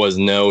that there was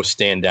no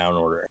stand down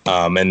order.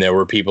 And there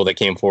were people that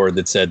came forward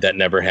that said that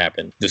never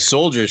happened. The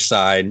soldiers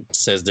side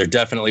says there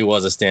definitely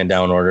was a stand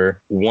down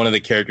order. One of the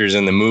characters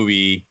in the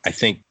movie, I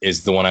think,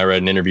 is the one I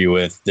read an interview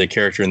with. The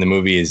character in the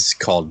movie is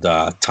called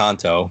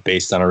Tonto,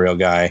 based on a real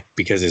guy,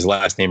 because his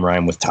last name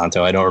rhymed with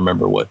Tonto. I don't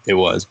remember what it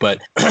was,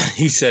 but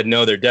he said,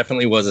 no, there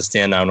definitely was a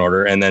stand down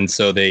order. And then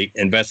so they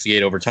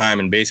investigate over time.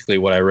 And basically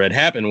what I read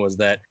happened was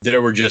that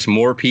there were just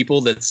more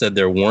people that said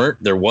there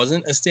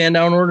wasn't a stand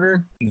down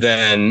order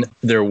than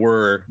there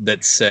were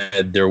that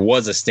said there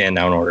was a stand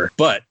down order.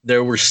 But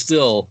there were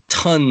still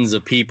tons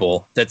of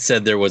people that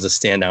said there was a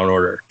stand down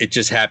order. It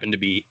just happened to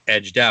be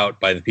edged out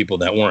by the people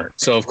that weren't.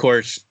 So of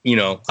course,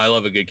 I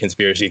love a good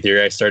conspiracy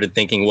theory. I started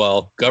thinking,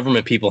 well,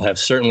 government people have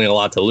certainly a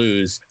lot to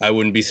lose. I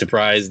wouldn't be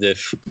surprised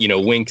if,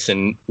 winks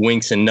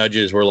and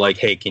nudges were like,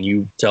 hey, can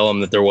you tell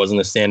them that there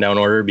wasn't a stand down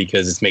order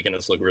because it's making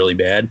us look really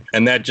bad?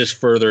 And that just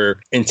further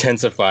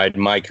intensified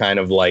my kind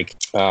of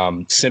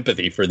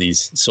sympathy for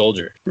these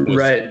soldiers.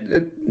 Right.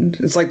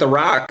 It's like The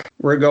Rock.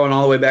 We're going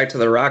all the way back to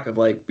The Rock of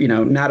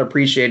not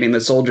appreciating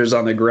the soldiers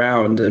on the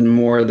ground and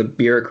more the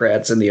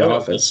bureaucrats in the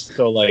office.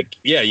 So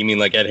you mean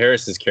like Ed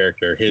Harris's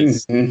character,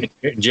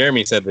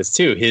 Jeremy said this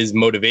too, his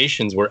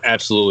motivations were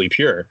absolutely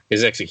pure.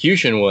 His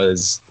execution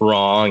was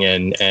wrong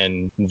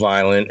and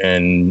violent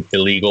and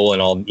illegal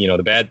and all,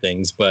 the bad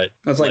things, but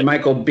it's like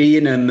Michael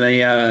Biehn in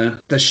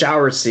the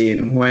shower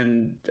scene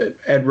when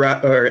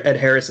Ed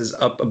Harris is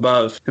up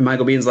above and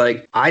Michael Bihn's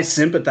like, I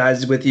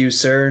sympathize with you,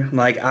 sir.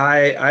 Like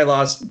I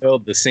lost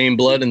the same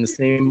blood in the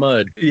same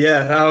mud.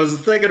 Yeah, I was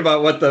thinking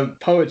about what the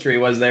poetry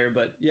was there,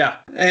 but yeah.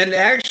 And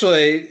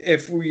actually,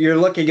 if you're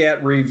looking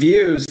at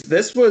reviews,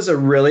 this was a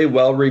really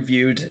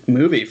well-reviewed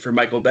movie for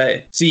Michael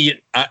Bay. See,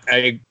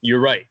 you're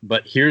right,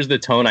 but here's the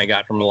tone I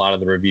got from a lot of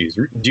the reviews.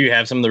 Do you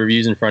have some of the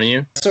reviews in front of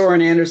you?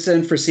 Soren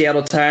Anderson for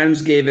Seattle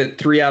Times gave it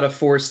 3 out of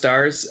 4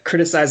 stars,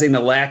 criticizing the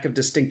lack of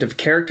distinctive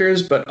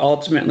characters, but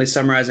ultimately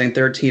summarizing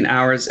 13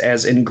 Hours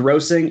as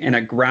engrossing and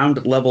a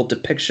ground-level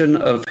depiction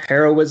of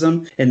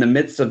heroism in the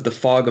midst of the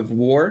fog of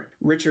war.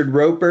 Richard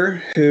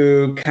Roper,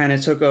 who kind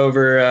of took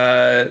over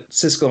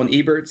Siskel and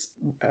Ebert's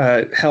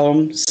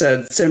helm,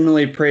 said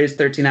similarly praised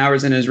 13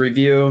 Hours in his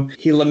review.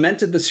 He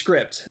lamented the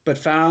script, but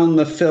found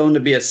the film to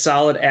be a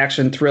solid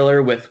action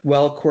thriller with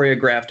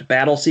well-choreographed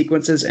battle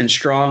sequences and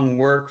strong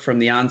work from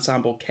the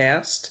ensemble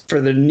cast. For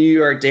the New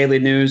York Daily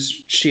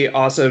News, she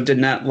also did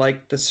not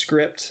like the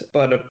script,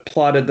 but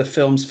applauded the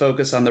film's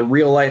focus on the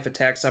real-life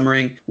attack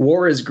summary.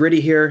 War is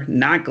gritty here,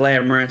 not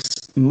glamorous.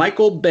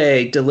 Michael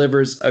Bay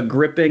delivers a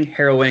gripping,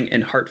 harrowing,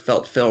 and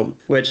heartfelt film,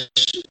 which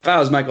if I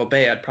was Michael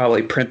Bay, I'd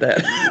probably print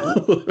that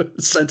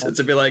sentence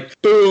and be like,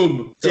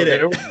 boom, did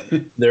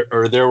it.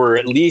 There were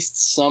at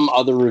least some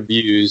other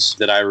reviews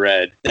that I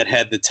read that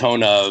had the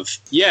tone of,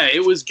 yeah,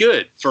 it was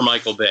good for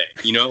Michael Bay.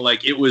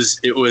 It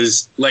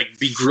was like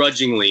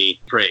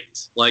begrudgingly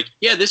praise. Like,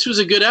 yeah, this was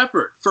a good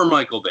effort for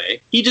Michael Bay.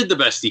 He did the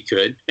best he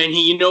could. And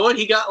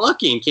he got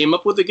lucky and came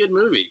up with a good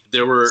movie.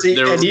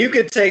 And you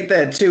could take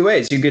that 2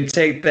 ways. You could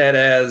take that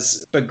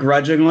as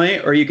begrudgingly,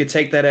 or you could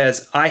take that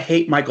as, I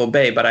hate Michael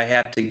Bay, but I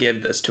have to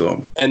give this to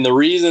him. And the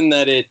reason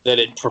that it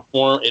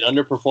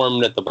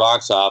underperformed at the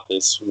box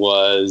office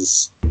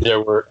was there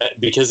were,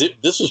 because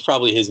this was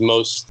probably his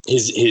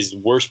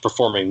worst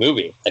performing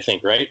movie, I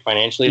think, right?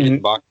 Financially, at the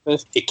box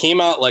office. It came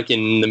out like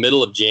in the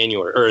middle of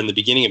January, or in the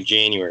beginning of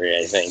January,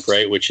 I think,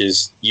 right? Which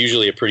is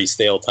usually a pretty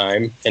stale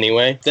time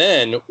anyway.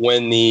 Then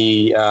when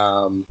the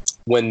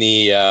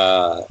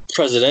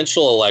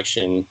presidential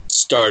election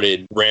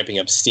started ramping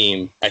up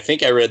steam, I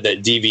think I read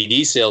that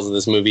DVD sales of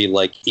this movie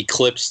like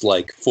eclipsed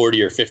like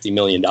 $40 or $50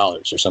 million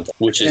or something,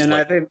 which is, and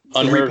like, I think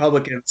the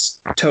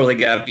Republicans totally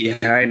got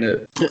behind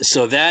it.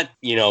 So that,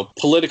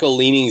 political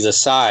leanings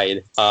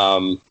aside,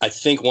 I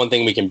think one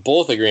thing we can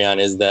both agree on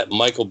is that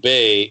Michael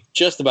Bay,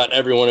 just about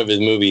every one of his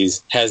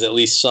movies has at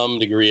least some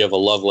degree of a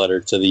love letter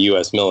to the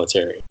U.S.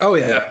 military. Oh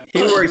yeah,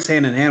 he works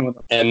hand in hand with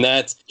them,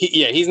 and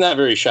he's not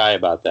very shy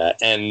about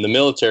that. And the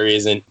military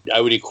isn't.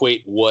 I would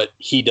equate what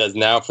he does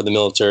now for the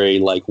military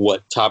like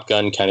what Top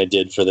Gun kind of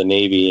did for the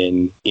Navy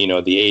in the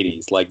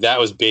 80s. Like that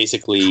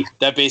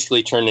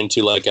basically turned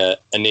into like a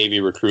Navy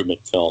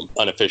recruitment film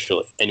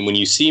unofficially. And when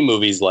you see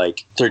movies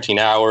like 13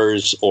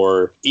 Hours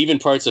or even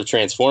parts of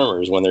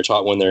Transformers when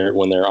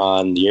they're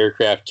on the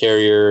aircraft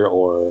carrier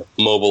or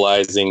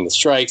mobilizing the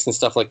strikes and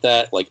stuff like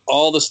that, like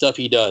all the stuff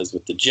he does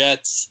with the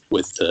jets,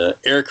 with the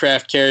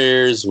aircraft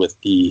carriers, with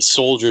the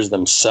soldiers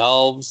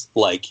themselves,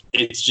 like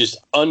it's just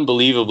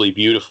unbelievably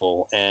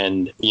beautiful.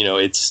 And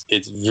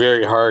it's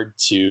very hard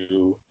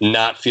to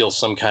not feel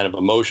some kind of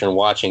emotion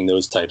watching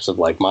those types of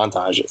like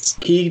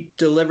montages. He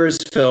delivers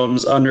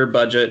films under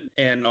budget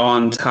and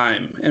on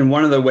time. And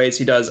one of the ways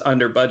he does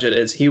under budget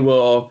is he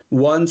will,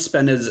 one,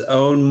 spend his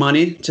own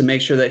money to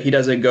make sure that he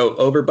doesn't go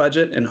over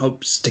budget and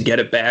hopes to get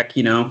it back,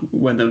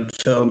 when the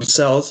film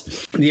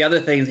sells. The other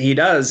thing he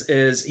does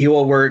is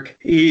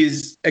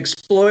he's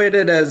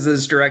exploited as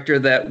this director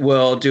that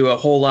will do a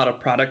whole lot of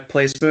product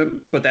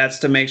placement, but that's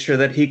to make sure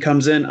that he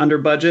comes in under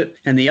budget.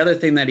 And the other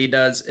thing that he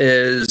does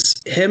is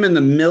him in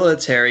the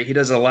military, he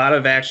does a lot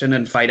of action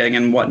and fighting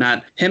and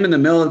whatnot. Him and the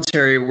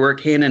military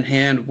work hand in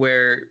hand,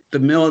 where the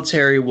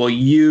military will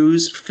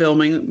use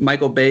filming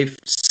Michael Bay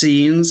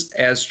scenes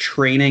as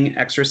training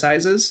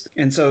exercises.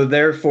 And so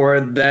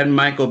therefore then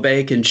Michael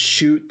Bay can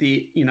shoot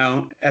the,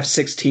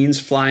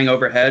 F-16s flying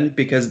overhead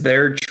because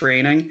they're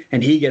training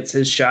and he gets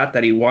his shot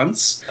that he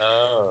wants.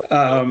 Oh.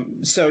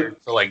 So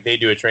like they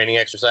do a training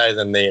exercise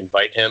and they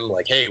invite him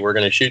like, hey, we're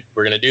going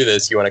to do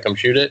this. You want to come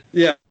shoot it?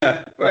 Yeah.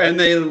 And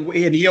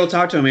he'll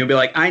talk to him. He'll be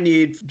like, I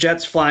need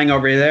jets flying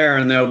over there.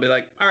 And they'll be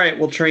like, all right,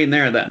 we'll train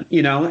there then,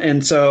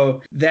 And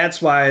so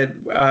that's why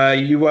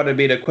you wanted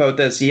me to quote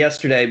this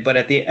yesterday. But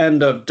at the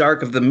end of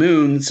Dark of the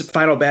Moon's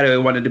final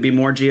battle, wanted to be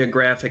more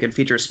geographic and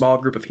feature a small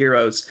group of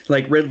heroes,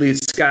 like Ridley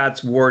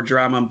Scott's war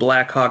drama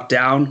Black Hawk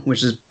Down,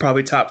 which is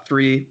probably top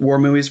 3 war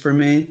movies for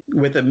me,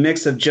 with a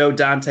mix of Joe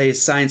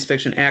Dante's science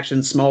fiction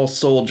action Small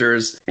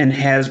Soldiers and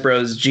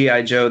Hasbro's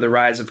G.I. Joe The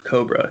Rise of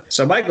Cobra.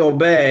 So Michael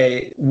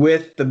Bay,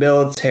 with the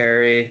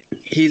military,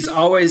 he's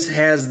always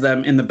has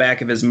them in the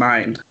back of his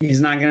mind.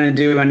 He's not going to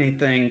do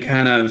anything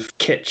kind of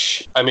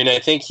kitsch. I mean, I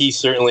think he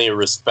certainly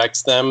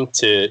respects them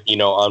to,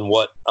 on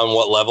what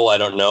level, I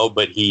don't know,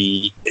 but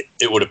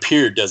it would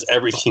appear does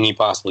everything he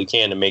possibly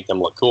can to make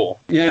them look cool.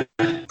 Yeah.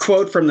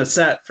 Quote from the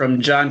set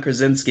from John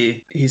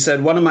Krasinski. He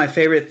said, one of my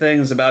favorite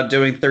things about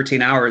doing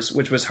 13 Hours,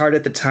 which was hard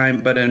at the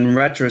time, but in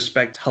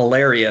retrospect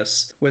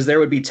hilarious, was there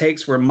would be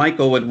takes where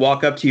Michael would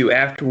walk up to you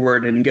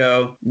afterward and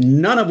go,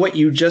 none of what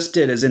you just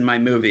did is in my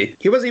movie.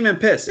 He wasn't even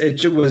pissed.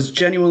 It was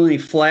genuinely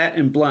flat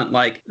and blunt,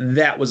 like,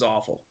 that was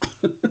awful.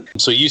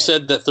 So you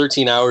said that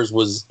 13 Hours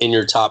was in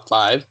your top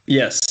 5?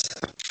 Yes.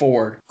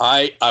 4.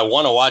 I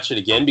want to watch it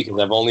again because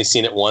I've only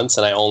seen it once,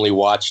 and I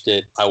watched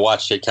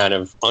it kind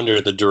of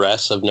under the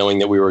duress of knowing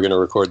that we were going to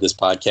record this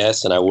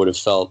podcast, and I would have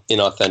felt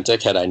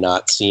inauthentic had I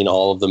not seen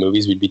all of the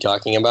movies we'd be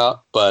talking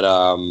about. But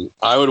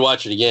I would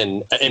watch it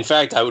again. In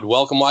fact, I would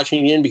welcome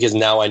watching it again because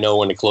now I know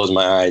when to close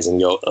my eyes and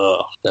go,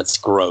 ugh, that's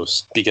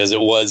gross. Because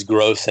it was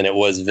gross and it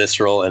was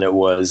visceral and it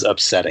was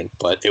upsetting,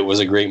 but it was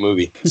a great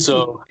movie.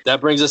 So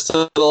that brings us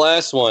to the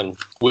last one,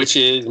 which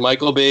is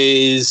Michael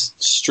Bay's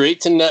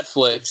straight to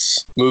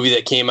Netflix movie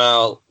that came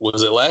out,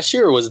 was it last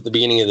year or was it the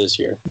beginning of this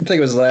year? I think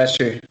it was last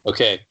year.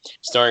 Okay.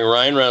 Starring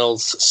Ryan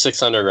Reynolds,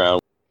 Six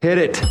Underground. Hit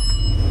it.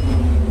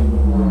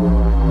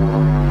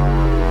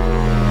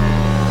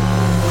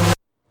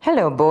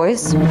 Hello,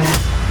 boys.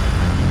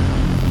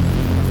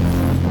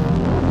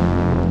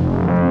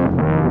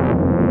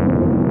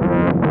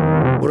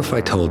 What if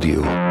I told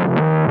you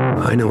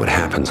I know what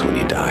happens when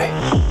you die?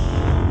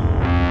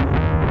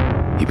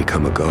 You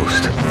become a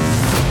ghost.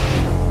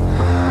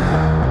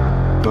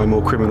 No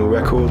more criminal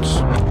records.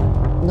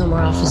 No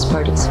more office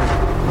parties.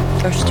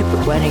 Or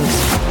stupid weddings.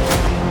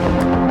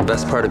 The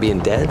best part of being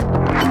dead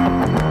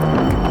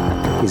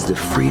is the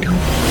freedom.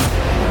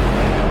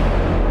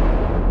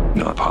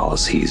 No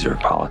policies or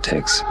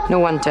politics. No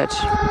one touch.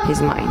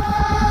 He's mine.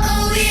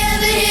 All we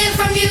ever hear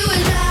from you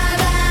is blah,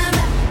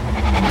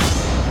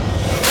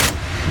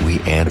 blah. We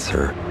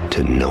answer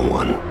to no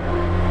one.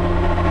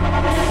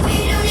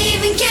 We don't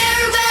even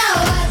care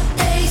about what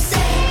they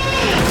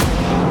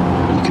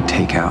say. You could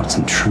take out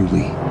some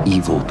truly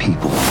evil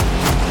people.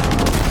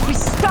 We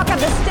stop Lock up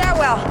the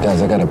stairwell.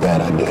 Guys, I got a bad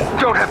idea.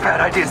 Don't have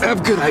bad ideas. I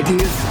have good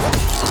ideas.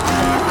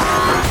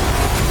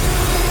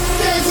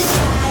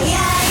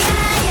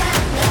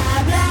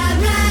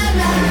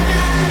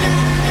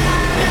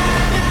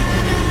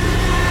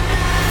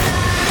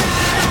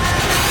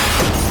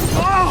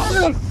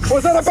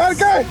 Was that a bad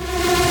guy?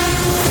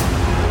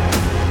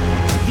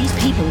 These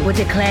people were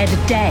declared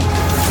dead.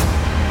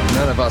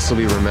 None of us will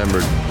be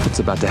remembered. What's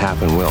about to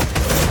happen will.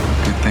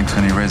 Good things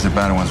when you raise the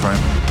bad ones, right?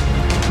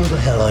 Who the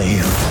hell are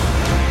you?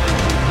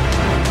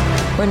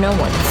 We're no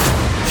one.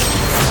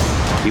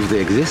 If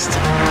they exist,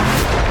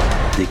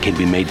 they can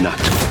be made not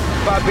to.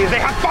 Bobby, they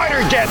have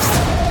fighter jets!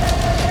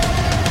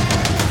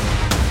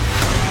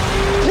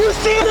 You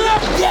see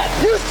that?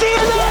 Yes! You see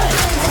that?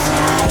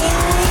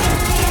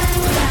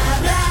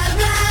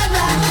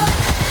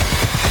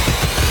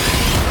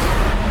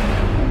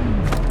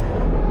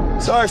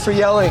 Sorry for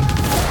yelling.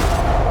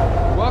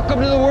 Welcome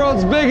to the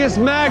world's biggest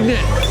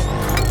magnet.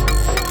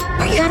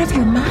 Are you out of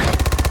your mind?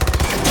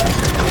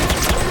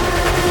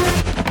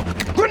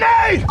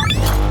 Grenade!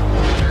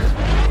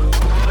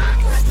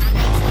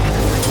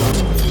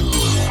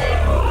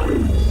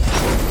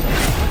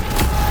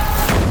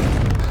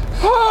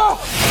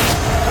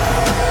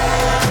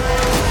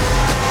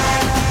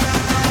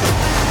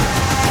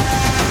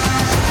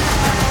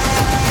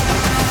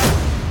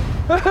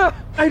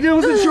 I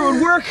wasn't sure it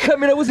would work. I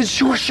mean, I wasn't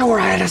sure.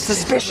 I had a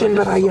suspicion,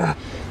 but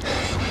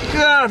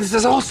this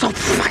is all so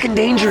fucking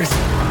dangerous.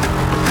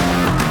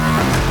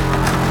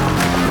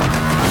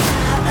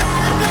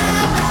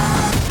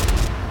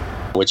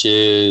 Which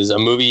is a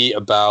movie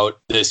about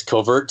this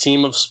covert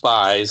team of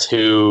spies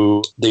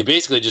who they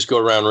basically just go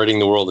around ridding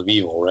the world of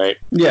evil, right?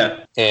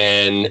 Yeah.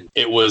 And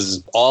it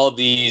was all of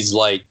these,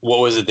 like, what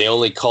was it? They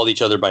only called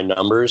each other by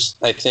numbers,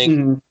 I think.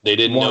 Mm-hmm. They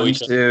didn't know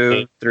each other.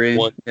 1, 2, 3.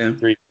 1, 2,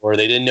 3, 4.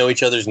 They didn't know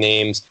each other's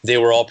names. They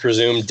were all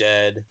presumed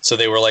dead. So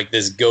they were like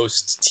this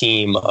ghost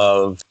team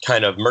of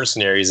kind of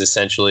mercenaries,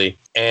 essentially.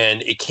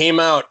 And it came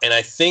out, and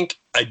I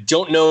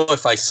don't know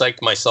if I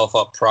psyched myself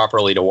up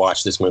properly to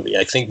watch this movie.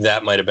 I think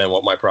that might have been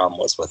what my problem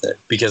was with it.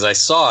 Because I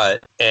saw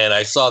it, and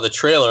I saw the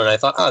trailer, and I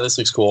thought, this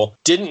looks cool.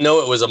 Didn't know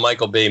it was a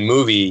Michael Bay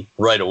movie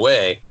right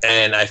away.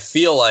 And I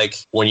feel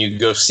like when you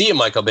go see a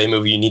Michael Bay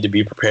movie, you need to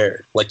be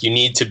prepared. Like, you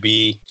need to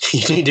be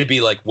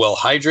like well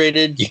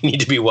hydrated. You need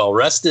to be well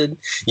rested.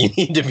 You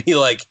need to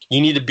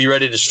be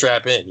ready to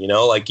strap in, you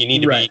know? Like, you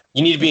need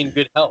to be in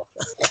good health.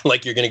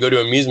 Like, you're going to go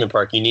to an amusement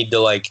park. You need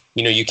to,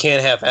 you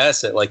can't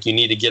half-ass it. Like, you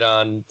need to get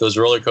on those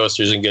roller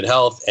coasters in good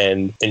health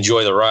and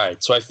enjoy the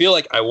ride. So I feel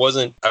like I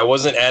wasn't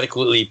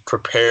adequately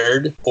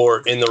prepared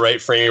or in the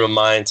right frame of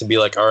mind to be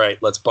like, all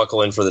right, let's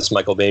buckle in for this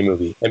Michael Bay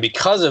movie. And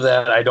because of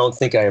that, I don't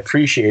think I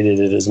appreciated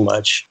it as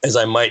much as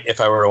I might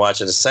if I were to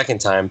watch it a second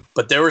time.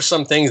 But there were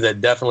some things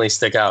that definitely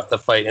stick out. The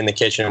fight in the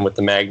kitchen with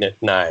the magnet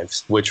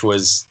knives, which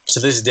was, to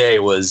this day,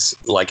 was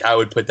like, I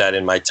would put that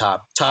in my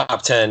top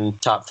 10,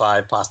 top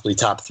 5, possibly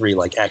top 3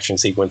 like action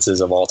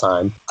sequences of all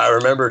time. I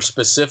remember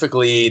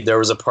specifically there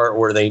was a part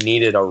where they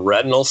needed a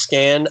retinal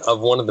scan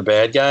of one of the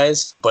bad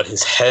guys, but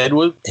his head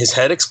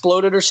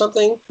exploded or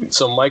something.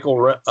 So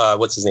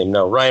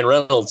Ryan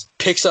Reynolds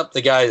picks up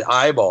the guy's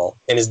eyeball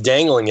and is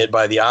dangling it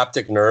by the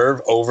optic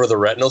nerve over the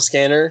retinal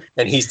scanner,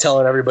 and he's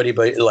telling everybody,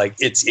 but like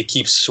it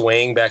keeps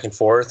swaying back and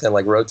forth and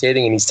like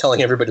rotating, and he's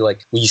telling everybody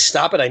like, will you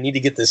stop it? I need to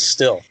get this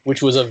still.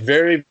 Which was a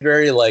very,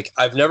 very like,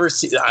 I remember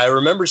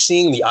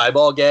seeing the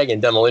eyeball gag in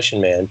Demolition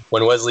Man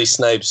when Wesley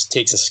Snipes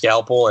takes a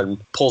scalpel and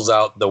pulls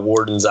out the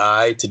warden's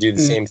eye to do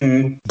the same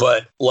thing.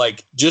 But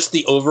like, just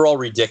the overall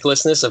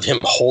ridiculousness of him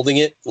holding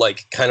it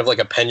like kind of like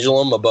a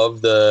pendulum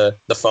above the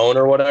phone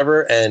or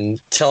whatever,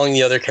 and telling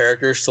the other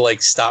characters to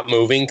like stop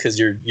moving because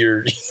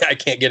you're I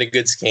can't get a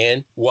good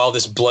scan, while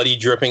this bloody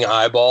dripping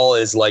eyeball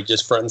is like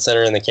just front and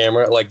center in the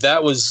camera. Like,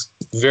 that was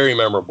very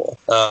memorable.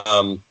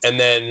 And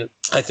then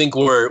I think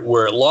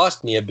where it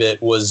lost me a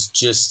bit was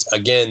just,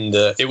 again,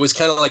 it was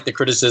kind of like the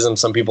criticism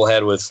some people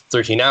had with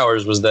 13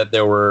 Hours was that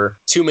there were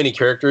too many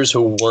characters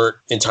who weren't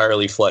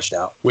entirely fleshed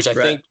out, which I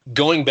think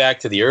going back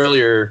to the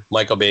earlier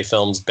Michael Bay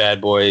films,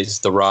 Bad Boys,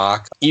 The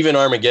Rock, even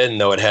Armageddon,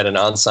 though it had an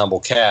ensemble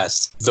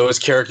cast, those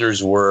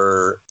characters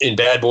were, in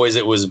Bad Boys,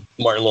 it was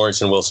Martin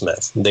Lawrence and Will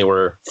Smith. They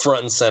were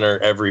front and center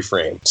every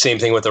frame. Same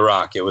thing with The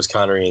Rock. It was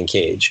Connery and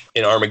Cage.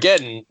 In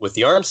Armageddon, with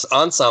the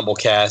ensemble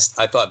cast,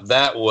 I thought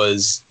that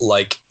was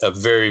like a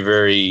very,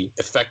 very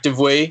effective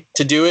way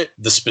to do it.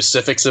 The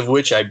specifics of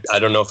which I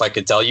don't know if I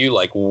could tell you,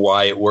 like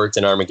why it worked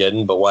in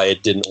Armageddon, but why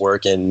it didn't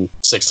work in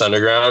Six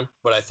Underground.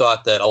 But I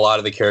thought that a lot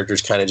of the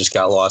characters kind of just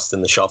got lost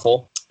in the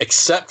shuffle,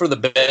 except for the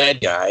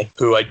bad guy,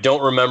 who I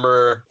don't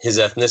remember his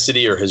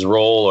ethnicity or his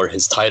role or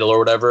his title or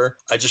whatever.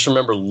 I just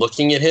remember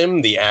looking at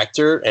him, the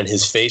actor, and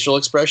his facial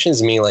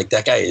expressions, meaning like,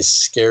 that guy is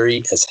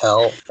scary as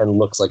hell and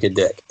looks like a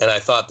dick. And I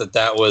thought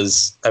that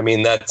was, I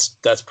mean, that's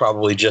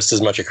probably just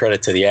as much a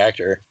credit to the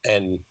actor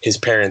and his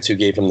parents who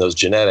gave him those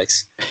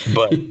genetics.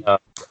 But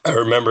I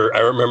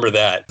remember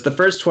that. The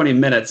first 20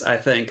 minutes, I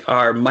think,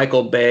 are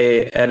Michael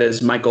Bay at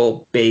his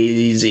Michael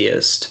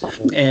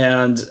Bayesiest.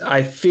 And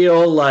I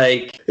feel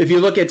like if you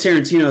look at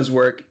Tarantino's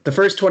work, the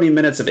first 20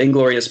 minutes of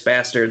Inglourious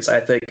Bastards, I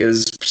think,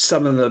 is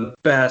some of the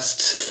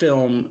best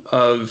film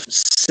of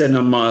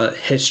cinema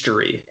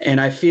history.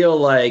 And I feel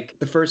like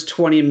the first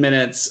 20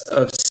 minutes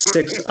of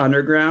Six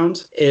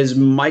Underground is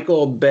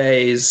Michael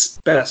Bay's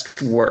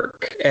best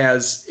work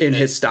as in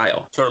his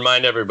style. To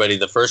remind everybody,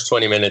 the first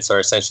 20 minutes are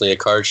essentially a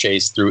car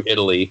chase through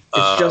Italy.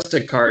 It's just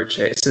a car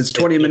chase. It's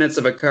 20 minutes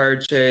of a car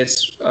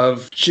chase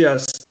of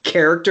just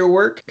character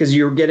work, because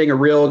you're getting a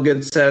real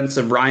good sense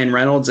of Ryan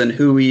Reynolds and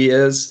who he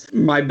is.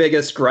 My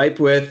biggest gripe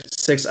with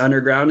Six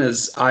Underground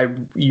is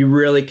you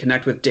really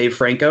connect with Dave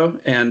Franco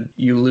and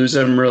you lose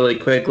him really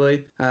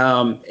quickly.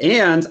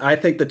 And I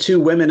think the two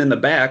women in the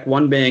back,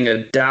 one being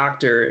a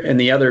doctor and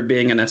the other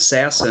being an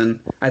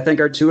assassin, I think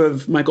are two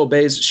of Michael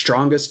Bay's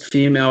strongest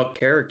female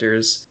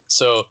characters.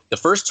 So the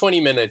first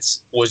 20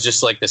 minutes was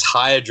just like this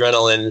high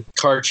adrenaline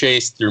car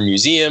chase through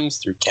museums,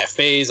 through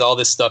cafes, all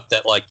this stuff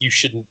that like you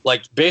shouldn't,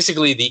 like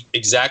basically the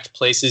exact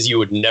places you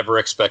would never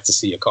expect to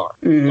see a car.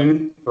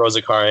 Mm-hmm. Like, throws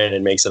a car in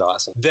and makes it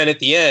awesome. Then at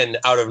the end,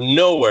 out of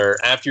nowhere,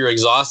 after you're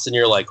exhausted and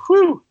you're like,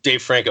 whew,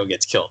 Dave Franco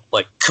gets killed.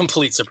 Like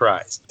complete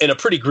surprise. In a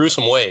pretty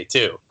gruesome way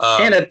too.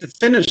 And at the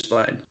finish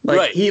line. Like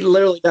right. He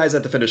literally dies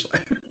at the finish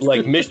line.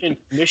 Like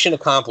mission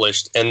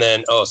accomplished, and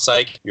then oh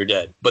psych, you're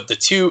dead. But the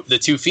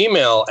two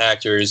female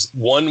actors,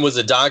 one was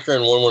a doctor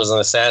and one was an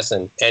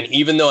assassin. And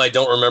even though I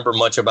don't remember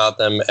much about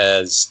them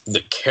as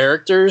the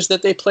characters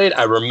that they played,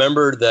 I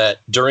remember that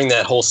during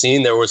that whole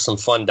scene there was some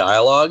fun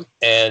dialogue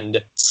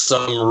and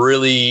some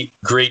really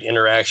great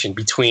interaction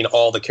between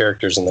all the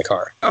characters in the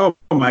car. Oh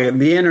my God,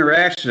 the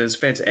interaction is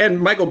fantastic. And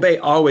Michael Bay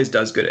always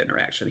does good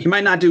interaction. He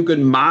might not do good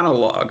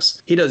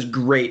monologues. He does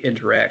great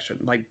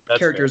interaction, like that's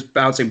characters fair.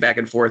 Bouncing back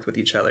and forth with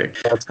each other.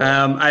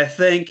 I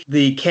think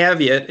the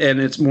caveat, and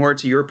it's more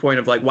to your point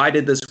of like, why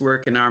did this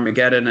work in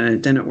Armageddon and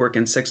it didn't work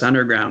in Six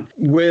Underground?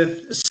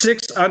 With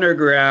Six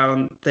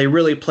Underground, they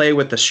really play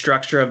with the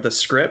structure of the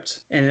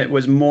script. And it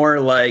was more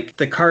like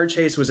the car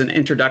chase was an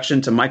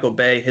introduction to Michael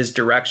Bay, his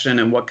direction,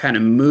 and what kind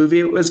of movie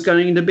it was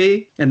going to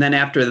be. And then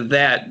after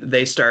that,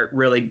 they start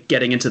really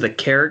getting into the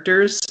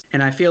characters.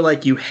 And I feel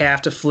like you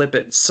have to flip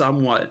it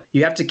somewhat.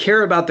 You have to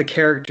care about the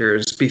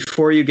characters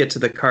before you get to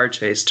the car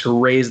chase to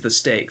raise the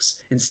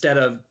stakes, instead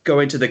of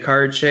going to the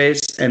car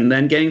chase and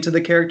then getting to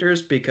the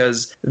characters,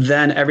 because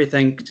then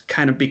everything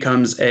kind of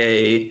becomes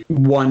a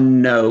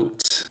one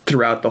note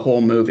throughout the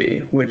whole movie,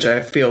 which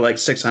I feel like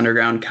Six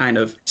Underground kind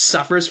of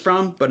suffers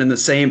from. But in the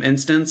same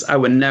instance, I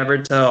would never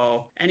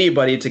tell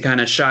anybody to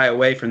kind of shy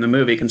away from the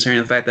movie,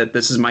 considering the fact that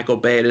this is Michael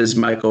Bay, it is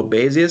Michael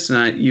Baysius,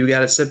 and you got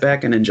to sit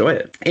back and enjoy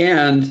it.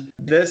 And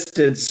this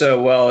did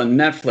so well in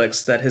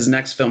Netflix that his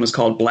next film is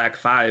called Black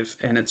 5,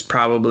 and it's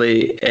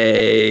probably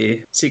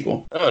a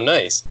sequel. Oh,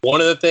 nice.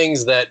 One of the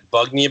things that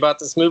bugged me about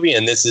this movie,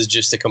 and this is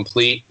just a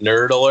complete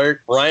nerd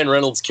alert, Ryan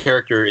Reynolds'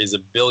 character is a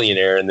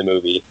billionaire in the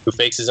movie who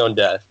fakes his own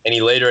death, and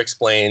he later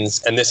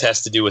explains, and this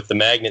has to do with the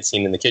magnet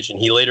scene in the kitchen,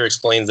 he later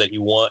explains that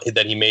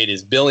he made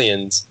his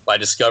billions by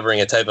discovering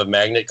a type of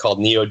magnet called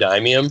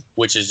neodymium,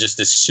 which is just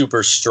this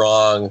super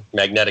strong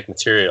magnetic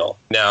material.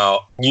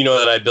 Now, you know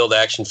that I build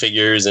action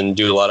figures and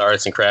do a lot of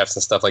arts and crafts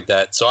and stuff like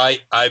that, so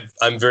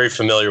I'm very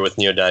familiar with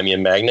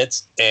neodymium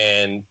magnets,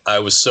 and I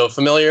was so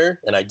familiar,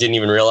 and I didn't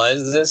even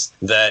realize this,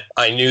 that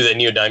I knew that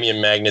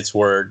neodymium magnets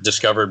were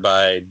discovered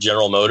by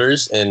General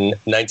Motors in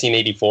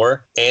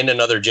 1984 and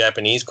another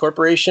Japanese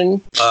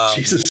corporation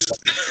Jesus.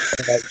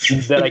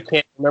 that I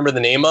can't remember the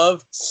name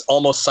of,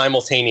 almost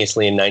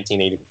simultaneously in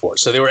 1984.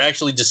 So they were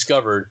actually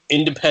discovered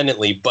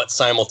independently but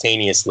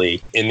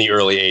simultaneously in the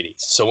early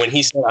 80s. So when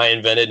he said I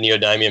invented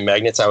neodymium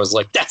magnets, I was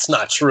like, that's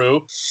not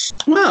true.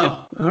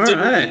 Wow. All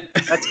right.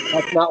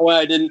 That's not why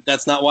I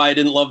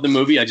didn't love the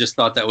movie. I just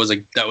thought that was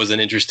an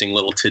interesting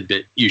little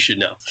tidbit you should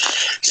know.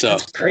 So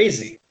that's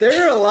crazy.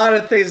 There are a lot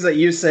of things that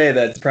you say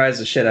that surprise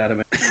the shit out of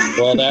me.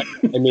 Well,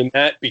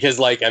 because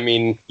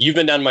you've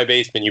been down in my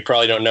basement, you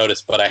probably don't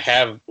notice, but I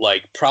have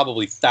like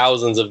probably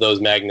thousands of those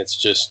magnets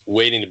just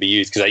waiting to be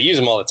used, because I use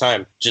them all the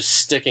time, just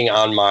sticking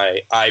on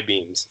my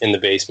I-beams in the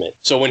basement.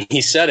 So when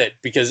he said it,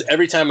 because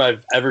every time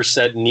I've ever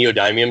said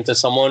neodymium to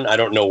someone, I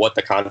don't know what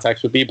the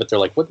context would be, but they're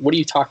like, what are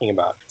you talking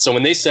about? So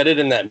when they said it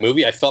in that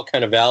movie, I felt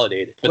kind of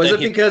validated. But was it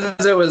because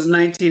it was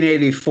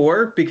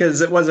 1984?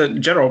 Because it wasn't,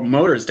 General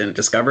Motors didn't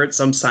discover it,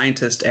 some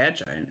scientist at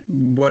Giant.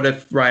 What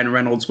if Ryan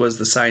Reynolds was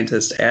the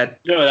scientist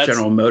at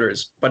General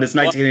Motors? But it's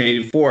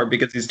 1984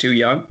 because he's too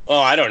young? Oh,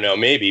 I don't know,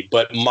 maybe.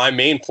 But my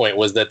main point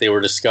was that they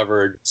were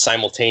discovered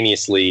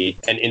simultaneously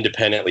and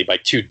independently by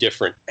two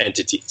different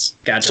entities.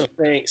 Gotcha.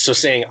 So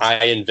saying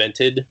I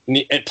invented,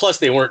 and plus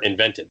they weren't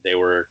invented, they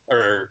were,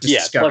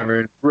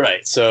 discovered.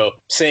 Right. So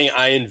saying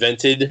I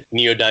invented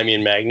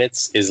neodymium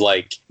magnets is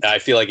like, I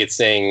feel like it's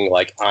saying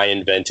like I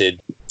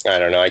invented I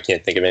don't know. I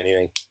can't think of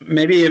anything.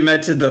 Maybe you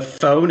invented the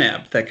phone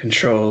app that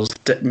controls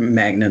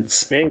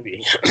magnets.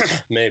 Maybe.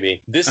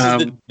 Maybe. This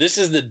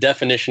is the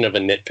definition of a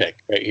nitpick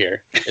right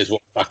here, is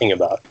what we're talking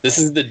about. This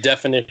is the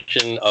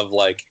definition of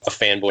like a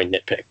fanboy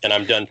nitpick, and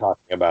I'm done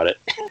talking about it.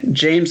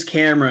 James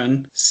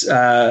Cameron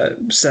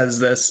says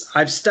this: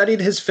 I've studied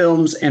his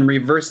films and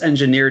reverse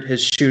engineered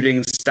his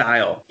shooting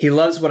style. He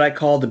loves what I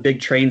call the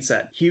big train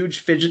set. Huge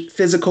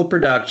physical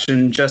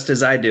production, just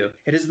as I do.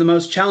 It is the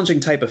most challenging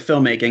type of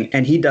filmmaking,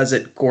 and he does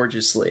it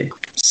gorgeously.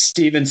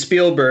 Steven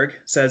Spielberg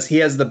says he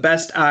has the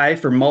best eye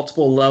for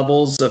multiple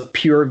levels of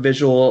pure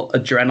visual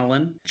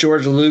adrenaline.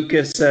 George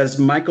Lucas says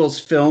Michael's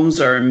films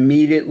are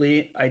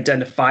immediately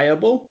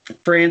identifiable.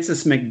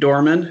 Frances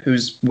McDormand,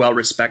 who's well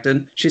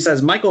respected, she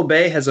says Michael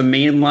Bay has a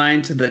main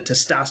line to the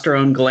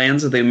testosterone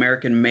glands of the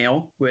American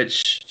male,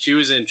 which... She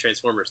was in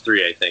Transformers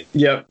 3, I think.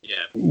 Yep. Yeah.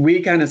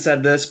 We kind of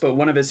said this, but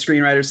one of his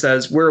screenwriters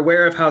says, we're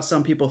aware of how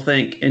some people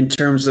think in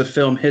terms of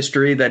film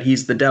history that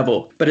he's the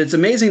devil. But it's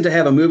amazing to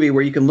have a movie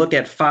where you can look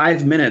at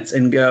 5 minutes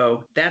and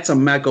go, that's a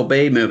Michael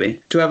Bay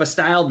movie. To have a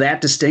style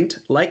that distinct,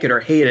 like it or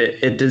hate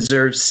it, it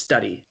deserves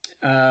study.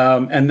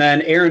 And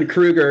then Aaron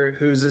Kruger,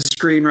 who's a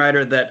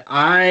screenwriter that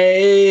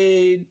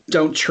I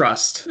don't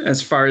trust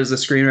as far as the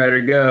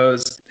screenwriter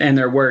goes and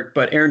their work.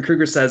 But Aaron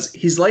Kruger says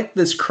he's like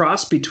this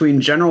cross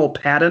between General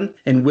Patton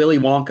and Willy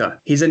Wonka.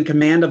 He's in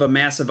command of a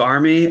massive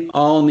army,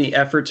 all in the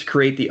effort to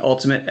create the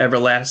ultimate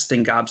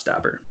everlasting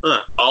gobstopper.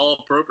 All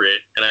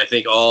appropriate. And I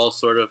think all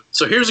sort of...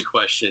 So here's a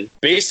question.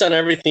 Based on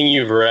everything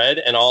you've read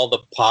and all the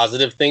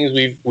positive things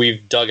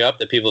we've dug up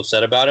that people have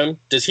said about him,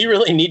 does he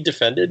really need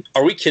defended?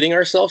 Are we kidding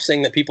ourselves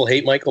saying that people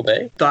hate Michael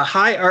Bay? The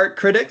high art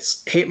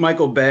critics hate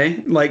Michael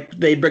Bay. Like,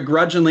 they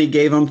begrudgingly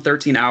gave him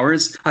 13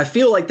 hours. I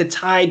feel like the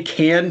tide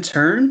can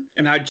turn,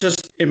 and I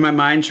just, in my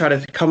mind, try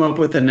to come up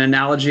with an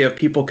analogy of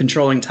people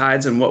controlling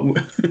tides and what,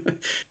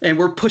 and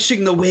we're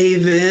pushing the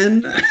wave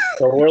in.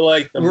 So we're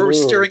like the we're moon.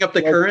 stirring up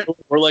the current.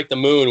 We're like the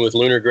moon with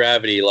lunar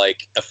gravity,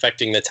 like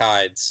affecting the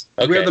tides.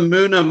 Okay. We're the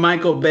moon of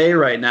Michael Bay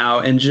right now,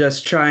 and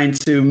just trying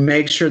to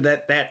make sure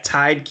that that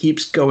tide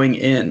keeps going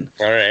in.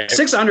 All right.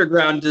 Six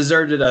Underground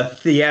deserved a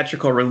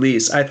theatrical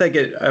release. I think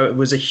it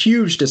was a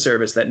huge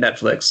disservice that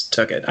Netflix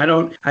took it. I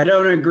don't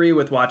agree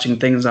with watching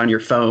things on your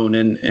phone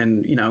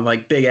and you know,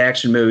 like big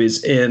action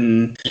movies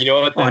on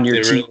your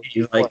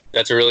TV.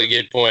 That's a really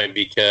good point,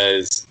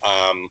 because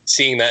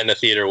seeing that in a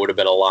theater would have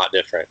been a lot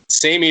different.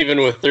 Same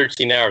even with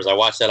 13 Hours. I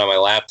watched that on my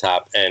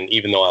laptop, and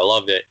even though I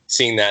loved it,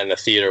 seeing that in a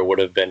theater would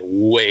have been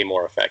way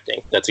more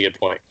affecting. That's a good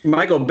point.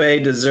 Michael Bay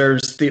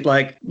deserves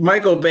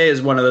Michael Bay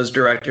is one of those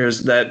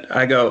directors that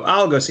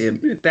I'll go see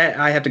him. That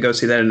I have to go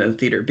see that in the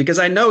theater because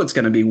I know it's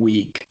going to be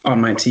weak on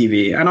my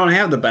TV. I don't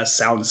have the best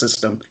sound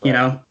system. You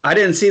know, I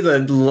didn't see the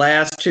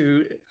last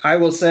two. I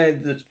will say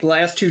the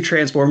last two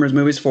Transformers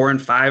movies, 4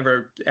 and 5,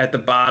 are at the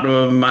bottom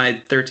of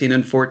my 13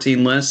 and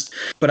 14 list.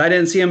 But I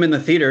didn't see them in the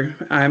theater.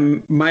 I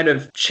might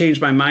have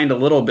changed my mind a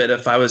little bit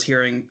if I was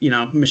hearing, you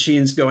know,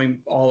 machines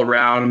going all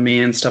around me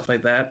and stuff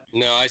like that.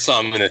 No, I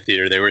saw them in the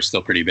theater. They were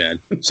still pretty bad.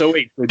 So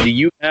wait, do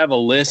you have a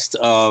list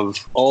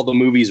of all the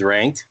movies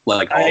ranked?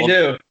 I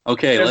do.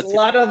 Okay, there's a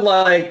lot of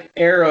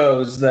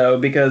arrows though,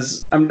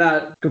 because I'm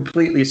not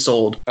completely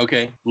sold.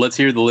 Okay, let's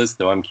hear the list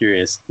though. I'm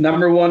curious.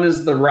 Number 1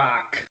 is The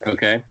Rock.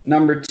 Okay.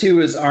 Number 2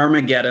 is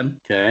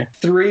Armageddon. Okay.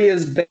 3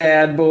 is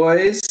Bad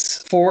Boys.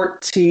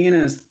 14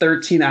 is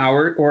 13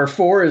 hours, or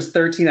 4 is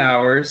 13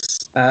 hours.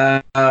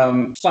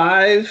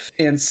 5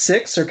 and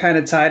 6 are kind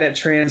of tied at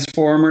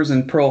Transformers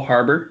and Pearl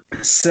Harbor.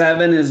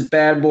 7 is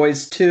Bad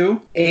Boys 2.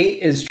 8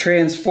 is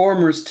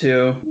Transformers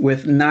 2,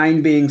 with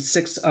 9 being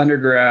 6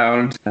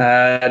 Underground.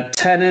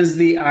 10 is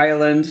The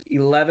Island.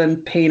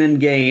 11, Pain and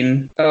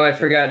Gain. Oh, I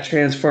forgot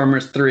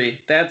Transformers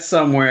 3. That's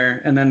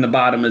somewhere, and then the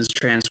bottom is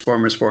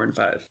Transformers 4 and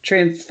 5.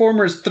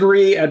 Transformers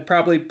 3, I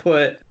put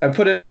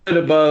it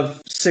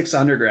above 6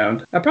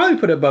 Underground. I probably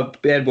put it above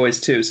Bad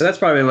Boys 2, so that's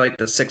probably like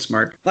the 6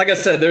 mark. Like I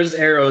said, there's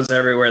arrows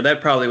everywhere. That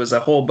probably was a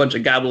whole bunch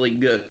of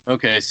gobbledygook.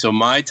 Okay, so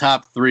my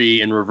top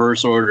 3 in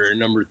reverse order.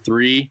 Number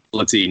 3,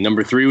 let's see.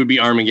 Number 3 would be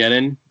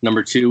Armageddon.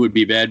 Number 2 would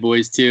be Bad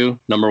Boys 2.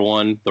 Number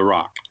 1, The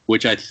Rock.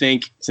 Which I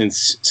think,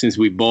 since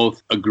we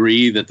both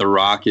agree that The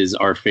Rock is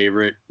our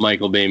favorite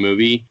Michael Bay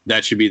movie,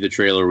 that should be the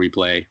trailer we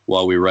play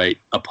while we write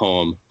a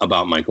poem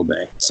about Michael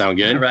Bay. Sound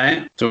good? All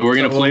right. So we're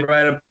going to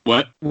play...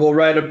 What? We'll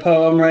write a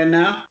poem right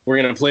now. We're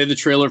going to play the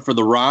trailer for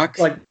The Rock.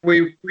 Like,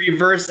 we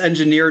reverse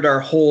engineered our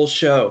whole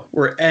show.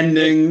 We're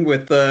ending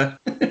with the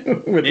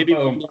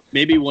poem.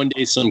 Maybe one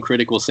day some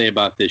critic will say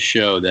about this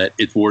show that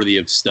it's worthy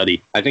of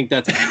study. I think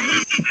that's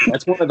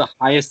one of the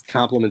highest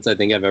compliments I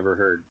think I've ever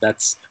heard.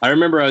 I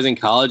remember I was in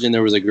college and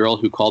there was a girl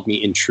who called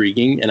me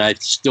intriguing, and I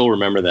still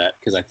remember that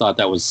because I thought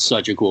that was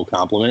such a cool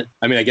compliment.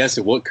 I mean, I guess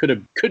it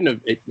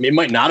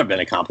might not have been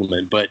a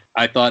compliment, but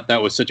I thought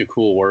that was such a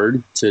cool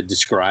word to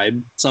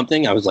describe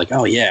something, I was like,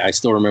 oh yeah, I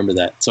still remember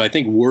that. So I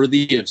think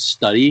worthy of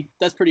study,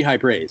 that's pretty high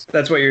praise.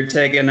 That's what you're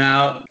taking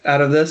out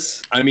of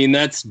this? I mean,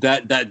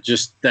 that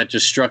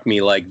just struck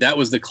me. Like, that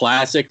was the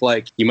classic,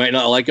 like, you might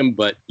not like him,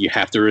 but you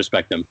have to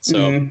respect him.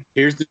 So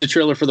here's the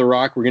trailer for The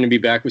Rock. We're going to be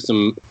back with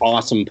some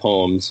awesome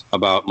poems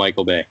about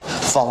Michael Bay.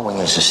 Following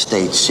is a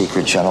state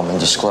secret, gentlemen.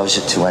 Disclose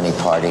it to any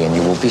party and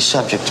you will be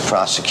subject to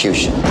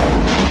prosecution.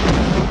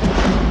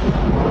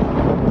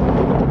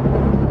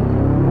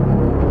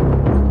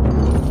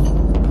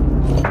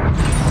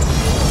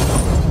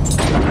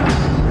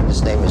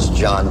 His name is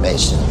John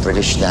Mason,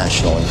 British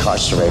national,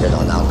 incarcerated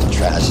on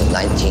Alcatraz in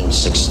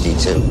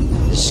 1962.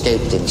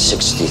 Escaped in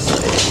 63.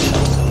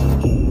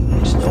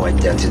 There's no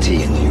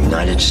identity in the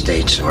United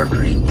States or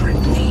Great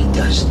Britain. He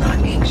does not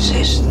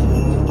exist.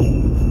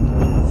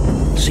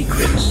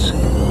 Secrets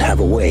have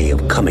a way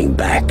of coming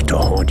back to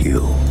haunt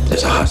you.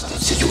 There's a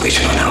hostage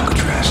situation on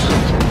Alcatraz.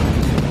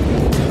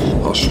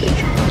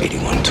 Hostage,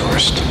 81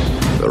 tourists.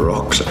 The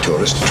Rock's a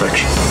tourist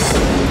attraction.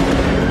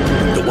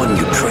 The one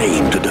you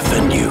train to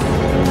defend you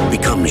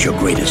becomes your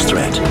greatest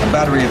threat. A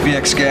battery of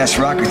VX gas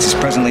rockets is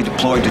presently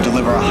deployed to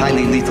deliver a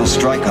highly lethal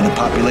strike on the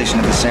population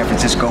of the San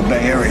Francisco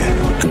Bay Area.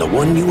 And the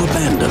one you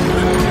abandon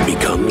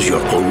becomes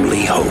your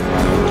only hope.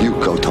 You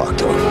go talk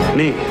to him.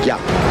 Me? Yeah.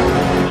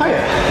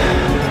 Hiya.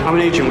 I'm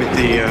an agent with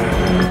the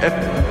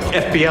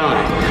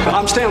FBI.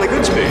 I'm Stanley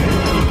Goodspeed.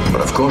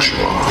 But of course you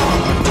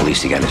are. At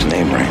least he got his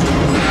name right.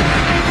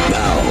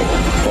 Now,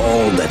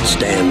 all that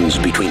stands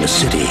between a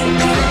city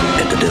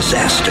and a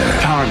disaster. The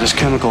power of this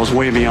chemical is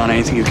way beyond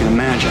anything you can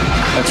imagine.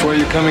 That's why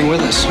you're coming with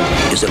us.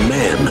 Is a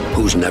man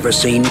who's never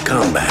seen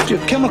combat.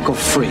 You're a chemical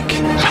freak.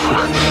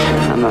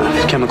 I'm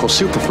a chemical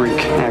super freak,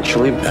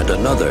 actually. And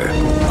another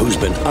who's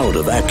been out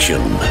of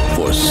action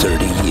for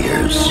 30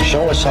 years.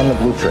 Show us on the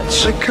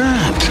blueprints. I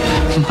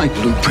can't. My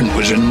blueprint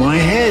was in my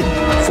head.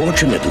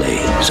 Fortunately,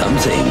 some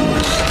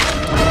things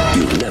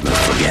you never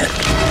forget.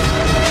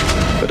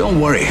 But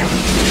don't worry,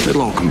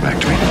 it'll all come back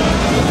to me.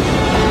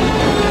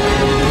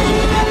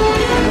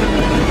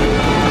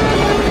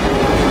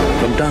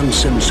 From Don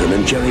Simpson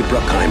and Jerry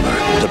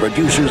Bruckheimer, the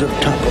producers of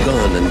Top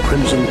Gun and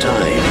Crimson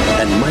Tide,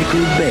 and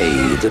Michael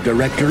Bay, the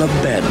director of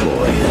Bad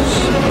Boys.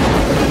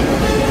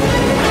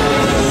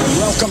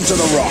 Welcome to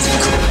The Rock.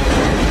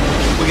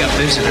 We got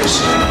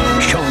visitors.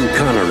 Sean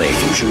Connery.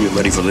 I'm sure you're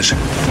ready for this.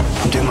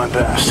 I'll do my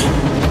best.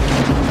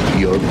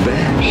 Your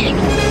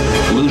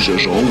best.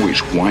 Losers always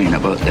whine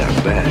about their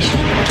best.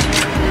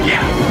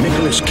 Yeah.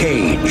 Nicolas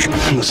Cage.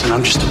 Listen,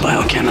 I'm just a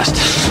biochemist.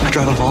 I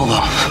drive a Volvo.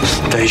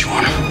 Beige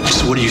one.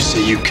 So what do you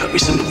say you cut me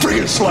some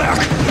friggin' slack?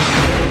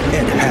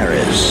 Ed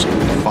Harris.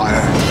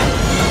 Fire.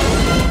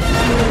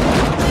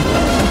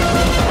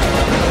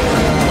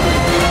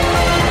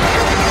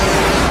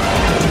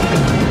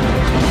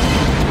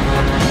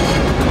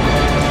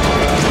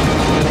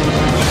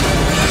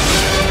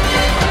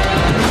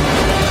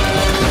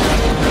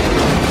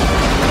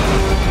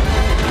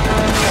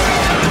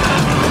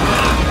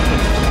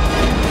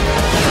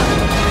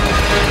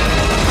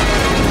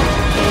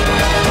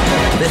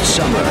 This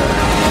summer,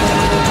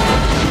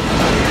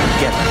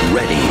 get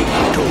ready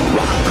to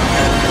rock.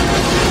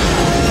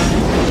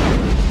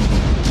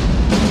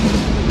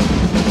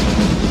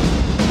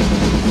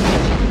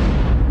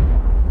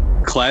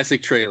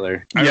 Classic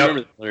trailer. I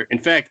remember the trailer. In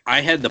fact,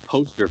 I had the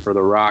poster for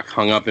The Rock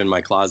hung up in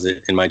my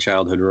closet in my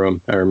childhood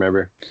room. I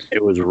remember.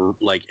 It was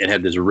like, it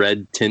had this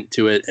red tint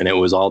to it, and it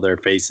was all their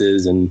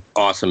faces, and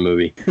awesome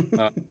movie.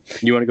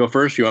 You want to go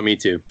first? You want me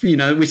to? You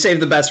know, we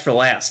saved the best for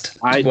last.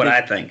 I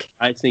think.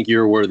 I think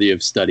you're worthy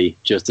of study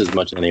just as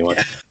much as anyone.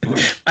 Yeah.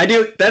 I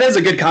do. That is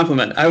a good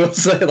compliment. I will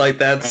say, like,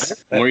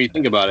 that's... What do you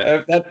think about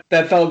it?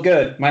 That felt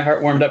good. My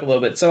heart warmed up a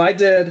little bit. So I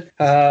did.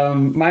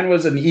 Mine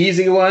was an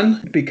easy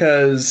one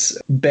because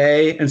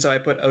Bay, and so I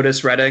put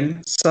Otis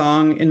Redding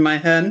song in my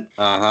head.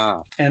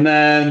 Uh-huh. And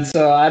then,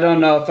 so I don't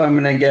know if I'm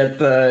going to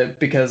get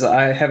because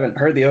I haven't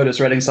heard the Otis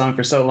Redding song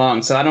for so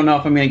long, so I don't know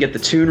if I'm going to get the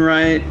tune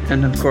right.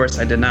 And of course,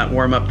 I did not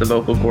warm up the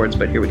vocal cords,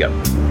 but here we go.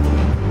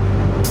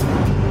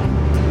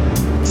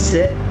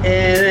 Sitting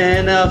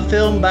in a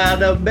film by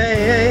the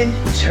bay,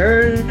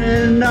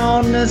 turning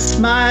on the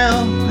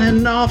smile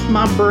and off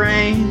my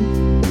brain.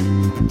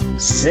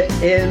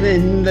 Sitting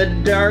in the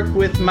dark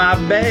with my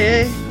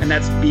bae, and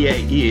that's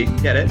B-A-E,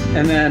 get it?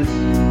 And then,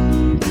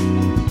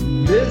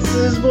 this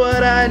is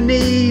what I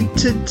need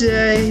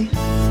today.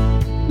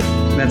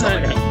 And that's all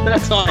I got.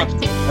 That's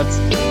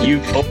awesome.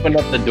 You've opened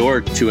up the door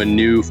to a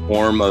new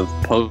form of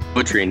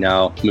poetry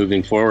now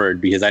moving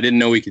forward, because I didn't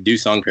know we could do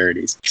song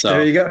parodies. So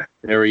there you go.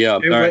 There we go.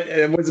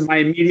 It was my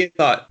immediate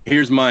thought.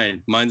 Here's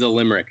mine. Mine's a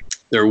limerick.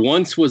 There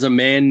once was a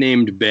man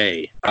named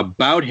Bay.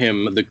 About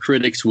him, the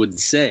critics would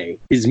say,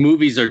 his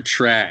movies are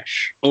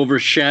trash,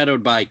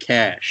 overshadowed by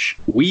cash.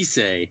 We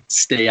say,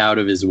 stay out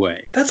of his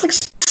way. That's like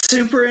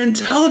super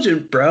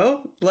intelligent,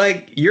 bro.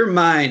 Like, your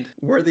mind,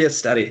 worthy of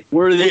study.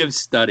 Worthy of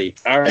study.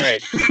 All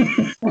right.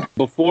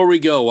 Before we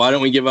go, why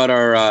don't we give out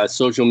our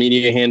social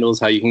media handles,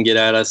 how you can get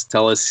at us,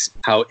 tell us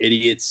how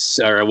idiots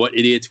or what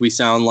idiots we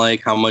sound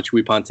like, how much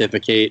we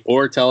pontificate,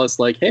 or tell us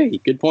like, hey,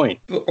 good point.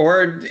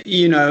 Or,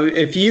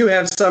 if you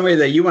have somebody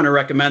that you want to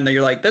recommend that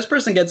you're like, this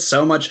person gets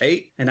so much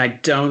hate and I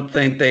don't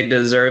think they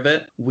deserve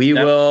it,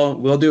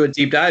 we'll do a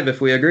deep dive if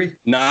we agree.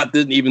 Not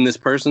even this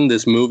person,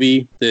 this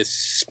movie,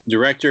 this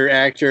director,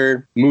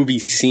 actor, movie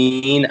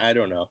scene, I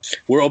don't know.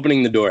 We're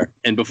opening the door.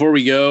 And before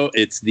we go,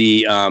 it's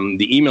the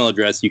email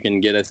address you can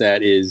get us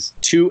at is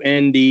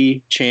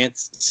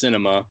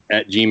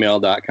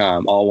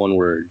 2ndchancecinema@gmail.com, all one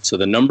word. So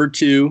the number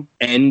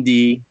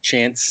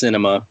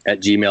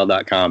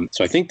 2ndchancecinema@gmail.com.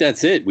 So I think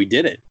that's it. We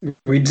did it.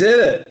 We did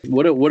it.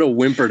 What a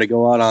whimper to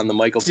go out on the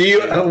Michael. Do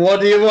you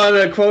want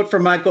a quote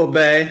from Michael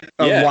Bay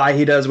of why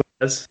he does what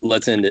he does?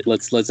 Let's end it.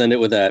 Let's end it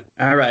with that.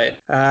 All right.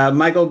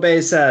 Michael Bay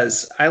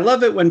says, "I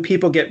love it when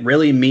people get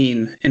really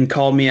mean and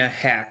call me a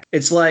hack.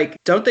 It's like,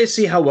 don't they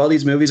see how well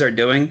these movies are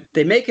doing?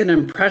 They make an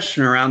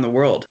impression around the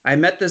world. I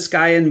met this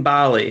guy in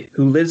Bali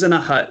who lives in a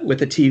hut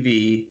with a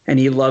TV and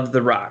he loved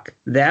The Rock.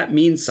 That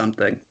means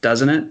something,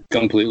 doesn't it?"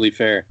 Completely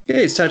fair. Yeah,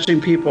 he's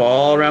touching people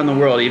all around the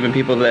world, even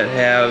people that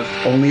have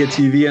only a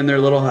TV in their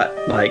little hut.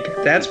 Like,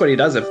 that's what he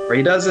does it for.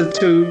 He does it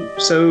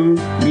so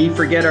we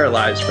forget our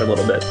lives for a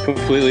little bit.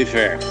 Completely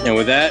fair. And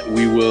with that,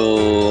 we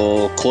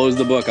will close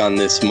the book on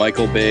this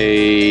Michael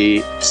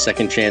Bay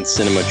Second Chance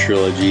Cinema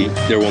trilogy.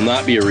 There will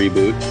not be a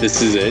reboot.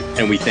 This is it.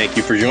 And we thank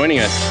you for joining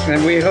us.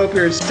 And we hope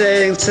you're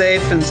staying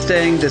safe and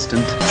staying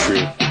distant.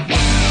 True.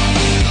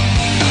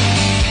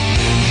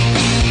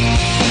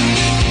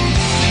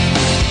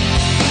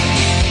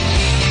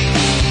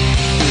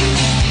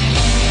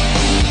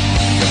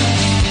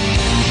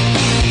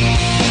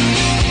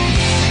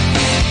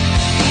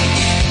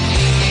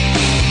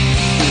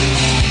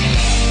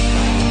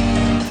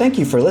 Thank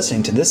you for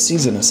listening to this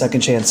season of Second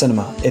Chance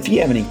Cinema. If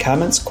you have any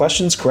comments,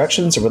 questions,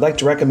 corrections, or would like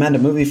to recommend a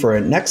movie for our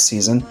next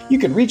season, you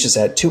can reach us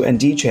at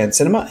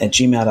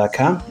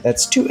 2ndchancecinema@gmail.com.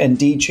 That's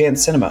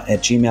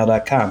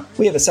 2ndchancecinema@gmail.com.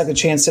 We have a Second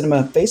Chance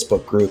Cinema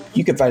Facebook group.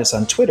 You can find us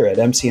on Twitter at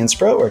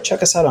MCNSpro or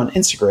check us out on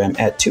Instagram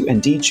at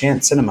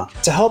 2ndchancecinema.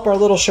 To help our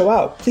little show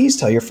out, please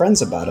tell your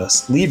friends about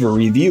us. Leave a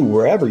review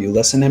wherever you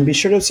listen and be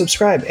sure to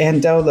subscribe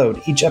and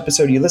download each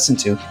episode you listen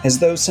to, as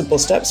those simple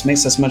steps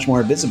makes us much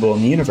more visible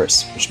in the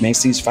universe, which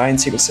makes these fine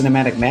secret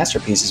cinematic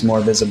masterpieces more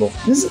visible.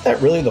 Isn't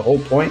that really the whole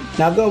point?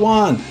 Now go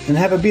on and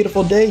have a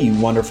beautiful day, you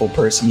wonderful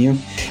person, you.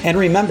 And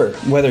remember,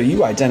 whether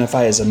you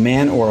identify as a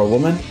man or a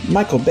woman,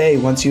 Michael Bay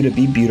wants you to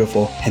be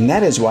beautiful, and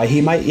that is why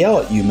he might yell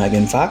at you,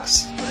 Megan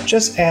Fox.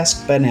 Just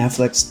ask Ben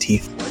Affleck's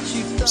teeth.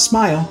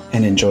 Smile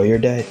and enjoy your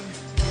day.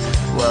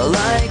 Well,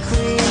 I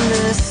clean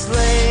this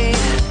slate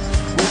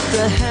with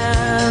the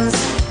hands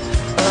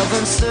of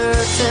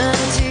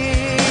uncertainty.